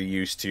than you're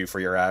used to for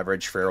your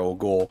average feral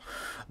ghoul,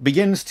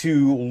 begins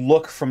to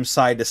look from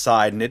side to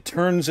side, and it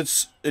turns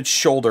its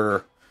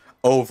shoulder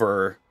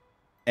over,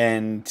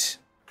 and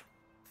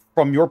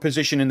from your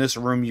position in this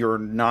room, you're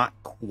not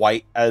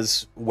quite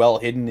as well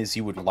hidden as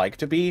you would like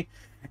to be,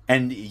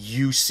 and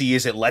you see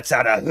as it lets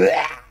out a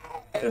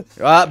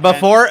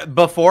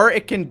Before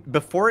it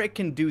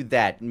can do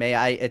that, may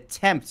I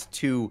attempt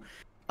to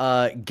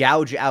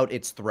gouge out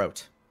its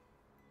throat?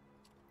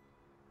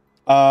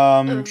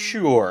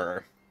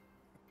 Sure.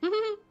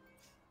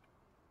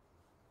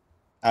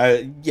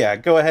 Yeah,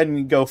 go ahead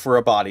and go for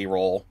a body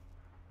roll.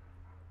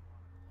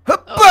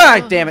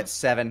 Damn it,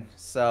 7.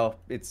 So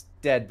it's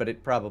dead, but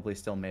it probably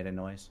still made a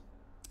noise.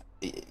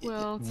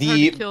 Well, it's hard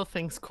to kill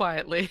things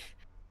quietly.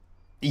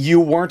 You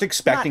weren't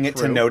expecting Not it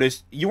to true.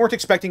 notice. You weren't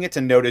expecting it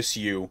to notice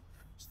you.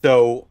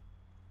 So,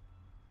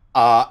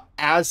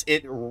 as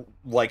it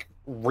like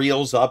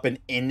reels up and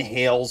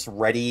inhales,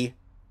 ready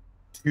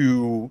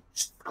to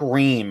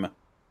scream,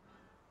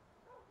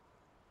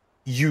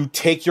 you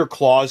take your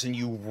claws and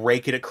you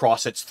rake it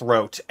across its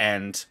throat,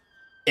 and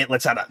it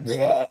lets out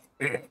a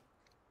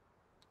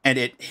and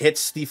it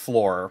hits the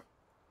floor,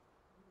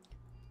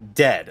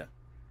 dead.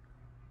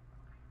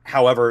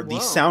 However, the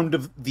sound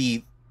of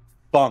the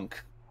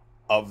thunk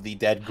of the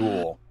dead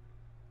ghoul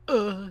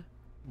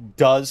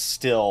does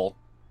still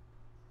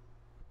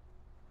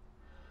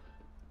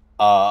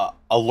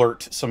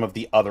alert some of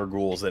the other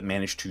ghouls that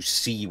managed to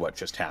see what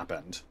just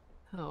happened.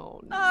 Oh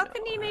no.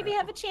 Couldn't he maybe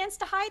have a chance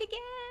to hide again?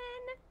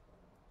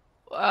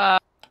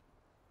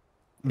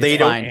 They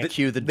It's fine. don't.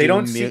 Cue the they doom.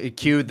 don't see.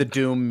 Cue the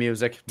doom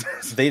music.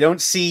 They don't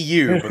see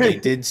you,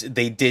 but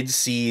they did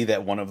see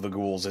that one of the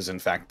ghouls is in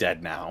fact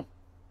dead now.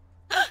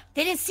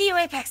 They didn't see you,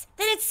 Apex.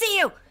 They didn't see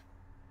you.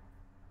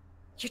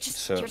 You're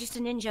So- just a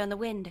ninja in the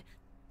wind.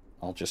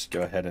 I'll just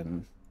go ahead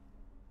and,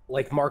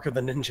 Like Mark of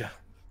the Ninja.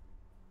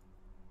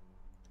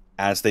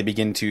 as they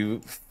begin to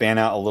fan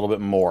out a little bit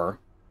more,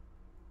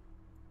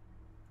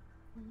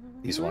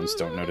 these ones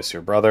don't notice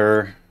your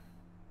brother.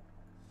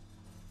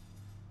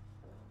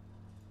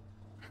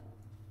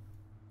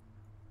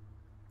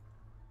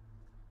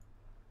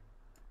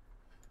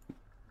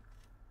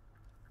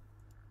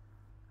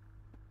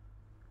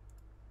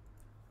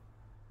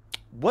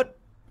 What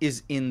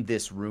is in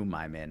this room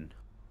I'm in?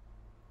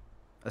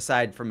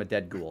 Aside from a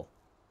dead ghoul.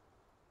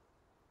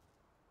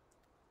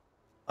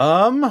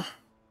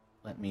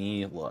 Let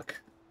me look.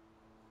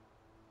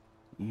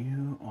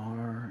 You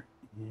are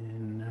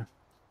in...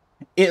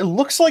 It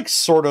looks like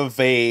sort of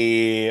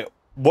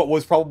what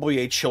was probably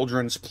a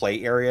children's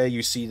play area.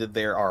 You see that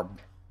there are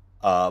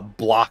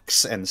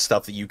blocks and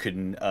stuff that you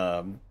can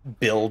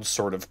build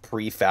sort of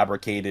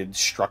prefabricated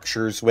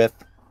structures with.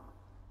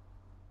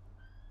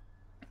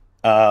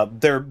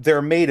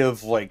 They're made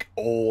of like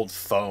old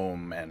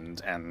foam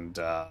and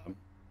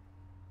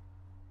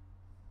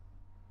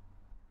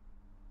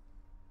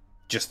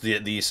just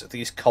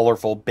these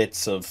colorful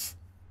bits of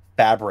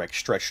fabric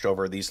stretched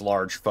over these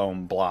large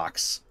foam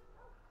blocks.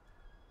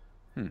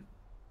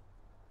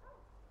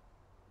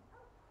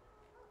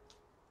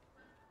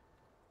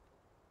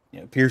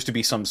 It appears to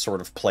be some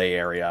sort of play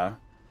area.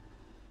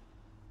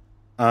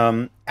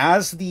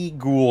 As the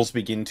ghouls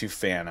begin to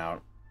fan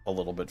out a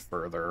little bit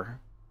further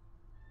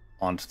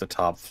onto the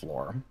top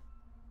floor,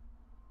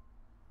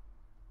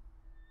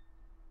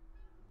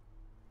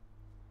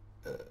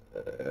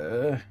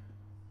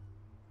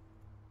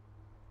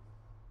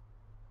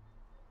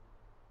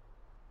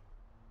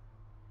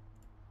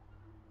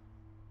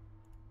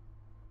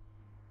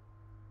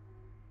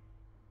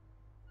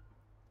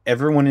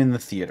 everyone in the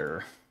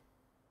theater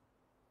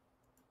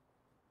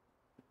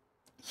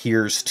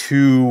hears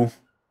two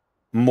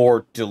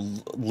more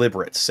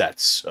deliberate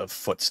sets of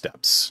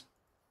footsteps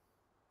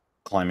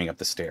climbing up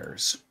the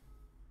stairs.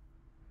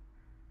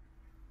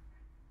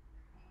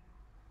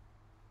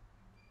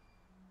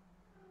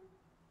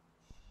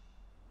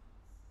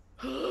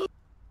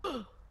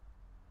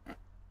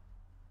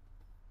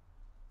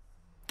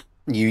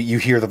 You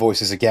hear the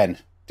voices again.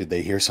 Did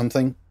they hear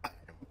something? I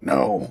don't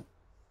know.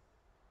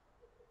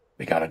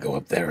 We gotta go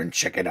up there and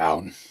check it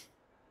out.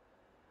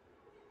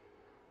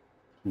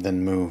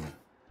 Then move.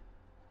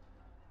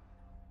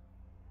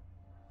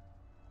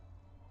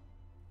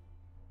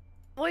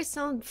 Voice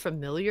sound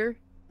familiar?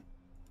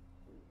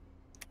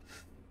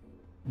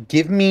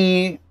 Give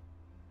me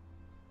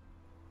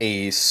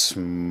a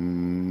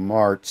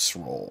smarts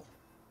roll.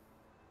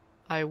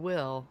 I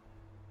will.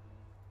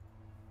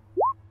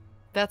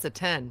 That's a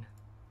 10.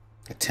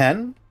 A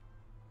 10?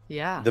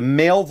 Yeah. The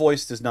male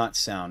voice does not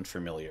sound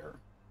familiar.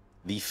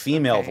 The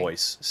female Okay.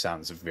 voice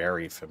sounds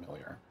very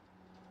familiar.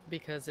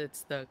 Because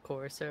it's the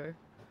courser.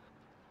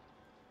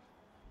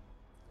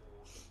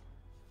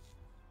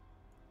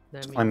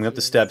 Climbing up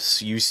the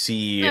steps, you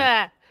see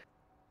Ah!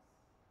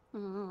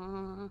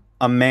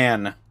 a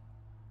man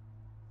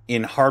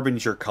in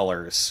Harbinger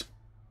colors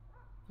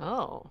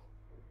Oh.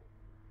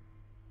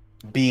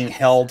 being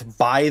held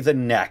by the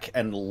neck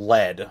and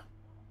led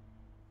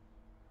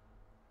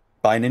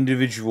by an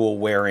individual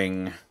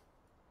wearing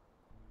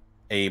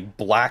a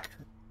black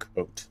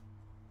coat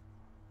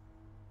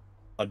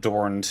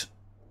adorned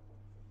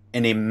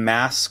in a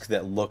mask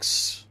that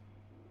looks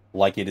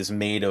like it is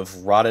made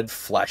of rotted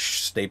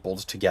flesh stapled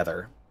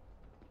together.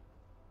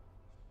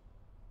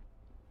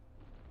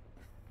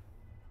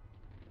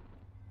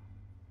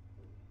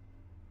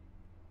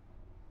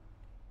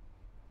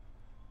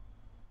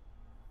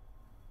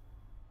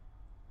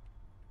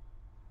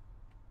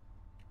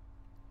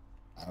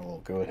 I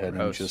will go ahead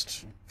and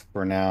just,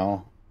 for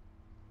now,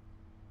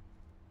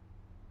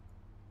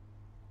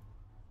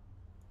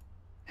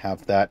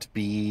 have that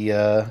be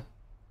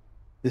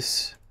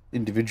this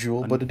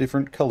individual, but a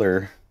different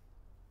color.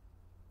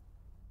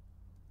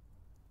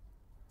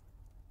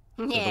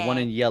 So the one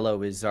in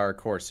yellow is our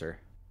courser.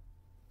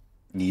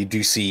 You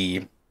do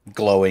see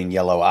glowing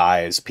yellow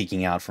eyes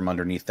peeking out from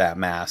underneath that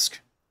mask.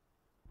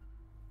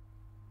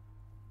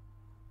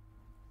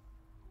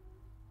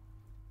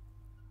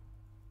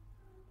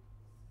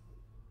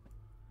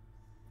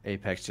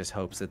 Apex just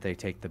hopes that they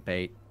take the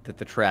bait, that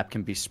the trap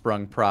can be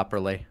sprung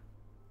properly.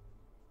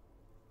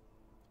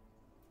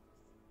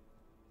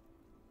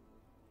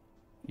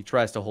 He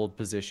tries to hold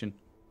position.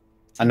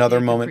 Another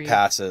You moment agreed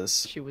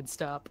passes. She would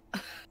stop.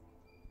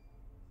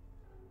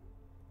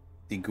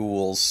 The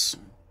ghouls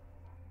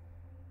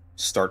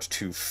start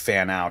to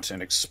fan out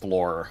and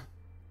explore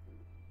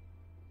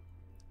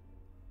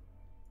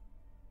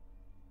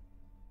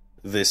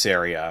this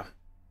area.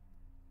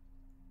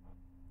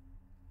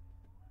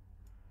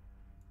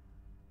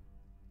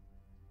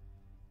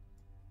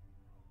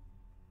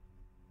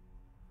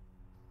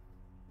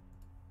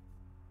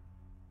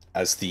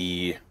 As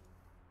the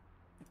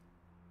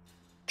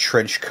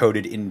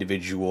trench-coated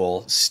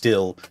individual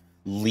still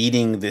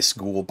leading this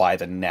ghoul by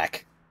the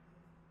neck.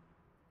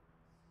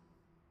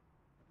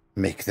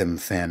 Make them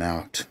fan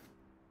out.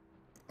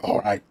 All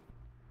right.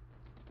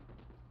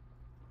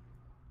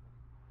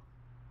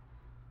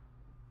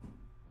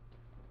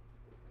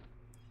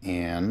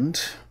 And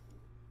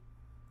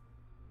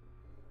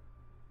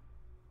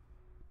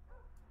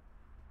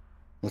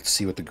let's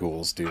see what the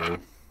ghouls do.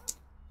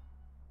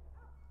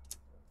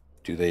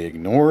 Do they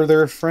ignore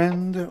their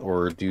friend,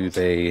 or do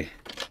they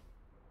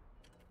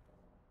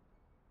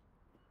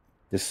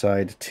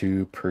decide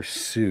to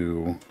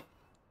pursue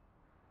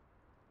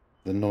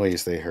the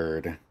noise they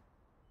heard?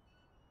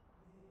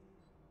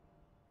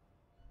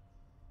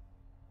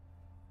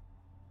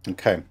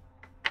 Okay.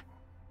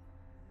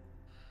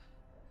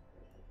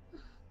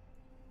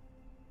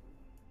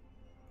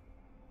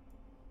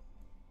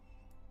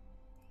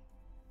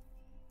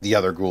 The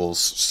other ghouls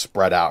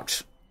spread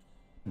out,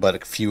 but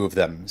a few of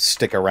them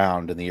stick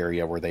around in the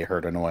area where they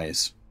heard a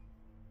noise.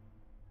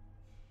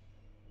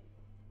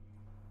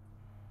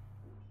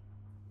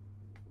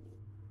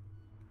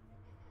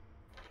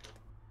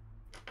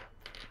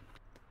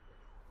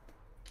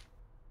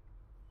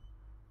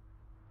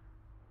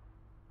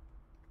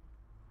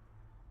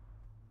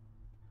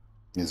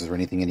 Is there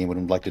anything anyone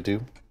would like to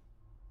do?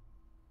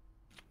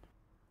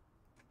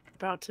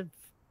 About to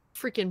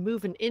freaking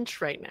move an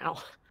inch right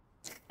now.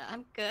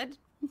 I'm good.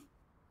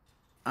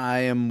 I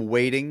am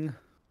waiting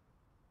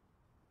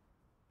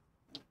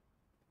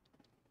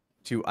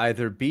to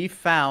either be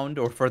found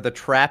or for the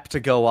trap to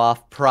go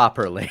off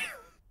properly.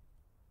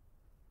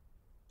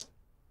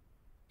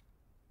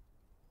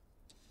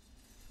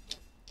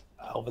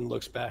 Alvin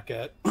looks back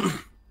at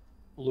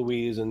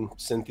Louise and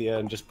Cynthia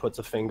and just puts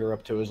a finger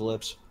up to his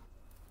lips.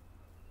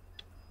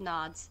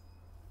 Nods.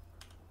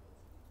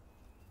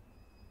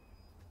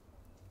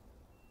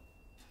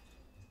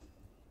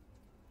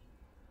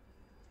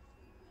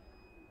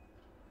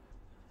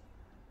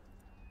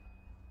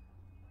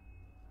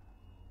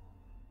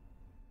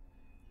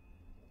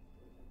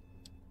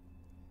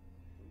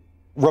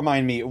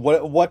 Remind me,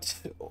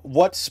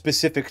 what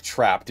specific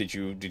trap did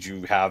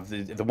you have?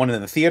 The one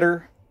in the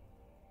theater?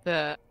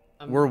 The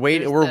We're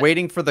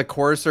waiting for the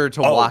courser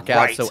to Oh, walk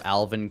out right. so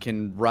Alvin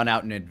can run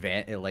out and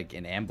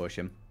and ambush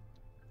him.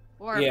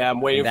 Or, Yeah, I'm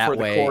waiting That for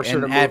the way, courser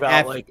to and move out,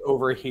 at- like,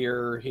 over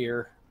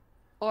here.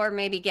 or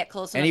maybe get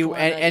close enough Any- to one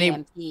of the any-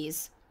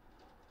 EMPs.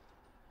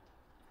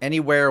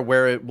 Anywhere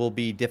where it will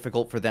be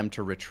difficult for them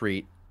to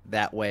retreat.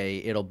 That way,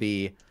 it'll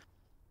be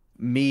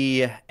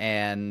me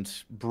and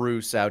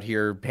Bruce out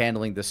here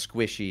handling the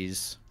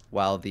squishies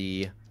while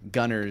the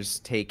gunners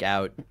take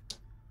out.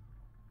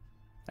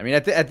 I mean,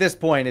 at this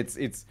point,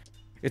 it's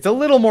a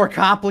little more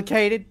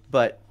complicated,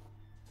 but.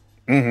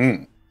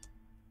 Mm-hmm.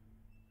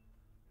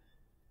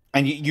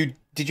 And you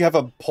did you have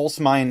a pulse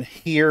mine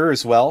here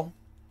as well?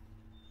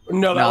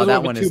 No, No, was that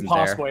one one of the two isn't there.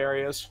 possible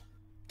areas.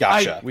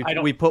 Gotcha.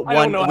 We put I don't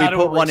one know how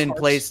to in reverse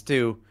place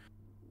to.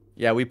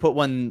 Yeah, we put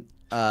one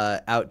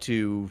out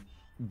to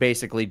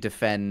basically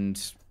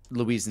defend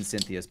Louise and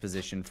Cynthia's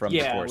position from the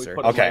Yeah, we courser.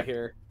 put them Okay. right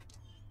here.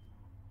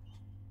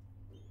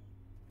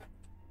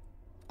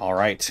 All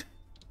right.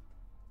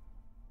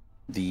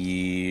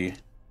 You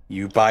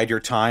bide your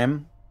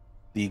time.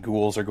 The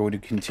ghouls are going to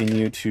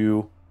continue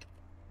to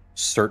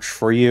search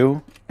for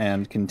you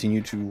and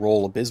continue to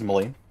roll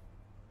abysmally.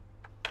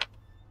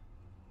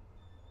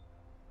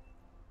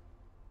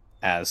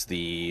 As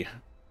the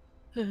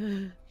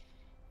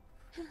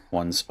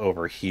ones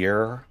over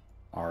here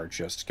are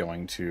just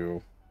going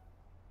to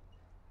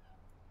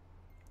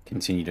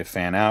continue to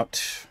fan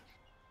out.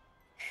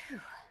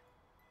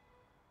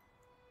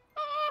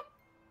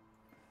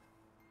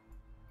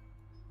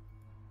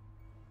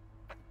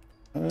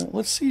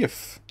 Let's see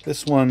if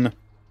this one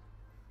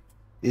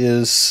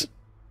is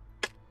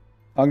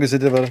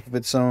cognizant of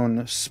its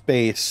own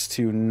space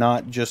to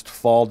not just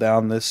fall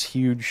down this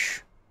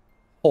huge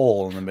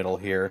hole in the middle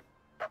here.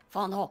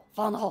 Fall in the hole,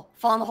 fall in the hole,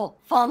 fall in the hole,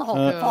 fall in the hole,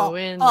 Go fall,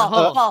 in the fall,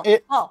 hole. fall,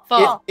 It- fall, fall,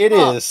 fall, It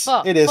fall. is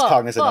fall,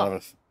 cognizant fall. of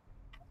it.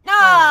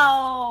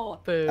 No!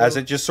 Boo. As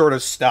it just sort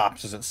of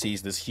stops as it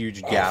sees this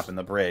huge gap in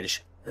the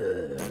bridge.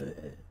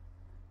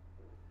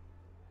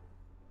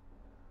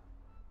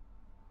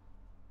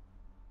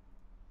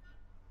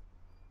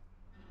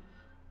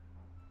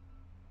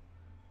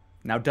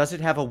 Now, does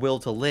it have a will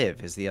to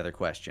live is the other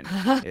question.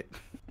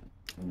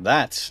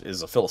 That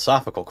is a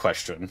philosophical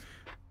question.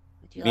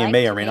 Would you Me like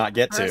may to or may make not the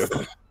get first-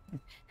 to.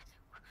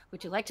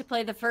 Would you like to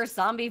play the first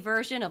zombie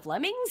version of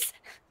Lemmings?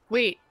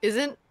 Wait,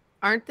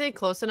 aren't they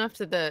close enough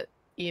to the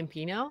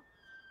EMP now?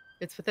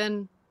 It's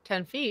within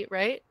 10 feet,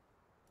 right?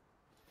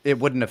 It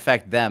wouldn't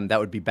affect them. That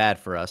would be bad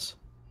for us.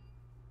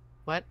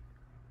 What?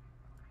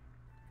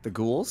 The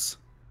ghouls?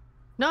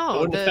 No,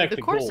 wouldn't affect the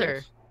the courser.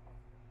 ghouls.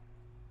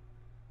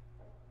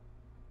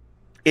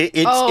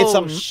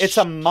 It's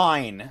a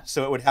mine,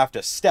 so it would have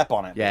to step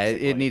on it. Yeah, it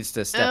basically. needs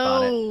to step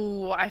on it.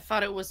 Oh, I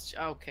thought it was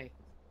okay.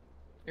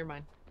 Never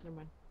mind. Never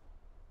mind.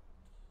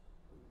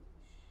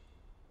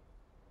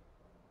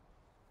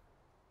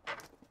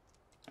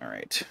 All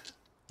right.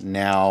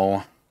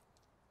 Now,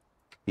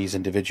 these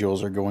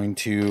individuals are going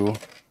to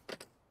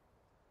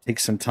take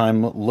some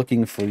time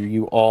looking for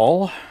you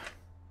all.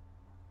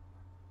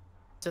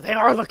 So they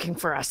are looking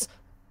for us.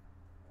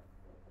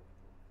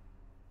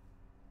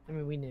 I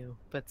mean, we knew,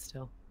 but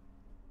still.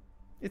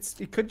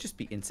 It could just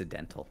be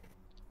incidental.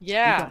 We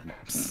Yeah. don't know.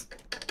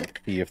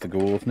 See if the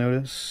ghouls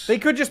notice. They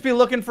could just be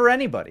looking for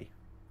anybody.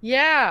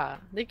 Yeah.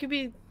 They could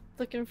be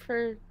looking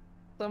for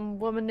some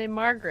woman named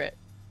Margaret.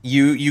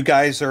 You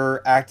guys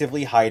are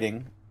actively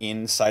hiding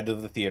inside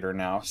of the theater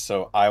now,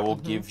 so I will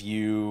Mhm. give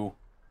you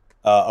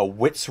a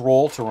wits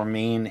roll to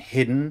remain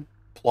hidden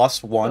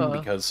 +1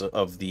 because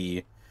of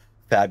the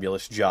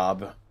fabulous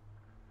job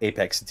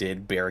Apex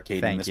did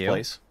barricading Thank this you.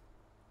 place.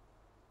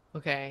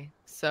 Okay.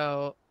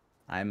 So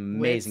I'm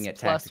amazing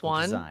Wits at tactical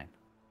 +1? design.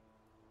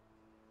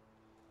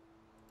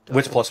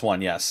 Wits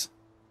 +1, yes.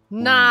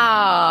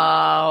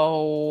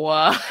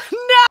 no.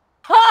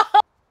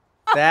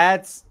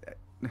 That's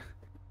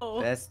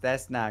No.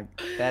 that's not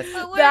that's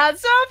But we're,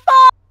 That's a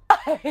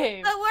 5. but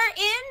we're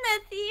in the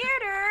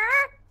theater.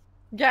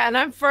 Yeah, and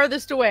I'm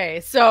furthest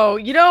away. So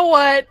you know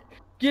what?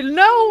 You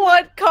know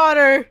what,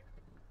 Connor?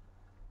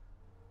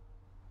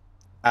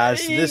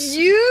 As this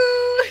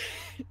You.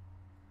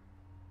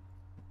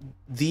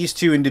 these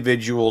two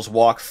individuals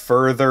walk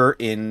further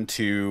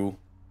into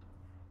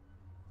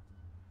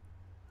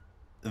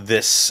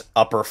this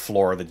upper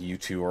floor that you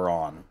two are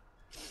on.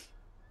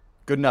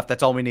 good enough.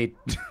 That's all we need.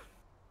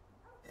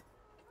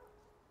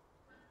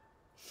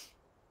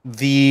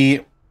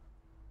 The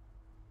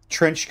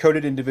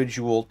trench-coated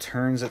individual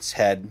turns its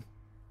head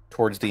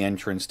towards the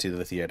entrance to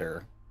the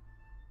theater.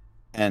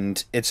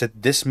 And it's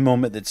at this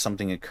moment that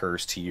something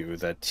occurs to you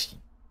that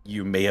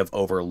you may have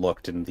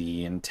overlooked in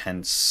the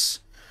intense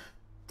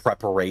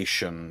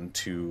preparation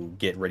to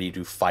get ready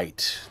to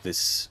fight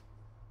this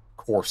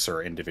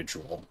coarser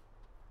individual.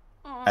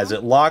 As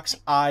it locks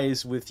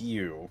eyes with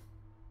you,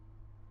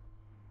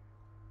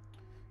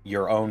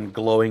 your own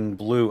glowing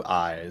blue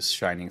eyes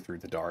shining through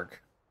the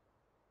dark.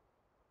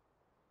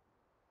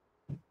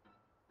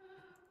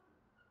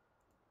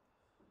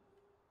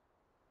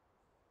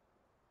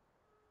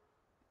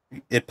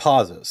 It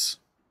pauses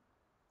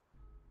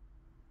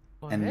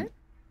What? and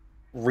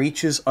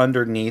reaches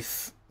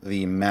underneath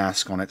the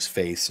mask on its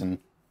face and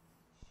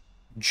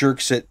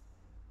jerks it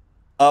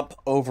up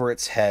over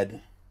its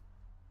head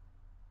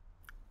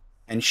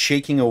and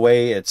shaking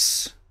away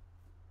its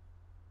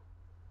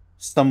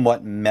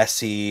somewhat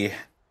messy,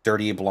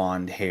 dirty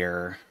blonde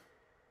hair.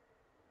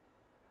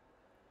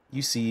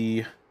 You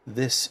see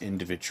this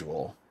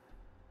individual.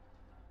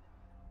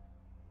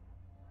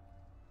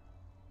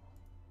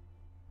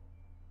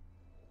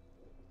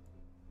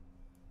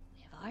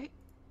 Have I?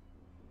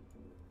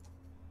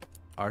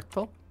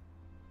 Artful?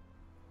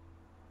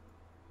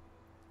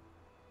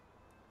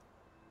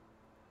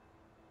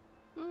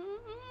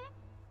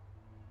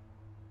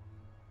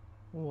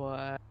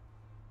 What?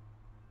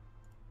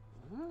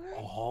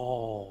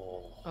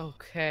 Oh.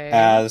 Okay.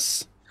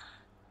 As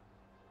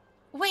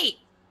Wait.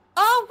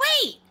 Oh,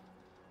 wait.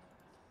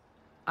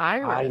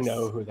 Iris. I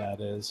know who that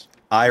is.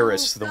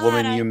 Iris, Oh, the God,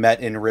 woman you met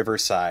in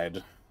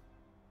Riverside,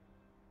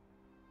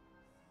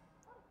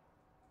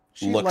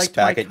 She looks liked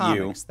back my at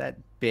you. comics, that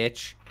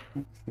bitch.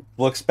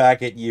 Looks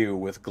back at you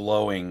with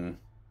glowing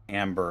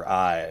amber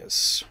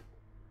eyes.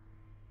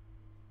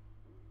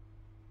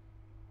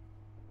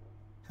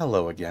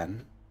 Hello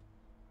again.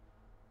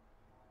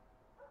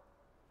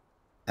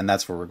 And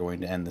that's where we're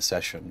going to end the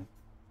session.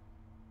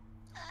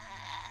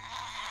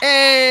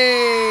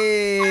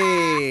 Hey!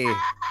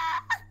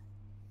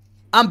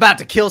 I'm about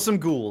to kill some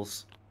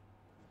ghouls.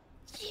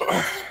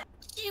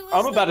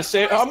 I'm about to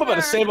save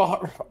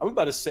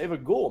a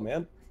ghoul,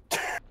 man.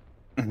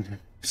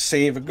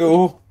 Save a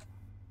ghoul.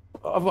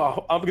 I'm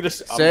gonna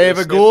Save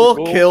a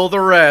ghoul, kill the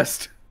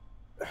rest.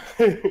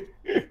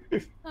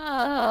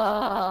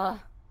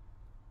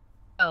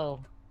 Oh.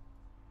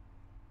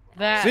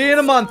 That. See you in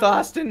a month,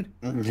 Austin.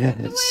 Yeah.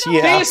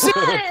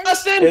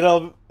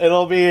 Austin!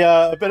 It'll be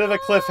a bit of a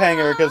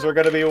cliffhanger because we're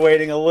going to be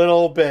waiting a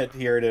little bit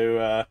here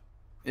to.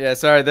 Yeah,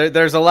 sorry.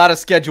 There's a lot of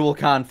schedule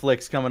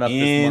conflicts coming up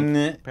this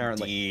month,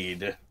 apparently.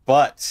 Indeed.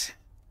 But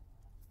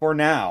for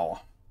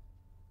now,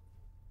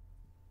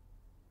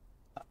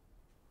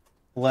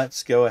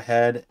 let's go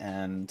ahead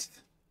and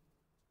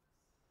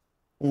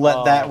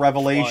let that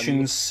revelation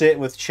fun. sit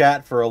with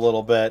chat for a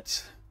little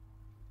bit.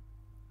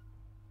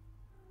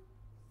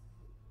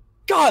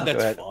 God, Go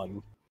that's ahead.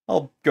 fun.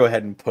 I'll go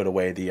ahead and put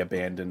away the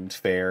abandoned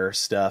fair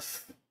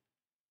stuff.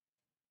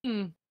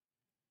 I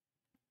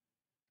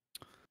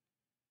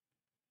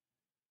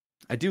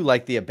do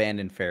like the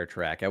abandoned fair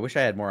track. I wish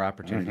I had more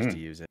opportunities to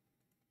use it.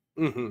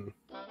 Mm-hmm.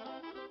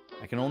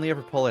 I can only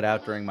ever pull it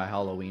out during my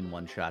Halloween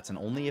one-shots, and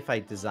only if I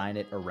design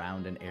it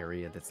around an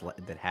area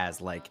that has,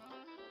 like,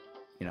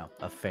 you know,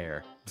 a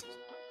fair.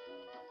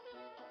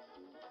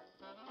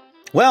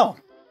 Well,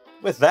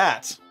 with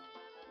that,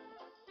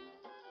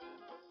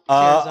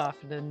 Tears off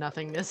into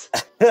nothingness.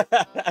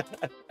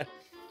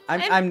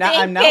 I'm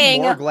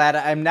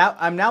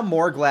now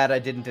more glad I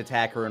didn't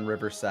attack her in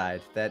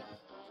Riverside. That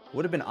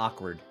would have been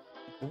awkward.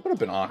 It would have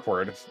been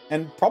awkward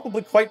and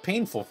probably quite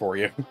painful for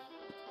you.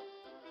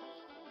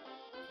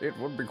 It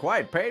would be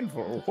quite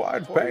painful.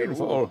 Quite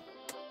painful.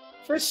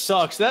 This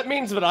sucks. That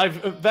means that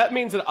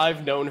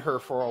I've known her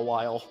for a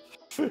while.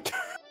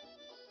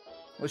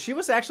 Well, she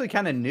was actually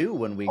kind of new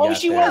when we Oh, got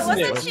she there. was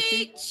Wasn't new.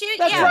 she?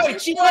 That's Yeah, right.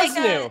 She was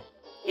new.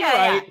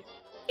 Yeah, Right.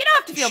 You don't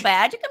have to feel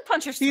bad. You can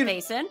punch her You-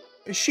 face in.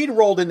 She'd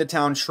rolled into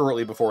town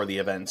shortly before the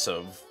events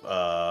of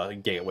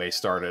Gateway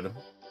started.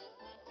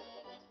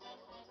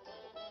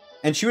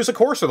 And she was a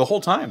courser the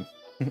whole time.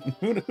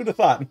 Who'd have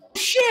thought?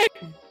 Shit.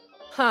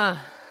 Huh.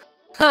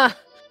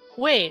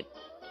 Wait.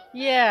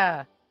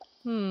 Yeah.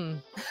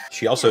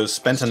 She also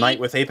spent a night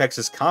with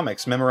Apex's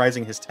comics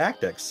memorizing his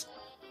tactics.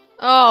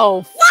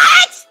 Oh.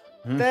 What?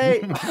 They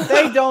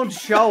don't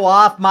show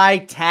off my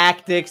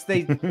tactics. They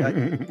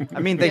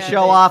Yeah,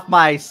 show off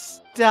my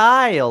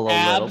style a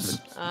Abs.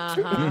 little.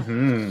 Uh-huh.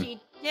 She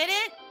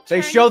didn't.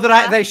 They turn show you that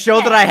I off they show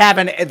yet.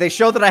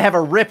 that I have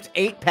a ripped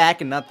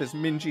 8-pack and not this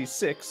mingy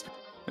 6.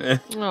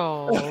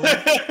 Oh.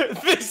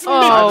 This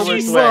Oh,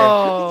 which mingy, way?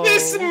 no.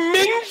 this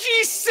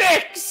mingy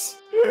 6.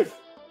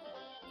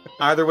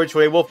 Either which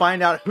way, we'll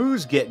find out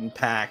who's getting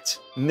packed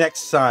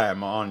next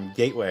time on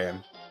Gateway.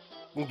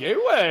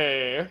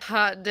 Gateway.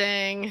 Hot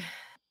dang.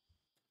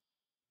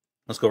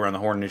 Let's go around the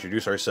horn and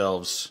introduce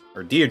ourselves,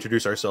 or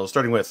de-introduce ourselves,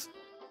 starting with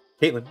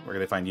Caitlin. Where can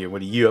they find you?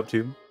 What are you up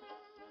to?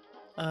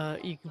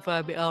 You can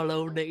find me all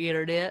over the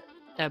internet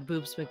at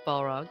Boobs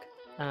McBallrog.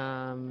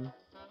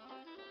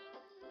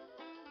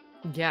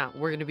 Yeah,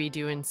 we're going to be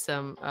doing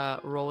some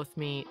Roll With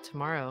Me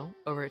tomorrow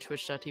over at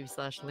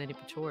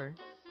twitch.tv/LandyPator.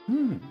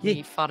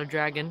 We fought a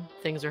dragon.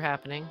 Things are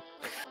happening.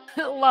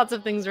 Lots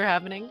of things are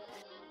happening.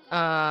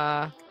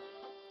 I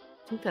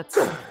think that's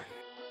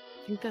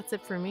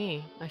it for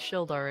me. I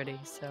shilled already,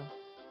 so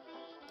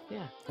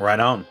yeah. Right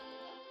on.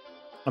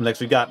 Up next,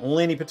 we got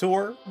Lanny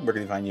Pator. Where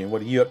can they find you?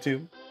 What are you up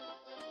to?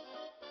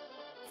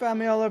 Found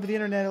me all over the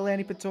internet at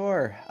Lanny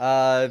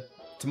Pator.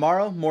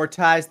 Tomorrow, more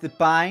ties that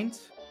bind.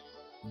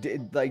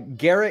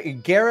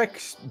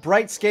 Garrick's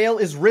bright scale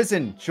is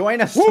risen.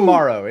 Join us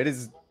tomorrow. It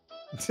is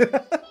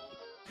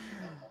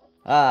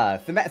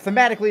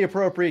thematically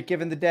appropriate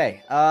given the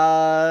day.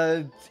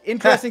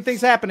 Interesting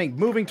things happening.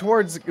 Moving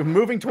towards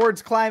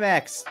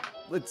climax.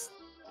 Let's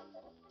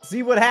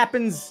see what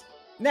happens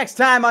next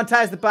time on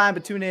Ties That Bind.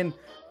 But tune in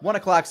 1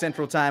 o'clock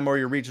Central Time or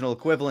your regional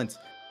equivalent.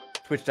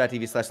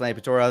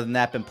 Twitch.tv/LandyPator. Other than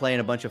that, been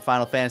playing a bunch of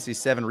Final Fantasy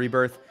VII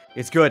Rebirth.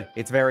 It's good.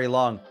 It's very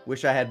long.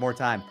 Wish I had more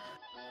time.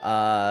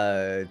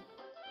 Yeah.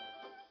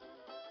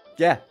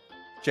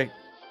 Check.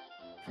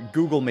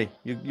 Google me.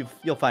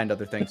 You'll find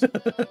other things.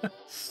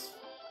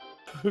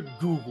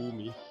 Google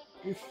me.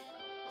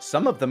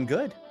 Some of them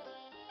good.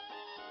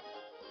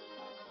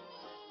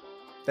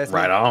 That's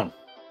Right on.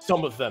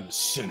 Some of them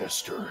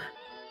sinister.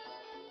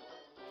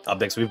 Up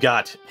next, we've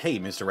got, hey,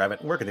 Mr.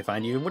 Rabbit, where can they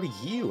find you? What are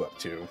you up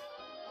to?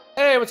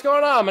 Hey, what's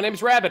going on? My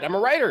name's Rabbit. I'm a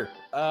writer.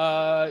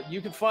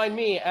 You can find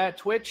me at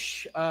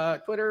Twitch,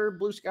 Twitter,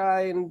 Blue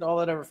Sky, and all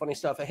that other funny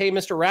stuff. Hey,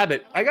 Mr.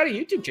 Rabbit, I got a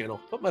YouTube channel.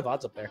 Put my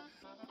VODs up there.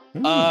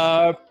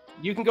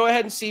 You can go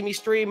ahead and see me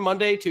stream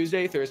Monday,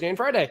 Tuesday, Thursday, and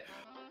Friday.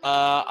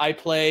 I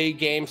play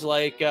games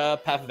like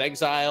Path of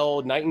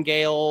Exile,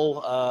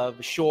 Nightingale,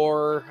 The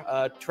Shore,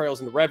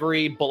 Trails in the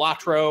Reverie,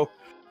 Balatro.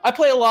 I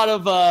play a lot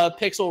of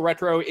pixel,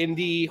 retro,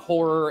 indie,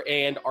 horror,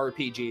 and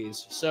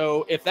RPGs.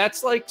 So if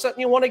that's like something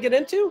you want to get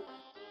into,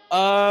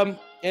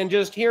 and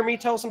just hear me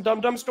tell some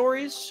dumb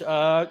stories,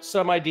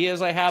 some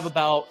ideas I have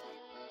about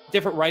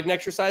different writing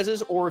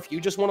exercises, or if you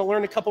just want to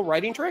learn a couple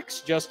writing tricks,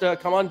 just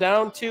come on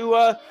down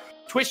to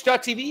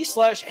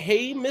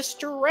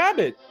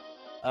twitch.tv/HeyMrRabbit.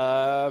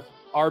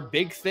 Our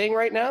big thing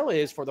right now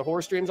is for the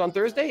horror streams on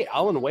Thursday,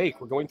 Alan Wake.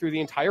 We're going through the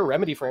entire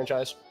Remedy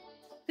franchise.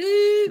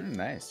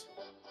 Nice.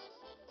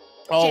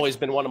 Always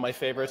been one of my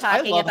favorites.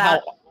 I love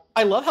how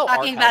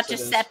talking about Arthouse it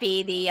is.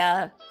 Giuseppe,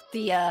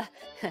 the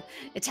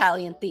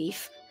Italian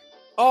thief.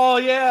 Oh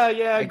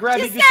yeah, grab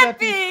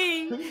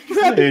Giuseppe!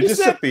 Giuseppe.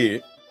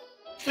 Giuseppe.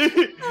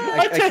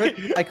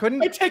 I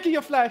couldn't. I'm taking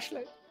your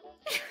flashlight.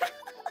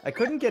 I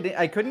couldn't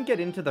get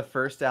into the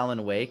first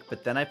Alan Wake,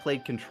 but then I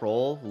played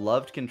Control,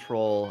 loved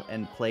Control,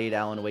 and played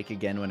Alan Wake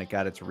again when it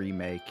got its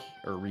remake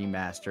or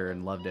remaster,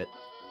 and loved it.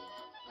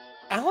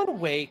 Alan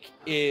Wake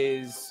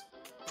is,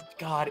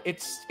 God,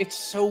 it's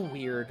so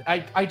weird.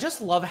 I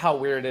just love how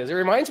weird it is. It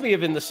reminds me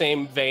of in the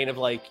same vein of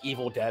like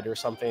Evil Dead or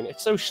something.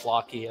 It's so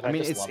schlocky, and I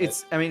just love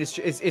it. I mean,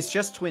 it's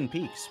just Twin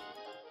Peaks.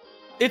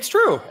 It's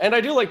true, and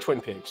I do like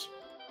Twin Peaks.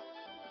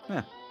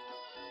 Yeah.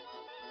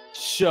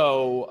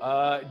 So,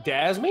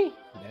 Dasme?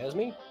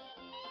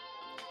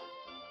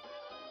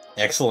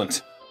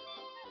 Excellent.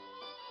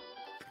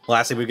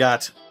 Lastly, we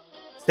got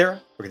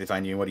Sarah. Where can they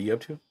find you and what are you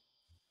up to?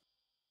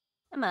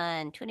 I'm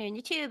on Twitter and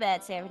YouTube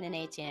at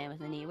Sarah7HM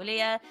with an E.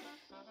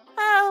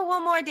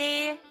 One more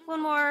day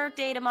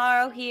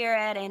tomorrow here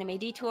at Anime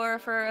Detour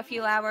for a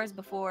few hours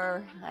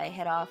before I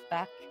head off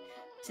back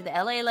to the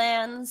LA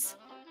lands.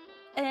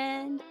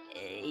 And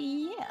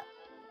yeah.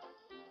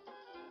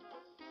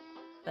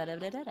 It's gonna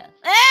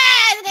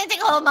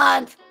take a whole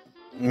month.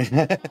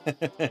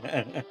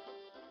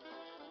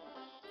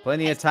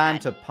 Plenty of time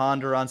to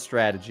ponder on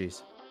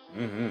strategies.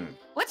 Mm-hmm.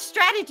 What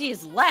strategy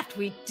is left?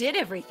 We did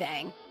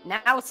everything.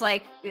 Now it's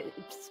like, I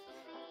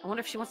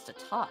wonder if she wants to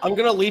talk. I'm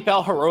gonna leap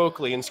out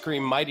heroically and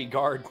scream "Mighty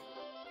Guard."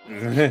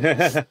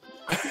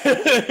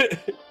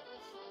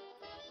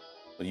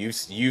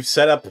 You've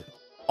set up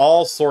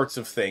all sorts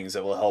of things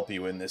that will help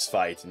you in this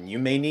fight, and you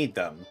may need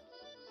them.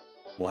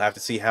 We'll have to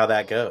see how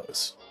that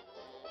goes.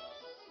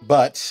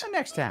 But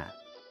Next time.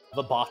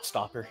 The bot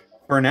stopper.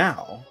 for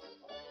now,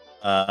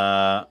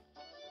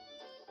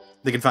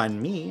 they can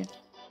find me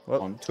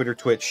on Twitter,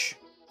 Twitch.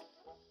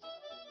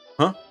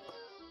 Oh,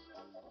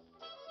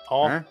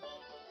 Huh?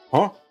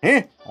 Huh?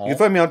 Eh? You can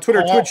find me on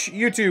Twitter, Twitch,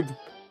 YouTube,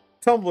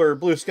 Tumblr,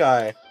 Blue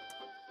Sky,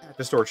 at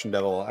Distortion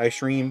Devil. I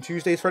stream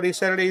Tuesdays, Fridays,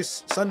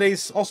 Saturdays,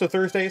 Sundays, also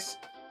Thursdays.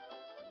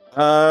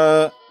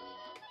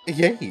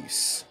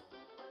 Yes.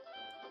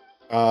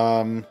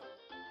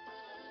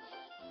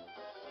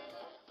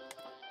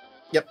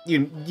 Yep,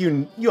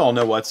 you all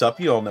know what's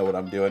up. You all know what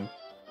I'm doing.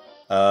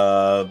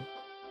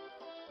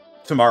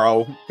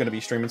 Tomorrow, gonna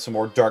be streaming some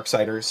more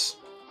Darksiders.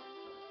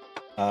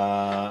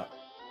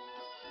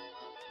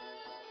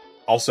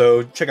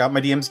 Also, check out my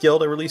DM's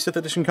Guild. I release 5th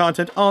edition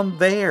content on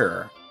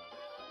there.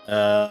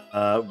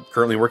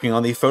 Currently working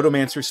on the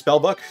Photomancer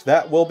spellbook.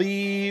 That will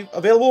be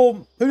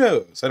available, who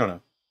knows? I don't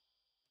know.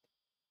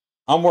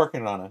 I'm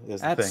working on it,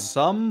 is the At thing.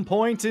 some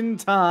point in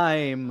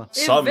time.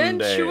 Someday.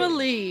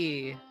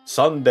 Eventually.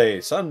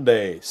 Someday.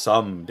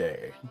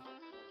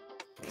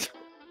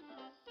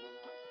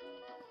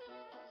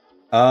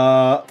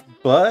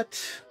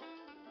 But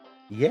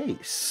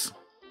yes.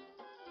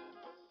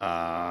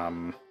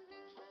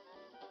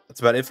 That's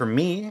about it for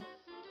me.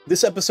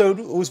 This episode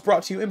was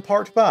brought to you in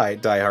part by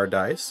Die Hard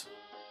Dice.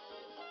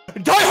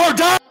 Die Hard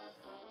Die!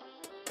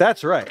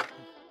 That's right.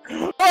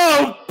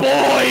 Oh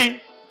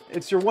boy!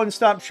 It's your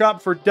one-stop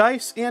shop for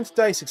dice and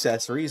dice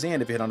accessories.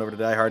 And if you head on over to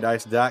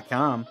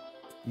dieharddice.com,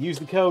 use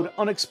the code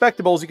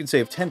UNEXPECTABLES, you can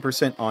save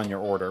 10% on your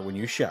order when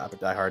you shop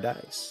at Die Hard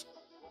Dice.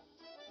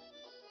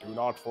 Do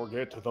not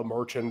forget the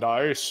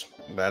merchandise.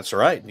 That's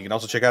right. You can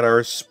also check out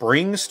our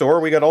spring store.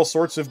 We got all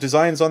sorts of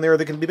designs on there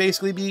that can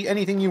basically be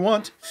anything you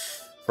want.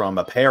 From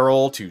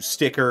apparel to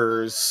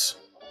stickers,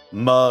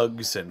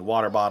 mugs and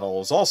water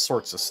bottles, all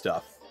sorts of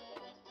stuff.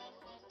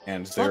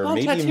 And there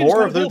may be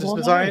more of those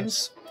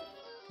designs.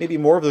 Maybe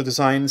more of the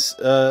designs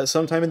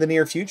sometime in the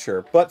near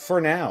future. But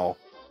for now,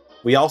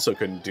 we also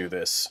couldn't do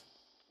this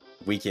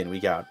week in,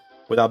 week out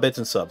without bits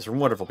and subs from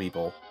wonderful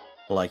people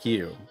like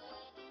you.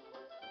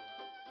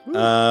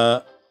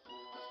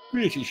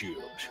 Pretty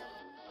huge.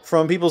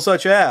 From people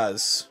such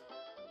as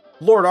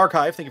Lord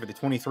Archive, thank you for the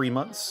 23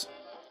 months.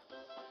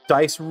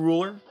 Dice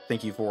Ruler,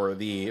 thank you for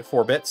the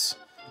 4 bits.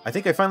 I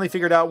think I finally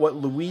figured out what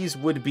Louise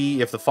would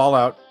be if the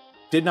Fallout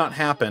did not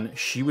happen.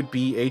 She would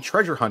be a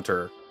treasure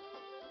hunter.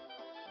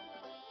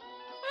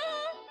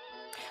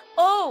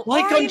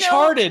 Like or,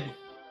 Uncharted.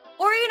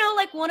 Or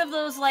like one of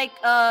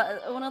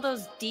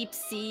those deep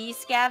sea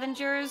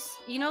scavengers.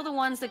 You know the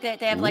ones that they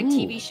have like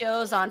TV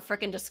shows on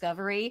frickin'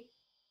 Discovery.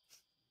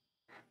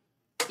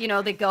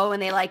 They go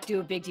and they like do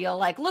a big deal,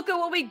 like, look at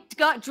what we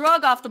got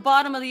drug off the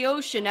bottom of the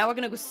ocean. Now we're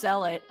gonna go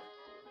sell it.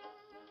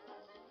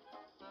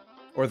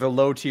 Or the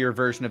low tier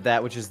version of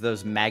that, which is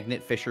those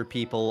magnet fisher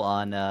people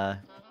on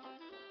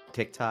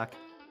TikTok.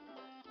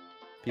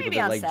 People Maybe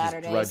that on like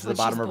Saturdays, just drudge the when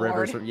bottom she's of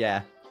rivers. bored.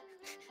 Yeah.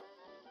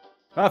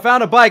 I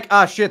found a bike.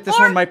 Ah, shit, this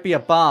one might be a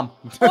bomb.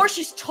 Or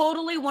she's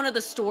totally one of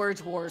the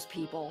Storage Wars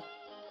people.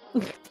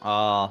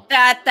 Oh.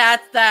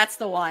 That's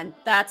the one.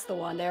 That's the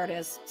one. There it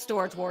is.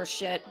 Storage Wars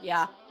shit.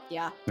 Yeah.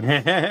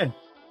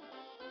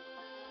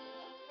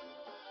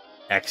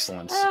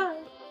 Excellent.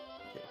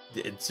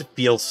 It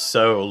feels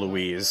so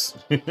Louise.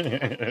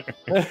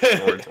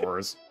 Storage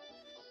Wars.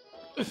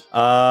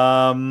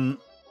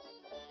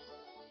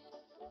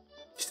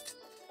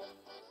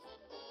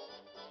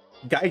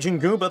 Gaijin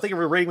Goomba, thank you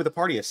for rating with a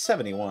party of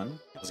 71.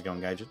 How's it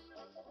going, Gaijin?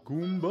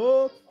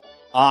 Goomba.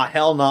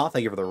 Hell nah,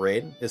 thank you for the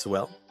raid as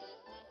well.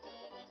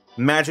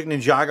 Magic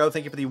Ninjago,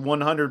 thank you for the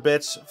 100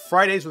 bits.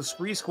 Fridays with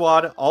Spree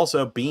Squad,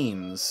 also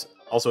Beans.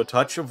 Also a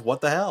touch of what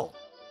the hell.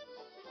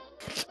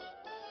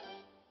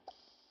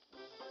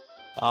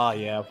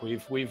 Yeah,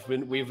 we've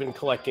been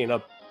collecting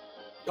up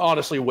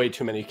honestly way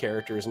too many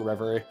characters in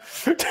Reverie.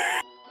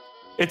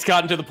 It's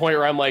gotten to the point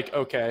where I'm like,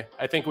 okay,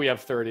 I think we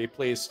have 30.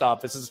 Please stop.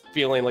 This is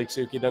feeling like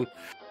Tsukiden.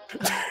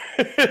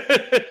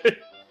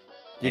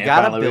 You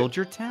gotta build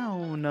your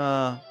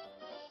town.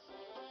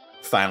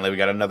 Finally, we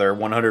got another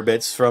 100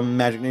 bits from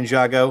Magic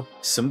Ninjago.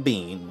 Some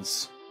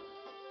beans.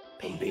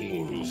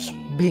 Beans.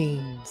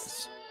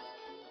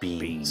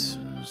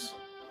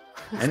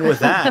 And with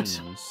that,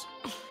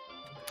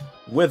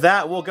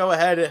 we'll go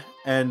ahead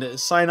and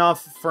sign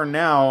off for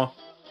now.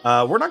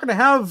 We're not going to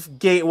have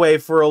Gateway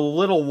for a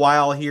little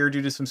while here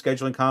due to some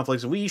scheduling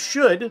conflicts. We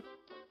should,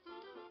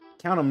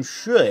 count them,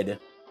 should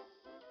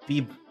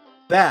be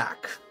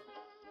back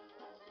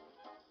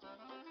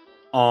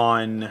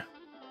on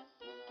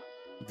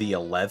the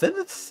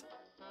 11th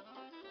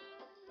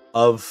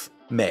of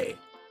May.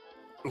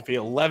 The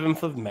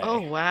 11th of May. Oh,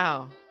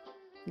 wow.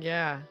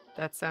 Yeah,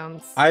 that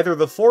sounds... Either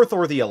the 4th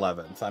or the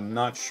 11th. I'm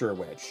not sure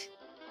which.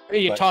 Are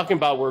you talking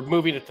about we're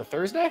moving it to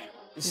Thursday?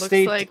 Looks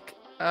like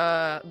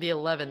the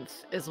 11th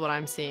is what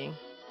I'm seeing.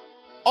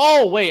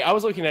 Oh, wait. I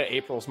was looking at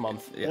April's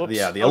month. Yeah, Whoops.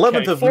 the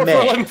 11th of 4th May.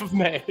 or 11th of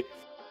May.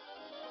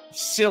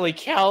 Silly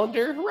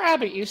calendar.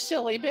 Rabbit, you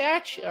silly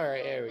bitch. All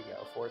right, there we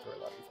go. 4th or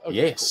 11th. Okay,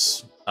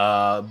 yes.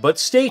 Cool. But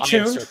stay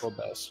tuned. Circled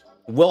those.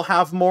 We'll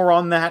have more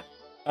on that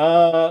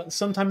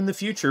sometime in the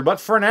future. But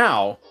for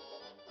now,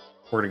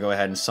 we're going to go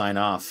ahead and sign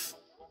off.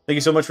 Thank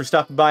you so much for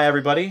stopping by,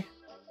 everybody.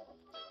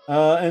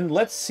 And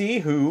let's see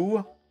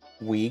who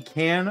we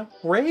can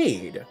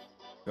raid.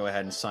 Go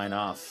ahead and sign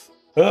off.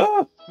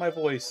 Ah, my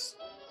voice.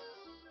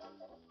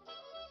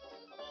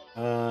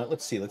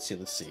 Let's see.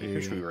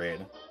 Who should we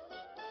raid?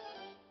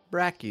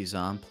 Bracky's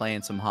on,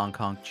 playing some Hong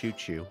Kong Choo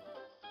Choo.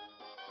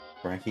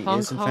 Bracky Hong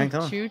is in Kong fact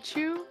on. Choo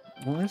Choo?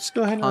 Well, let's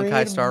go ahead and Honkai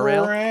raid Star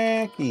Rail?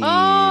 Bracky.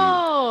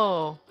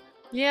 Oh!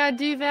 Yeah,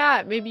 do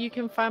that. Maybe you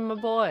can find my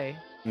boy.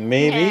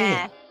 Maybe.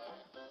 Yeah.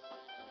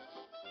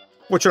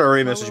 What should our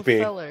raid My message little be?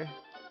 feller.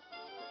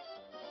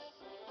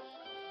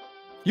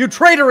 You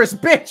traitorous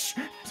bitch!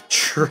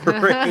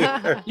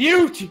 Traitor.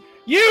 You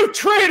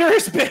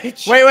traitorous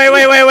bitch!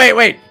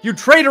 Wait! You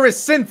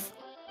traitorous synth!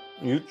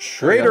 You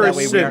traitorous That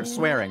way we aren't synth.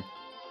 swearing.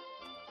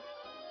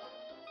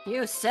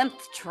 You synth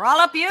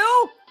trollop,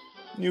 you!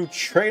 You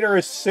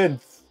traitorous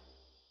synth.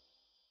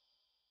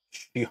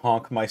 She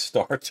honk my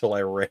star till I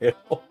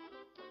rail.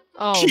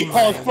 Oh, She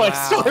honked my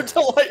wow. star to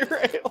light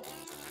rail.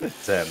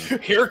 10.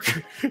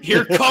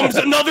 Here comes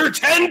another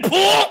 10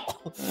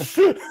 pull!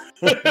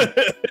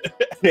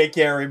 Take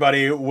care,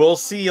 everybody. We'll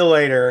see you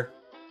later.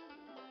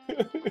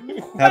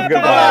 Have a good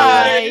Bye,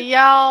 night.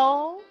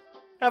 y'all.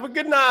 Have a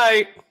good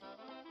night.